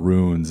beautiful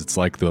runes. It's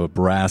like the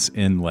brass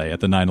inlay at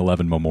the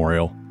 9/11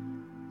 memorial.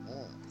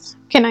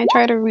 Can I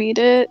try to read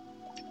it?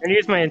 Can I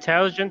use my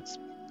intelligence?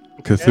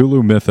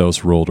 Cthulhu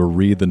Mythos roll to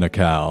read the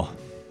Nakal.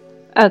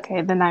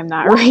 Okay, then I'm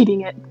not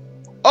reading it.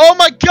 Oh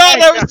my god,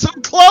 I was so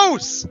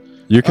close!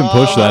 You can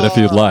push that if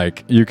you'd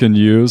like. You can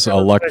use a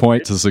luck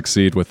point to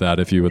succeed with that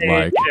if you would Yeah,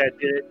 like. yeah, I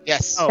did it.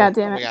 Yes. Oh. God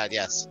damn Oh it. my god,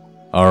 yes.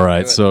 All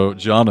right, Do it. so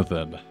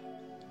Jonathan,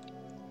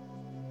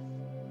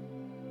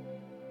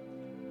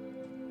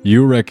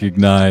 you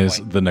recognize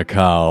the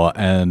Nakal,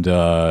 and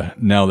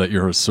now that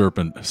you're a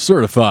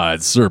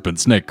certified serpent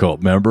snake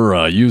cult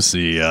member, you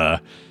see,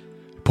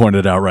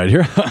 pointed out right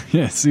here.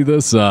 Yeah, see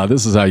this?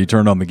 This is how you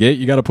turn on the gate.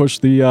 You got to push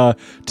the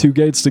 2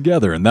 gates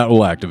together, and that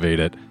will activate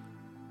it.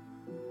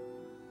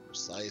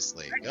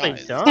 Precisely. Nicely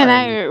Guys. done. Can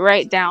I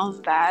write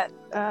down that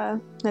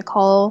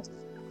Nicole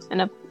in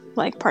a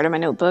part of my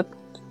notebook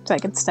so I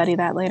can study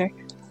that later?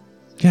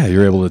 Yeah,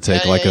 you're able to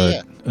take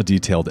Yeah. a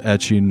detailed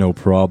etching, no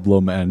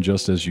problem. And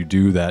just as you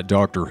do that,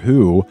 Doctor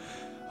Who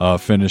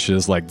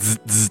finishes zzz,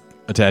 zzz,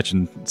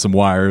 attaching some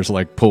wires,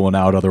 pulling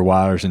out other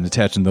wires and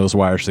attaching those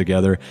wires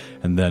together,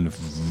 and then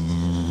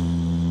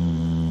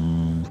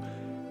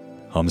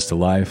hums to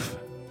life.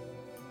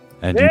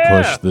 And you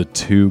push the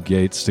 2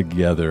 gates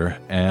together,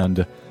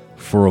 and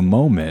For a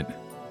moment,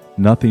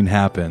 nothing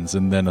happens,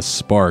 and then a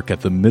spark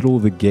at the middle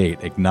of the gate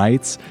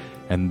ignites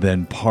and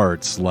then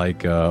parts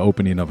like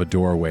opening of a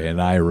doorway, an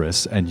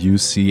iris, and you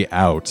see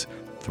out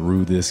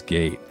through this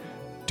gate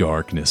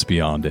darkness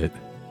beyond it.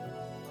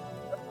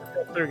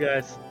 Through,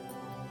 guys.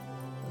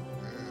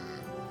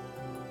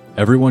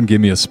 Everyone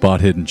give me a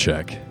spot hidden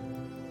check.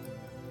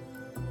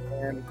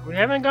 And we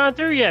haven't gone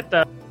through yet,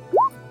 though.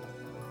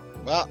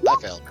 Well, I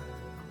failed.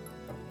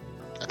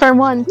 For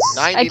once,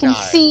 I can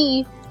 99.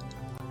 see.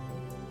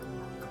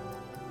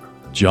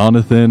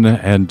 Jonathan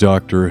and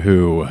Doctor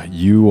Who,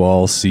 you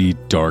all see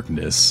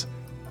darkness.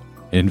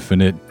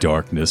 Infinite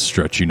darkness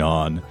stretching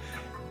on.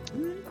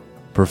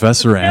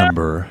 Professor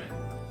Amber,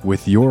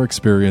 with your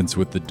experience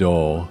with the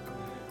doll,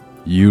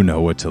 you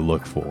know what to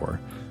look for.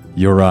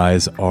 Your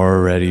eyes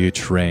already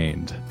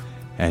trained,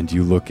 and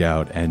you look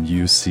out and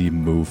you see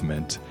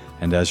movement.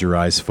 And as your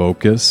eyes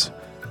focus,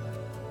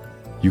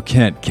 you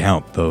can't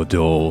count the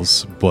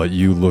dolls, but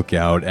you look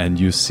out and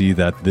you see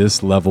that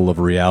this level of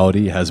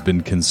reality has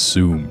been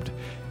consumed.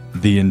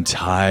 The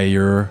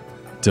entire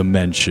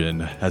dimension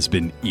has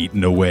been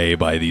eaten away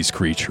by these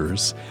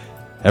creatures.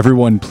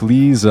 Everyone,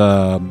 please,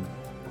 group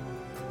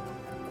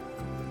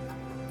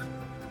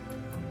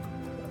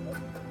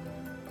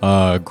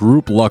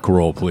luck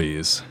roll,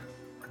 please.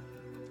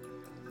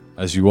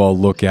 As you all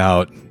look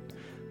out,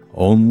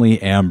 only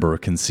Amber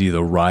can see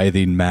the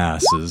writhing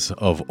masses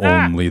of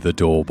only the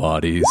doll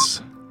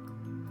bodies.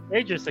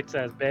 Major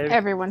success, baby.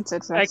 Everyone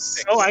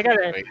success. I got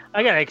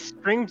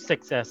extreme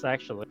success,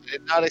 actually.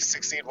 Did not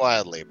succeed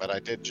wildly, but I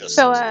did just.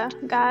 So,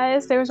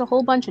 guys, there was a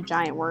whole bunch of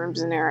giant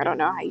worms in there. I don't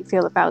know how you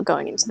feel about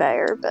going into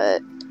there,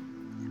 but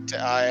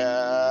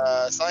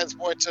Science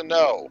point to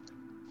no.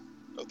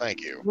 So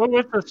thank you. What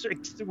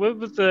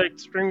was the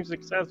extreme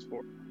success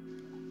for?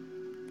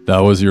 That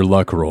was your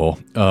luck roll.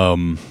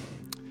 Find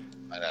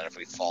out if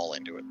we fall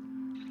into it.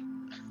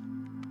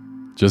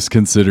 Just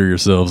consider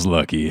yourselves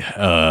lucky.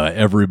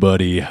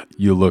 Everybody,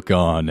 you look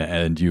on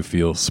and you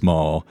feel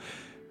small.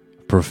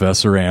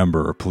 Professor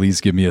Amber, please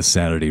give me a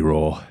sanity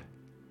roll.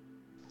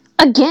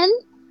 again?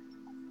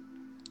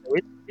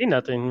 We see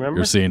nothing, remember?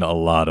 You're seeing a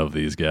lot of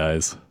these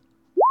guys.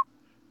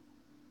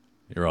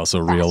 You're also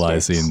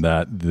realizing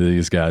that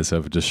these guys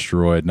have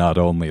destroyed not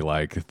only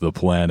like the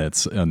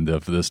planets and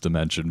of this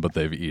dimension, but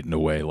they've eaten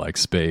away like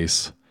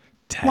space.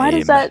 Why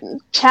does that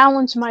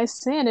challenge my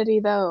sanity,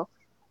 though?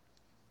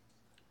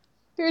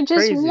 You're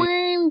just Crazy.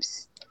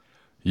 worms.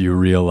 You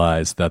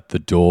realize that the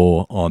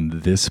dole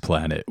on this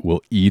planet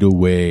will eat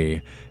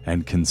away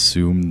and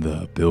consume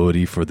the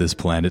ability for this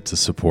planet to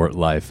support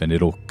life, and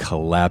it'll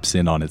collapse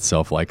in on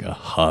itself like a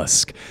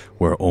husk,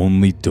 where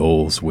only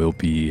doles will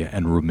be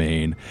and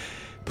remain.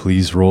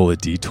 Please roll a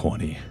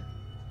d20.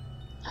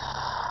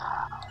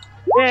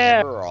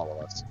 Yeah. For all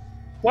of us.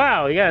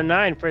 Wow, you got a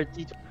 9 for a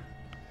D20.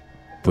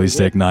 Please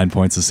take 9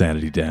 points of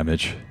sanity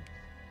damage.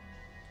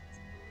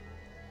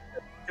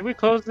 Did we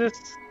close this?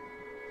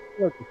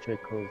 Look, we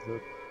should close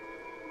this.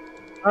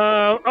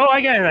 Oh,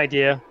 I got an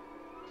idea.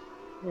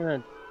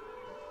 I'm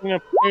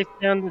gonna place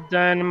down the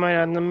dynamite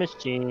on the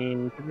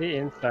machine. Put it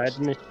inside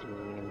the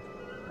machine.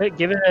 Hey,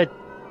 give it a.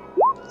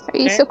 Are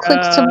you so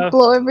quick to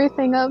blow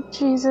everything up?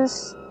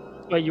 Jesus.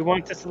 But you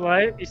want this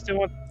alive? You still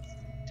want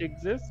this to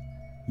exist?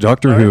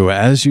 Doctor Who,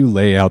 as you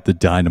lay out the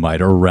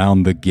dynamite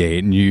around the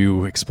gate and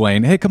you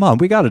explain, hey, come on,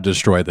 we gotta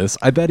destroy this.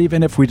 I bet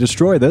even if we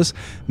destroy this,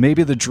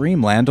 maybe the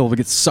dreamland will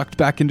get sucked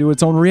back into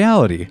its own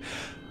reality.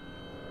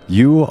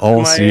 You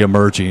all see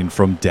emerging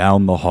from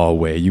down the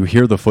hallway. You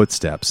hear the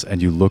footsteps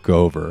and you look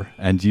over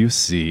and you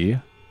see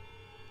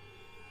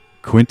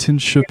Quentin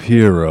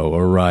Shapiro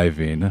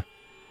arriving.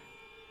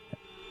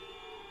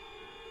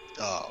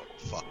 Oh,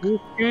 fuck.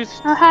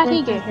 Oh, how'd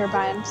he get here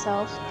by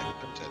himself?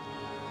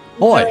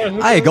 Oi,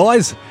 hey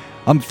guys,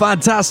 I'm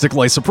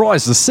fantastically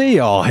surprised to see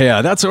y'all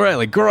here. That's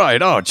really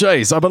great. Oh,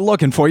 jeez, I've been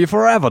looking for you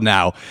forever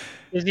now.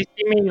 Does he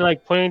see me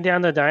like putting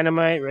down the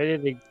dynamite,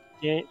 ready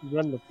to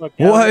run the fuck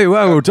out?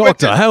 Whoa,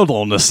 Doctor, hold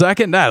on a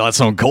second. No, that's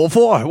uncalled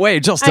for.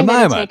 Wait, just a I'm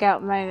gonna moment. take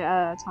out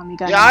my Tommy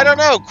gun. Yeah, I don't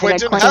know,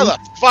 Quentin. Quentin. How the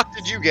fuck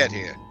did you get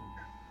here?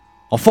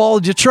 I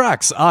followed your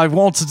tracks. I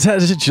want to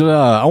tell you,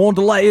 I want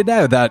to let you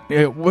know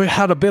that we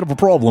had a bit of a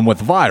problem with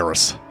the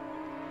virus.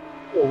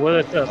 Oh, what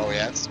is up? Oh,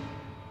 yes.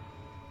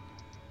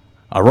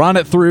 I ran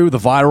it through the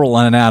viral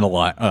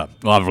analyzer.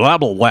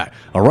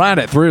 I ran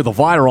it through the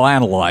viral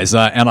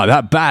analyzer, and I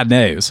got bad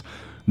news.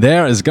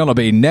 There is going to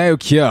be no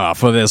cure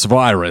for this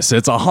virus.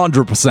 It's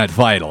 100%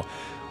 fatal.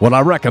 What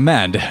I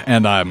recommend,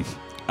 and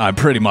I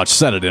pretty much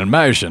set it in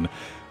motion,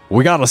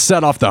 we got to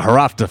set off the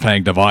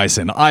Haraftafang device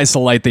and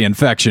isolate the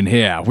infection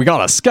here. We got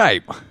to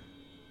escape.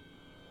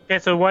 Okay,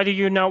 so why do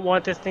you not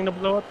want this thing to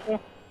blow up for?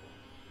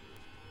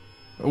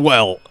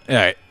 Well,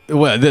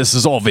 this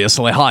is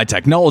obviously high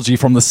technology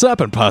from the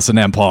Serpent Person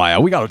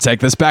Empire. We got to take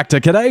this back to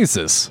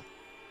Caduceus.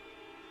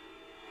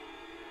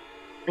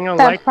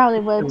 That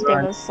probably would give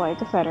us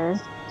like a better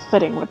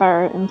footing with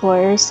our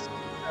employers.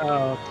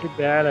 Oh, too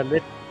bad. I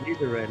lifted these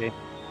already.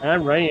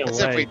 I'm running As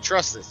if we away.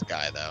 trust this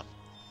guy, though.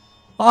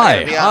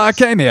 Hi, I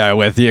came here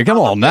with you. Come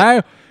on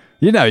now.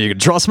 You know you can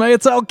trust me.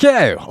 It's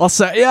okay. I'll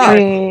set you up.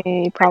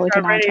 We probably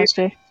cannot Already- trust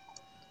you.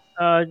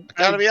 I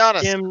gotta be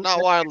honest, Jim, I'm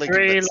not wildly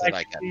very convinced that I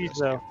like can. cheese,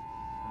 though.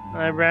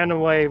 I ran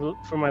away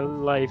for my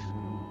life.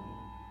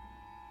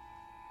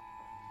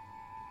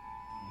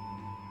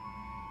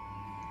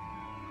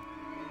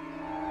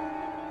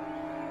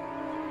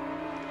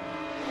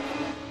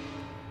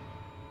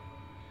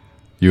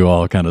 You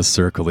all kind of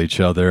circle each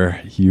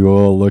other. You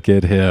all look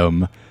at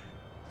him.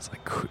 It's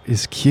like,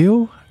 is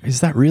Q?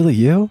 Is that really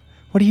you?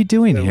 What are you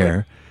doing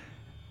here?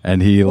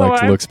 And he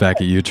looks back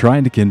at you,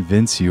 trying to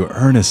convince you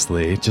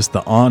earnestly, just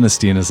the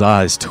honesty in his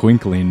eyes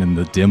twinkling in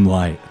the dim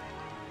light.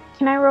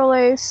 Can I roll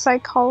a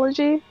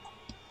psychology?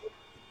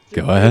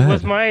 Go ahead.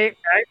 Was my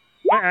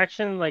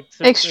action like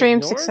Extreme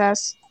ignored?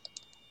 success.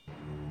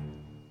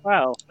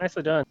 Wow,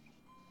 nicely done.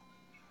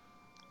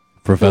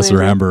 Professor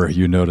Really? Amber,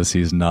 you notice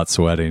he's not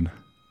sweating.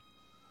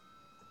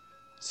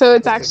 So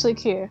it's actually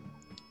Q.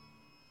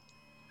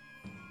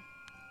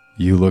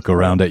 You look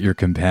around at your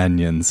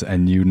companions,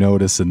 and you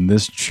notice in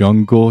this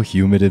jungle,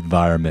 humid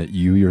environment,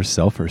 you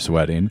yourself are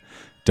sweating.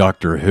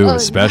 Doctor Who, Oh,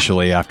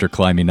 especially after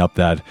climbing up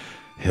that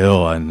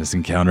hill and his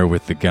encounter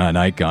with the gun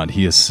icon,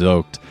 he is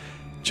soaked.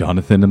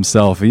 Jonathan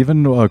himself,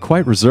 even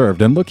quite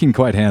reserved and looking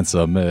quite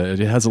handsome, it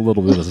has a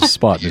little bit of a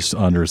spot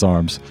under his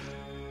arms.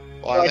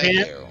 Well, thank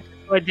Yeah. you.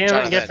 Oh, damn it,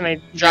 I'm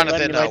guessing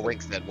Jonathan let me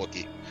winks at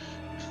Wookiee.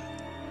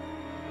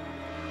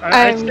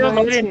 I I'm still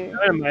going lighting to-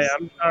 dynamite.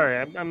 I'm sorry.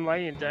 I'm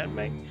lighting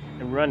dynamite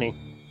and running.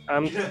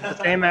 The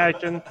same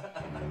action.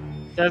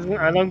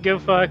 I don't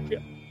give a fuck.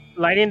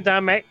 Lighting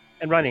dynamite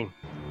and running.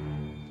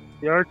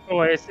 Your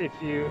choice if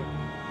you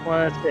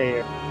want to stay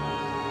here.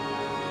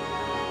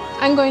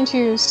 I'm going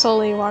to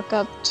slowly walk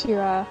up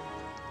to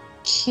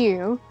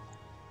Q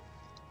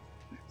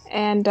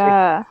and be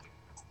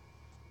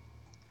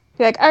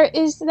like,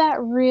 is that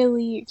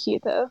really Q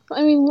though?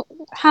 I mean,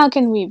 how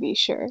can we be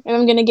sure? And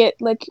I'm gonna get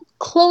like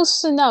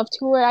close enough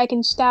to where I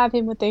can stab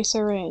him with a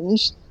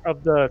syringe.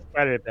 Of the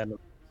spider venom.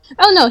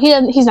 Oh no,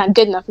 he's not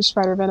good enough for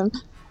spider venom.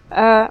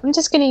 I'm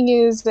just gonna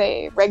use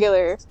a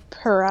regular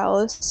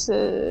paralyzing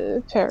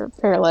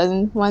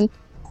one.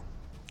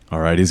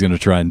 All right, he's going to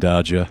try and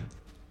dodge you.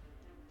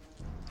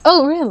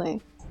 Oh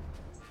really?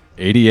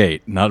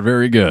 88, not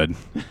very good.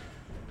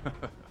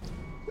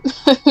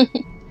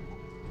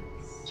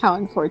 How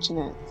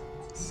unfortunate.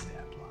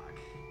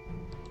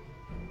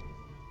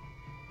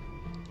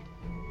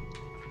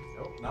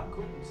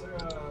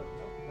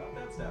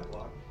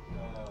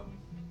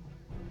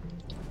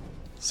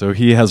 So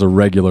he has a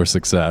regular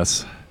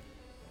success.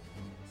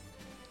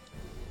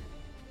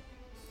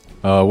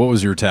 What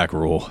was your attack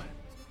rule?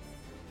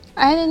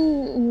 I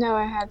didn't know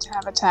I had to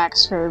have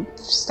attacks for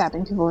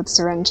stabbing people with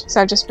syringe,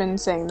 so I've just been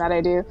saying that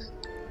I do.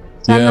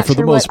 So I'm Yeah, not for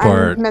the sure most what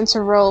part. I'm meant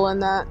to roll in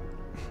that.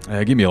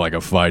 Give me like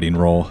a fighting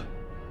roll.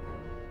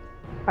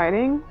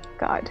 Fighting?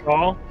 God.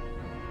 Brawl?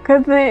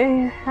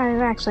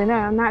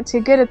 I'm not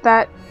too good at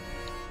that.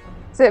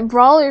 Is it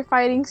brawl or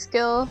fighting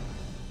skill?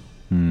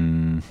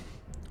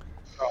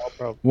 Brawl,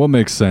 bro. What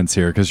makes sense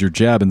here? Because you're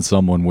jabbing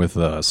someone with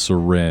a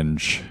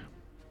syringe.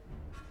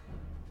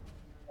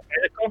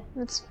 Medical?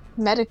 It's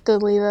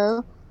medically,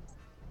 though.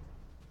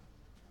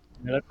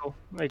 Medical?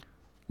 Like,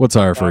 What's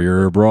higher for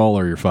your brawl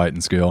or your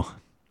fighting skill?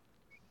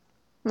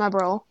 My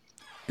brawl.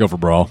 Go for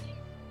brawl.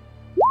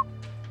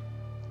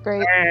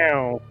 Great.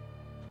 ow.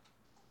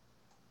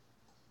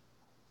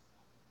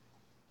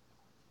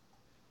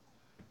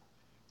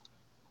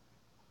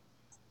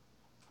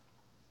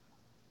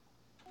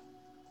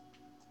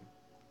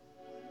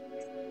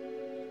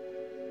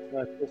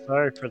 I feel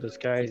sorry for this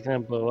guy. He's gonna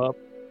blow up.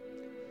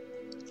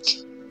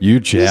 You You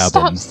jab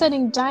stop him,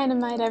 setting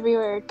dynamite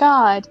everywhere.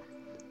 God.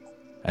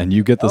 and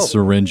you get the Oh.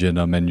 syringe in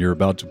him, and you're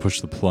about to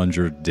push the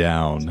plunger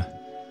down,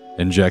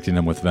 injecting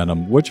him with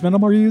venom. Which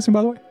venom are you using,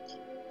 by the way?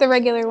 The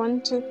regular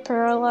one to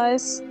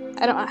paralyze.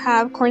 I don't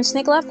have corn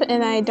snake left,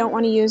 and I don't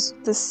want to use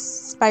the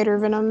spider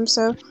venom,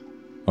 so.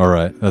 All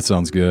right, that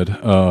sounds good.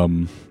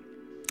 And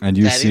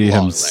you Daddy see him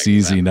long legs,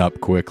 seizing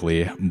up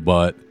quickly,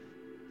 but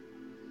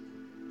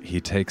he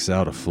takes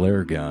out a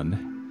flare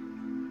gun.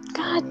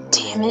 God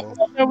damn it.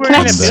 No, we're Can I in a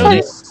And just then- try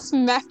building. to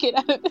smack it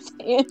out of his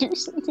hand or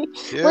something?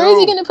 Q, Where is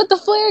he gonna put the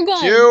flare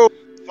gun? Q,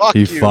 fuck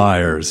He you.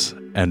 fires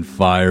and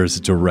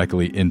fires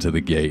directly into the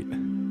gate.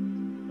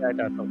 I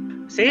thought so.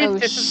 See, Oh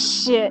this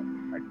is shit.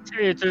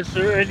 it's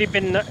already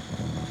been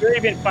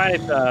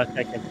 5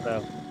 seconds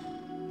though.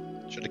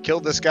 Should have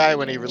killed this guy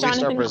when he released our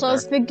Jonathan, prisoner.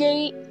 close the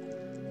gate.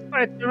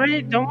 But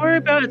already, don't worry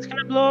about it. It's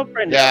gonna blow up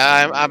right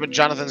now. Yeah,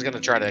 Jonathan's gonna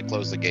try to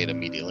close the gate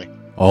immediately.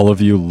 All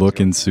of you look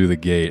into the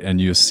gate,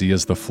 and you see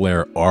as the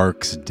flare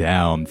arcs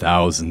down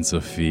thousands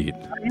of feet.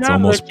 It's not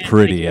almost looking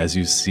pretty like it. as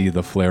you see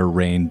the flare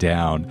rain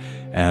down,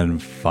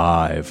 and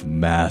 5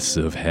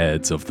 massive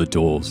heads of the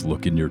Doles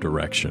look in your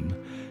direction.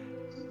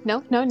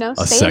 No. A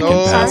Stay second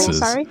there. passes.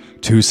 Sorry.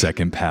 2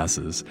 seconds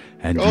passes,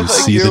 and Oh, you thank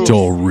see the you.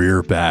 Dole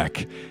rear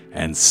back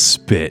and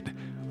spit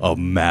a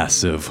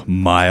massive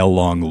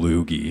mile-long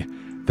loogie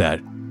that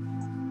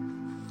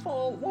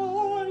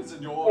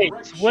Wait,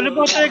 what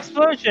about the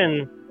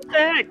explosion? the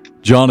heck? I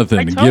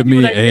Jonathan, told give you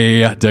me what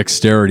I a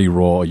dexterity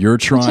roll. You're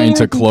trying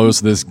to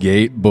close this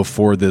gate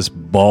before this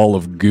ball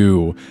of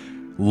goo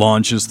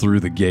launches through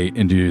the gate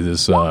into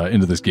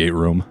this gate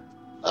room.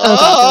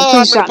 Oh,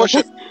 I'm please, gonna push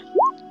it.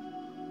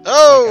 Jonathan.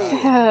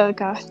 Oh! Oh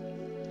god.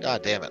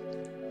 God damn it.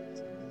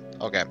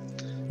 Okay.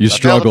 You So I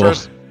failed the struggle.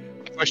 first.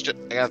 I pushed it.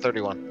 I got a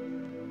 31.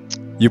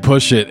 You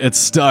push it, it's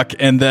stuck,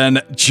 and then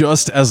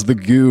just as the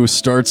goo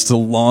starts to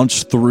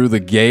launch through the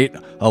gate,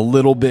 a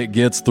little bit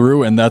gets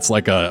through, and that's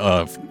like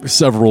a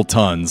several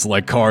tons,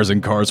 like cars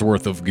and cars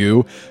worth of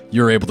goo.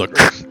 You're able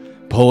to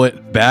pull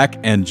it back,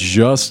 and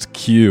just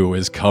Q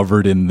is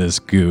covered in this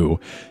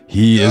goo.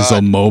 He is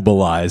God.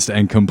 immobilized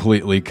and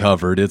completely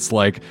covered. It's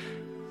like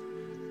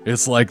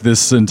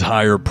this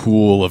entire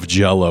pool of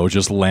jello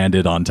just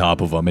landed on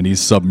top of him, and he's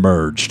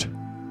submerged.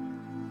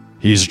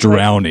 He's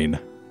drowning.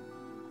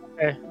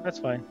 Okay, that's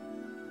fine.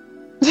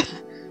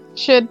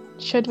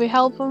 Should we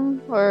help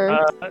him or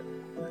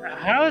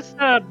How is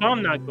the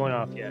bomb not going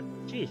off yet?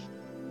 Jeez.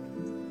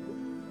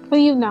 will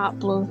you not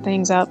blow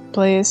things up,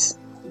 please?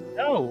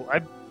 No,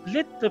 I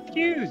lit the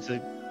fuse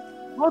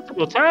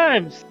multiple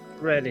times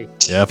already.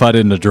 Yeah, if I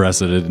didn't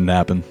address it, it didn't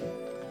happen.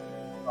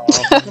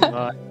 Oh, come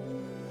on.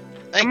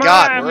 Thank Come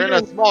God, on, we're in we a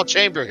don't- small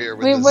chamber here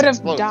with We this would have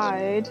explosion.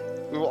 died.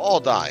 We will all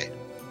die.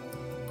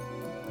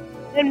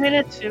 10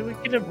 minutes, we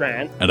could have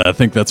ran. And I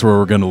think that's where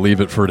we're going to leave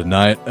it for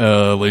tonight,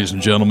 ladies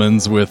and gentlemen,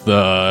 with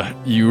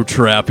you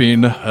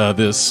trapping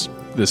this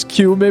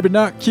Q, maybe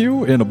not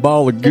Q, in a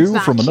ball of goo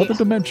not from Q. another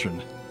dimension.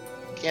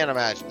 Can't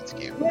imagine it's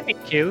cute. It might be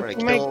cute. We're It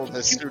gonna might kill be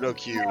this cute. pseudo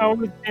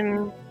Q.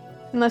 And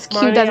Unless Q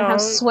Mario- doesn't have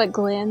sweat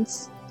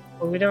glands.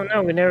 well, we don't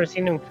know. We never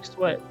seen him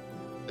sweat.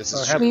 This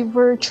Or is have- true. We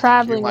were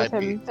traveling might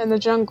with him in the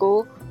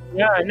jungle.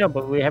 Yeah, I know,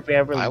 but have we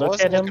ever I looked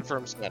wasn't at him? looking for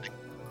him sweating.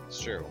 It's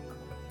true.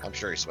 I'm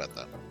sure he sweat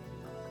though.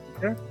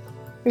 We've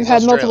He's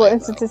had multiple Australian,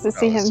 instances though. to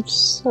see Who him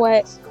knows?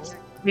 sweat.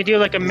 We do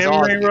like a He's memory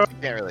Arctic, roll. You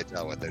can't really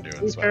tell what they're doing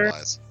Sure. sweat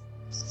wise.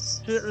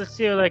 Let's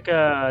do like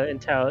a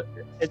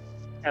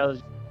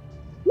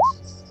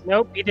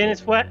Nope, he didn't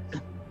sweat.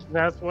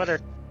 Not a sweater.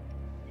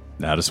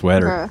 Not a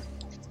sweater. Bruh.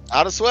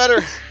 Out of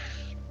sweater.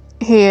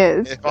 He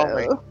is. If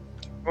only. though.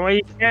 Well,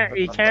 you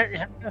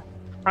can't.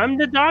 I'm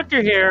the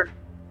doctor here.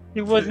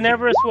 He was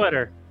never a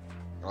sweater.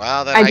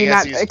 Well, then I I do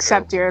guess not he's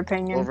accept true. your We'll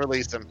opinion.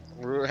 release him.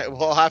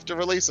 We'll have to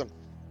release him.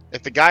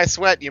 If the guy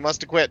sweat, you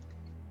must have quit.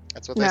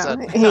 That's what they No,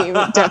 said. he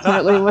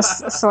definitely was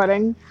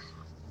sweating.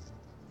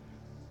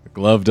 The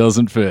glove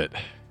doesn't fit.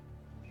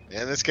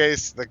 In this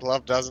case, the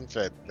glove doesn't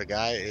fit. The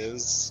guy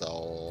is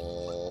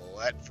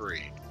sweat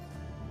free.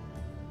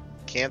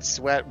 Can't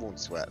sweat, won't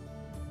sweat.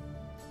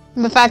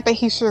 The fact that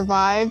he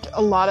survived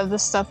a lot of the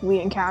stuff we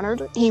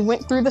encountered, he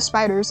went through the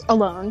spiders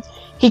alone.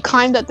 He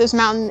climbed up this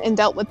mountain and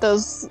dealt with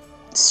those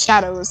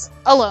shadows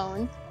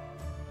alone.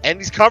 And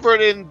he's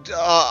covered in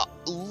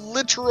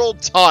literal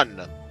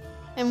ton.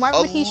 And why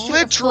A would he shoot a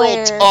literal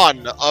flare?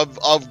 ton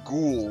of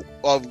ghoul,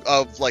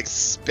 of like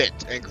spit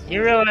and ghoul.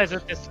 You realize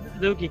what this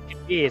Lugi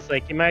could be? It's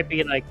like it might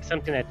be like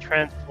something that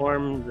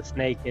transformed the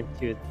snake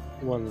into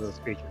one of those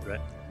creatures, right?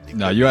 It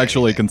No, could you be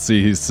actually anything. can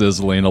see he's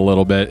sizzling a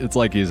little bit. It's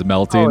like he's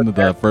melting Oh,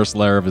 the first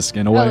layer of his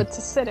skin Oh, away. it's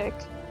acidic.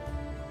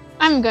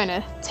 I'm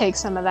gonna take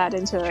some of that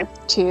into a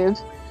tube.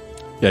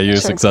 Yeah, you sure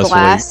it's successfully.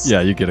 glass.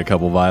 Yeah, you get a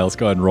couple vials.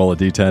 Go ahead and roll a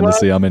d10 Well- to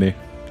see how many.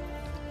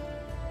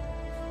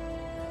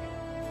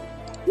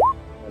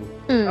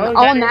 Oh,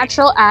 All that-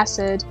 natural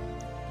acid.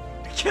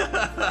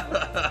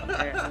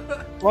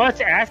 Well, it's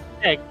acid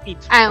that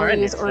eats I only planet,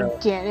 use so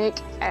organic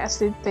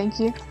acid, thank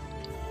you.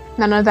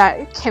 None of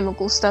that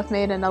chemical stuff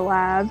made in a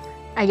lab.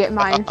 I get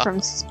mine from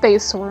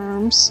space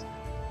worms.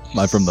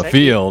 Mine from the Thank you.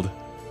 field.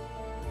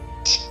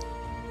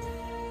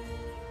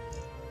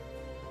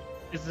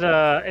 is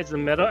the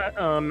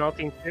metal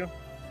melting too?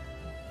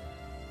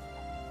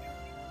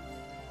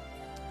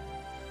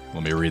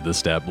 Let me read the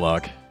stat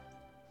block.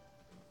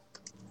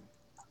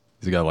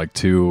 He's got like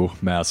 2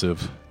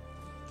 massive.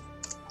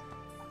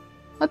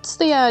 What's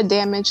the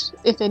damage,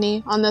 if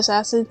any, on this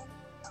acid?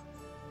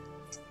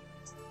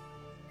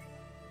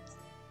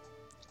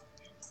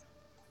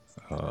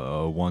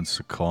 Once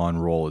a con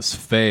roll is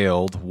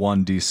failed,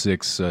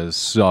 1d6 is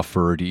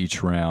suffered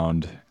each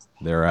round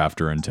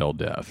thereafter until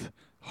death.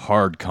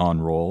 Hard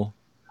con roll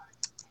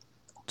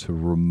to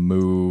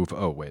remove.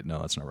 Oh, wait, no,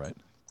 that's not right.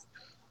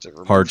 To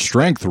remove Hard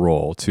strength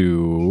roll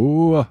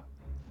to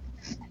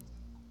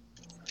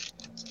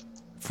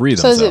free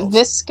So is it themselves.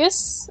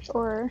 viscous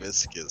or?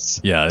 viscous.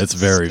 Yeah, it's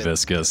very Stick.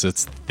 viscous.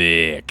 It's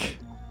thick.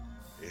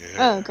 Yeah.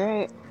 Oh,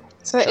 great.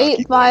 So Chunky 8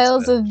 boys,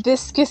 vials man. of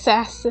viscous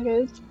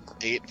acid.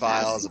 8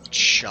 vials of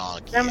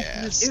chunky How much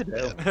ass. does it do,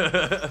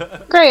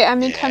 though? Great,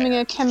 I'm Yeah, becoming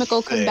a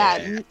chemical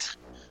combatant.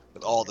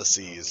 With all the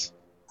C's.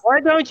 Why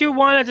don't you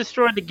want to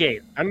destroy the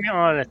gate? I mean,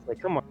 honestly,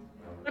 come on.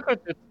 Look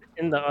at the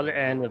in the other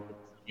end of the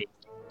gate.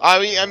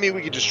 I mean,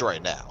 we could destroy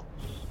it now.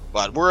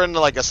 But we're in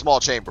like a small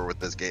chamber with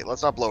this gate.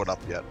 Let's not blow it up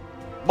yet.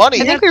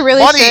 Money! I think we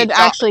really Money, should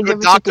actually give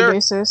it to doctor.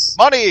 Caduceus.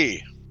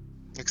 Money!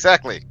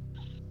 Exactly.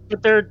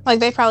 But they're Like,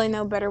 they probably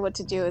know better what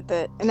to do with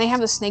it. And they have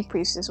the snake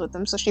priestess with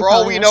them, so she For all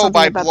probably we knows know, something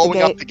by about blowing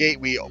the up gate. the gate,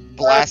 we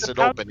blast the it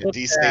open and problem with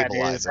that is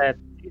destabilize it.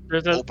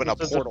 that Open a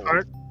portal.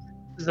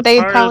 There's a They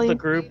part probably- of the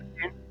group.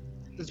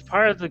 There's a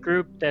part of the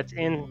group that's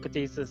in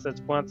Caduceus that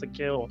wants to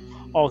kill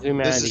all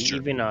humanity, true.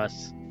 even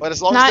us. But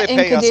as long Not as they in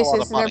pay us a lot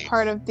Caduceus, of they're money.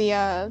 part of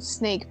the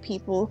snake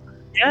people.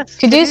 Yes,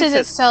 Caduceus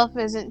itself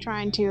isn't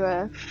trying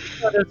to,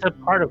 It's a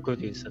part of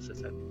Caduceus,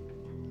 is it?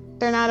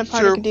 they're not a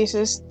part Sure. of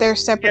Caduceus. They're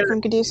separate Yeah.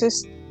 from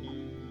Caduceus.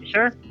 You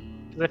sure?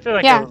 'Cause I feel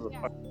like Yeah. that was a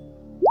fuck.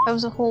 That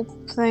was a whole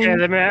thing.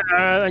 Yeah,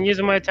 I'm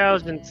using my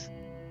intelligence.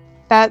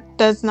 That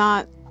does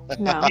not.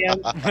 No. Yeah,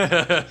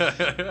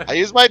 I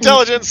use my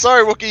intelligence.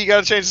 Sorry, Wookie, you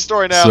gotta change the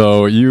story now.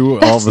 So you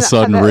all of a That's not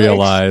sudden how that works.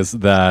 realize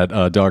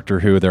that Doctor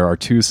Who, there are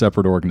two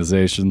separate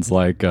organizations,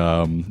 like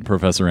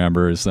Professor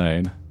Amber is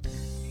saying.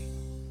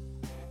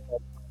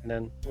 and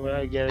then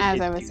well, yeah,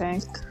 As I was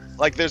saying.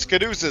 Like, there's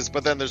Caduceus,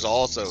 but then there's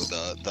also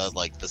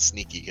the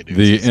sneaky Caduceus.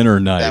 The Inner that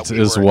Knight we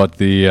is were- what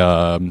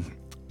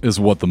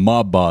the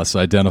mob boss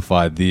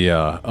identified the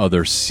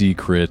other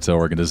secret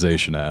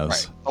organization as.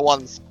 Right. The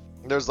ones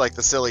there's like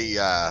the silly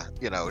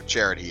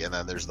charity, and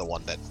then there's the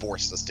one that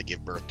forced us to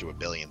give birth to 1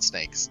 billion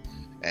snakes.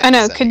 And I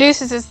know, sending-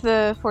 Caduceus is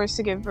the force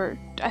to give birth,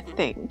 I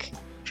think.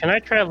 Can I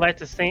try to light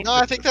the saint? No,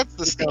 I think that's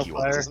the It's on sneaky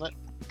ones, fire. isn't it?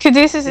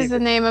 Caduceus is the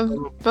name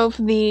of both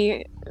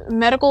the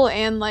medical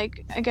and,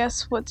 like, I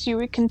guess what you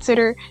would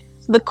consider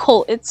the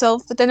cult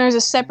itself. But then there's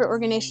a separate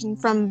organization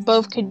from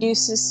both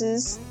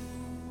Caduceuses.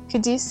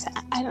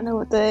 I don't know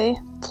what the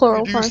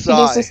plural for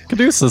Caducei.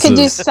 Caduceus. Caduceus.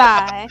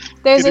 Caducei.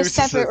 There's a Caduceus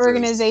separate is-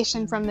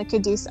 organization from the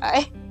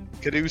Caducei.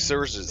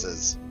 Caduceus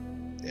is.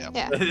 Yeah.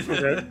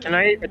 Can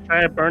I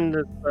try to burn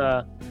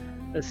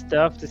this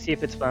stuff to see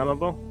if it's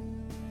flammable?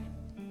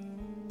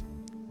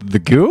 The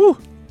goo?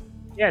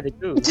 Yeah, they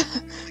do.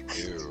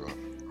 Ew.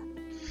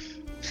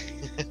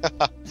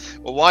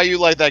 Well, while you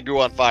light that goo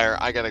on fire,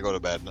 I gotta go to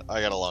bed.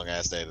 I got a long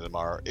ass day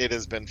tomorrow. It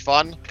has been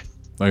fun.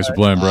 Thanks for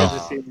playing, bro. Good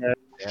to see that.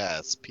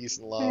 Yes, peace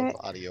and love. Alright.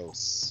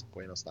 Adios.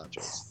 Buenos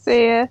nachos.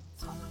 See ya.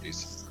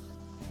 Peace.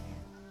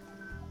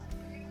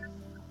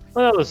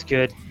 Well, that was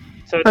good.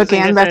 So does Okay,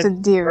 it I'm get about to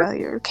that- derail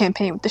your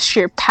campaign with the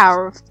sheer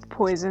power of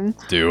poison.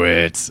 Do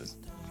it.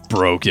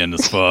 Broken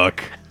as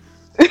fuck.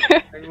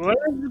 What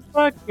the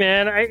fuck,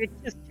 man? I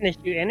just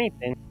can't do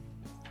anything.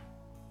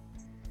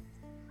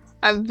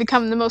 I've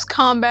become the most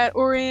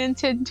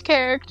combat-oriented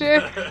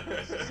character.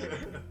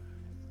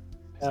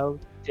 How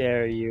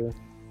dare you?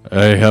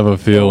 I have a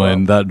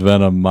feeling that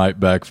venom might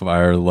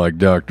backfire like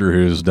Doctor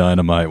Who's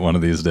dynamite one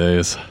of these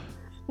days.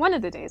 One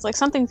of the days, like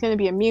something's going to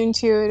be immune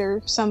to it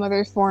or some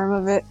other form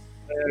of it.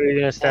 You're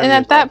gonna stab And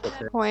at that yourself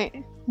with it.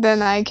 point,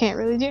 then I can't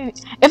really do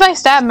anything. If I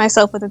stab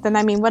myself with it, then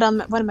I mean, what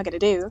am I going to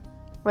do?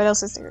 What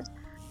else is there?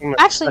 You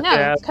must Actually, cut it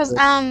no, out because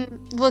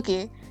with-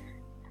 looky,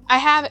 I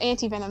have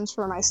anti-venoms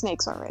for my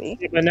snakes already.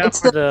 but not it's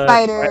for the the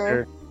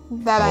spider.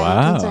 That Wow.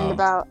 I'm concerned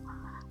about.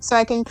 So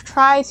I can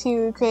try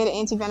to create an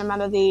anti-venom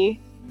out of the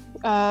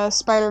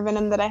spider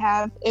venom that I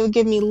have. It would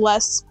give me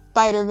less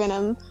spider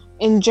venom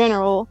in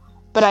general,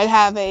 but I'd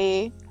have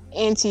a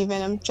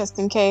anti-venom just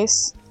in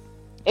case.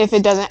 If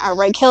it doesn't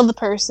outright kill the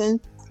person.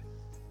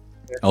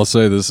 I'll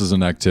say this is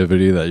an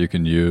activity that you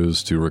can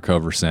use to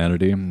recover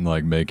sanity,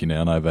 like making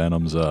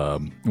antivenoms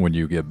when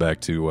you get back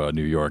to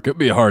New York. It'd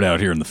be hard out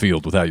here in the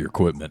field without your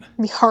equipment.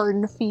 It'd be hard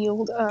in the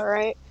field,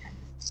 alright.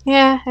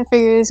 Yeah, I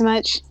figured as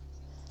much.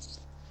 As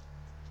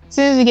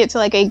soon as we get to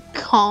like a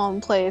calm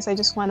place, I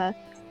just want to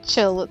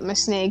chill with my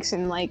snakes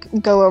and like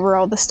go over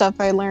all the stuff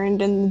I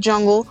learned in the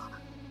jungle.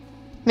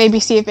 Maybe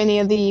see if any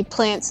of the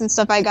plants and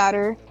stuff I got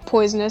are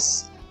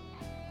poisonous.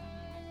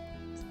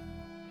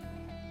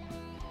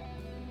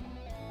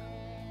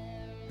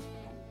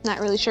 Not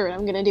really sure what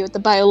I'm gonna do with the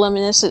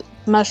bioluminescent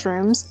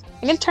mushrooms.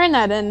 I can turn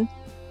that in.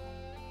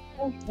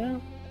 Yeah.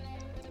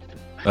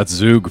 That's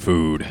Zoog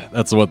food.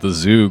 That's what the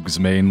Zoogs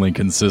mainly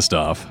consist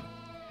of.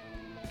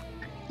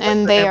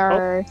 And the they hemp?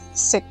 are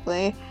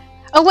sickly.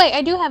 Oh wait,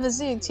 I do have a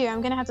Zoog too.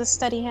 I'm gonna have to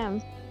study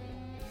him.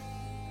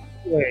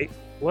 Wait,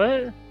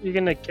 what? You're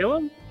gonna kill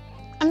him?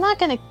 I'm not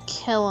gonna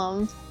kill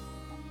him.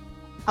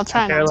 I'll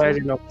try Okay, not I to.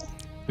 didn't know.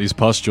 These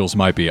pustules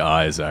might be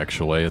eyes,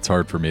 actually. It's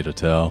hard for me to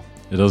tell.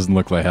 It doesn't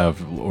look like they have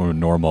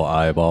normal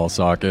eyeball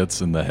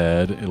sockets in the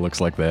head. It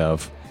looks like they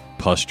have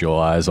pustule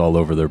eyes all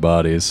over their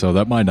bodies, so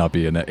that might not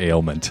be an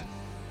ailment.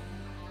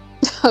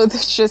 Oh,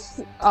 that's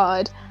just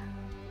odd.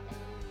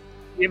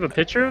 You have a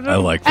picture of I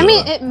him? like the I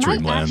mean, it might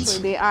Dreamlands.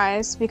 actually be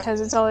eyes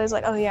because it's always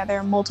like, oh yeah, there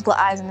are multiple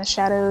eyes in the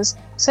shadows.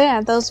 So yeah,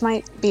 those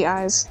might be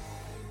eyes.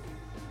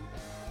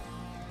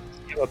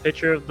 You have a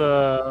picture of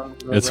the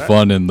It's rat?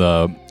 fun in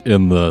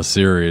the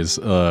series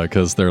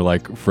because they're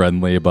like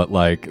friendly, but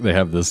like they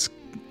have this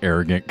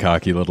arrogant,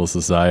 cocky little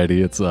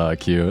society. It's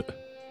cute.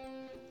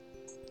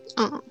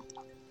 Oh.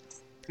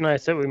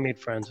 Nice that we made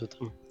friends with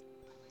him.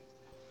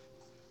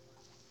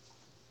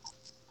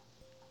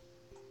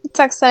 It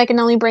sucks that I can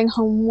only bring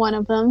home one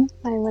of them.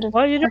 I would have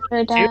Well, you don't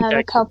preferred to have to, have a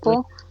technically.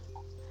 couple.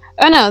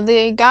 Oh no,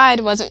 the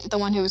guide wasn't the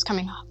one who was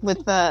coming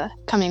with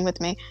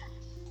me.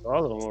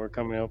 All of them were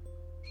coming up.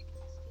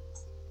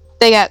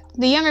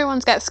 The younger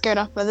ones got scared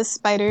off by the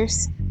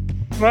spiders.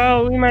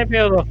 Well, we might be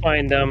able to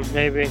find them,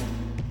 maybe.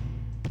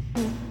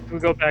 If we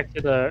go back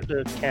to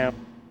the camp.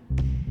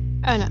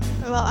 Oh no.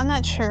 Well, I'm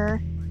not sure.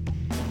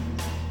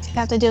 We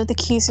have to deal with the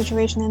key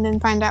situation and then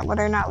find out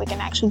whether or not we can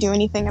actually do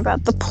anything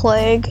about the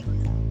plague.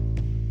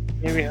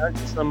 Maybe hunt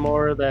some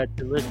more of that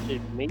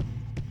delicious meat.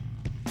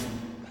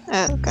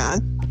 Oh god.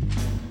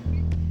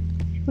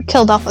 We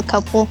killed off a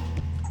couple.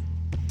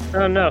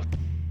 Not enough.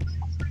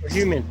 We're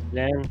humans,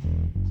 man.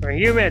 We're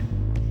humans.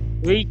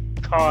 We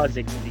cause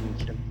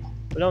extinction.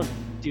 We don't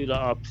do the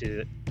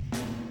opposite.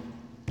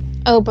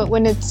 Oh, but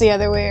when it's the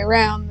other way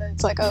around, then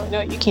it's like, oh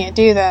no, you can't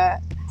do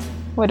that.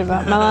 What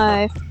about my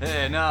life?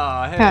 Hey,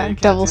 no, hey, you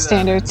can't double do that.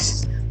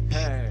 standards.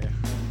 Hey.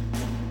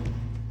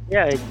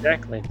 Yeah,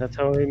 exactly. That's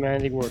how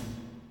humanity works.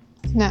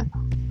 No.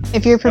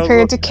 If you're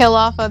prepared to kill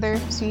off other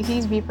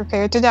species, be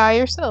prepared to die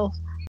yourself.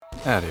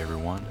 Howdy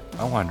everyone.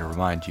 I wanted to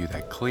remind you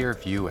that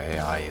Clearview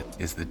AI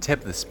is the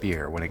tip of the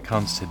spear when it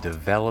comes to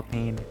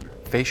developing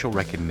facial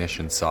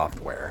recognition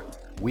software.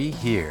 We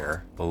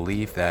here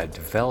believe that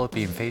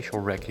developing facial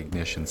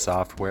recognition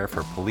software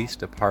for police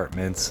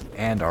departments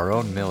and our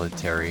own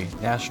military,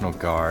 National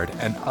Guard,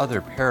 and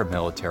other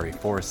paramilitary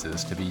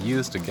forces to be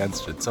used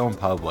against its own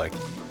public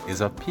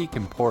is of peak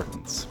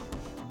importance.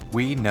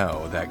 We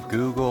know that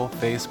Google,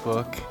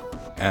 Facebook,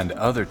 and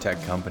other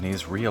tech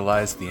companies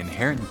realize the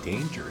inherent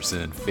dangers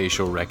in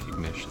facial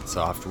recognition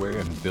software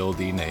and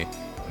building a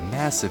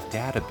massive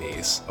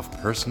database of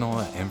personal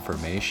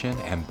information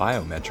and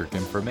biometric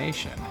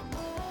information.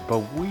 But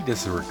we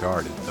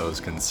disregarded those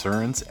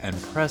concerns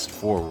and pressed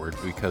forward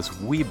because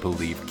we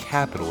believe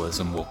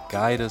capitalism will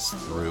guide us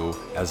through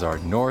as our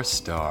North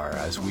Star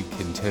as we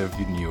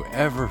continue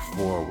ever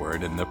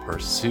forward in the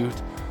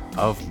pursuit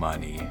of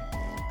money.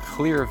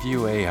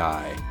 Clearview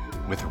AI.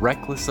 With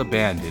reckless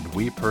abandon,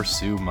 we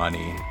pursue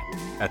money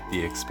at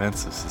the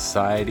expense of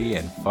society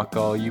and fuck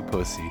all you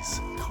pussies.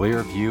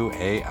 Clearview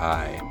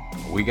AI.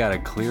 We got a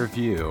clear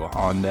view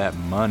on that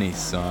money,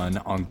 son,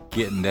 on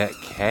getting that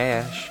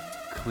cash.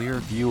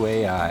 Clearview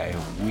AI.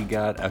 We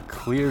got a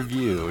clear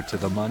view to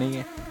the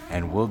money,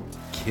 and we'll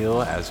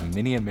kill as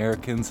many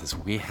Americans as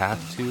we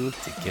have to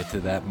get to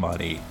that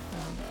money.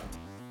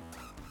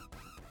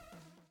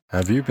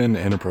 Have you been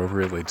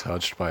inappropriately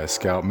touched by a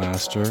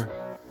scoutmaster?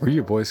 Were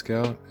you a Boy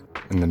Scout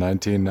in the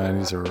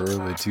 1990s or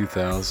early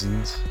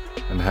 2000s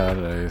and had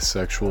a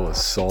sexual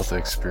assault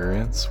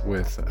experience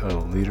with a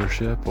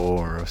leadership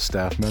or a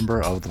staff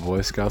member of the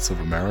Boy Scouts of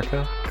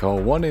America? Call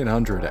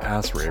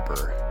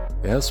 1-800-ASS-RAPER.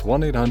 Yes,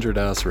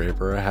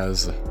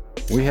 1-800-ASS-RAPER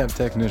we have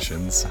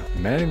technicians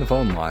manning the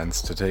phone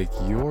lines to take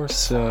your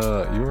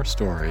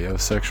story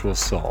of sexual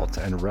assault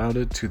and route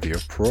it to the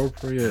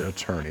appropriate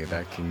attorney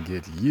that can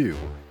get you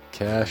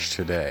cash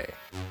today.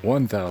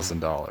 $1,000,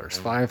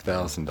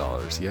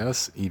 $5,000,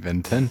 yes,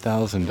 even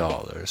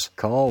 $10,000.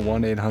 Call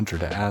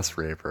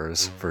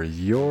 1-800-ASS-RAPERS for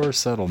your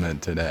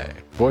settlement today.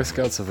 Boy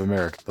Scouts of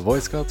America. The Boy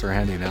Scouts are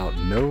handing out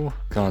no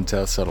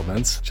contest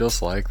settlements,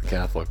 just like the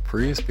Catholic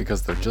priests,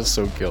 because they're just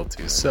so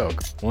guilty. So,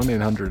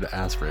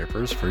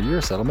 1-800-ASS-RAPERS for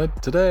your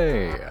settlement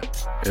today.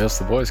 Yes,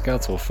 the Boy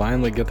Scouts will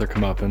finally get their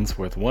comeuppance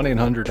with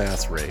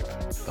 1-800-ASS-RAPE,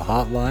 the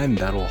hotline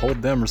that'll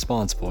hold them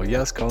responsible.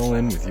 Yes, call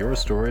in with your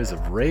stories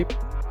of rape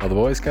of the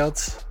Boy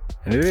Scouts.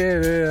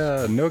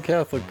 And no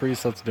Catholic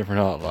priest, that's a different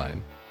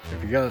hotline.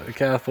 If you got a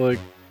Catholic,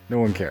 no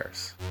one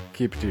cares.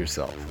 Keep it to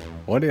yourself.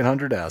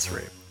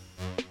 1-800-ASS-RAPE.